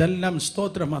 ഇതെല്ലാം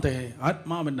സ്തോത്രം അതെ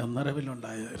ആത്മാവിന്റെ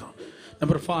നിറവിലുണ്ടായിരുന്നു.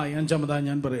 നമ്പർ 5, അഞ്ചാമതായി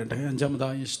ഞാൻ പറയട്ടെ.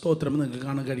 അഞ്ചാമതായി സ്തോത്രം നിങ്ങൾക്ക്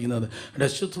കാണാൻ കഴിയുന്നത് എൻ്റെ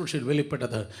ശുശ്രൂഷയിൽ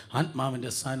വെളിപ്പെട്ടത്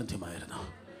ആത്മാവിൻ്റെ സാന്നിധ്യമായിരുന്നു.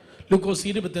 ലൂക്കോസ്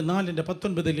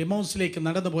 24:19 എമൗസിലേക്ക്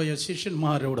നടന്നുപോയ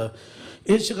ശിഷ്യന്മാരോട്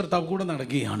യേശു കർത്താവ് കൂടെ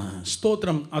നടക്കുകയാണ്.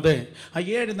 സ്തോത്രം അതെ ആ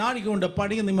 7 നാഴിക കൊണ്ട്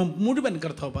പഴയ നിയമം മുഴുവൻ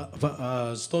കർത്താവ്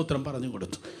സ്തോത്രം പറഞ്ഞു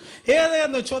കൊടുത്തു.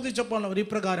 ഏതെന്ന് ചോദിച്ചപ്പോൾ അവർ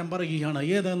ഇപ്രകാരം പറയുകയാണ്.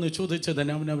 ഏതെന്ന്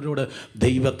ചോദിച്ചതിന് അവനവരോട്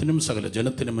ദൈവത്തിനും സകല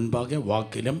ജനത്തിനും മുൻപാകെ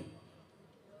വാക്കിലും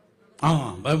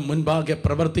മുൻപാകെ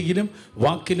പ്രവൃത്തിയിലും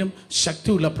വാക്കിലും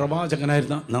ശക്തിയുള്ള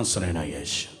പ്രവാചകനായിരുന്ന നസറേയനായ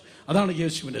യേശു. അതാണ്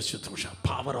യേശുവിൻ്റെ ശുശ്രൂഷ.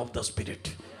 Power of the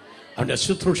spirit. അവൻ്റെ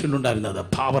ശുശ്രൂഷയിലുണ്ടായിരുന്നത്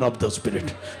പവർ ഓഫ് ദ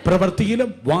സ്പിരിറ്റ്.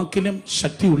 പ്രവൃത്തിയിലും വാക്കിലും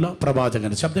ശക്തിയുള്ള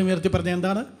പ്രവാചകൻ. ശബ്ദം ഉയർത്തി പറഞ്ഞ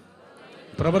എന്താണ്?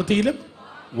 പ്രവൃത്തിയിലും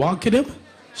വാക്കിലും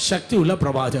ശക്തിയുള്ള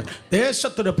പ്രവാചകൻ.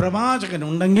 ദേശത്തൊരു പ്രവാചകൻ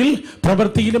ഉണ്ടെങ്കിൽ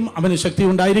പ്രവൃത്തിയിലും അവന് ശക്തി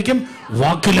ഉണ്ടായിരിക്കും,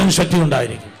 വാക്കിലും ശക്തി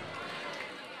ഉണ്ടായിരിക്കും.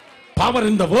 Power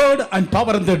in the word and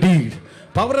power in the deed.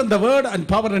 Power in the word and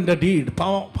power in the deed.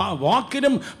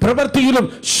 വാക്കിലും പ്രവൃത്തിയിലും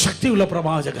ശക്തിയുള്ള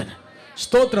പ്രവാചകൻ.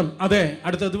 സ്തോത്രം അതെ.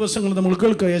 അടുത്ത ദിവസങ്ങൾ നമ്മൾ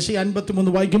കേൾക്കുക. യെശയ്യാ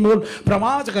 53 വായിക്കുമ്പോൾ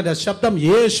പ്രവാചകന്റെ ശബ്ദം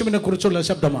യേശുവിനെ കുറിച്ചുള്ള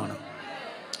ശബ്ദമാണ്.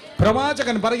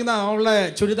 പ്രവാചകൻ പറയുന്ന അവളുടെ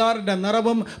ചുരിദാറിൻ്റെ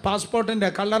നിറവും പാസ്പോർട്ടിൻ്റെ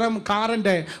കളറും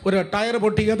കാറിൻ്റെ ഒരു ടയർ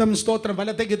പൊട്ടിയതും സ്തോത്രം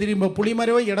വലത്തേക്ക് തിരിയുമ്പോൾ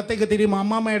പുളിമരവും ഇടത്തേക്ക് തിരിയുമ്പോൾ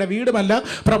അമ്മാമ്മയുടെ വീടുമല്ല.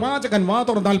 പ്രവാചകൻ വാ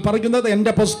തുറന്നാൽ പറയുന്നത്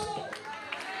എൻ്റെ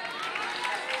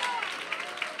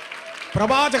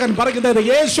പ്രവാചകൻ പറയുന്നത്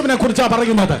യേശുവിനെ കുറിച്ചാണ്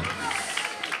പറയുന്നത്.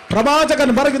 പ്രവാചകൻ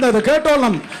പറയുന്നത്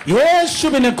കേട്ടോളണം,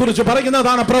 യേശുവിനെ കുറിച്ച്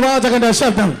പറയുന്നതാണ് പ്രവാചകന്റെ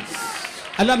ശബ്ദം.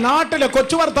 അല്ല നാട്ടിലെ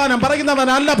കൊച്ചു വർത്താനം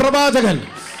പറയുന്നവനല്ല പ്രവാചകൻ.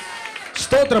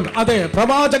 സ്തോത്രം. അതെ,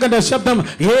 പ്രവാചകന്റെ ശബ്ദം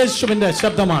യേശുവിന്റെ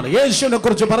ശബ്ദമാണ്. യേശുവിനെ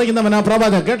കുറിച്ച് പറയുന്നവനാ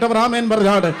പ്രവാചകൻ. കേട്ടവർ ആമേൻ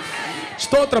പറഞ്ഞാട്.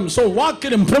 സ്തോത്രം. സോ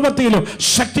വാക്കിലും പ്രവൃത്തിയിലും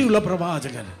ശക്തിയുള്ള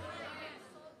പ്രവാചകൻ.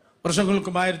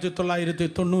 വർഷങ്ങൾക്കും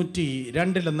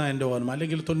 1992 എന്നാ എൻ്റെ ഓർമ്മ,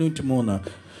 അല്ലെങ്കിൽ 93.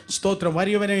 സ്തോത്രം.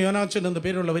 വലിയവനെ യോനാച്ചൻ എന്ന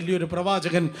പേരുള്ള വലിയൊരു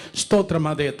പ്രവാചകൻ. സ്തോത്രം.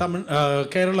 അതെ,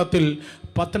 കേരളത്തിൽ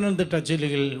പത്തനംതിട്ട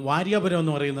ജില്ലയിൽ വാര്യാപുരം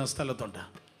എന്ന് പറയുന്ന സ്ഥലത്തുണ്ട്.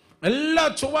 എല്ലാ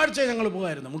ചൊവ്വാഴ്ചയും ഞങ്ങൾ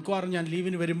പോകുമായിരുന്നു. മിക്കവാറും ഞാൻ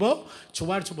ലീവിന് വരുമ്പോൾ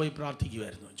ചൊവ്വാഴ്ച പോയി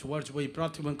പ്രാർത്ഥിക്കുമായിരുന്നു. ചൊവ്വാഴ്ച പോയി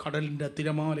പ്രാർത്ഥിക്കുമ്പോൾ കടലിൻ്റെ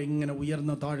തിരമാല ഇങ്ങനെ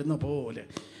ഉയർന്നു താഴുന്ന പോലെ,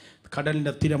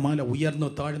 കടലിൻ്റെ തിരമാല ഉയർന്നു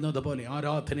താഴുന്നത് പോലെ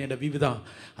ആരാധനയുടെ വിവിധ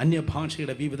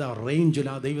അന്യഭാഷയുടെ വിവിധ റേഞ്ചിൽ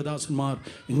ആ ദൈവദാസന്മാർ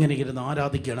ഇങ്ങനെ ഇരുന്ന്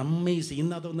ആരാധിക്കണം. അമ്മേസ്.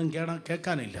 ഇന്ന് അതൊന്നും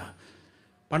കേൾക്കാനില്ല.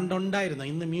 പണ്ടുണ്ടായിരുന്നു,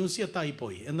 ഇന്ന്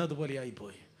മ്യൂസിയത്തായിപ്പോയി എന്നതുപോലെ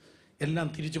ആയിപ്പോയി. എല്ലാം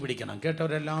തിരിച്ചു പിടിക്കണം.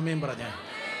 കേട്ടവരെല്ലാമേയും പറഞ്ഞ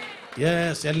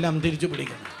യെസ്, എല്ലാം തിരിച്ചു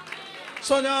പിടിക്കണം.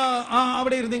 സോ ഞാൻ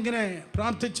അവിടെ ഇരുന്ന് ഇങ്ങനെ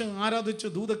പ്രാർത്ഥിച്ച് ആരാധിച്ച്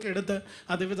ദൂതൊക്കെ എടുത്ത്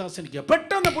ആ ദേവദാസനിക്ക്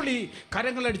പെട്ടെന്ന് പുള്ളി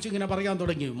കരങ്ങളടിച്ച് ഇങ്ങനെ പറയാൻ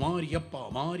തുടങ്ങി, മാരിയപ്പ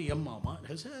മാരിയമ്മ.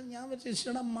 ഞാൻ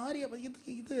വെച്ചാൽ മാരിയപ്പ,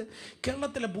 ഇത്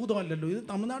കേരളത്തിലെ ഭൂതമല്ലല്ലോ, ഇത്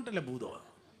തമിഴ്നാട്ടിലെ ഭൂതമാണ്.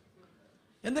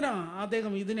 എന്തിനാ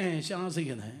അദ്ദേഹം ഇതിനെ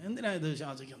ശാസിക്കുന്നത്? എന്തിനാ ഇത്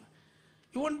ശാസിക്കുന്നത്?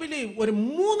 യു വോണ്ട് ബിലീവ്, ഒരു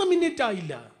 3 മിനിറ്റ്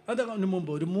ആയില്ല അതിന്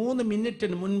മുമ്പ്, ഒരു 3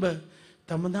 മിനിറ്റിന് മുൻപ്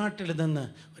തമിഴ്നാട്ടിൽ നിന്ന്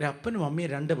ഒരു അപ്പനും അമ്മയും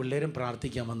 2 പിള്ളേരും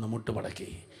പ്രാർത്ഥിക്കാൻ വന്ന്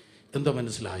മുട്ടുമടക്കി. എന്തോ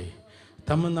മനസ്സിലായി?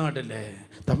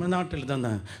 തമിഴ്നാട്ടിൽ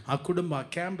നിന്ന് ആ കുടുംബ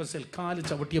ക്യാമ്പസിൽ കാല്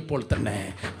ചവിട്ടിയപ്പോൾ തന്നെ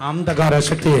അന്ധകാര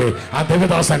ശക്തിയെ ആ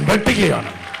ദേവദാസൻ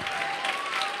വെട്ടുകയാണ്.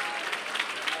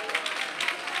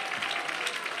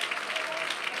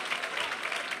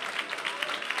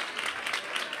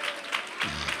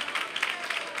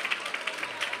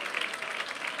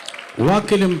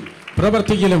 വാക്കിലും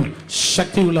പ്രവർത്തിയിലും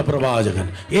ശക്തിയുള്ള പ്രവാചകൻ.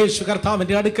 യേശു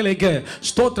കർത്താവിന്റെ അടുക്കലേക്ക്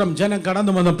സ്തോത്രം ജനം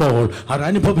കടന്നു വന്നപ്പോൾ അവർ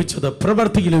അനുഭവിച്ചത്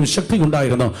പ്രവൃത്തിയിലും ശക്തി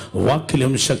ഉണ്ടായിരുന്നു,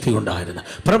 വാക്കിലും ശക്തി ഉണ്ടായിരുന്നു.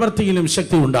 പ്രവൃത്തിയിലും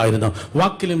ശക്തി ഉണ്ടായിരുന്നു,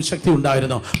 വാക്കിലും ശക്തി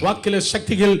ഉണ്ടായിരുന്നു. വാക്കിലെ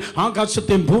ശക്തിയിൽ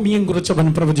ആകാശത്തെയും ഭൂമിയെയും കുറിച്ച് അവൻ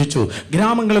പ്രവചിച്ചു,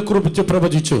 ഗ്രാമങ്ങളെ കുറിച്ച്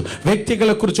പ്രവചിച്ചു,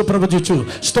 വ്യക്തികളെ കുറിച്ച് പ്രവചിച്ചു.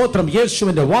 സ്തോത്രം.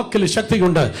 യേശുവിന്റെ വാക്കിൽ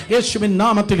ശക്തിയുണ്ട്. യേശുവിൻ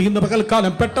നാമത്തിൽ ഇന്ന്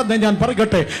പകൽക്കാലം പെട്ടെന്ന് ഞാൻ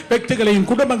പറയട്ടെ, വ്യക്തികളെയും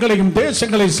കുടുംബങ്ങളെയും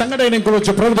ദേശങ്ങളെയും സംഘടനയെയും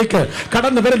കുറിച്ച് പ്രവചിക്ക്.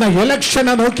 കടന്നു വരുന്ന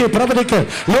ഇലക്ഷനെ നോക്കി പ്രവചിക്ക്,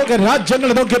 ലോക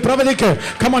രാജ്യങ്ങളെ നോക്കി പ്രവചിക്ക്.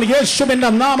 കമോൺ, യേശുവിന്റെ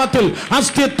നാമത്തിൽ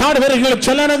അസ്ഥിത്താഴ്വരകളിൽ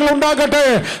ചലനങ്ങൾ ഉണ്ടാകട്ടെ.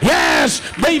 യെസ്,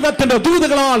 ദൈവത്തിന്റെ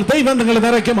ദൂതകളാൽ ദൈവം നിങ്ങൾ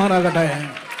നിറയ്ക്കുമാറാകട്ടെ.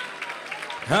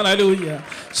 ഹല്ലേലൂയ.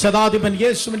 ശതാധിപൻ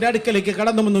യേശുവിന്റെ അടുക്കലേക്ക്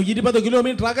കടന്നു വന്നു. 20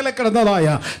 കിലോമീറ്റർ അകലെ കിടന്നതായ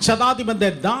ശതാധിപന്റെ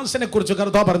ദാസനെ കുറിച്ച്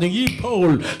കർത്താവ് പറഞ്ഞു, ഇപ്പോൾ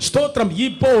സ്തോത്രം,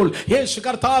 ഇപ്പോൾ യേശു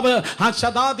കർത്താവ് ആ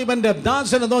ശതാധിപന്റെ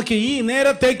ദാസനെ നോക്കി ഈ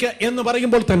നേരത്തേക്ക് എന്ന്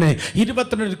പറയുമ്പോൾ തന്നെ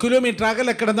 22 കിലോമീറ്റർ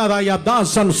അകലെ കിടന്നതായ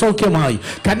ദാസൻ സൗഖ്യമായി.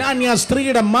 കനാന്യ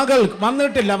സ്ത്രീയുടെ മകൾ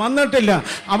വന്നിട്ടില്ല,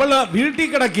 അവള് വീട്ടിൽ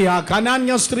കിടക്കുക.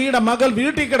 കനാന്യ സ്ത്രീയുടെ മകൾ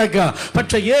വീട്ടിൽ കിടക്കുക.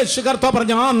 പക്ഷെ യേശു കർത്താവ്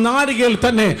പറഞ്ഞു, ആ നാഴികയിൽ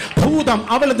തന്നെ ഭൂതം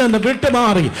അവളിൽ നിന്ന്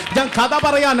വിട്ടുമാറി. ഞാൻ കഥ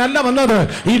പറയാനല്ല വന്നത്.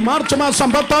 ഈ മാർച്ച് മാസം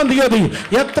 10-ാം തീയതി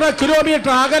എത്ര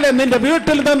കിലോമീറ്റർ അകലെ നിന്റെ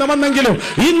വീട്ടിൽ നിന്ന് വന്നെങ്കിലും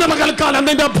ഇന്ന് പകൽക്കാലം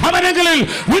നിന്റെ ഭവനങ്ങളിൽ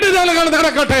വിടുതലുകൾ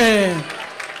നടക്കട്ടെ.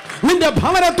 നിന്റെ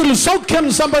ഭവനത്തിൽ സൗഖ്യം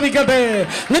സംഭവിക്കട്ടെ.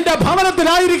 നിന്റെ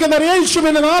ഭവനത്തിലായിരിക്കുന്ന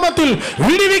യേശുവിന്റെ നാമത്തിൽ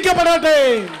വിടുവിക്കപ്പെടട്ടെ.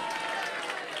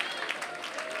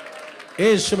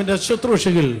 യേശുവിന്റെ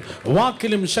ശുശ്രൂഷയിൽ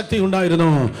വാക്കിലും ശക്തി ഉണ്ടായിരുന്നു,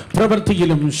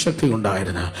 പ്രവൃത്തിയിലും ശക്തി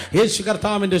ഉണ്ടായിരുന്നു. യേശു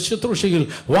കർത്താവിന്റെ ശുശ്രൂഷയിൽ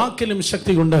വാക്കിലും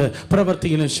ശക്തിയുണ്ട്,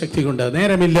 പ്രവൃത്തിയിലും ശക്തിയുണ്ട്.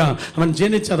 നേരമില്ല, അവൻ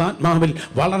ജനിച്ചത് ആത്മാവിൽ,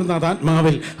 വളർന്നത്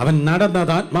ആത്മാവിൽ, അവൻ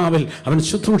നടന്നത് ആത്മാവിൽ, അവൻ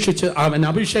ശുശ്രൂഷിച്ച് അവൻ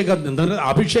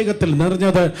അഭിഷേകത്തിൽ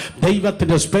നിറഞ്ഞത്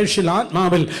ദൈവത്തിന്റെ സ്പെഷ്യൽ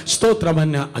ആത്മാവിൽ.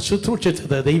 സ്തോത്രമൻ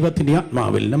ശുശ്രൂഷിച്ചത് ദൈവത്തിന്റെ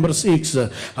ആത്മാവിൽ. നമ്പർ 6,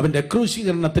 അവന്റെ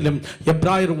ക്രൂശീകരണത്തിലും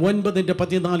എബ്രായർ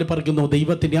 9:14 പറയുന്നു,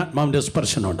 ദൈവത്തിന്റെ ആത്മാവിന്റെ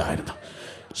സ്പർശനം ഉണ്ടായിരുന്നു.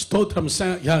 സ്തോത്രം.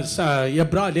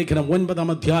 എബ്രായ ലേഖനം 9-ാം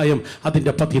അധ്യായം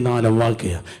അതിൻ്റെ 14-ാം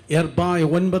വാക്യം. എബ്രായ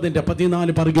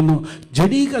 9:14 പറയുന്നു,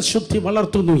 ജഡീക ശുദ്ധി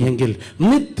വളർത്തുന്നു എങ്കിൽ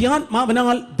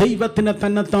നിത്യാത്മാവിനാൽ ദൈവത്തിന്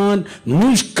തന്നെത്താൻ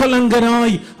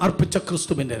നിഷ്കളങ്കനായി അർപ്പിച്ച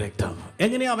ക്രിസ്തുവിന്റെ രക്തം.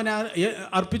 എങ്ങനെയാ അവൻ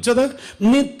അർപ്പിച്ചത്?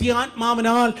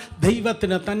 നിത്യാത്മാവിനാൽ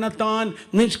ദൈവത്തിന് തന്നെത്താൻ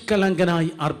നിഷ്കളങ്കനായി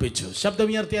അർപ്പിച്ചു.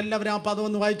 ശബ്ദമുയർത്തി എല്ലാവരും ആ പദം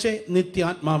ഒന്ന് വായിച്ചേ.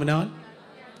 നിത്യാത്മാവിനാൽ.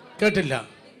 കേട്ടില്ല?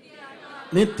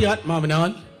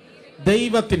 നിത്യാത്മാവിനാൽ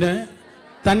ദൈവത്തിന്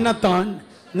തന്നെത്താൻ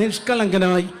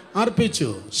നിഷ്കളങ്കനായി അർപ്പിച്ചു.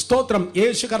 സ്തോത്രം.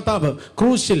 യേശു കർത്താവ്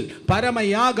ക്രൂശിൽ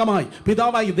പരമയാഗമായി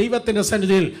പിതാവായി ദൈവത്തിന്റെ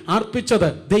സന്നിധിയിൽ അർപ്പിച്ചത്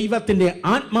ദൈവത്തിന്റെ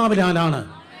ആത്മാവിനാലാണ്.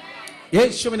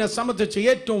 യേശുവിനെ സംബന്ധിച്ച്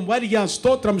ഏറ്റവും വലിയ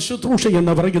സ്തോത്രം ശുശ്രൂഷ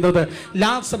എന്ന് പറയുന്നത്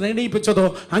ലാസർ എണീപ്പിച്ചതോ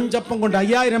 5 അപ്പം കൊണ്ട്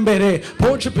 5000 പേരെ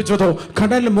പോഷിപ്പിച്ചതോ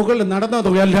കടൽ മുകളിൽ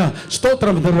നടന്നതോ അല്ല.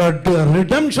 സ്തോത്രം.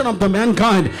 Redemption of the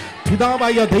mankind.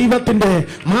 പിതാവായ ദൈവത്തിന്റെ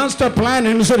മാസ്റ്റർ പ്ലാൻ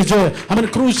അനുസരിച്ച് അവൻ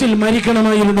ക്രൂശിൽ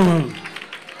മരിക്കണമായിരുന്നു.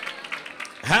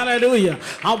 ഹല്ലേലൂയ.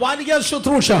 ആ വലിയ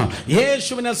ശുശ്രൂഷ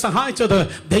യേശുവിനെ സഹായിച്ചത്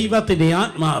ദൈവത്തിന്റെ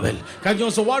ആത്മാവിൽ. കഴിഞ്ഞ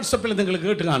ദിവസം വാട്സപ്പിൽ നിങ്ങൾ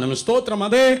കേട്ട് കാണും. സ്തോത്രം.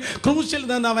 അതേ ക്രൂശിൽ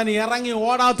നിന്ന് അവൻ ഇറങ്ങി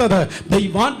ഓടാത്തത്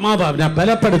ദൈവാത്മാവ് അവനെ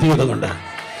ബലപ്പെടുത്തിയത് കൊണ്ട്.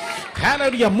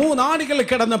 ഹല്ലേലൂയ. 3 ആണികൾ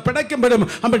കിടന്ന് പിടയ്ക്കുമ്പോഴും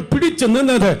അവൻ പിടിച്ചു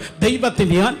നിന്നത്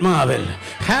ദൈവത്തിന്റെ ആത്മാവിൽ.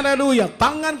 ഹല്ലേലൂയ.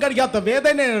 താങ്ങാൻ കഴിയാത്ത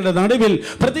വേദനയുടെ നടുവിൽ,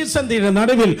 പ്രതിസന്ധിയുടെ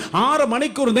നടുവിൽ 6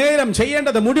 മണിക്കൂർ നേരം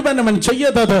ചെയ്യേണ്ടത് മുഴുവൻ അവൻ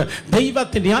ചെയ്തത്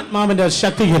ദൈവത്തിന്റെ ആത്മാവിന്റെ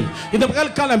ശക്തിയിൽ. ഇത്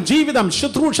പകൽക്കാലം ജീവിതം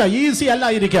ശുശ്രൂഷ ഈസി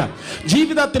അല്ലായിരിക്കാം.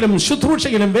 ജീവിതത്തിലും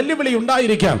ശുശ്രൂഷയിലും വെല്ലുവിളി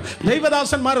ഉണ്ടായിരിക്കാം.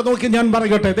 ദൈവദാസന്മാരെ നോക്കി ഞാൻ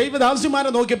പറയട്ടെ,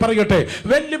 ദൈവദാസിമാരെ നോക്കി പറയട്ടെ,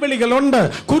 വെല്ലുവിളികളുണ്ട്,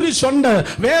 കുരിശുണ്ട്,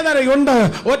 വേദനയുണ്ട്,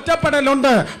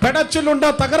 ഒറ്റപ്പെടലുണ്ട്, പെടച്ചിലുണ്ട്,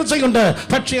 തകർച്ചയുണ്ട്.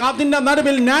 പക്ഷേ അതിന്റെ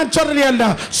നടുവിൽ നാച്ചുറലി അല്ല,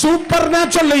 സൂപ്പർ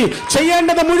നാച്ചുറലി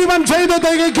ചെയ്യേണ്ടത് മുഴുവൻ ചെയ്ത്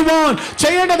തികയ്ക്കുവാൻ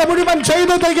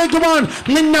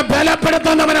നിന്നെ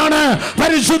ബലപ്പെടുത്തുന്നവനാണ്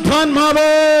പരിശുദ്ധാത്മാവ്.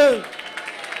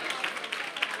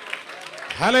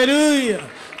 ഹല്ലേലൂയ.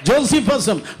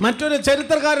 ജോസിഫസും മറ്റൊരു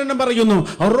ചരിത്രകാരനും പറയുന്നു,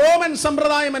 റോമൻ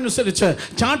സമ്പ്രദായം അനുസരിച്ച്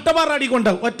ചാട്ടവാർ അടികൊണ്ട്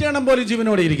ഒറ്റയെണ്ണം പോലും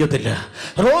ജീവനോടെ ഇരിക്കത്തില്ല.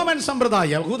 റോമൻ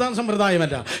സമ്പ്രദായം, യഹൂദ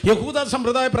സമ്പ്രദായമല്ല. യഹൂദ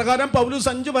സമ്പ്രദായ പ്രകാരം പൗലോസ്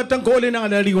 5 വട്ടം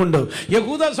കോലിനാൽ അടികൊണ്ട്.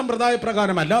 യഹൂദ സമ്പ്രദായ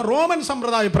പ്രകാരമല്ല, റോമൻ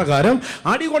സമ്പ്രദായ പ്രകാരം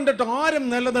അടികൊണ്ടിട്ട് ആരും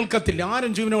നിലനിൽക്കത്തില്ല,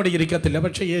 ആരും ജീവനോടെ ഇരിക്കത്തില്ല.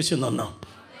 പക്ഷേ യേശു നിന്നു.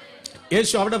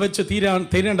 യേശു അവിടെ വെച്ച്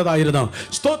തീരേണ്ടതായിരുന്നു.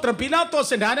 സ്തോത്രം.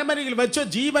 പിലാത്തോസിന്റെ അരമനയിൽ വെച്ച്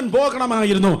ജീവൻ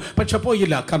പോകണമായിരുന്നു, പക്ഷെ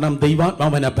പോയില്ല. കാരണം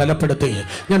ദൈവാത്മാവിനെ ബലപ്പെടുത്തി.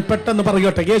 ഞാൻ പെട്ടെന്ന്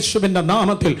പറയട്ടെ, യേശുവിന്റെ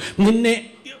നാമത്തിൽ നിന്നെ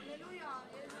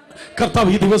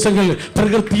കർത്താവ് ഈ ദിവസങ്ങളിൽ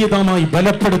പ്രകൃതിയുമായി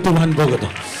ബലപ്പെടുത്തുവാൻ പോകുന്നു.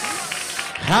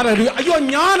 അയ്യോ,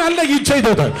 ഞാനല്ല ഈ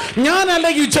ചെയ്തത്,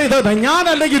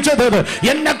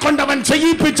 എന്നെ കൊണ്ടവൻ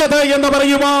ചെയ്യിപ്പിച്ചത് എന്ന്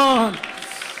പറയുവാൻ.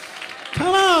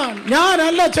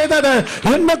 ഞാനല്ല ചെയ്തത്,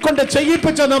 എന്നെ കൊണ്ട്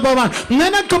ചെയ്യിപ്പിച്ചെന്ന് പോവാൻ.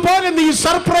 നിനക്ക് പോലും നീ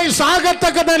സർപ്രൈസ്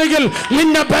ആകത്തക്ക നിലയിൽ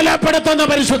നിന്നെ ബലപ്പെടുത്തുന്ന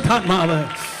പരിശുദ്ധാത്മാവ്.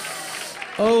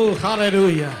 ഓ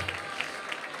ഹല്ലേലൂയ.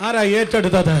 ആരാ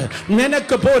ഏറ്റെടുത്തത്?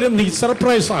 നിനക്ക് പോലും നീ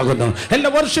സർപ്രൈസ് ആകുന്നു. എല്ലാ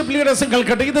വർഷിപ്പ് ലീഡേഴ്സും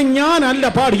കേൾക്കട്ടെ, ഇത് ഞാനല്ല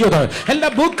പാടിയത്. എല്ലാ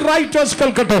ബുക്ക് റൈറ്റേഴ്സ്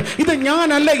കേൾക്കട്ടെ, ഇത്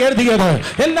ഞാനല്ല എഴുതിയത്.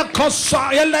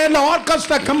 എല്ലാ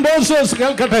ഓർക്കസ്ട്ര കമ്പോസേഴ്സ്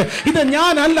കേൾക്കട്ടെ, ഇത്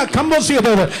ഞാനല്ല കമ്പോസ്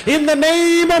ചെയ്തത്. In the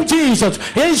name of Jesus,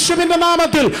 യേശുവിന്റെ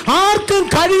നാമത്തിൽ ആർക്കും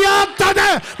കഴിയാത്തത്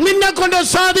നിന്നെ കൊണ്ട്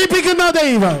സാധിപ്പിക്കുന്ന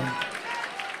ദൈവം.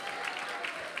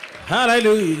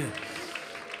 ഹല്ലേലൂയ.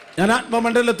 ഞാൻ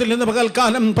ആത്മമണ്ഡലത്തിൽ നിന്ന്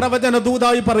പകൽക്കാലം പ്രവചന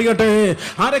ദൂതായി പറയട്ടെ,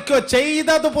 ആരൊക്കെയോ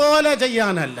ചെയ്തതുപോലെ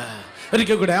ചെയ്യാനല്ല,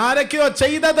 ഒരിക്കൽ കൂടെ ആരൊക്കെയോ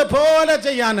ചെയ്തതുപോലെ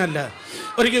ചെയ്യാനല്ല,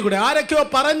 ഒരിക്കൽ കൂടെ ആരൊക്കെയോ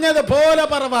പറഞ്ഞതുപോലെ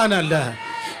പറവാനല്ല.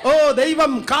 ഓ,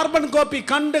 ദൈവം കാർബൺ കോപ്പി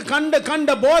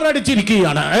കണ്ട്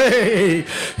ബോറടിച്ചിരിക്കുകയാണ്.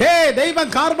 ദൈവം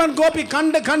കാർബൺ കോപ്പി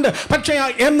കണ്ട് പക്ഷേ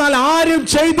എന്നാൽ ആരും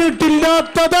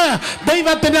ചെയ്തിട്ടില്ലാത്തത്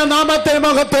ദൈവത്തിന്റെ നാമത്തെ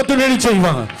മഹത്വത്തിന്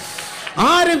ചെയ്യുവാൻ,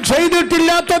 ആരും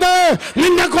ചെയ്തിട്ടില്ലാത്തത്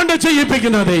നിന്നെ കൊണ്ട്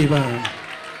ചെയ്യിപ്പിക്കുന്ന ദൈവം.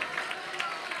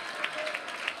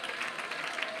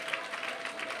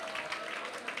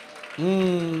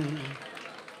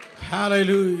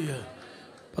 ഹല്ലേലൂയ.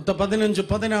 10, 15,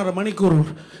 16 മണിക്കൂർ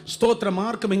സ്തോത്രം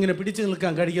ആർക്കും ഇങ്ങനെ പിടിച്ചു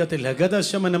നിൽക്കാൻ കഴിയത്തില്ല.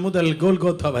 ഗദശമന മുതൽ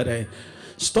ഗോൽഗോഥ വരെ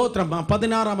സ്തോത്രം.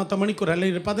 16ാമത്തെ മണിക്കൂർ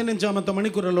അല്ലെങ്കിൽ 15ാമത്തെ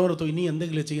മണിക്കൂറിൽ ഓർത്തു, ഇനി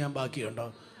എന്തെങ്കിലും ചെയ്യാൻ ബാക്കിയുണ്ടോ,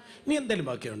 ഇനി എന്തെങ്കിലും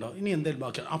ബാക്കിയുണ്ടോ.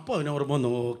 അപ്പോൾ അവന് ഓർമ്മ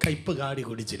വന്നു, കയ്പ് കാടി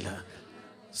കുടിച്ചില്ല.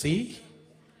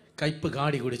 കയ്പ്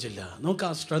കാടി കുടിച്ചില്ല. നോക്ക്, ആ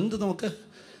സ്ട്രെങ്ത് നോക്ക്,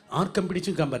 ആർക്കും പിടിച്ചു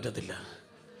നിൽക്കാൻ പറ്റത്തില്ല.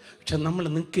 പക്ഷെ നമ്മൾ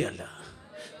നിൽക്കുകയല്ല,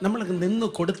 നമ്മൾ നിന്ന്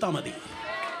കൊടുത്താൽ മതി.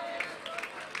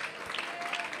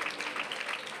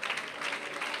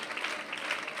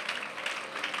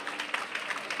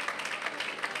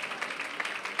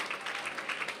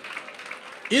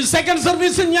 ഈ സെക്കൻഡ്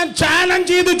സർവീസിൽ ഞാൻ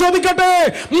ചാലഞ്ച് ചെയ്ത് ചോദിക്കട്ടെ,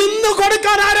 നിന്ന്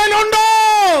കൊടുക്കാൻ ആരെങ്കിലും ഉണ്ടോ?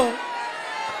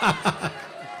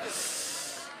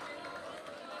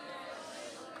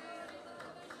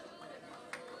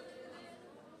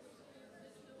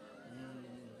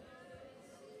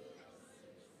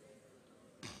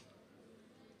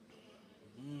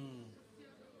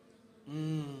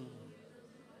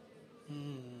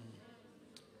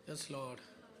 Yes, Lord.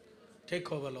 Take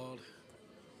over, Lord.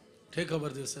 Take over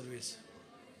this service.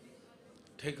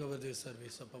 Take over this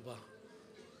service, Papa.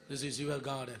 This is your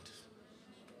garden.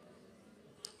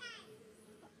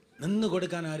 നിന്ന്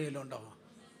കൊടുക്കാൻ ആരെങ്കിലും ഉണ്ടോ?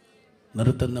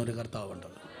 നിർത്തുന്ന ഒരു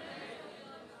കർത്താവുണ്ടോ?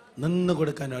 നിന്ന്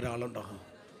കൊടുക്കാൻ ഒരാളുണ്ടോ?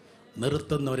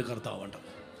 നിർത്തുന്ന ഒരു കർത്താവുണ്ടോ?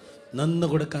 നിന്ന്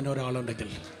കൊടുക്കാൻ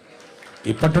ഒരാളുണ്ടെങ്കിൽ,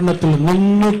 ഈ പട്ടണത്തിൽ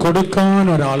നിന്ന് കൊടുക്കാൻ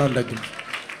ഒരാളുണ്ടെങ്കിൽ,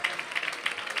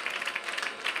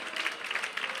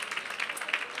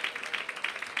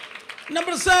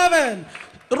 നമ്പർ 7,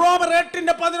 റോമർ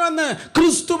 8:11,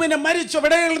 ക്രിസ്തുവിനെ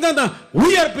മരിച്ചവടയിൽ നിന്ന്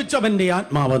ഉയർപ്പിച്ചവന്റെ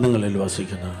ആത്മാവ് നിങ്ങളിൽ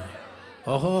വസിക്കുന്നു.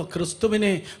 ഓഹോ,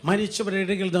 ക്രിസ്തുവിനെ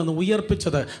മരിച്ചവരുടെ നിന്ന്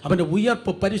ഉയർപ്പിച്ചത്, അവന്റെ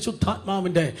ഉയർപ്പ്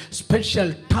പരിശുദ്ധാത്മാവിന്റെ സ്പെഷ്യൽ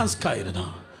ടാസ്ക് ആയിരുന്നു.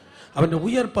 അവന്റെ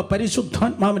ഉയർപ്പ്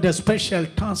പരിശുദ്ധാത്മാവിന്റെ സ്പെഷ്യൽ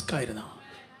ടാസ്ക് ആയിരുന്നു.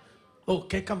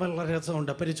 കേൾക്കാൻ വളരെ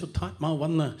രസമുണ്ട്. പരിശുദ്ധാത്മാവ്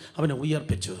വന്ന് അവനെ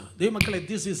ഉയർപ്പിച്ചു. ദൈവമക്കളെ,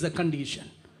 ദിസ് ഈസ് ദ കണ്ടീഷൻ.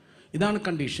 ഇതാണ്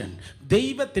കണ്ടീഷൻ.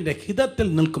 ദൈവത്തിൻ്റെ ഹിതത്തിൽ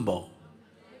നിൽക്കുമ്പോൾ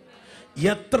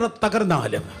എത്ര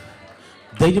തകർന്നാലും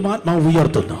ദൈവാത്മാവ്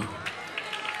ഉയർത്തുന്നു.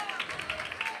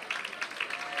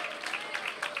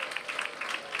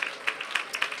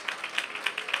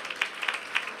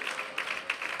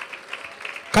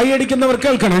 കൈയടിക്കുന്നവർ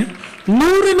കേൾക്കണേ.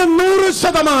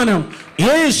 100%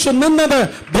 യേശു നിന്നത്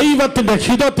ദൈവത്തിന്റെ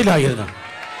ഹിതത്തിലായിരുന്നു.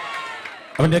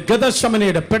 അവന്റെ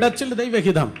ഗദശമനയുടെ പിടച്ചിൽ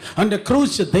ദൈവഹിതം, അവന്റെ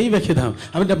ക്രൂശ് ദൈവഹിതം,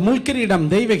 അവന്റെ മുൾക്കിരീടം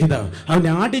ദൈവഹിതം,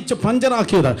 അവനെ അടിച്ച്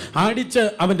പഞ്ചറാക്കിയത്, അടിച്ച്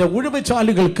അവന്റെ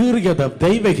ഉഴവുചാലുകൾ കീറിയത്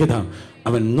ദൈവഹിതം.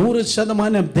 അവൻ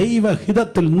 100%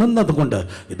 ദൈവഹിതത്തിൽ നിന്നതുകൊണ്ട്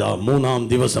ഇതാ 3-ാം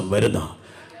ദിവസം വരുന്ന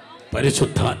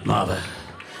പരിശുദ്ധാത്മാവ്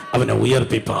അവനെ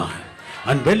ഉയർപ്പിപ്പാൻ.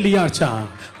 അവൻ വെള്ളിയാഴ്ച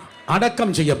അടക്കം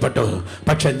ചെയ്യപ്പെട്ടു.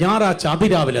 പക്ഷെ ഞായറാഴ്ച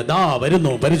അതിരാവിലെ ദാ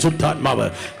വരുന്നു പരിശുദ്ധാത്മാവ്.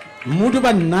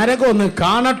 മുഴുവൻ നരകമൊന്ന്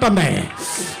കാണട്ടെന്നേ.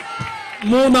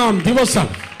 3-ാം ദിവസം,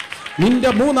 നിന്റെ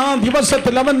 3-ാം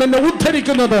ദിവസത്തിൽ അവൻ നിന്നെ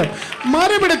ഉദ്ധരിക്കുന്നത്,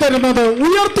 മറുപടി തരുന്നത്,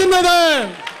 ഉയർത്തുന്നത്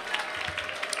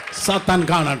സാത്താൻ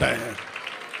കാണട്ടെ.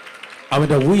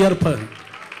 അവന്റെ ഉയർപ്പ്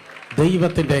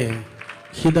ദൈവത്തിന്റെ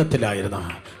ഹിതത്തിലായിരുന്നു.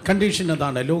 കണ്ടീഷൻ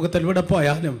അതാണ്. ലോകത്തിൽ എവിടെ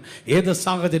പോയാലും ഏത്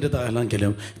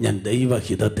സാഹചര്യത്തിലാണെങ്കിലും ഞാൻ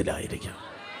ദൈവഹിതത്തിലായിരിക്കും.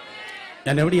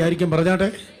 ഞാൻ എവിടെയായിരിക്കും പറഞ്ഞാട്ടെ?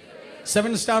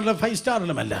 7 സ്റ്റാറിലും 5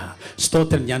 സ്റ്റാറിലുമല്ല.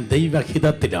 സ്തോത്രം, ഞാൻ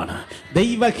ദൈവഹിതത്തിലാണ്.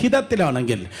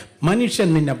 ദൈവഹിതത്തിലാണെങ്കിൽ മനുഷ്യൻ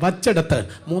നിന്നെ വച്ചെടുത്ത്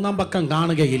 3-ാം പക്കം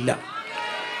കാണുകയില്ല.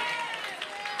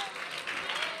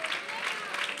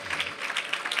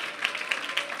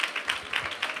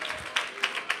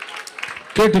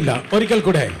 കേട്ടില്ല? ഒരിക്കൽ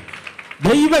കൂടെ.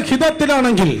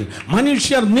 ദൈവഹിതത്തിലാണെങ്കിൽ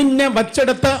മനുഷ്യർ നിന്നെ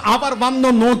വച്ചെടുത്ത് അവർ വന്നു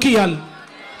നോക്കിയാൽ,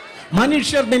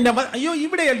 മനുഷ്യർ നിന്നെ അയ്യോ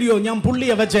ഇവിടെയല്ലയോ ഞാൻ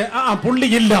പുള്ളിയെ വെച്ച്,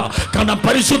 പുള്ളിയില്ല. കാരണം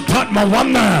പരിശുദ്ധാത്മ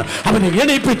വന്ന് അവനെ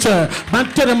എണീപ്പിച്ച്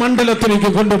മറ്റൊരു മണ്ഡലത്തിലേക്ക്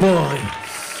കൊണ്ടുപോയി.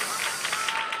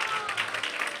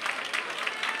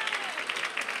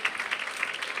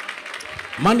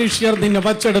 മനുഷ്യർ നിന്നെ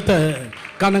വച്ചെടുത്ത്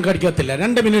കണ്ണം കടിക്കത്തില്ല.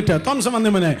 2 മിനിറ്റ് തോംസം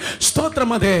വന്നവനെ.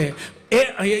 സ്തോത്രം. അതെ,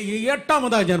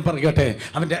 8ാമതായി ഞാൻ പറയട്ടെ,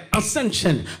 അവന്റെ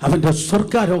അസെൻഷൻ, അവന്റെ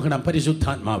സ്വർഗാരോഹണം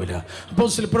പരിശുദ്ധാത്മാവില്.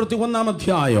 അപ്പോസ്തല പ്രവൃത്തി 1-ാം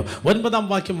അധ്യായം 9-ാം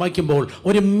വാക്യം വായിക്കുമ്പോൾ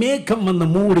ഒരു മേഘം വന്ന്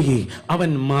മൂടി അവൻ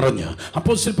മറഞ്ഞു.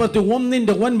 അപ്പോസ്തല പ്രവൃത്തി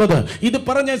 1:9. ഇത്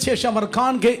പറഞ്ഞ ശേഷം അവർ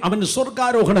കാണുക അവൻ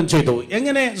സ്വർഗാരോഹണം ചെയ്തു.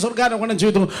 എങ്ങനെ സ്വർഗാരോഹണം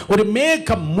ചെയ്തു? ഒരു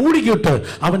മേഘം മൂടിയിട്ട്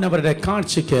അവൻ അവരുടെ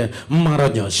കാഴ്ചയ്ക്ക്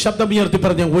മറഞ്ഞു. ശബ്ദമുയർത്തി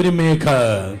പറഞ്ഞ ഒരു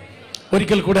മേഘം.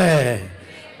 ഒരിക്കൽ കൂടെ,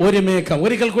 ഒരു മേഘം.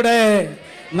 ഒരിക്കൽ കൂടെ.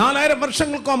 4000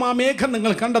 വർഷങ്ങൾക്കും ആ മേഘം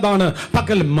നിങ്ങൾ കണ്ടതാണ്.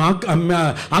 പകൽ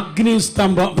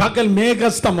അഗ്നിസ്തംഭം, പകൽ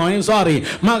മേഘസ്തംഭമായി,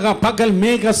 പകൽ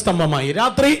മേഘസ്തംഭമായി,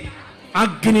 രാത്രി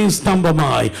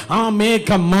അഗ്നിസ്തംഭമായി. ആ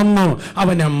മേഘം വന്നു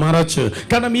അവനെ മറച്ചു.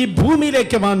 കാരണം ഈ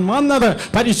ഭൂമിയിലേക്ക് അവൻ വന്നത്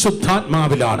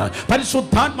പരിശുദ്ധാത്മാവിലാണ്.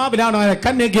 പരിശുദ്ധാത്മാവിലാണ്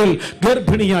കന്യകയിൽ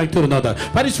ഗർഭിണിയായി തീർന്നത്.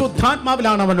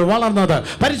 പരിശുദ്ധാത്മാവിലാണ് അവൻ വളർന്നത്.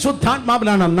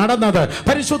 പരിശുദ്ധാത്മാവിലാണ് നടന്നത്.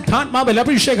 പരിശുദ്ധാത്മാവിൽ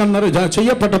അഭിഷേകം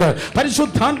ചെയ്യപ്പെട്ടത്.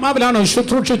 പരിശുദ്ധാത്മാവിലാണ്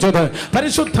ശുശ്രൂഷിച്ചത്.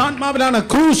 പരിശുദ്ധാത്മാവിലാണ്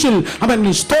ക്രൂശിൽ അവൻ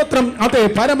സ്തോത്രം അതേ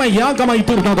പരമയാഗമായി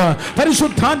തീർന്നത്.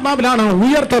 പരിശുദ്ധാത്മാവിലാണ്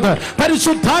ഉയർത്തത്.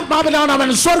 പരിശുദ്ധാത്മാവിലാണ് അവൻ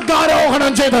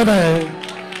സ്വർഗാരോഹണം ചെയ്തത്.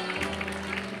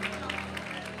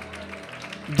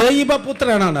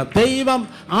 ദൈവപുത്രനാണ്. ദൈവം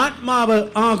ആത്മാവ്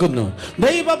ആകുന്നു.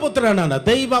 ദൈവപുത്രനാണ്.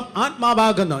 ദൈവം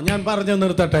ആത്മാവാകുന്നു. ഞാൻ പറഞ്ഞു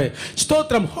നിർത്തട്ടെ.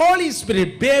 സ്തോത്രം. ഹോളി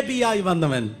സ്പിരിറ്റ് ബേബിയായി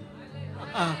വന്നവൻ.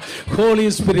 ഹോളി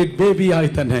സ്പിരിറ്റ്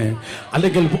ബേബിയായി തന്നെ.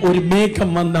 അല്ലെങ്കിൽ ഒരു മേഘം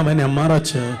വന്നവനെ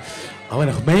മറച്ച്,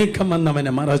 മേഘം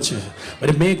വന്നവനെ മറച്ച്,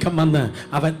 ഒരു മേഘം വന്ന്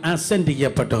അവൻ അസെൻഡ്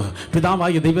ചെയ്യപ്പെട്ടു.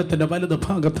 പിതാവായ ദൈവത്തിന്റെ വലതു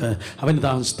ഭാഗത്ത് അവൻ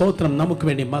സ്തോത്രം നമുക്ക്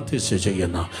വേണ്ടി മധ്യസ്ഥ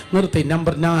ചെയ്യുന്നു. നിർത്തി.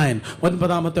 നമ്പർ 9.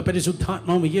 9ാമത്തെ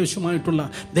പരിശുദ്ധാത്മാവ് യേശുമായിട്ടുള്ള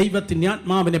ദൈവത്തിന്റെ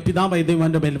ആത്മാവിനെ പിതാവായ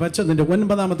ദൈവന്റെ മേൽ വെച്ചതിന്റെ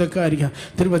 9ാമത്തെ കാര്യം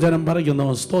തിരുവചനം പറയുന്നു.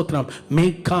 സ്തോത്രം.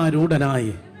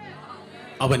 മേഘാരൂഢനായി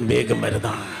അവൻ വേഗം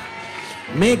വരുന്നതാണ്.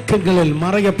 മേഘങ്ങളിൽ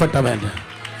മറയപ്പെട്ടവൻ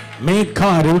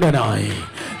മേഘാരൂഢനായി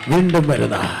വീണ്ടും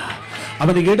വരുന്ന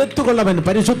അവന് എടുത്തുകൊള്ളവൻ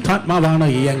പരിശുദ്ധാത്മാവാണ്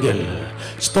എങ്കിൽ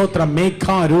സ്തോത്രം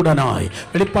മേഘാരൂഢനായി.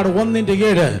 വെളിപ്പാട്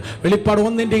 1:7. വെളിപ്പാട്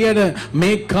 1:7.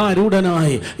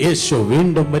 മേഘാരൂഢനായി യേശു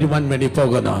വീണ്ടും വരുവാൻ വേണ്ടി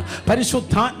പോകുന്നു.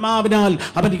 പരിശുദ്ധാത്മാവിനാൽ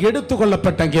അവൻ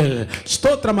എടുത്തുകൊള്ളപ്പെട്ടെങ്കിൽ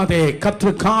സ്തോത്രം അതേ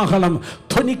കർത്തൃകാഹളം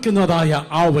ധ്വനിക്കുന്നതായ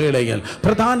ആ വേളയിൽ,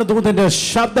 പ്രധാന ദൂതന്റെ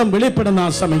ശബ്ദം വെളിപ്പെടുന്ന ആ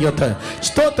സമയത്ത്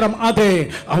സ്തോത്രം അതേ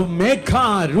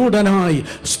മേഘാരൂഢനായി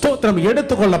സ്തോത്രം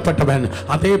എടുത്തുകൊള്ളപ്പെട്ടവൻ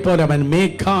അതേപോലെ അവൻ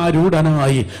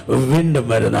മേഘാരൂഢനായി വീണ്ടും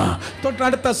വരുന്ന.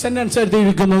 തൊട്ടടുത്ത സെന്റൻസ്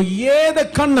എഴുതിയിരിക്കുന്നു. ഏത്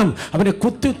കണ്ണും അവനെ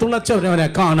കുത്തി തുളച്ചവരവനെ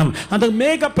കാണും. അത്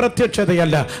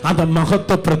മേഘപ്രത്യക്ഷതയല്ല, അത്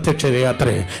മഹത്വ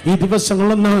പ്രത്യക്ഷതയാത്രേ. ഈ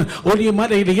ദിവസങ്ങളൊന്ന്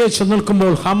ഒലിമലയിൽ യേശു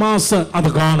നിൽക്കുമ്പോൾ ഹമാസ് അത്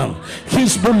കാണും,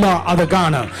 ഹിസ്ബുള്ള അത്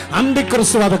കാണും,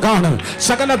 അന്തിക്രിസ്തു അത് കാണും,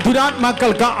 സകല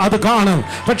ദുരാത്മാക്കൾക്ക് അത് കാണും.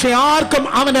 പക്ഷെ ആർക്കും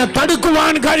അവനെ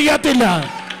തടുക്കുവാൻ കഴിയത്തില്ല.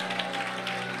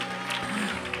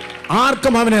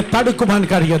 ആർക്കും അവനെ തടുക്കുവാൻ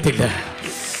കഴിയത്തില്ല.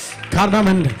 കാരണം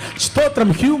സ്തോത്രം,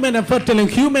 ഹ്യൂമൻ എഫർട്ടിലും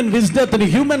ഹ്യൂമൻ വിസ്ഡത്തിലും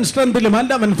ഹ്യൂമൻ സ്ട്രെങ്തിലും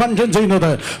അല്ല അവൻ ഫംഗ്ഷൻ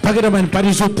ചെയ്യുന്നത്, പകരം അവൻ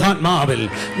പരിശുദ്ധാത്മാവിൽ.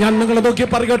 ഞാൻ നിങ്ങളെ നോക്കി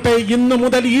പറയട്ടെ, ഇന്ന്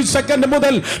മുതൽ, ഈ സെക്കൻഡ്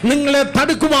മുതൽ നിങ്ങളെ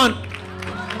തടുക്കുവാൻ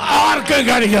ആർക്കും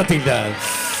കഴിയത്തില്ല.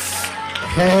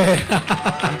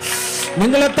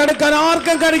 നിങ്ങളെ തടുക്കാൻ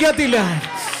ആർക്കും കഴിയത്തില്ല.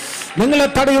 നിങ്ങളെ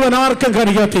തടയുവാൻ ആർക്കും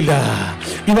കഴിയത്തില്ല.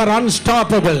 ഇവർ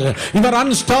അൺസ്റ്റോപ്പബിൾ, ഇവർ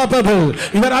അൺസ്റ്റോപ്പബിൾ,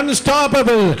 ഇവർ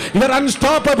അൺസ്റ്റോപ്പബിൾ, ഇവർ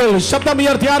അൺസ്റ്റോപ്പബിൾ.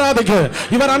 ശബ്ദമുയർത്തി ആരാധിക്ക്.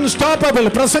 ഇവർ അൺസ്റ്റോപ്പബിൾ.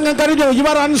 പ്രസംഗം കഴിഞ്ഞു.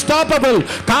 ഇവർ അൺസ്റ്റോപ്പബിൾ.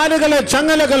 കാലുകളെ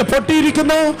ചങ്ങലകൾ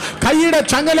പൊട്ടിയിരിക്കുന്നു, കൈയുടെ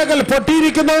ചങ്ങലകൾ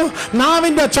പൊട്ടിയിരിക്കുന്നു,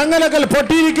 നാവിന്റെ ചങ്ങലകൾ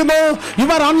പൊട്ടിയിരിക്കുന്നു.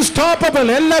 ഇവർ അൺസ്റ്റോപ്പബിൾ.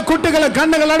 എല്ലാ കുട്ടികളും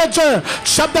കണ്ണുകൾ അടച്ച്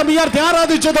ശബ്ദമുയർത്തി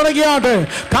ആരാധിച്ചു തുടങ്ങിയാട്ട്.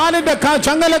 കാലിന്റെ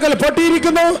ചങ്ങലകൾ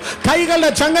പൊട്ടിയിരിക്കുന്നു,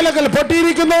 കൈകളുടെ ചങ്ങലകൾ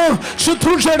പൊട്ടിയിരിക്കുന്നു,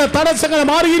 ശുശ്രൂഷയുടെ തടസ്സങ്ങൾ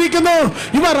മാറിയിരിക്കുന്നു.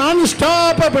 ഇവർ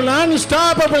unstoppable,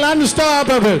 unstoppable,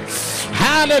 unstoppable.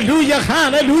 Hallelujah,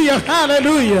 hallelujah,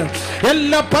 hallelujah.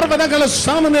 എല്ലാ പർവ്വതങ്ങളും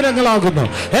സമനിലങ്ങളാകുന്നു,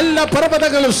 എല്ലാ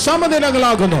പർവ്വതങ്ങളും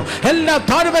സമനിലങ്ങളാകുന്നു, എല്ലാ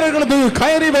താഴ്വരകളും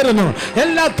കയറി വരുന്നു,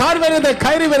 എല്ലാ താഴ്വരത്തെ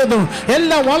കയറി വരുന്നു.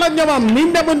 എല്ലാ വളഞ്ഞവം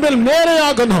നിന്റെ മുൻപിൽ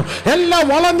നേരെയാകുന്നു, എല്ലാ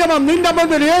വളഞ്ഞവം നിന്റെ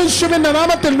മുൻപിൽ യേശുവിന്റെ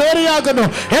നാമത്തിൽ നേരെയാകുന്നു.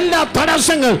 എല്ലാ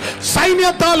തടസ്സങ്ങൾ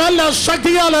സൈന്യത്താൽ അല്ല,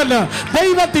 ശക്തിയാലല്ല,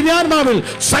 ദൈവത്തിന്റെ ആത്മാവിൽ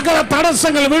സകല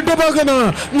തടസ്സങ്ങൾ വിട്ടുപോകുന്നു.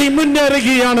 നീ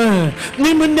മുന്നേറുകയാണ്,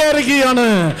 നീ മുന്നേറുകയാണ്,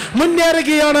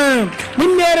 മുന്നേറുകയാണ്,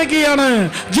 മുന്നേറുകയാണ്.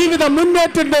 ജീവിതം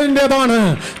മുന്നേറ്റത്തിൻ്റെതാണ്.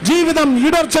 ജീവിതം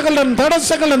ഇടർച്ചകളും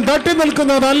തടസ്സങ്ങളും തട്ടി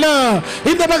നിൽക്കുന്നതല്ല.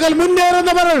 ഇന്ന് പകൽ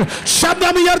മുന്നേറുന്നവർ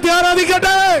ശബ്ദമുയർത്തി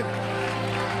ആരാധിക്കട്ടെ.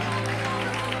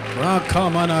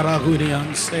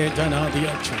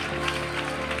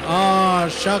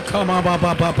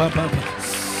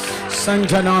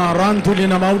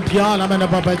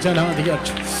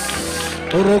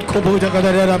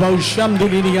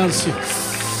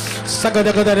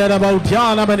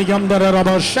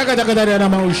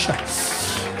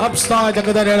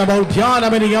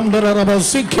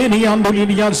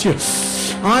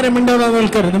 ആരും മിണ്ടാതെ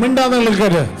നിൽക്കരുത്, മിണ്ടാതെ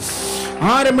നിൽക്കരുത്,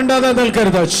 ആരും മിണ്ടാതെ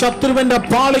നിൽക്കരുത്. ശത്രുവിന്റെ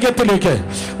പാളികത്തിലേക്ക്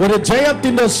ഒരു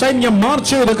ജയത്തിന്റെ സൈന്യം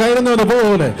മാർച്ച് ചെയ്ത് കയറുന്നത്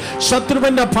പോലെ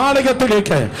ശത്രുവിന്റെ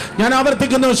പാളികത്തിലേക്ക്, ഞാൻ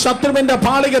ആവർത്തിക്കുന്നു, ശത്രുവിന്റെ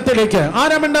പാളികത്തിലേക്ക്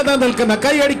ആരും മിണ്ടാതെ നിൽക്കുന്ന,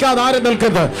 കൈയടിക്കാതെ ആരും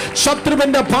നിൽക്കരുത്.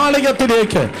 ശത്രുവിന്റെ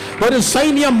പാളികത്തിലേക്ക് ഒരു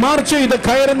സൈന്യം മാർച്ച് ചെയ്ത്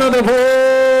കയറുന്നത്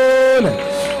പോലെ,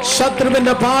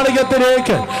 ശത്രുവിന്റെ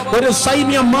പാളികത്തിലേക്ക് ഒരു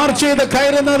സൈന്യം മാർച്ച് ചെയ്ത്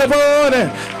കയറുന്നത് പോലെ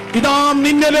ഇതാ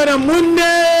നിന്നിലൊരു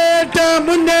മുന്നേറ്റം,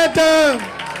 മുന്നേറ്റം.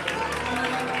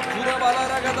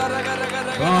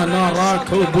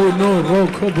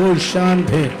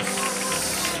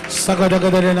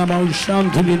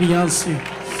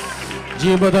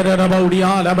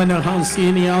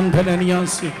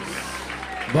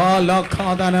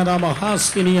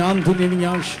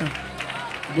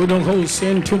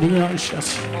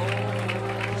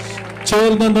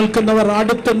 ചേർന്ന് നിൽക്കുന്നവർ,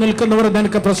 അടുത്ത് നിൽക്കുന്നവർ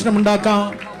നിനക്ക് പ്രശ്നമുണ്ടാക്കാം,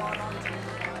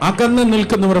 അകന്ന്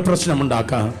നിൽക്കുന്നവർ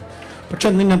പ്രശ്നമുണ്ടാക്കാം. പക്ഷെ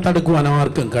നിന്നെ തടുക്കുവാൻ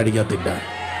ആർക്കും കഴിയത്തില്ല,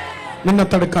 നിന്നെ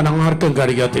തടുക്കാൻ ആർക്കും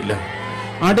കഴിയത്തില്ല.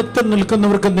 അടുത്ത്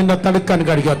നിൽക്കുന്നവർക്ക് നിന്നെ തടുക്കാൻ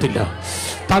കഴിയത്തില്ല,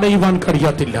 തടയുവാൻ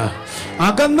കഴിയത്തില്ല.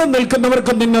 അകന്ന്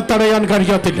നിൽക്കുന്നവർക്ക് നിന്നെ തടയാൻ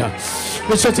കഴിയത്തില്ല.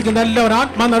 വിശ്വസിക്കുന്ന എല്ലാവരും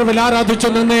ആത്മനിർവ്വൽ ആരാധിച്ചു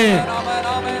നിന്നേ.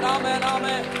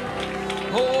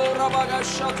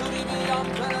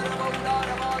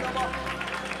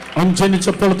 അവൻ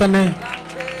ജനിച്ചപ്പോൾ തന്നെ,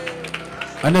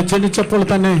 അവനെ ജനിച്ചപ്പോൾ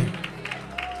തന്നെ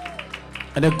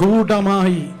അവനെ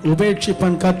ഗൂഢമായി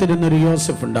ഉപേക്ഷിപ്പാൻ കാത്തിരുന്നൊരു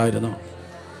യോസഫ് ഉണ്ടായിരുന്നു.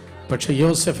 പക്ഷെ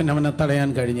യോസഫിന് അവനെ തടയാൻ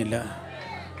കഴിഞ്ഞില്ല.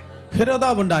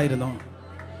 ഹെരോദാവ് ഉണ്ടായിരുന്നു,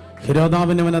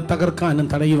 ഹെരോദാവിന് അവനെ തകർക്കാനും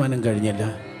തടയുവാനും കഴിഞ്ഞില്ല.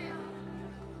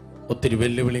 ഒത്തിരി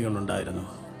വെല്ലുവിളികളുണ്ടായിരുന്നു,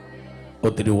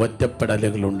 ഒത്തിരി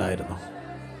ഒറ്റപ്പെടലുകളുണ്ടായിരുന്നു,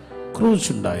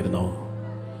 ക്രൂശ് ഉണ്ടായിരുന്നു,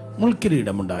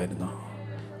 മുൾക്കിരീടമുണ്ടായിരുന്നു.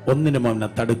 ഒന്നിനും അവനെ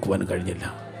തടുക്കുവാൻ കഴിഞ്ഞില്ല.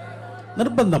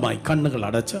 നിർബന്ധമായി കണ്ണുകൾ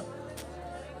അടച്ച്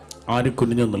ആരും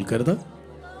കുനിഞ്ഞു നിൽക്കരുത്.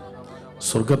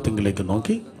 സ്വർഗത്തിങ്കിലേക്ക്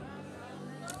നോക്കി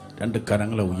രണ്ട്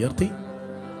കരങ്ങളെ ഉയർത്തി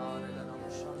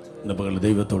ഇന്ന്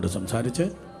ദൈവത്തോട് സംസാരിച്ച്,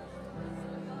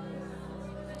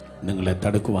 നിങ്ങളെ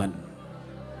തടുക്കുവാൻ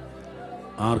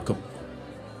ആർക്കും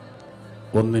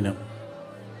ഒന്നിനും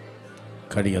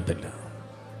കഴിയത്തില്ല.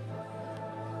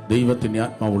 ദൈവത്തിൻ്റെ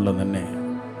ആത്മാവുള്ള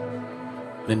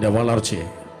നിന്റെ വളർച്ചയെ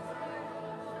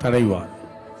തടയുവാൻ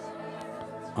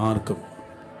ആർക്കും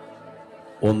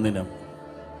ഒന്നിനും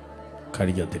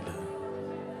കഴിയത്തില്ല.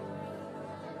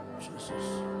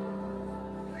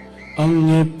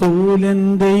 അങ്ങെപ്പോലൻ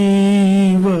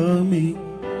ദൈവമേ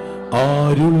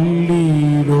ആരുള്ളീ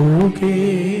ലോകേ,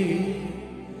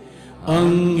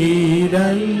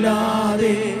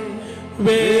 അങ്ങീരല്ലാതെ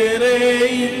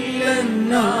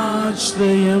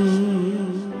വേറെയില്ലെന്നാശ്രയം.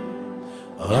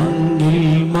 അങ്ങിൽ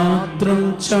മാത്രം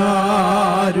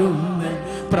ചാരുന്ന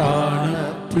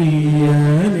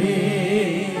പ്രാണപ്രിയനേ,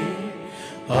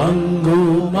 അങ്ങു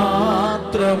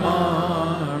മാത്രമാണെന്നും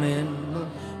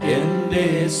എന്റെ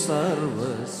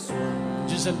സർവസ്വം.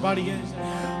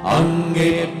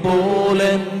 അങ്ങേ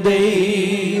പോലൻ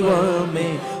ദൈവമേ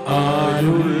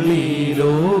ആരുള്ളീ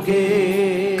ലോകേ,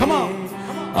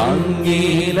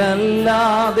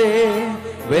 അങ്ങീലല്ലാതെ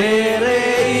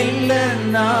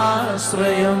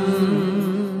വേറെയില്ലെന്നാശ്രയം.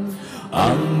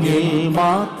 അങ്ങിൽ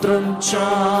മാത്രം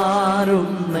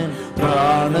ചാരുന്ന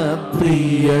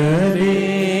പ്രാണപ്രിയനേ,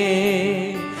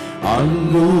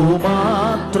 അങ്ങു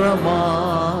മാത്രമാണെന്നു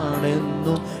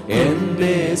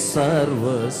എന്റെ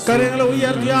സർവസ്വം. കരങ്ങൾ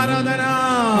ഉയർത്തി ആരാധന,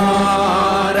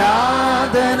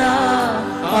 ആരാധന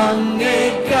അങ്ങേക്കാരാധന.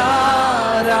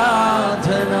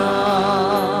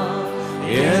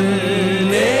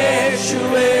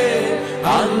 യേശുവേ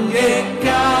അങ്ങേക്കാരാധന,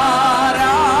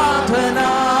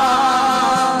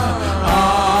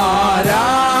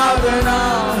 ആരാധന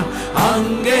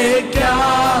അങ്ങേക്കാരാധന.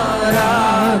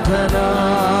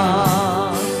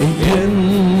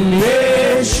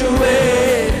 യേശുവേ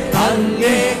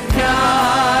അങ്ങേക്കാരാധന.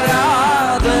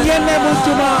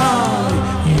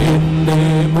 എന്നെ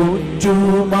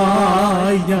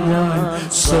മുറ്റുമായി ഞാൻ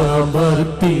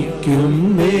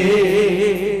സമർപ്പിക്കുന്നേ,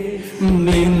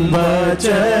 നിൻ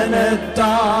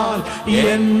വചനത്താൽ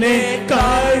എന്നെ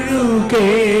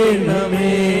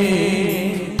കഴുകേണമേ,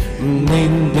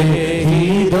 നിന്റെ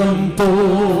ഹിതം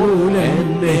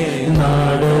പോലെന്നെ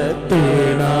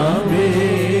നടത്തേണമേ.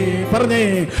 പറഞ്ഞേ,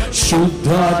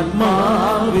 ശുദ്ധാത്മാവിനാൽ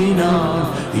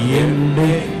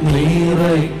എന്നെ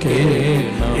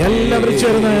നിറയ്ക്കേണം. എല്ലാവരും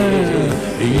ചേർന്ന്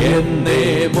എന്നെ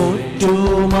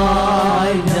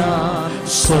മുറ്റുമായി ഞാൻ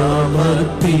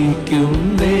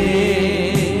സമർപ്പിക്കുന്നേ,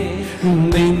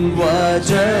 നിൻ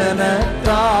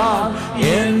വചനത്താൽ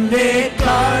എന്നെ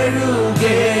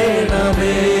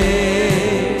കഴുകേണമേ,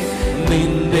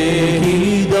 നിന്റെ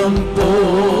ഹിതം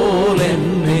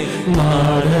പോലെന്നെ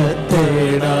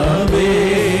നടത്തേണമേ.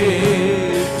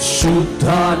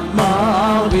 ശുദ്ധാത്മാവിനാൽ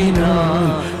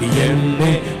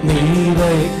എന്നെ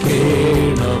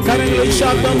നിറയ്ക്കേണം.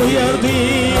 ശബ്ദമുയർത്തി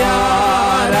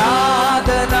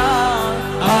ആരാധന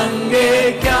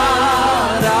അങ്ങേക്കാരാധന.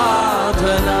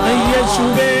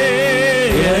 യേശുവേ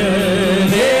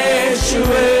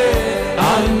യേശുവേ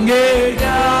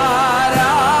അങ്ങേക്കാരാധന,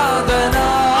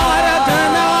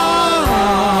 ആരാധന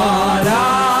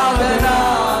ആരാധന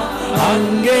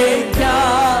അങ്ങേക്കാരാധന.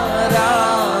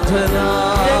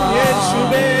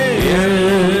 യേശുവേ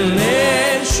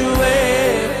യേശുവേ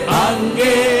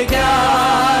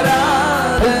അങ്ങേക്കാരാധന.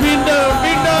 വീണ്ടും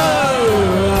വീണ്ടും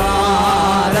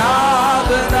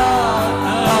ആരാധന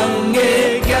അങ്ങേക്കാരാധന.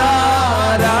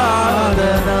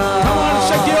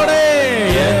 ശക്തിയോടെ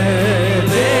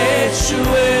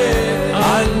യേശുവേ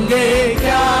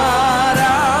അങ്ങേക്കാരാധന.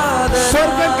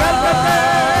 സ്വർഗ്ഗം കേൾക്കട്ടെ.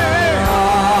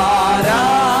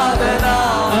 ആരാധന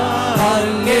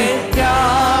അങ്ങേക്കാരാധന.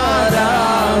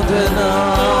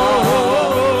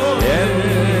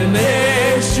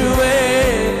 യേശുവേ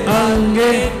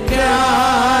അങ്ങേക്കാരാധന.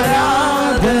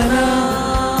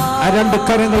 ആ രണ്ട്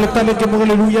കരങ്ങൾ തലയ്ക്ക്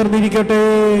മുകളിൽ ഉയർന്നിരിക്കട്ടെ.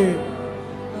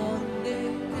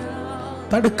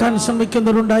 തടുക്കാൻ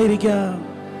ശ്രമിക്കുന്നവരുണ്ടായിരിക്കാം,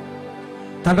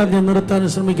 തടഞ്ഞു നിർത്താൻ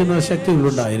ശ്രമിക്കുന്ന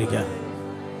ശക്തികളുണ്ടായിരിക്കാം.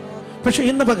 പക്ഷെ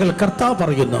ഇന്ന് പകൽ കർത്താവ്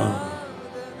പറയുന്നു,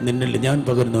 നിന്നിൽ ഞാൻ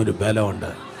പകരുന്ന ഒരു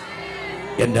ബലമുണ്ട്,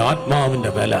 എൻ്റെ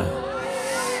ആത്മാവിൻ്റെ ബല,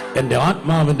 എൻ്റെ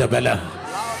ആത്മാവിൻ്റെ ബല.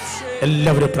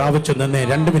 എല്ലാവരും പ്രാപിച്ചു നിന്നേ.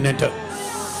 2 മിനിറ്റ്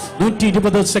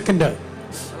 120 സെക്കൻഡ്.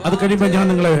 അത് കഴിയുമ്പോൾ ഞാൻ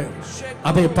നിങ്ങളെ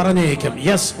അതേ പറഞ്ഞേക്കും.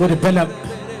 യെസ്, ഒരു ബലം.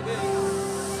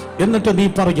 എന്നിട്ട് നീ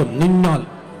പറയും, നിന്നാൽ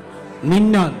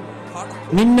നിന്നാൽ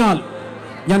നിന്നാൽ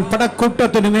ഞാൻ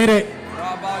പടക്കൂട്ടത്തിന് നേരെ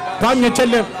പാഞ്ഞു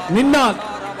ചെല്ലും. നിന്നാൽ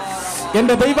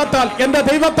എന്റെ ദൈവത്താൽ, എന്റെ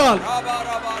ദൈവത്താൽ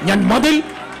ഞാൻ മതിൽ,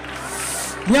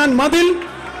 ഞാൻ മതിൽ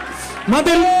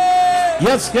മതിൽ.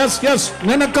 യെസ് യെസ് യെസ്,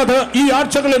 നിനക്കത് ഈ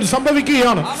ആഴ്ചകളിൽ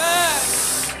സംഭവിക്കുകയാണ്.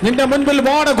 നിന്റെ മുൻപിൽ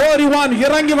വാട കോരുവാൻ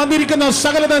ഇറങ്ങി വന്നിരിക്കുന്ന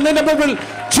സകലത നിന്റെ മുൻപിൽ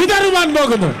ചിതറുവാൻ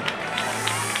പോകുന്നു.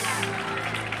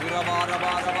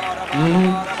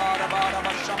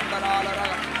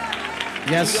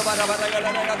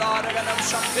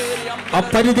 ആ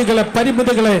പരിധികളെ,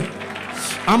 പരിമിതികളെ,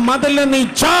 ആ മതിലിൽ നീ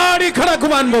ചാടി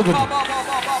കടക്കുവാൻ പോകുന്നു.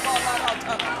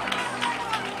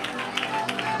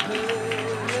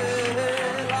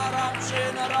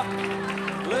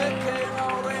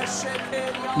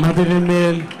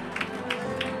 മതിലിന്മേൽ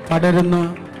പടരുന്ന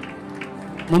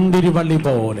മുന്തിരിവള്ളി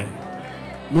പോലെ.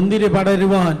 മുന്തിരി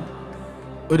പടരുവാൻ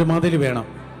ഒരു മതിൽ വേണം,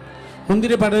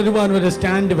 മുന്തിരി പടരുവാൻ ഒരു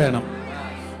സ്റ്റാൻഡ് വേണം,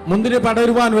 മുന്തിരി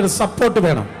പടരുവാൻ ഒരു സപ്പോർട്ട്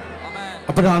വേണം.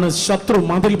 അപ്പോഴാണ് ശത്രു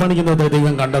മതിൽ പണിക്കുന്നത്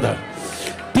ദൈവം കണ്ടത്.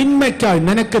 തിന്മയ്ക്കായി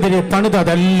നിനക്കെതിരെ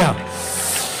പണിതല്ല,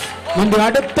 നിന്റെ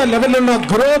അടുത്ത ലെവലിലുള്ള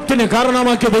ഗ്രോത്തിന്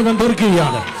കാരണമാക്കി ദൈവം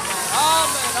തീർക്കുകയാണ്.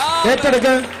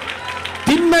 ഏറ്റെടുക്ക്.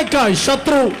 തിന്മയ്ക്കായി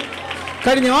ശത്രു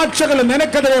കഴിഞ്ഞ ആഴ്ചകൾ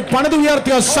നിനക്കെതിരെ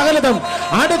പണിതുയർത്തിയ സകലതും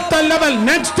അടുത്ത level,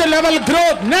 next level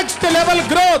growth, next level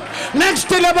growth,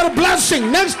 next level blessing,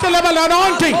 next level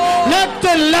anointing,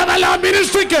 next level ആ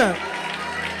മിനിസ്ട്രിക്ക്.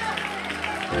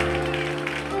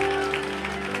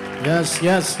 Yes,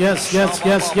 yes, yes, yes,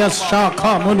 yes, yes.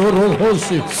 Shaka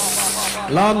Munuruhosi.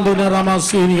 Landuna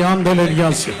Ramasini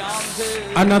Andeleriasi.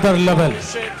 Another level.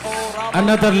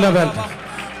 Another level.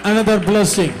 Another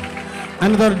blessing.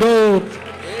 Another door.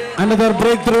 Another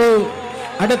breakthrough.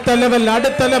 അടുത്ത level,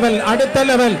 അടുത്ത level, അടുത്ത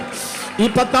level. ഈ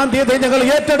 10-ാം തീയതി ഞങ്ങൾ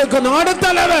ഏറ്റെടുക്കുന്നു അടുത്ത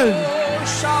level.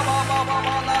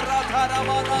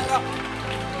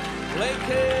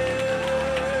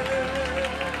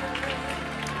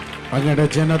 അങ്ങയുടെ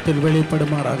ജനത്തിൽ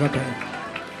വെളിപ്പെടുമാറാകട്ടെ.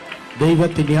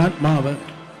 ദൈവത്തിൻ്റെ ആത്മാവ്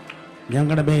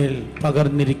ഞങ്ങളുടെ മേൽ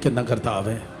പകർന്നിരിക്കുന്ന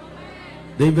കർത്താവ്,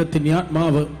 ദൈവത്തിൻ്റെ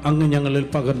ആത്മാവ് അങ്ങ് ഞങ്ങളിൽ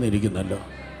പകർന്നിരിക്കുന്നല്ലോ.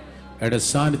 അയുടെ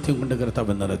സാന്നിധ്യം കൊണ്ട്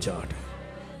കർത്താവ് നിറച്ചാട്ടെ,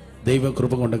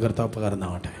 ദൈവകൃപ കൊണ്ട് കർത്താവ്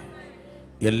പകർന്നാട്ടെ.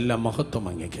 എല്ലാ മഹത്വം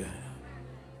അങ്ങയ്ക്ക്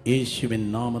യേശുവിൻ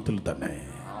നാമത്തിൽ തന്നെ.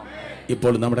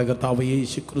 ഇപ്പോൾ നമ്മുടെ കർത്താവ്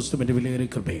യേശു ക്രിസ്തുവിൻ്റെ വിലയേറിയ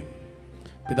കൃപയും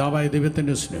പിതാവായ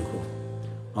ദൈവത്തിൻ്റെ സ്നേഹവും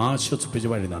ആശ്വസിപ്പിച്ച്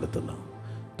വഴി നടത്തുന്ന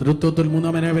തൃത്വത്തിൽ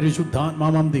മൂന്നാമനായ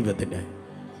പരിശുദ്ധാത്മാവാം ദൈവത്തിൻ്റെ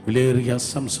വിലയേറിയ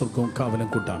സംസർഗവും കാവലും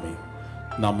കൂട്ടാമേ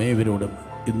നാം ഏവരോടും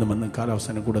ഇന്നും എന്നും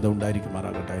കാലാവസാനം കൂടാതെ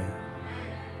ഉണ്ടായിരിക്കുമാറാകട്ടെ.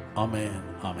 ആമേൻ,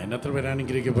 ആമേൻ. എത്ര പേര്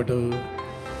അനുഗ്രഹിക്കപ്പെട്ടു?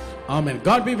 ആമേൻ.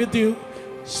 God be with you.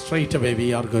 Straight away we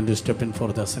are going to step in for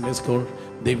the Sunday school.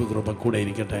 ദൈവകൃപ കൂടെ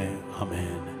ഇരിക്കട്ടെ.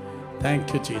 ആമേൻ. Thank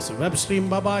you Jesus. Web stream,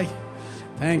 bye bye.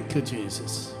 Thank you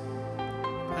Jesus.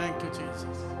 Thank you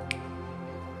Jesus.